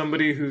me, as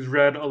somebody who's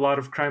read a lot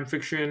of crime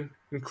fiction,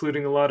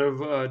 including a lot of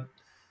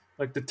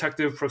like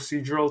detective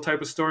procedural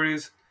type of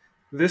stories,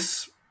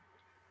 this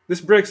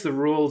this breaks the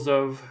rules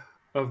of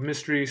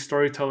mystery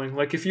storytelling.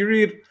 Like if you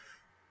read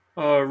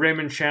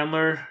Raymond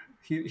Chandler,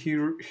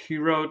 he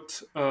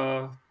wrote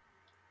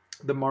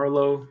the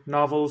Marlowe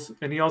novels,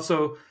 and he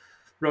also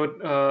wrote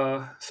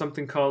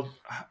something called,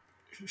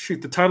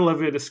 shoot, the title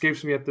of it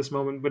escapes me at this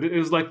moment, but it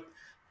was like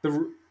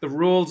the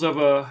rules of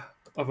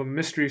a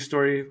mystery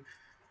story,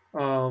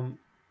 um,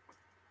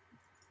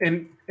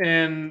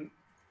 and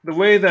the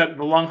way that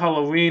the Long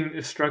Halloween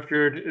is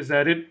structured is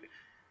that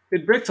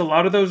it breaks a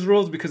lot of those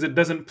rules because it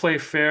doesn't play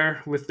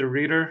fair with the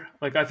reader.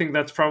 Like I think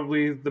that's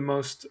probably the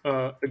most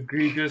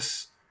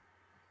egregious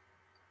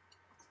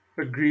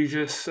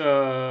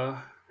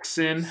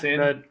sin Sin.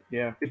 that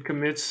Yeah, it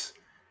commits.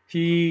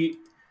 He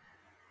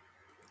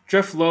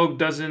Jeff Loeb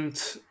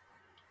doesn't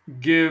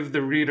give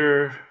the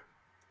reader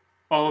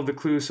all of the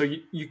clues, so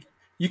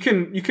you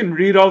can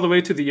read all the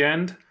way to the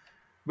end,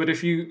 but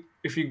if you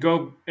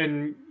go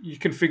and you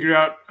can figure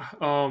out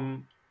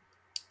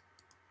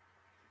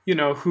you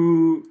know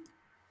who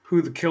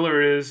the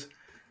killer is,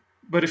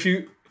 but if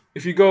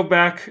you go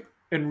back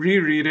and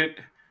reread it,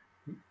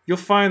 you'll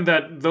find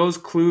that those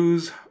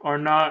clues are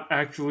not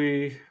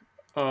actually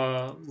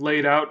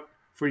laid out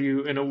for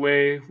you in a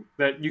way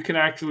that you can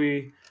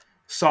actually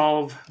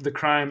solve the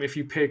crime if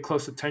you pay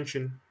close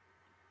attention.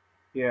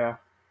 yeah,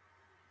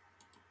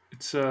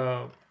 It's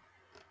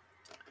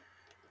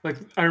Like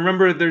I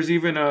remember there's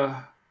even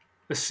a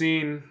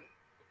scene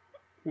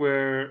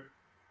where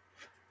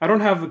I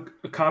don't have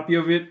a copy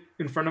of it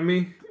in front of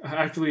me.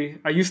 Actually,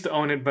 I used to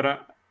own it, but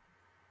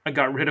I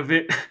got rid of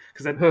it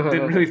because I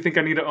didn't really think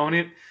I need to own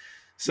it.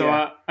 So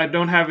Yeah. I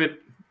don't have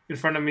it in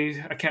front of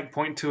me. I can't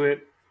point to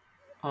it.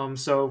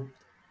 So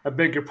I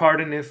beg your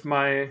pardon if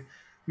my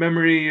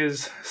memory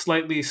is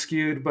slightly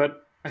skewed,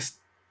 but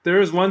there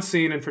is one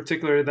scene in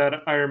particular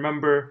that I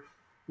remember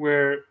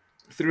where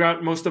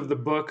throughout most of the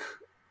book,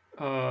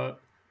 uh,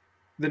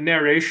 the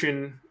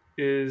narration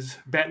is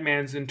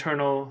Batman's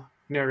internal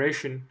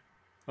narration.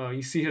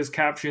 You see his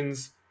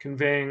captions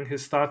conveying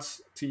his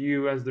thoughts to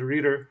you as the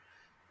reader,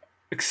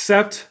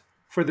 except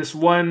for this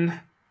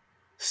one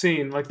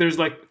scene. Like there's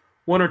like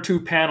one or two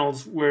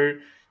panels where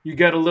you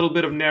get a little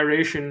bit of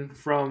narration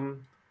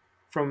from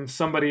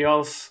somebody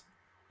else,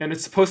 and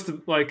it's supposed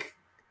to like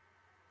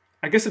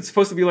I guess it's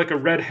supposed to be like a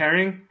red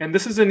herring. And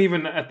this isn't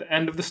even at the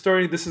end of the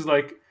story. This is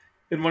like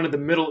in one of the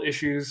middle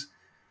issues.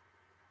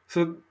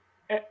 So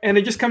and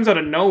it just comes out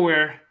of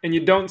nowhere, and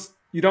you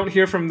don't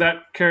hear from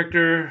that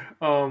character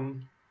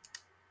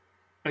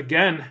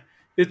again.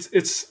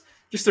 It's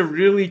just a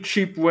really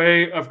cheap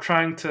way of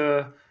trying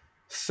to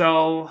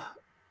sell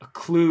a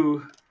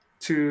clue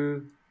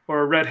to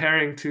or a red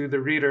herring to the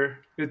reader.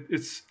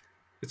 It's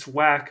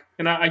whack.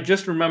 And I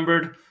just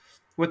remembered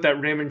what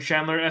that Raymond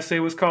Chandler essay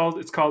was called.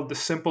 It's called "The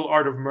Simple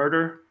Art of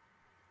Murder."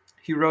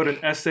 He wrote an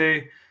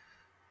essay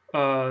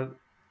uh,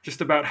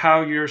 just about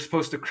how you're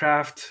supposed to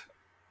craft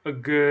a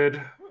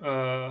good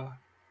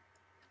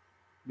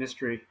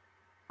Mystery.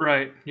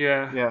 right,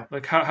 yeah. Yeah.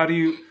 Like how do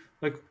you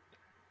like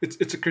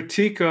it's a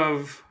critique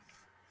of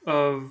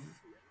the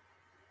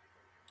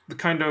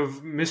kind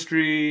of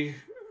mystery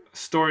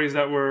stories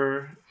that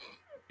were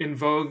in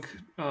vogue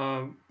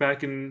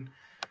back in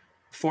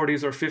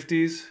 40s or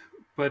 50s.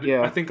 But I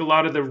Yeah. think a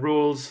lot of the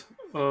rules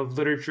of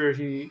literature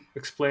he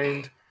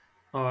explained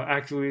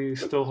actually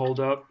still hold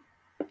up.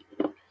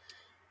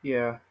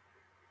 Yeah.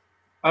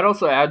 I'd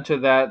also add to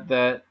that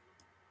that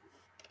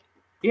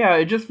yeah,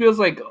 it just feels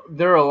like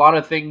there are a lot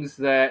of things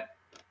that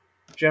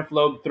Jeff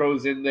Loeb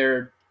throws in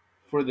there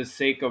for the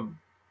sake of,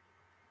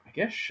 I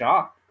guess,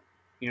 shock,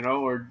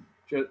 or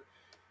just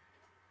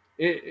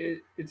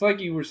it's like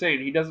you were saying,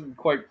 he doesn't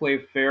quite play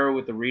fair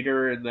with the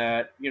reader, and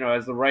that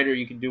as the writer,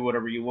 you can do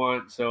whatever you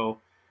want. So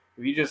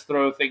if you just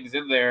throw things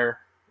in there,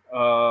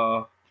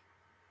 uh,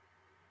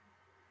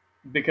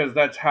 because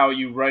that's how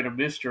you write a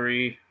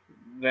mystery,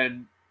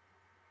 then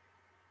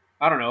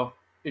I don't know.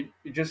 It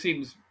just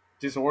seems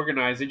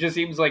disorganized. It just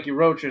seems like you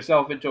wrote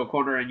yourself into a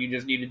corner and you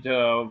just needed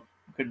to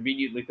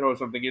conveniently throw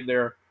something in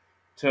there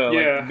to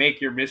like Yeah,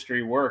 make your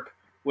mystery work,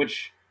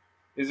 which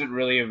isn't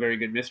really a very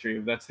good mystery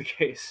if that's the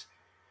case.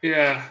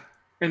 yeah.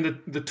 And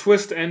the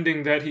twist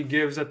ending that he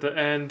gives at the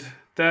end,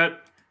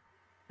 that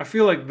I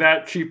feel like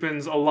that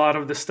cheapens a lot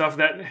of the stuff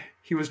that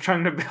he was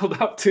trying to build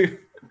up to.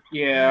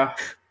 Yeah,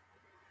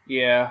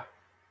 yeah,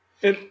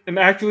 And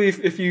actually,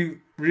 if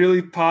you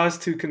really pause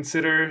to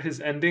consider his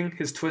ending,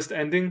 his twist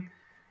ending,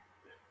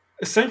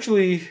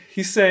 essentially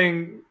he's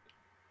saying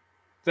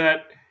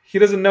that he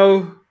doesn't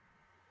know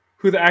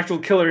who the actual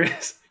killer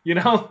is. You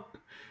know,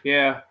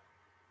 yeah.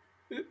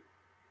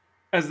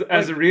 as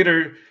Like, a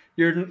reader,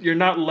 you're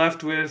not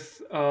left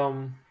with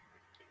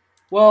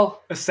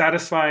well, a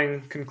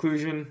satisfying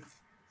conclusion.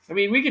 I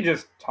mean, we could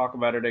just talk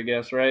about it, I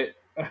guess, right?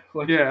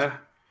 like, Yeah,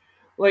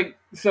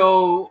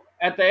 so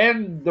at the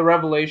end, the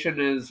revelation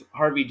is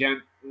Harvey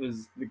Dent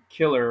is the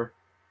killer,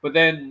 but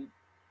then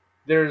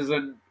there's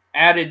an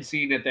added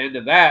scene at the end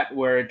of that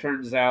where it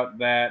turns out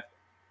that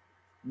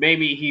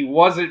maybe he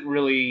wasn't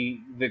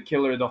really the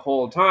killer the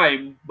whole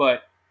time,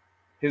 but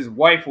his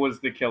wife was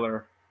the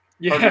killer,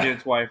 Harvey yeah,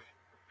 Dent's wife,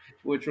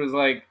 which was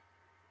like,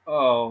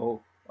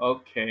 oh,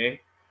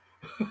 okay.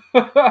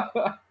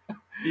 I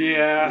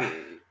yeah.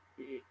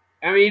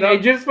 mean, it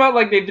That just felt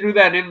like they threw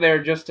that in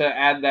there just to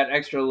add that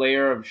extra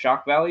layer of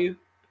shock value.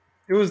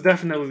 it was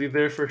definitely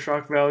there for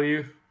shock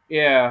value.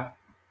 Yeah,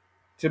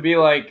 to be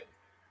like,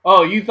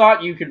 oh, you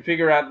thought you could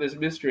figure out this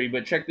mystery,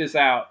 but check this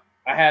out.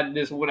 I had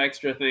this one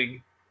extra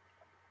thing,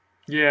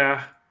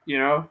 Yeah, you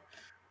know?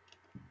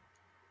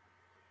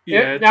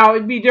 yeah, Now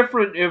it'd be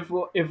different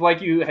if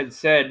like you had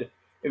said,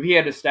 if he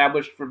had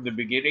established from the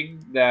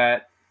beginning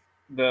that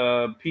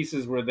the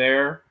pieces were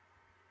there,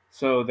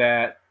 so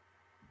that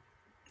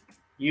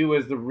you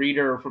as the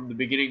reader from the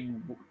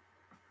beginning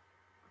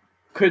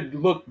could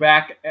look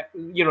back,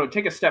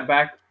 take a step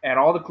back at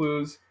all the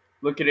clues,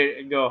 look at it,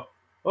 and go,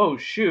 "Oh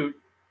shoot,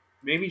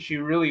 maybe she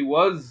really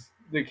was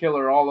the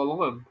killer all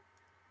along."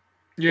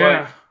 But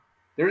yeah,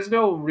 there's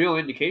no real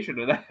indication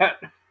of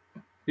that.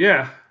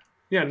 yeah,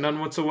 yeah. None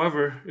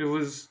whatsoever. It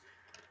was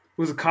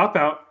a cop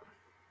out.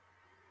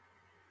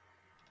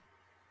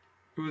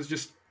 It was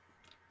just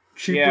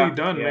cheaply Yeah,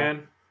 done, yeah,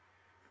 man.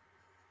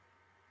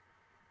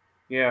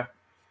 yeah.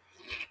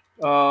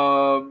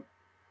 Um,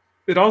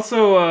 It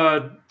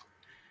also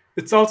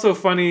it's also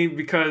funny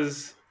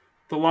because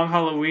the Long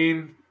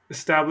Halloween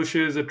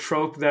establishes a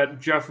trope that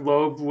Jeff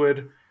Loeb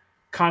would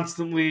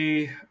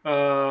constantly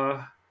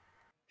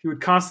he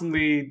would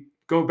constantly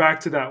go back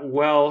to that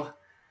well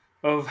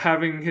of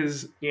having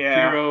his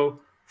Yeah, hero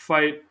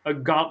fight a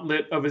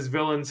gauntlet of his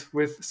villains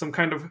with some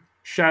kind of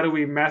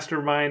shadowy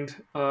mastermind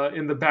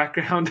in the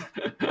background.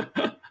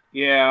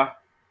 yeah.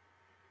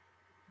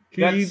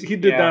 That's He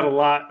did that yeah. a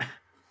lot.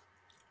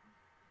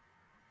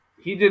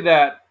 He did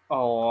that a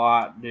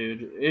lot,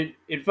 dude.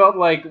 It felt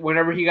like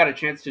whenever he got a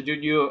chance to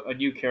do a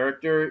new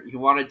character, he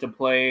wanted to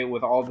play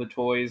with all the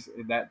toys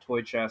in that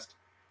toy chest,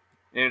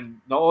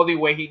 and the only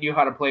way he knew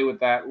how to play with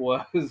that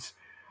was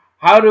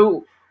how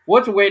to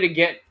what's a way to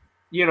get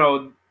you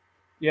know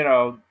you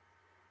know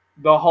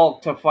the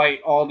Hulk to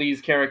fight all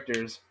these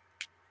characters.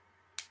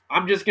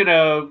 I'm just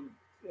gonna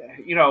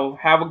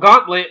have a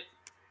gauntlet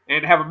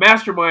and have a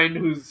mastermind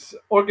who's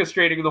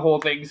orchestrating the whole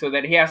thing so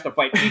that he has to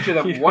fight each of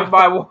them one Yeah.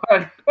 by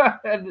one.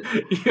 And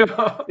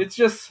Yeah. it's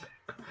just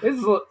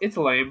it's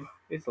lame.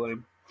 It's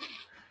lame.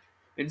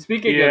 And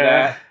speaking of Yeah.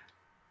 that,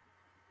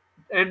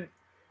 and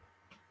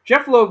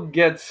Jeff Loeb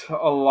gets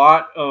a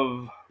lot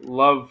of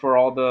love for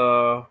all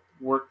the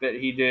work that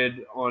he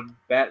did on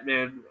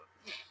Batman.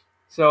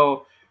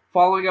 So,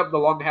 following up the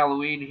Long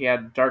Halloween, he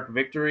had Dark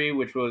Victory,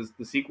 which was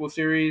the sequel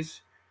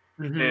series,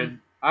 Hmm. and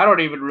I don't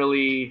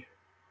really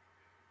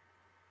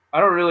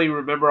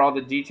remember all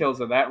the details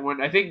of that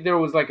one. I think there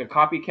was like a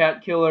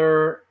copycat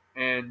killer,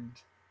 and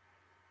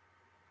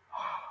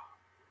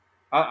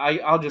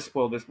I'll just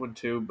spoil this one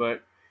too.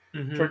 But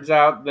Hmm. turns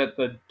out that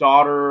the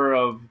daughter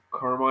of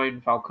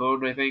Carmine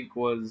Falcone, I think,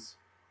 was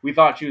we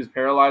thought she was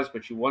paralyzed,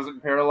 but she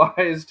wasn't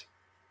paralyzed.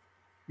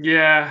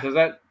 Yeah. Does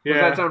that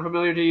Yeah. sound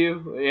familiar to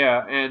you?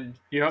 Yeah, and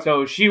Yep.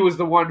 so she was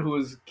the one who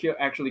was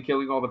actually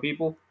killing all the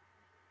people,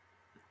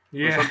 or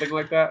Yeah. something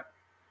like that.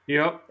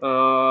 Yep.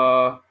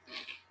 Uh,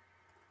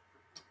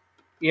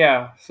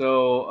 yeah.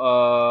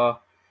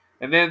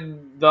 And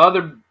then the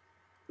other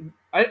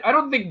I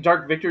don't think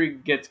Dark Victory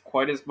gets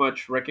quite as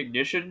much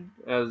recognition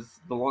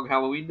as The Long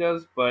Halloween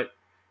does, but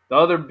the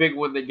other big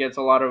one that gets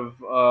a lot of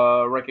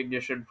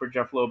recognition for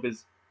Jeff Loeb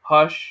is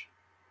Hush.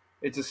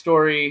 It's a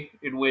story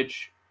in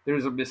which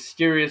there's a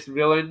mysterious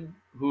villain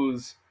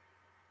who's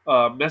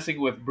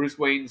messing with Bruce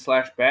Wayne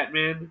slash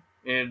Batman,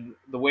 and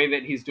the way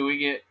that he's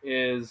doing it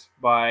is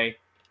by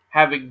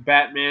having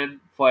Batman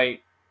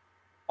fight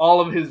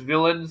all of his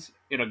villains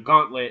in a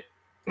gauntlet.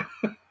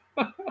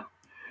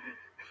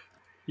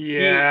 He,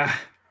 Yeah.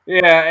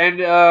 yeah, and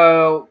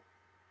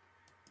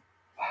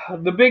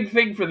the big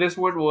thing for this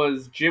one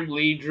was Jim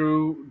Lee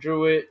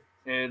drew it,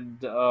 and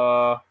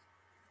I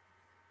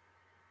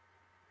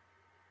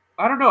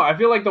don't know. I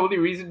feel like the only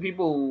reason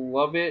people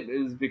love it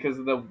is because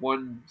of the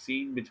one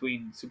scene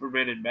between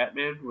Superman and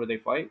Batman where they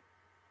fight.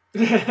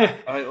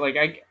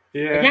 I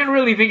Yeah. can't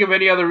really think of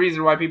any other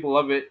reason why people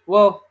love it.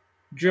 Well,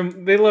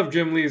 They love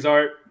Jim Lee's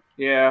art.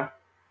 yeah,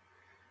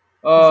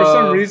 For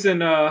some uh,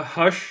 reason,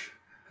 Hush,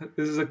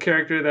 this is a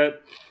character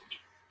that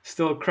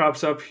still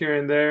crops up here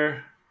and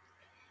there.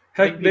 I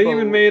think Heck, they even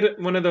people, made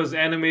one of those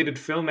animated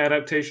film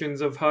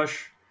adaptations of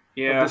Hush, of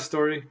yeah, this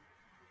story.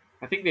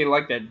 I think they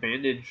like that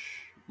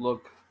bandage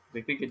look.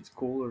 They think it's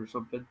cool or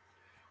something.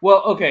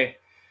 Well, okay,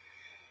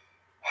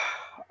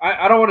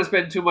 I don't want to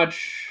spend too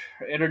much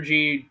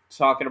energy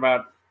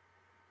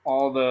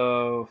all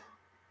the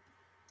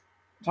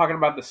talking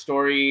about the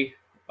story,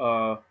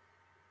 uh,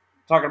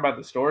 talking about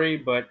the story,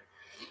 but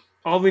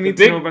All we the need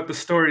to know big, about the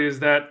story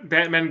is that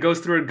Batman goes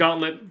through a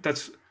gauntlet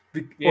that's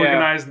yeah,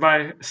 organized by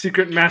a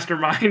secret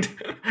mastermind.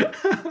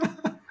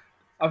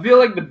 I feel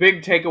like the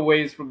big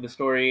takeaways from the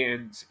story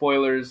and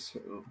spoilers,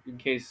 in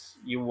case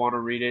you want to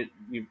read it,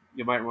 you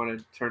might want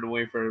to turn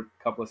away for a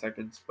couple of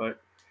seconds.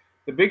 But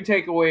the big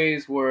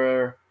takeaways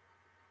were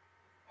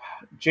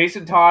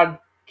Jason Todd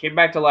came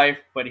back to life,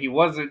 but he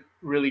wasn't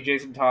really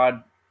Jason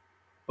Todd.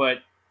 But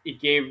it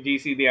gave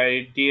DC the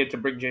idea to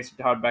bring Jason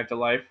Todd back to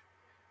life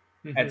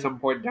at Hmm. some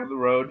point down the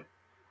road.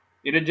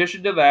 In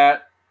addition to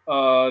that,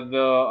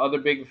 the other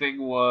big thing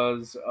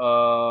was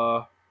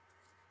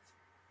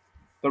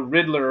the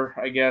Riddler.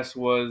 I guess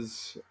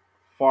was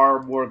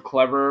far more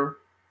clever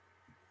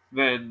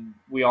than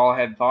we all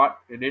had thought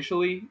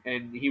initially,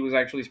 and he was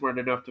actually smart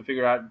enough to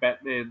figure out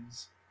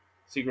Batman's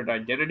secret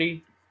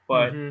identity.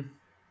 But Hmm.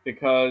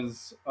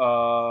 because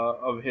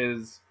of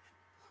his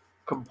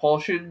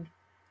compulsion,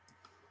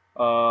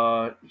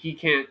 he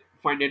can't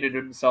find it in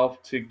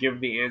himself to give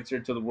the answer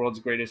to the world's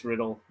greatest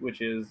riddle,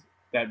 which is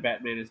that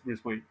Batman is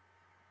Bruce Wayne.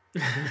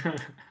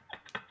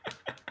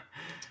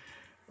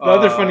 The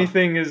other funny Uh,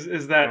 thing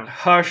is that yeah.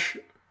 Hush,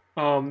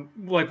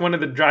 like one of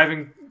the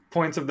driving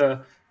points of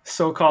the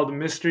so-called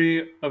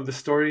mystery of the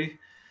story,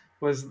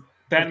 was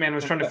Batman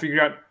was trying to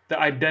figure out the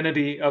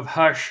identity of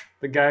Hush,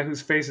 the guy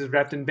whose face is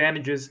wrapped in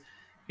bandages.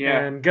 Yeah.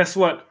 And guess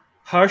what?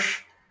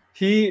 Hush,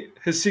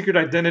 his secret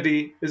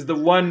identity is the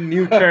one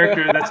new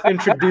character that's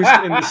introduced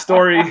in the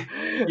story.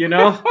 You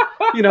know,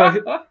 you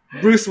know,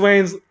 Bruce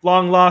Wayne's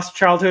long lost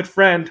childhood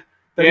friend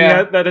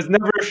Yeah. that has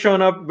never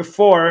shown up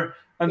before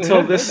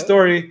until this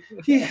story.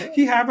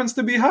 He happens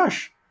to be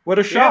Hush. What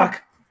a Yeah.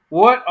 shock!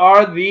 What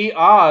are the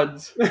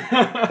odds?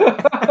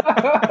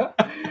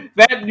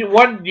 That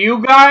one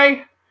new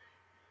guy,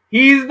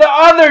 He's the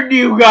other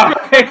new guy.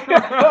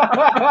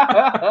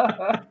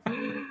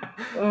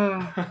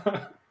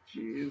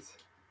 Jeez,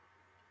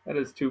 that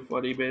is too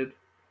funny, man.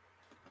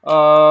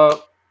 Uh,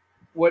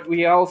 what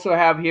we also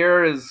have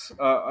here is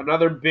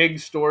another big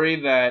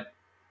story that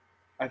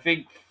I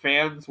think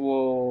fans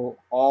will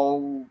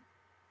all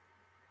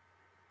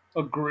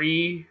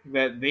agree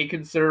that they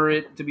consider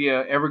it to be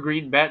a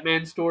evergreen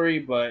Batman story,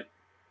 but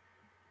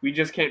we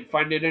just can't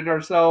find it in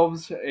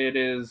ourselves. It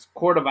is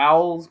Court of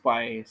Owls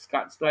by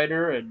Scott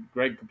Snyder and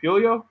Greg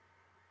Capullo.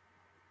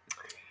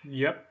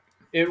 Yep.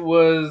 It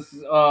was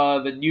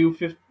the new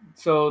 50,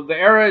 so the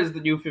era is the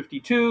new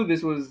 52.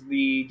 This was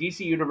the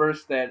DC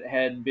universe that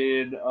had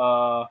been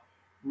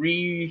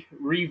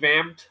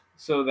revamped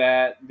so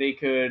that they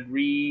could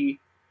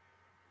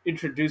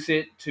reintroduce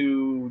it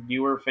to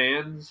newer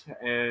fans.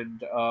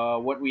 And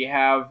what we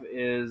have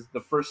is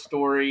the first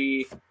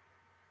story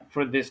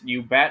for this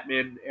new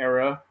Batman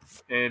era,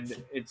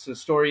 and it's a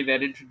story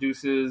that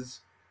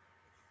introduces.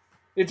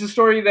 It's a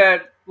story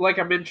that, like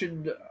I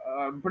mentioned,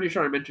 I'm pretty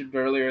sure I mentioned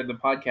earlier in the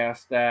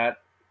podcast, that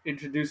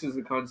introduces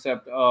the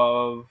concept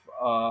of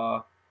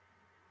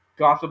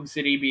Gotham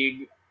City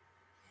being,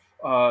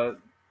 uh,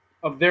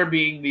 of there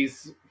being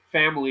these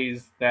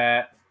families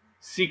that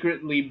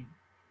secretly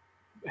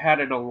had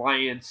an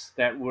alliance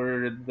that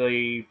were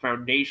the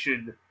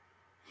foundation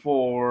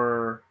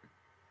for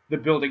the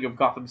building of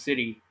Gotham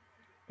City.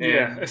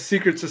 Yeah, a And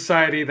secret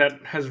society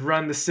that has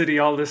run the city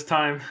all this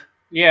time.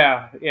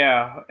 yeah,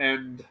 yeah,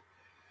 and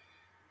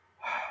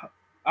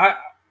I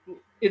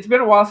it's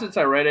been a while since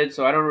I read it,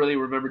 so I don't really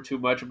remember too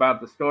much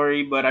about the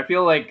story, but I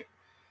feel like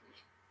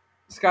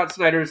Scott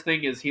Snyder's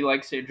thing is he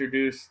likes to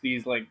introduce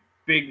these like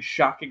big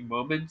shocking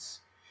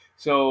moments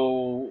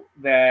so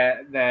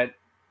that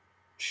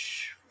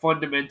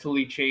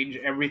fundamentally change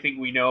everything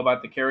we know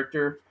about the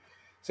character.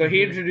 So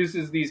he Hmm.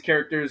 introduces these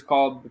characters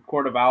called the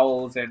Court of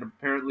Owls, and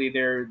apparently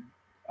they're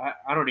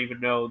I don't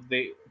even know,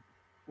 they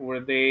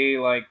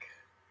like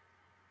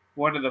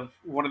one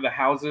of the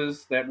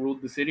houses that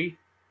ruled the city.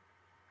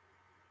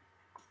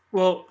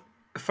 Well,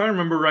 if I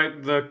remember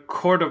right, the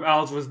Court of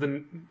Owls was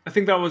I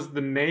think that was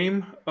the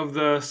name of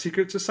the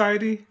secret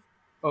society.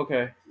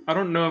 Okay. I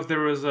don't know if there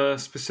was a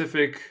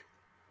specific,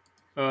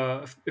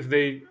 if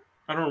they,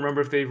 I don't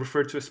remember if they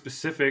referred to a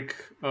specific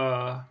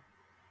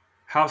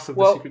house of the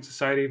Well, secret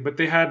society, but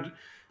they had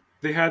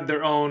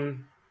their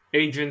own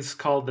agents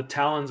called the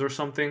Talons or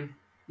something.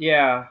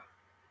 yeah.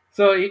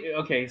 So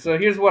okay, so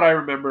here's what I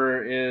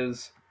remember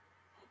is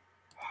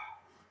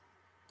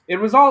it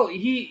was all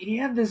he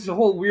had this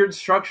whole weird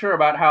structure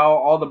about how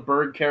all the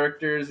bird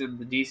characters in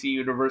the DC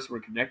universe were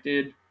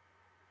connected.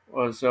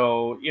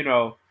 So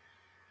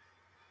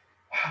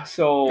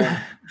so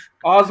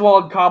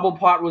Oswald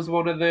Cobblepot was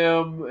one of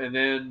them, and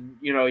then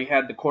he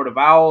had the Court of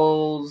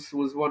Owls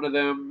was one of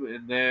them,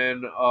 and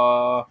then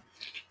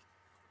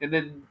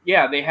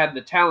yeah, they had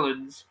the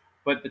Talons,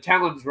 but the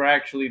Talons were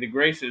actually the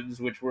Graysons,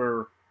 which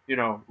were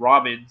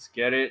Robins.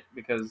 Get it?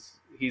 Because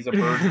he's a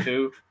bird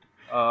too.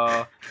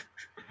 Uh,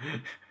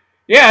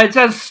 yeah, it's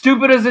as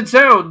stupid as it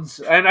sounds,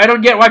 and I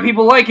don't get why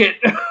people like it.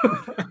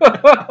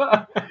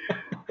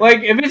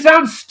 Like, if it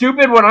sounds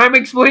stupid when I'm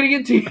explaining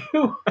it to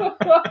you,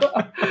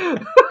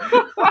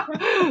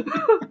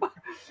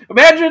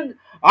 imagine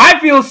I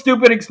feel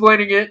stupid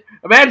explaining it.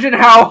 Imagine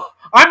how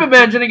I'm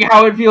imagining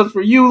how it feels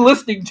for you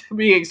listening to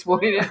me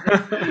explain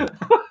it.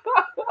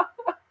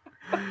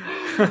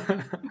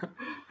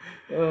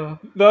 Uh,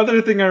 The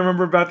other thing I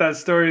remember about that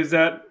story is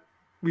that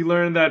we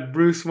learned that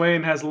Bruce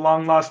Wayne has a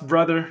long lost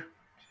brother.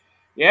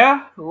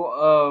 yeah,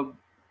 well,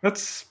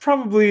 That's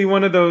probably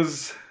one of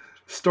those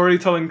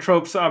storytelling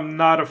tropes I'm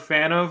not a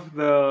fan of.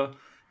 The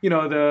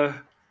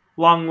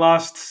long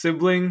lost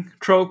sibling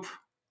trope.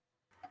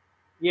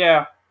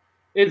 yeah.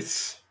 It's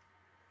It's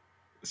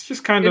it's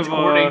just kind it's of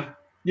corny.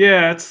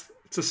 yeah, it's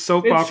a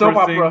soap It's soap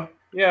opera opera.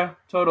 thing. Yeah,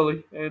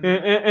 totally.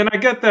 And I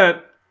get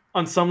that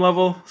on some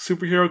level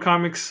superhero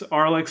comics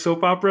are like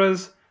soap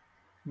operas,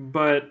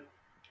 but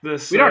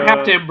this We don't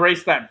have to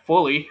embrace that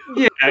fully.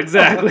 yeah,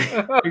 exactly.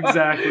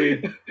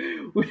 Exactly.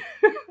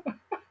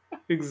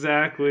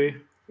 Exactly.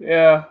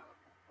 Yeah.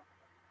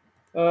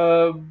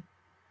 Um,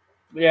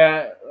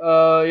 yeah.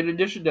 In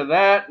addition to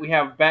that, we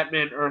have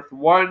Batman Earth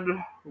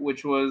One,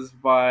 which was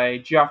by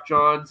Geoff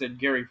Johns and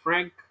Gary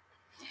Frank.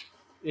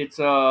 It's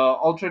a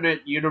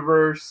alternate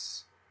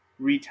universe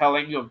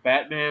retelling of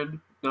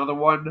Batman. Another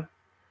one,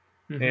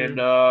 and Hmm.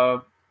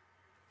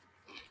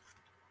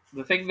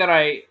 the thing that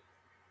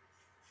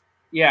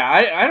yeah,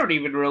 I don't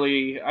even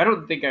really, I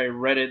don't think I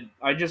read it.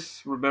 I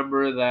just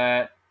remember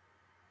that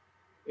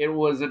it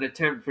was an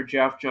attempt for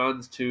Geoff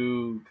Johns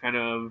to kind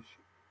of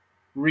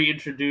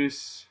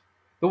reintroduce.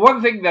 The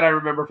one thing that I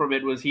remember from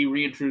it was he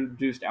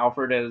reintroduced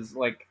Alfred as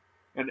like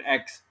an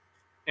ex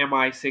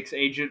MI6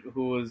 agent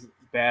who was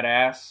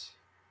badass.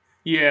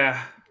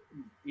 Yeah.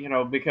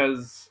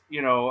 Because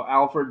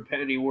Alfred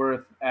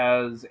Pennyworth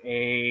as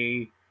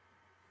the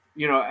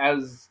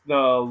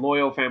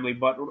loyal family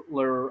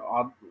butler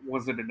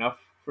wasn't enough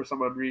for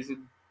some odd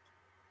reason.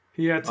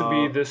 He had to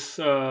be Uh, this.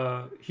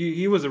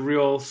 He was a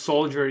real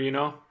soldier, you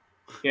know.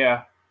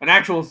 yeah, an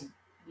actual,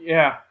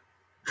 yeah,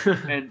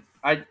 and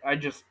I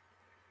just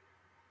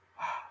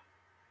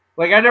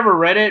like I never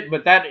read it,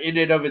 but that in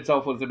and of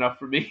itself was enough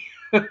for me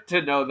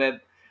to know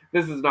that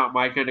this is not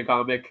my kind of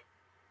comic.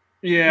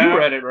 You Yeah,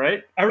 read it,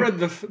 right? I read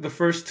the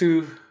first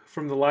two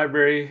from the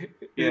library.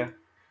 Yeah.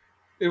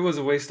 It was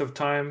a waste of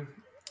time.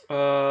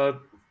 Uh,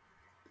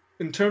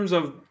 in terms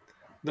of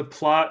the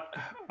plot,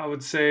 I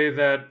would say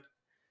that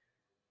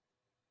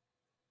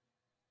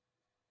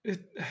it,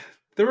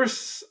 there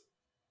was.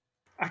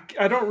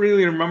 I don't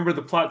really remember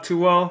the plot too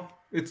well.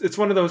 It's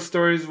one of those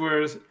stories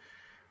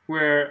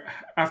where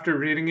after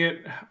reading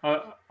it,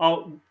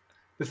 I'll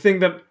the thing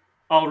that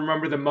I'll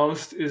remember the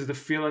most is the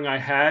feeling I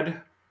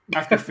had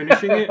after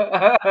finishing it.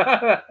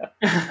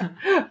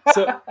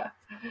 so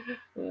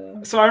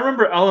so I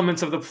remember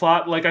elements of the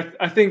plot. Like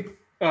I think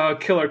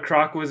Killer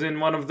Croc was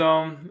in one of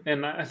them,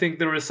 and I think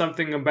there was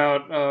something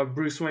about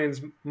Bruce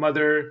Wayne's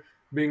mother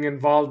being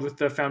involved with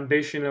the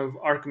foundation of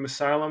Arkham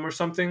Asylum or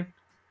something.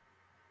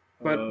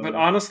 But uh,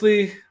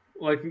 honestly,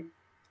 like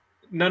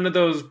none of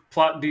those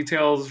plot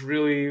details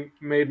really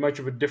made much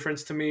of a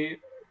difference to me.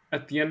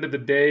 At the end of the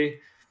day,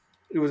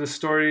 it was a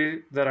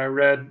story that I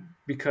read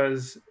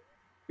because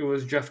it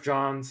was Jeff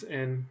Johns,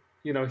 and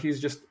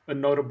he's just a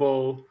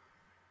notable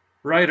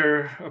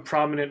writer, a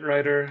prominent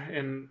writer,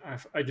 and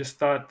I just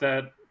thought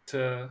that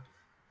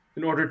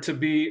in order to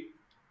be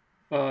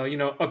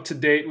up to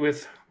date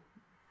with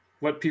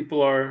what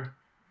people are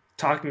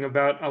talking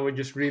about, I would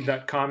just read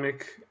that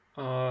comic.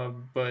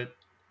 But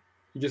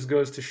it just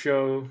goes to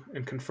show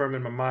and confirm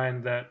in my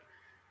mind that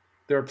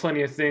there are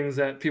plenty of things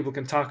that people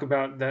can talk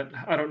about that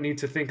I don't need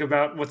to think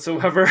about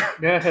whatsoever.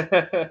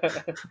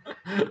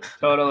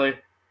 totally.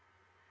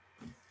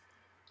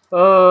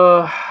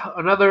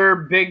 Another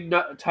big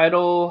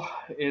title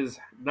is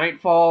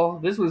Nightfall.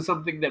 This was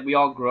something that we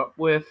all grew up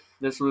with.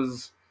 This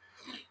was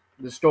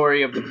the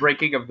story of the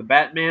breaking of the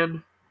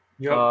Batman.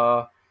 Yep.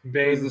 Uh, it was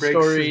Bane the breaks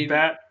story.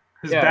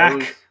 his Yeah, it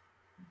was. back.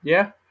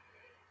 Yeah,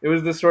 it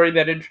was the story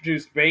that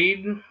introduced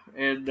Bane,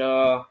 and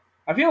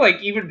I feel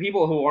like even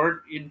people who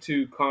aren't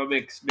into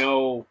comics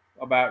know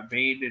about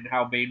Bane and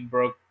how Bane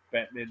broke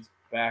Batman's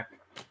back,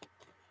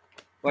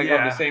 like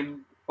Yeah.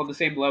 on the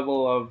same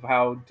level of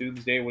how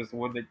Doomsday was the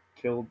one that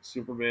killed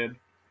Superman.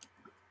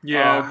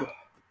 Yeah. Um,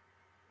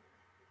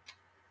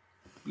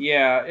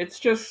 yeah, it's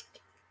just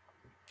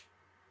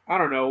I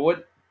don't know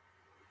what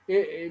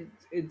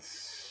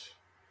it's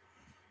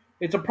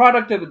a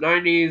product of the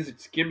 '90s.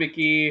 It's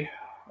gimmicky.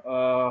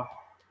 Uh,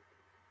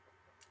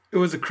 It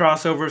was a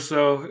crossover,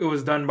 so it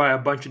was done by a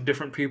bunch of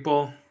different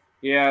people.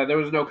 yeah, there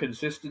was no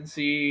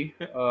consistency.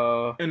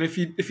 And if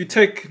you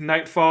take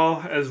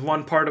Nightfall as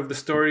one part of the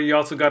story, you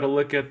also got to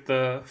look at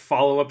the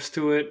follow-ups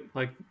to it,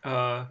 like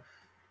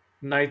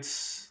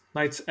Night's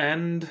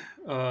End,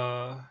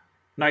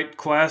 Night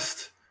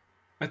Quest.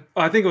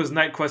 I think it was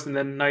Night Quest and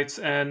then Night's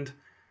End.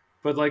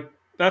 But like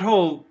that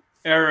whole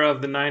era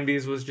of the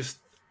 '90s was just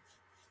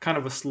kind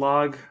of a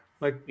slog.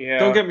 Like, don't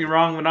Yeah, get me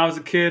wrong, when I was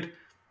a kid,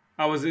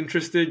 I was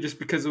interested just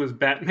because it was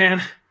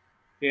Batman.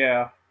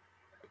 yeah,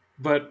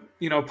 But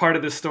part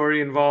of the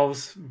story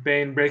involves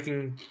Bane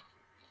breaking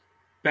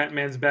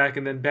Batman's back,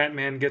 and then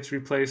Batman gets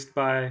replaced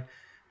by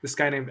this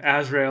guy named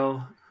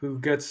Azrael, who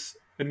gets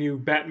a new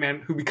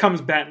Batman, who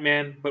becomes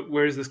Batman, but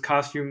wears this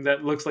costume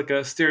that looks like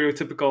a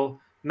stereotypical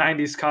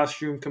 '90s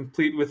costume,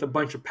 complete with a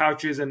bunch of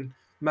pouches and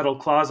metal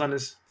claws on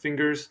his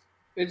fingers.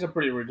 it's a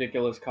pretty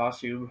ridiculous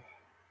costume.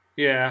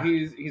 Yeah,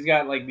 He's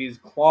got like these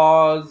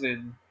claws,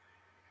 and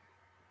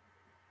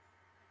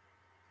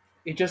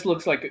it just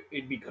looks like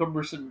it'd be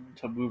cumbersome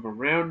to move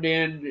around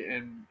in,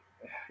 and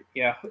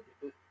yeah,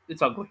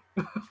 it's ugly.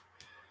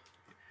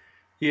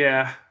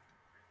 yeah.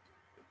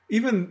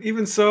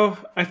 Even so,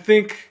 I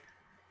think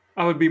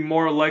I would be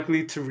more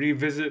likely to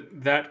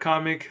revisit that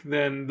comic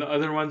than the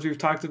other ones we've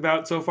talked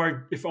about so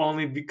far, if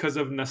only because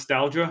of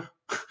nostalgia.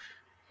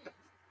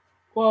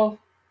 Well,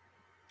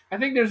 I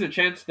think there's a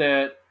chance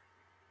that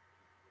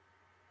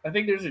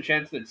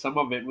some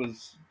of it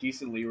was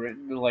decently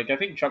written. Like I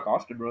think Chuck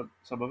Austin wrote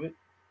some of it.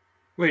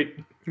 Wait,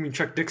 you mean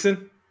Chuck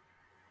Dixon?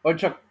 Oh,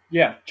 Chuck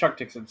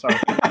Dixon. Sorry,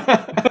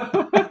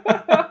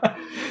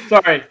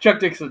 sorry, Chuck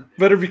Dixon.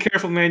 Better be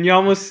careful, man. You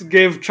almost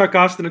gave Chuck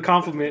Austin a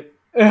compliment.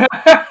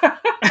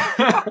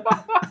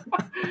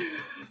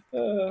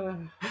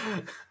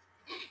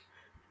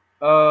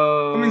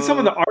 uh, I mean, some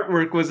of the uh,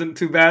 artwork wasn't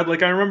too bad.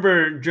 Like I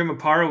remember Jim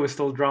Aparo was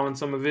still drawing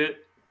some of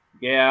it,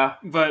 yeah,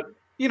 but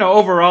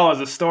overall as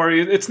a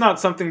story, it's not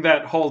something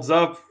that holds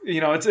up.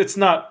 It's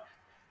not.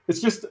 It's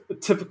just a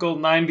typical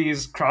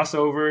 '90s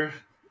crossover.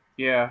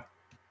 yeah,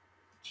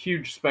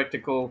 huge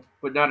spectacle,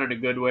 but not in a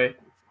good way.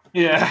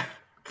 Yeah.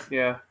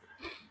 Yeah.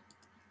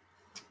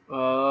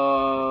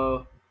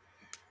 Uh,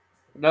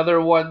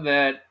 Another one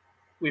that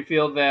we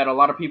feel that a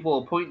lot of people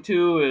will point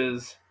to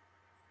is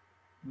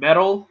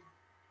Metal.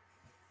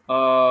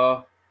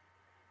 Uh,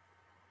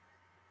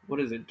 what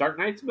is it? Dark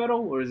Knight's Metal,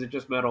 or is it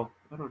just Metal?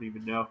 I don't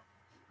even know.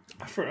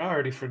 I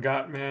already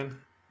forgot, man.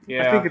 I think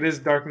Yeah, it is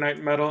Dark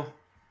Knight Metal.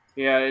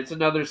 Yeah, it's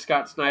another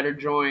Scott Snyder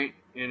joint,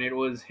 and it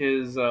was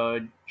his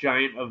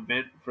giant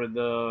event for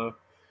the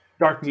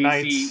Dark DC.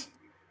 Knights.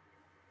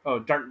 Oh,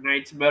 Dark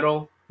Knights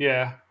medal.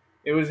 Yeah.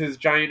 It was his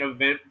giant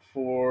event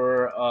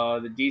for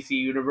the DC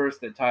universe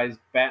that ties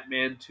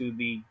Batman to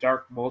the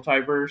Dark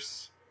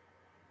Multiverse.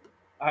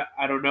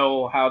 I don't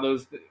know how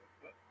those.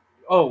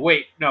 Oh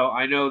wait, no,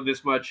 I know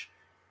this much.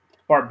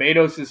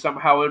 Barbados is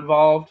somehow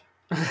involved.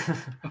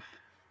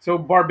 So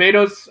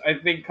Barbados, I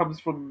think, comes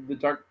from the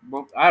Dark.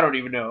 I don't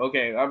even know.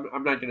 Okay,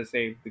 I'm not gonna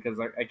say because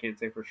I can't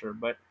say for sure.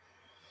 But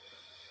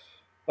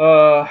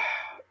uh,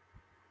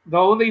 the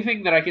only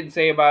thing that I can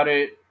say about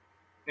it,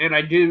 and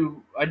I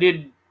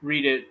did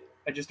read it.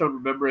 I just don't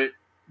remember it.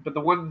 But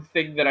the one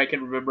thing that I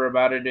can remember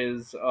about it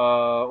is,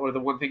 or the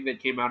one thing that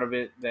came out of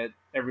it that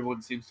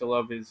everyone seems to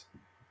love is,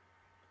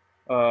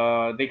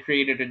 they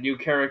created a new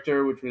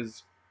character, which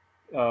was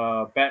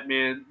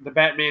Batman, the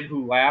Batman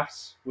Who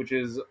Laughs, which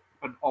is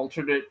an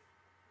alternate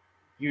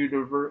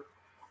universe,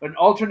 an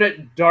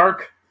alternate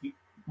dark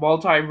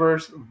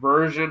multiverse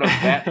version of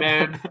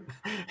Batman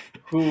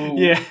who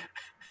Yeah.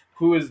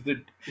 who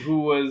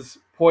was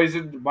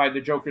poisoned by the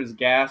Joker's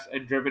gas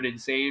and driven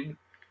insane.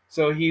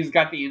 So he's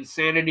got the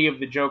insanity of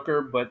the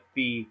Joker, but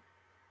the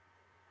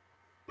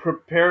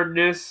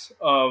preparedness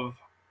of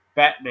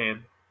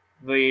Batman,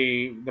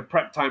 the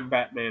prep time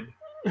Batman.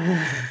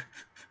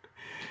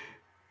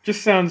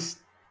 Just sounds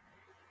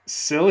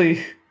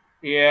silly.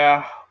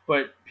 Yeah,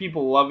 but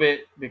people love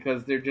it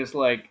because they're just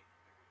like,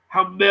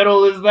 how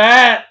metal is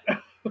that?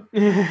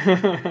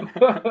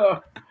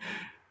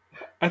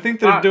 I think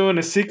they're Not doing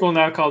a sequel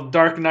now called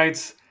Dark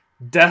Knights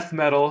Death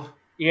Metal.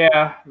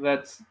 yeah,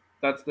 that's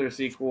their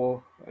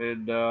sequel,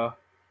 and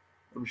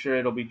I'm sure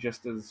it'll be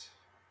just as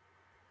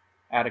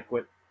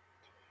adequate.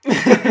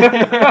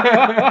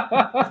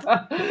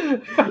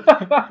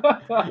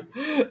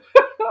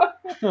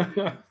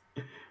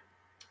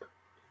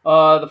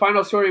 The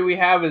final story we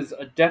have is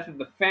a death in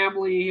the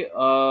family.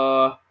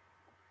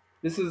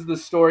 This is the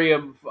story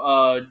of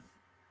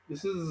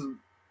this is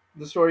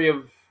the story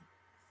of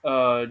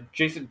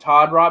Jason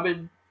Todd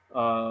Robin,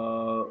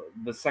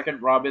 the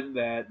second Robin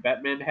that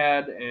Batman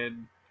had,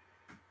 and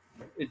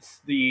it's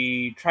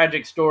the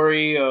tragic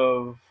story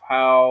of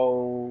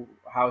how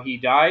he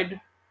died.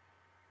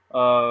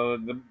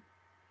 The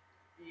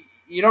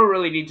You don't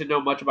really need to know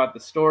much about the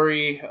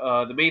story.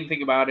 The main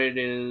thing about it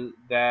is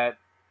that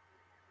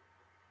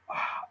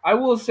I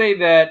will say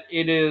that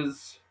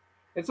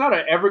it's not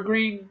an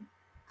evergreen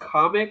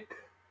comic,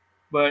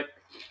 but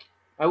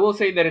I will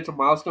say that it's a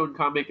milestone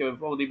comic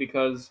of only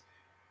because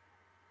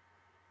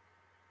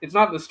it's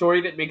not the story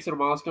that makes it a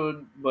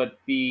milestone, but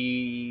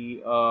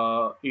the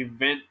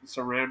event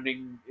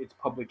surrounding its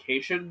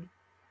publication.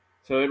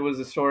 So it was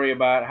a story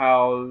about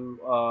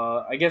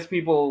how I guess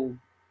people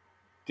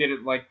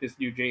didn't like this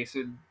new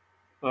Jason,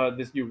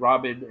 this new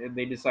Robin, and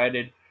they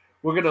decided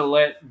we're gonna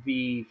let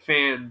the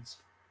fans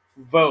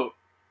vote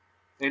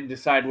and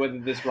decide whether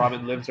this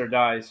Robin lives or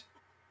dies.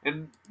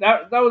 And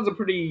that was a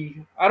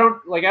pretty. I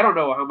don't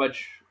know how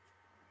much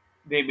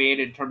they made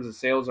in terms of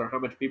sales or how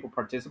much people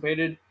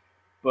participated,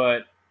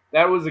 but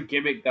that was a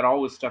gimmick that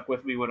always stuck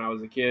with me when I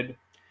was a kid.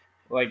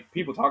 Like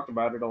people talked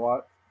about it a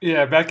lot.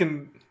 Yeah, back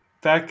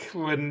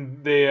when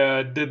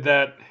they did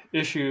that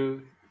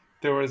issue,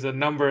 there was a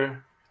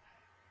number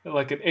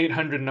like an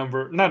 800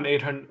 number, not an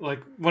 800,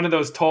 like one of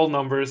those toll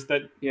numbers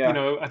that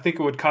Yeah, I think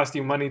it would cost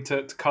you money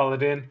to call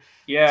it in.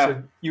 yeah,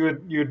 So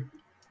you'd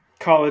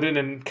call it in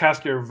and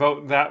cast your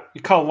vote. That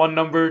you call one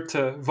number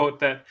to vote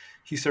that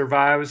he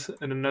survives,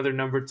 and another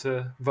number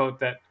to vote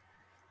that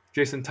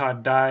Jason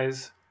Todd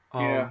dies.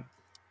 yeah,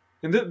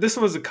 And this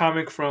was a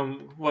comic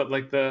from what,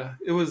 like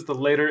it was the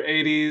later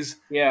 '80s.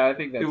 yeah. I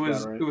think It that's about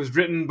was right. it was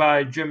written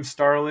by Jim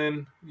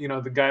Starlin,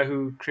 the guy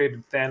who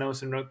created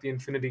Thanos and wrote the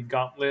Infinity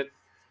Gauntlet,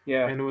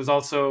 Yeah, and it was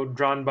also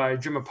drawn by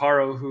Jim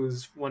Aparo,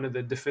 who's one of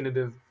the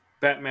definitive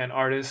Batman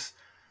artists.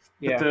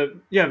 But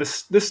yeah.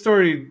 this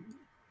story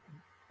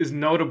is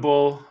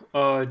notable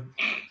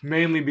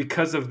mainly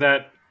because of that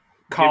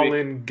Gimmick.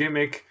 call-in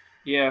gimmick.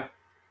 Yeah,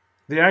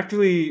 They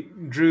actually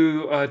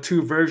drew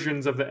two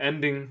versions of the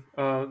ending.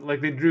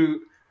 Like they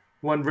drew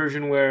one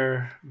version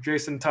where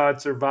Jason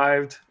Todd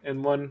survived,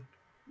 and one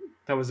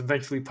that was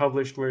eventually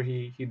published where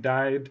he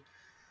died.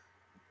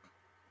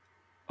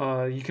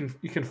 You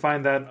can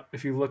find that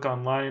if you look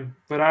online.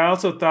 But I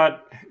also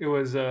thought it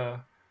was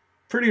a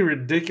pretty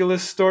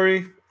ridiculous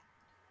story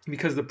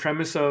because the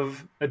premise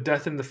of a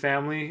death in the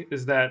family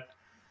is that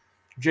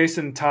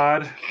Jason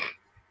Todd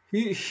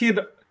he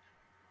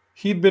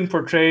he'd been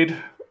portrayed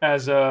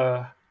as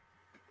a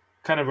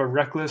kind of a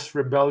reckless,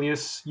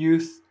 rebellious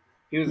youth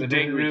he was who an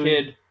didn't angry really.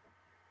 kid.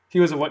 He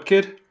was a what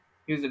kid?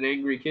 He was an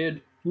angry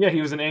kid. Yeah,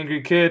 he was an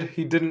angry kid.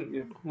 He didn't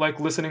Yeah, like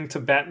listening to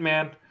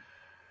Batman.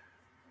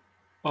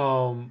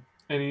 And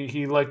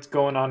he liked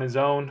going on his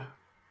own.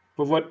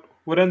 But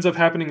what ends up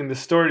happening in the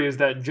story is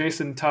that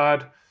Jason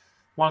Todd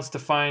wants to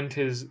find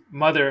his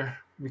mother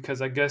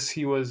because I guess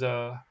he was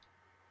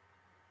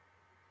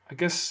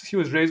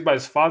raised by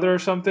his father or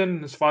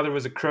something. His father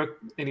was a crook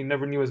and he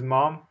never knew his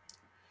mom.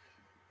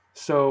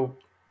 So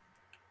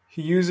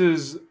he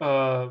uses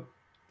the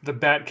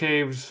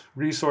Batcave's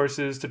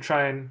resources to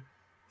try and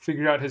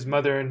figure out his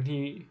mother, and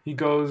he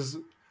goes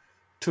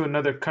to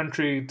another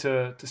country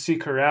to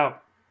seek her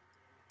out.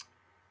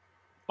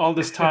 All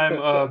this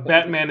time,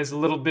 Batman is a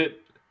little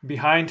bit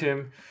behind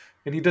him,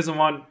 and he doesn't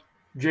want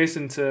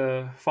Jason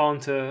to fall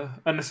into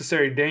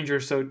unnecessary danger.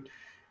 So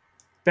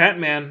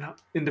Batman,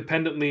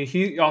 independently,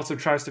 he also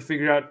tries to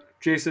figure out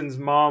Jason's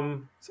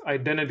mom's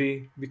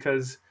identity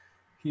because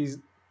he's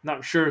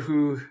not sure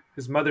who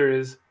his mother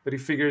is, but he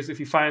figures if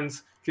he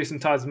finds Jason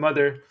Todd's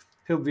mother,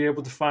 he'll be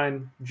able to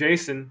find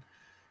Jason.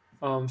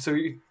 So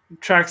he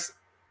tracks.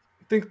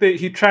 I think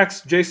he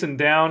tracks Jason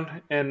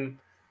down, and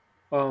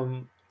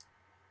um,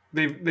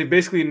 they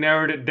basically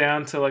narrowed it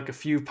down to like a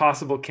few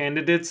possible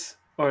candidates,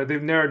 or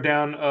they've narrowed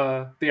down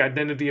the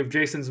identity of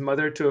Jason's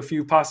mother to a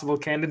few possible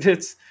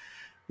candidates.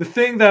 The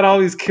thing that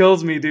always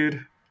kills me,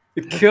 dude,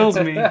 it kills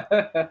me,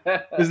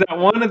 is that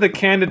one of the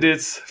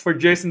candidates for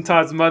Jason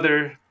Todd's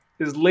mother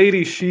is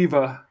Lady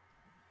Shiva.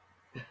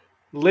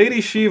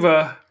 Lady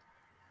Shiva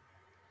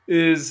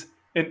is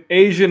an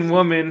Asian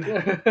woman,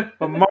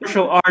 a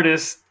martial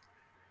artist.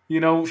 You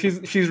know, in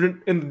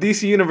the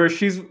DC universe.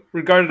 She's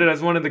regarded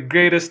as one of the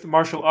greatest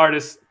martial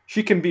artists.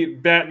 She can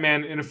beat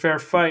Batman in a fair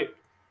fight.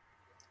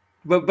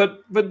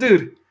 But,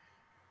 dude,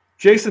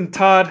 Jason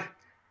Todd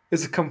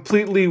is a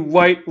completely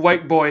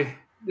white boy.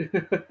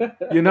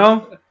 You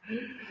know,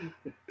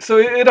 so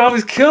it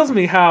always kills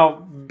me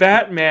how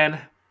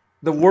Batman,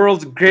 the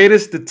world's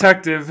greatest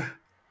detective,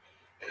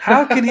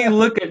 how can he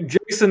look at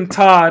Jason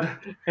Todd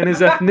and his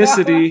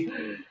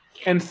ethnicity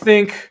and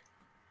think,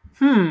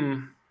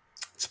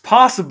 it's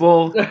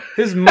possible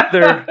his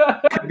mother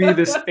could be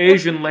this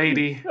Asian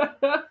lady.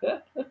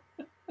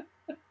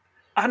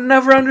 I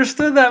never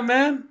understood that,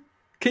 man.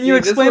 Can you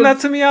explain that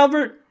to me,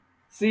 Albert?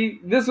 See,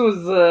 this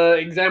was an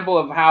example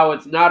of how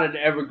it's not an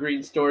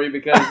evergreen story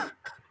because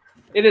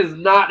it is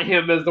not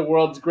him as the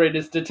world's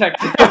greatest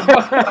detective.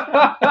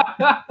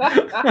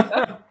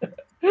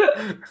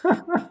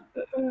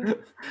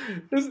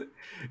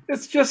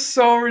 It's just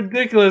so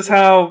ridiculous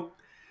how,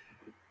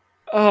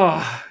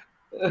 oh,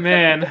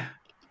 man.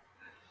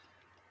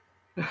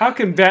 How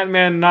can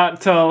Batman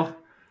not tell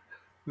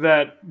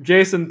that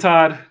Jason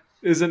Todd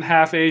isn't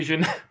half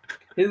Asian?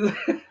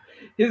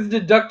 His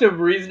deductive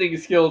reasoning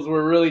skills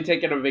were really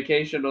taking a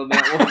vacation on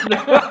that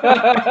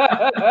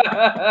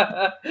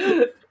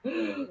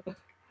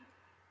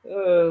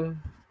one.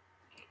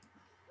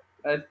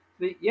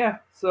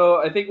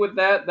 So I think with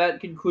that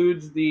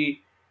concludes the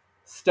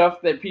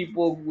stuff that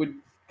people would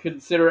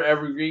consider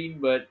evergreen,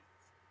 but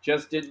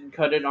just didn't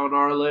cut it on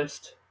our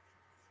list.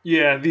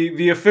 Yeah,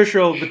 the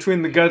official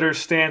Between the Gutters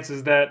stance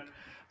is that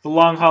The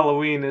Long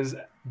Halloween is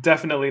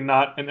definitely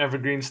not an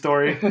evergreen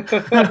story.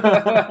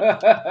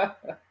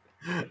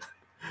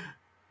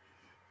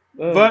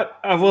 But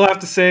I will have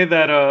to say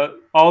that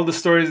all the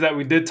stories that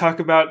we did talk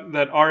about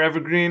that are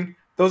evergreen,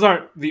 those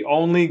aren't the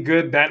only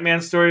good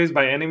Batman stories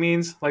by any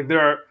means. Like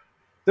there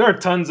are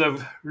tons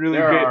of really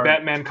great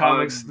Batman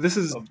comics. This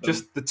is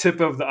just the tip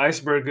of the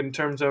iceberg in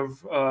terms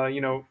of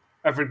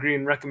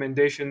evergreen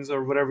recommendations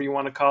or whatever you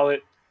want to call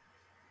it.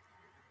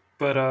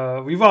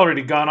 But we've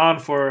already gone on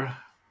for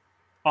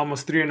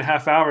almost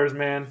 3.5 hours,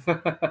 man.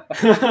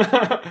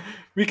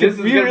 we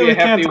really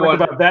can't talk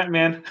about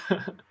Batman.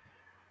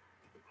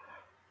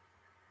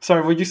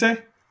 Sorry, what'd you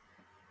say?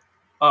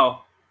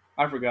 Oh,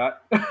 I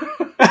forgot.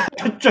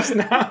 Just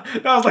now.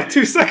 That was like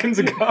 2 seconds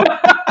ago.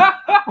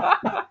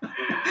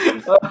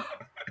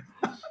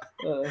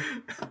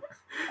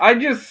 I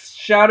just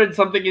shouted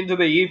something into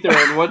the ether,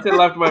 and once it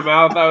left my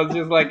mouth, I was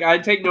just like, I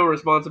take no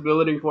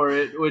responsibility for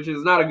it, which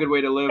is not a good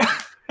way to live.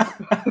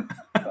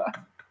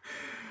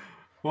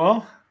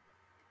 Well,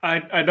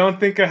 I don't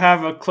think I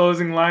have a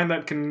closing line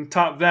that can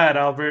top that,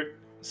 Albert.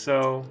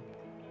 So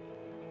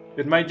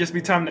it might just be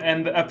time to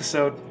end the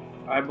episode.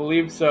 I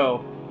believe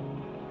so.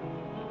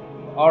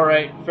 All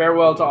right,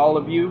 farewell to all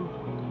of you.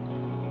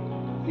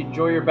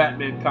 Enjoy your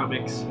Batman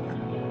comics.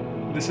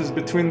 This is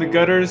Between the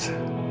Gutters,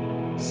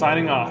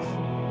 signing off.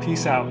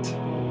 Peace out.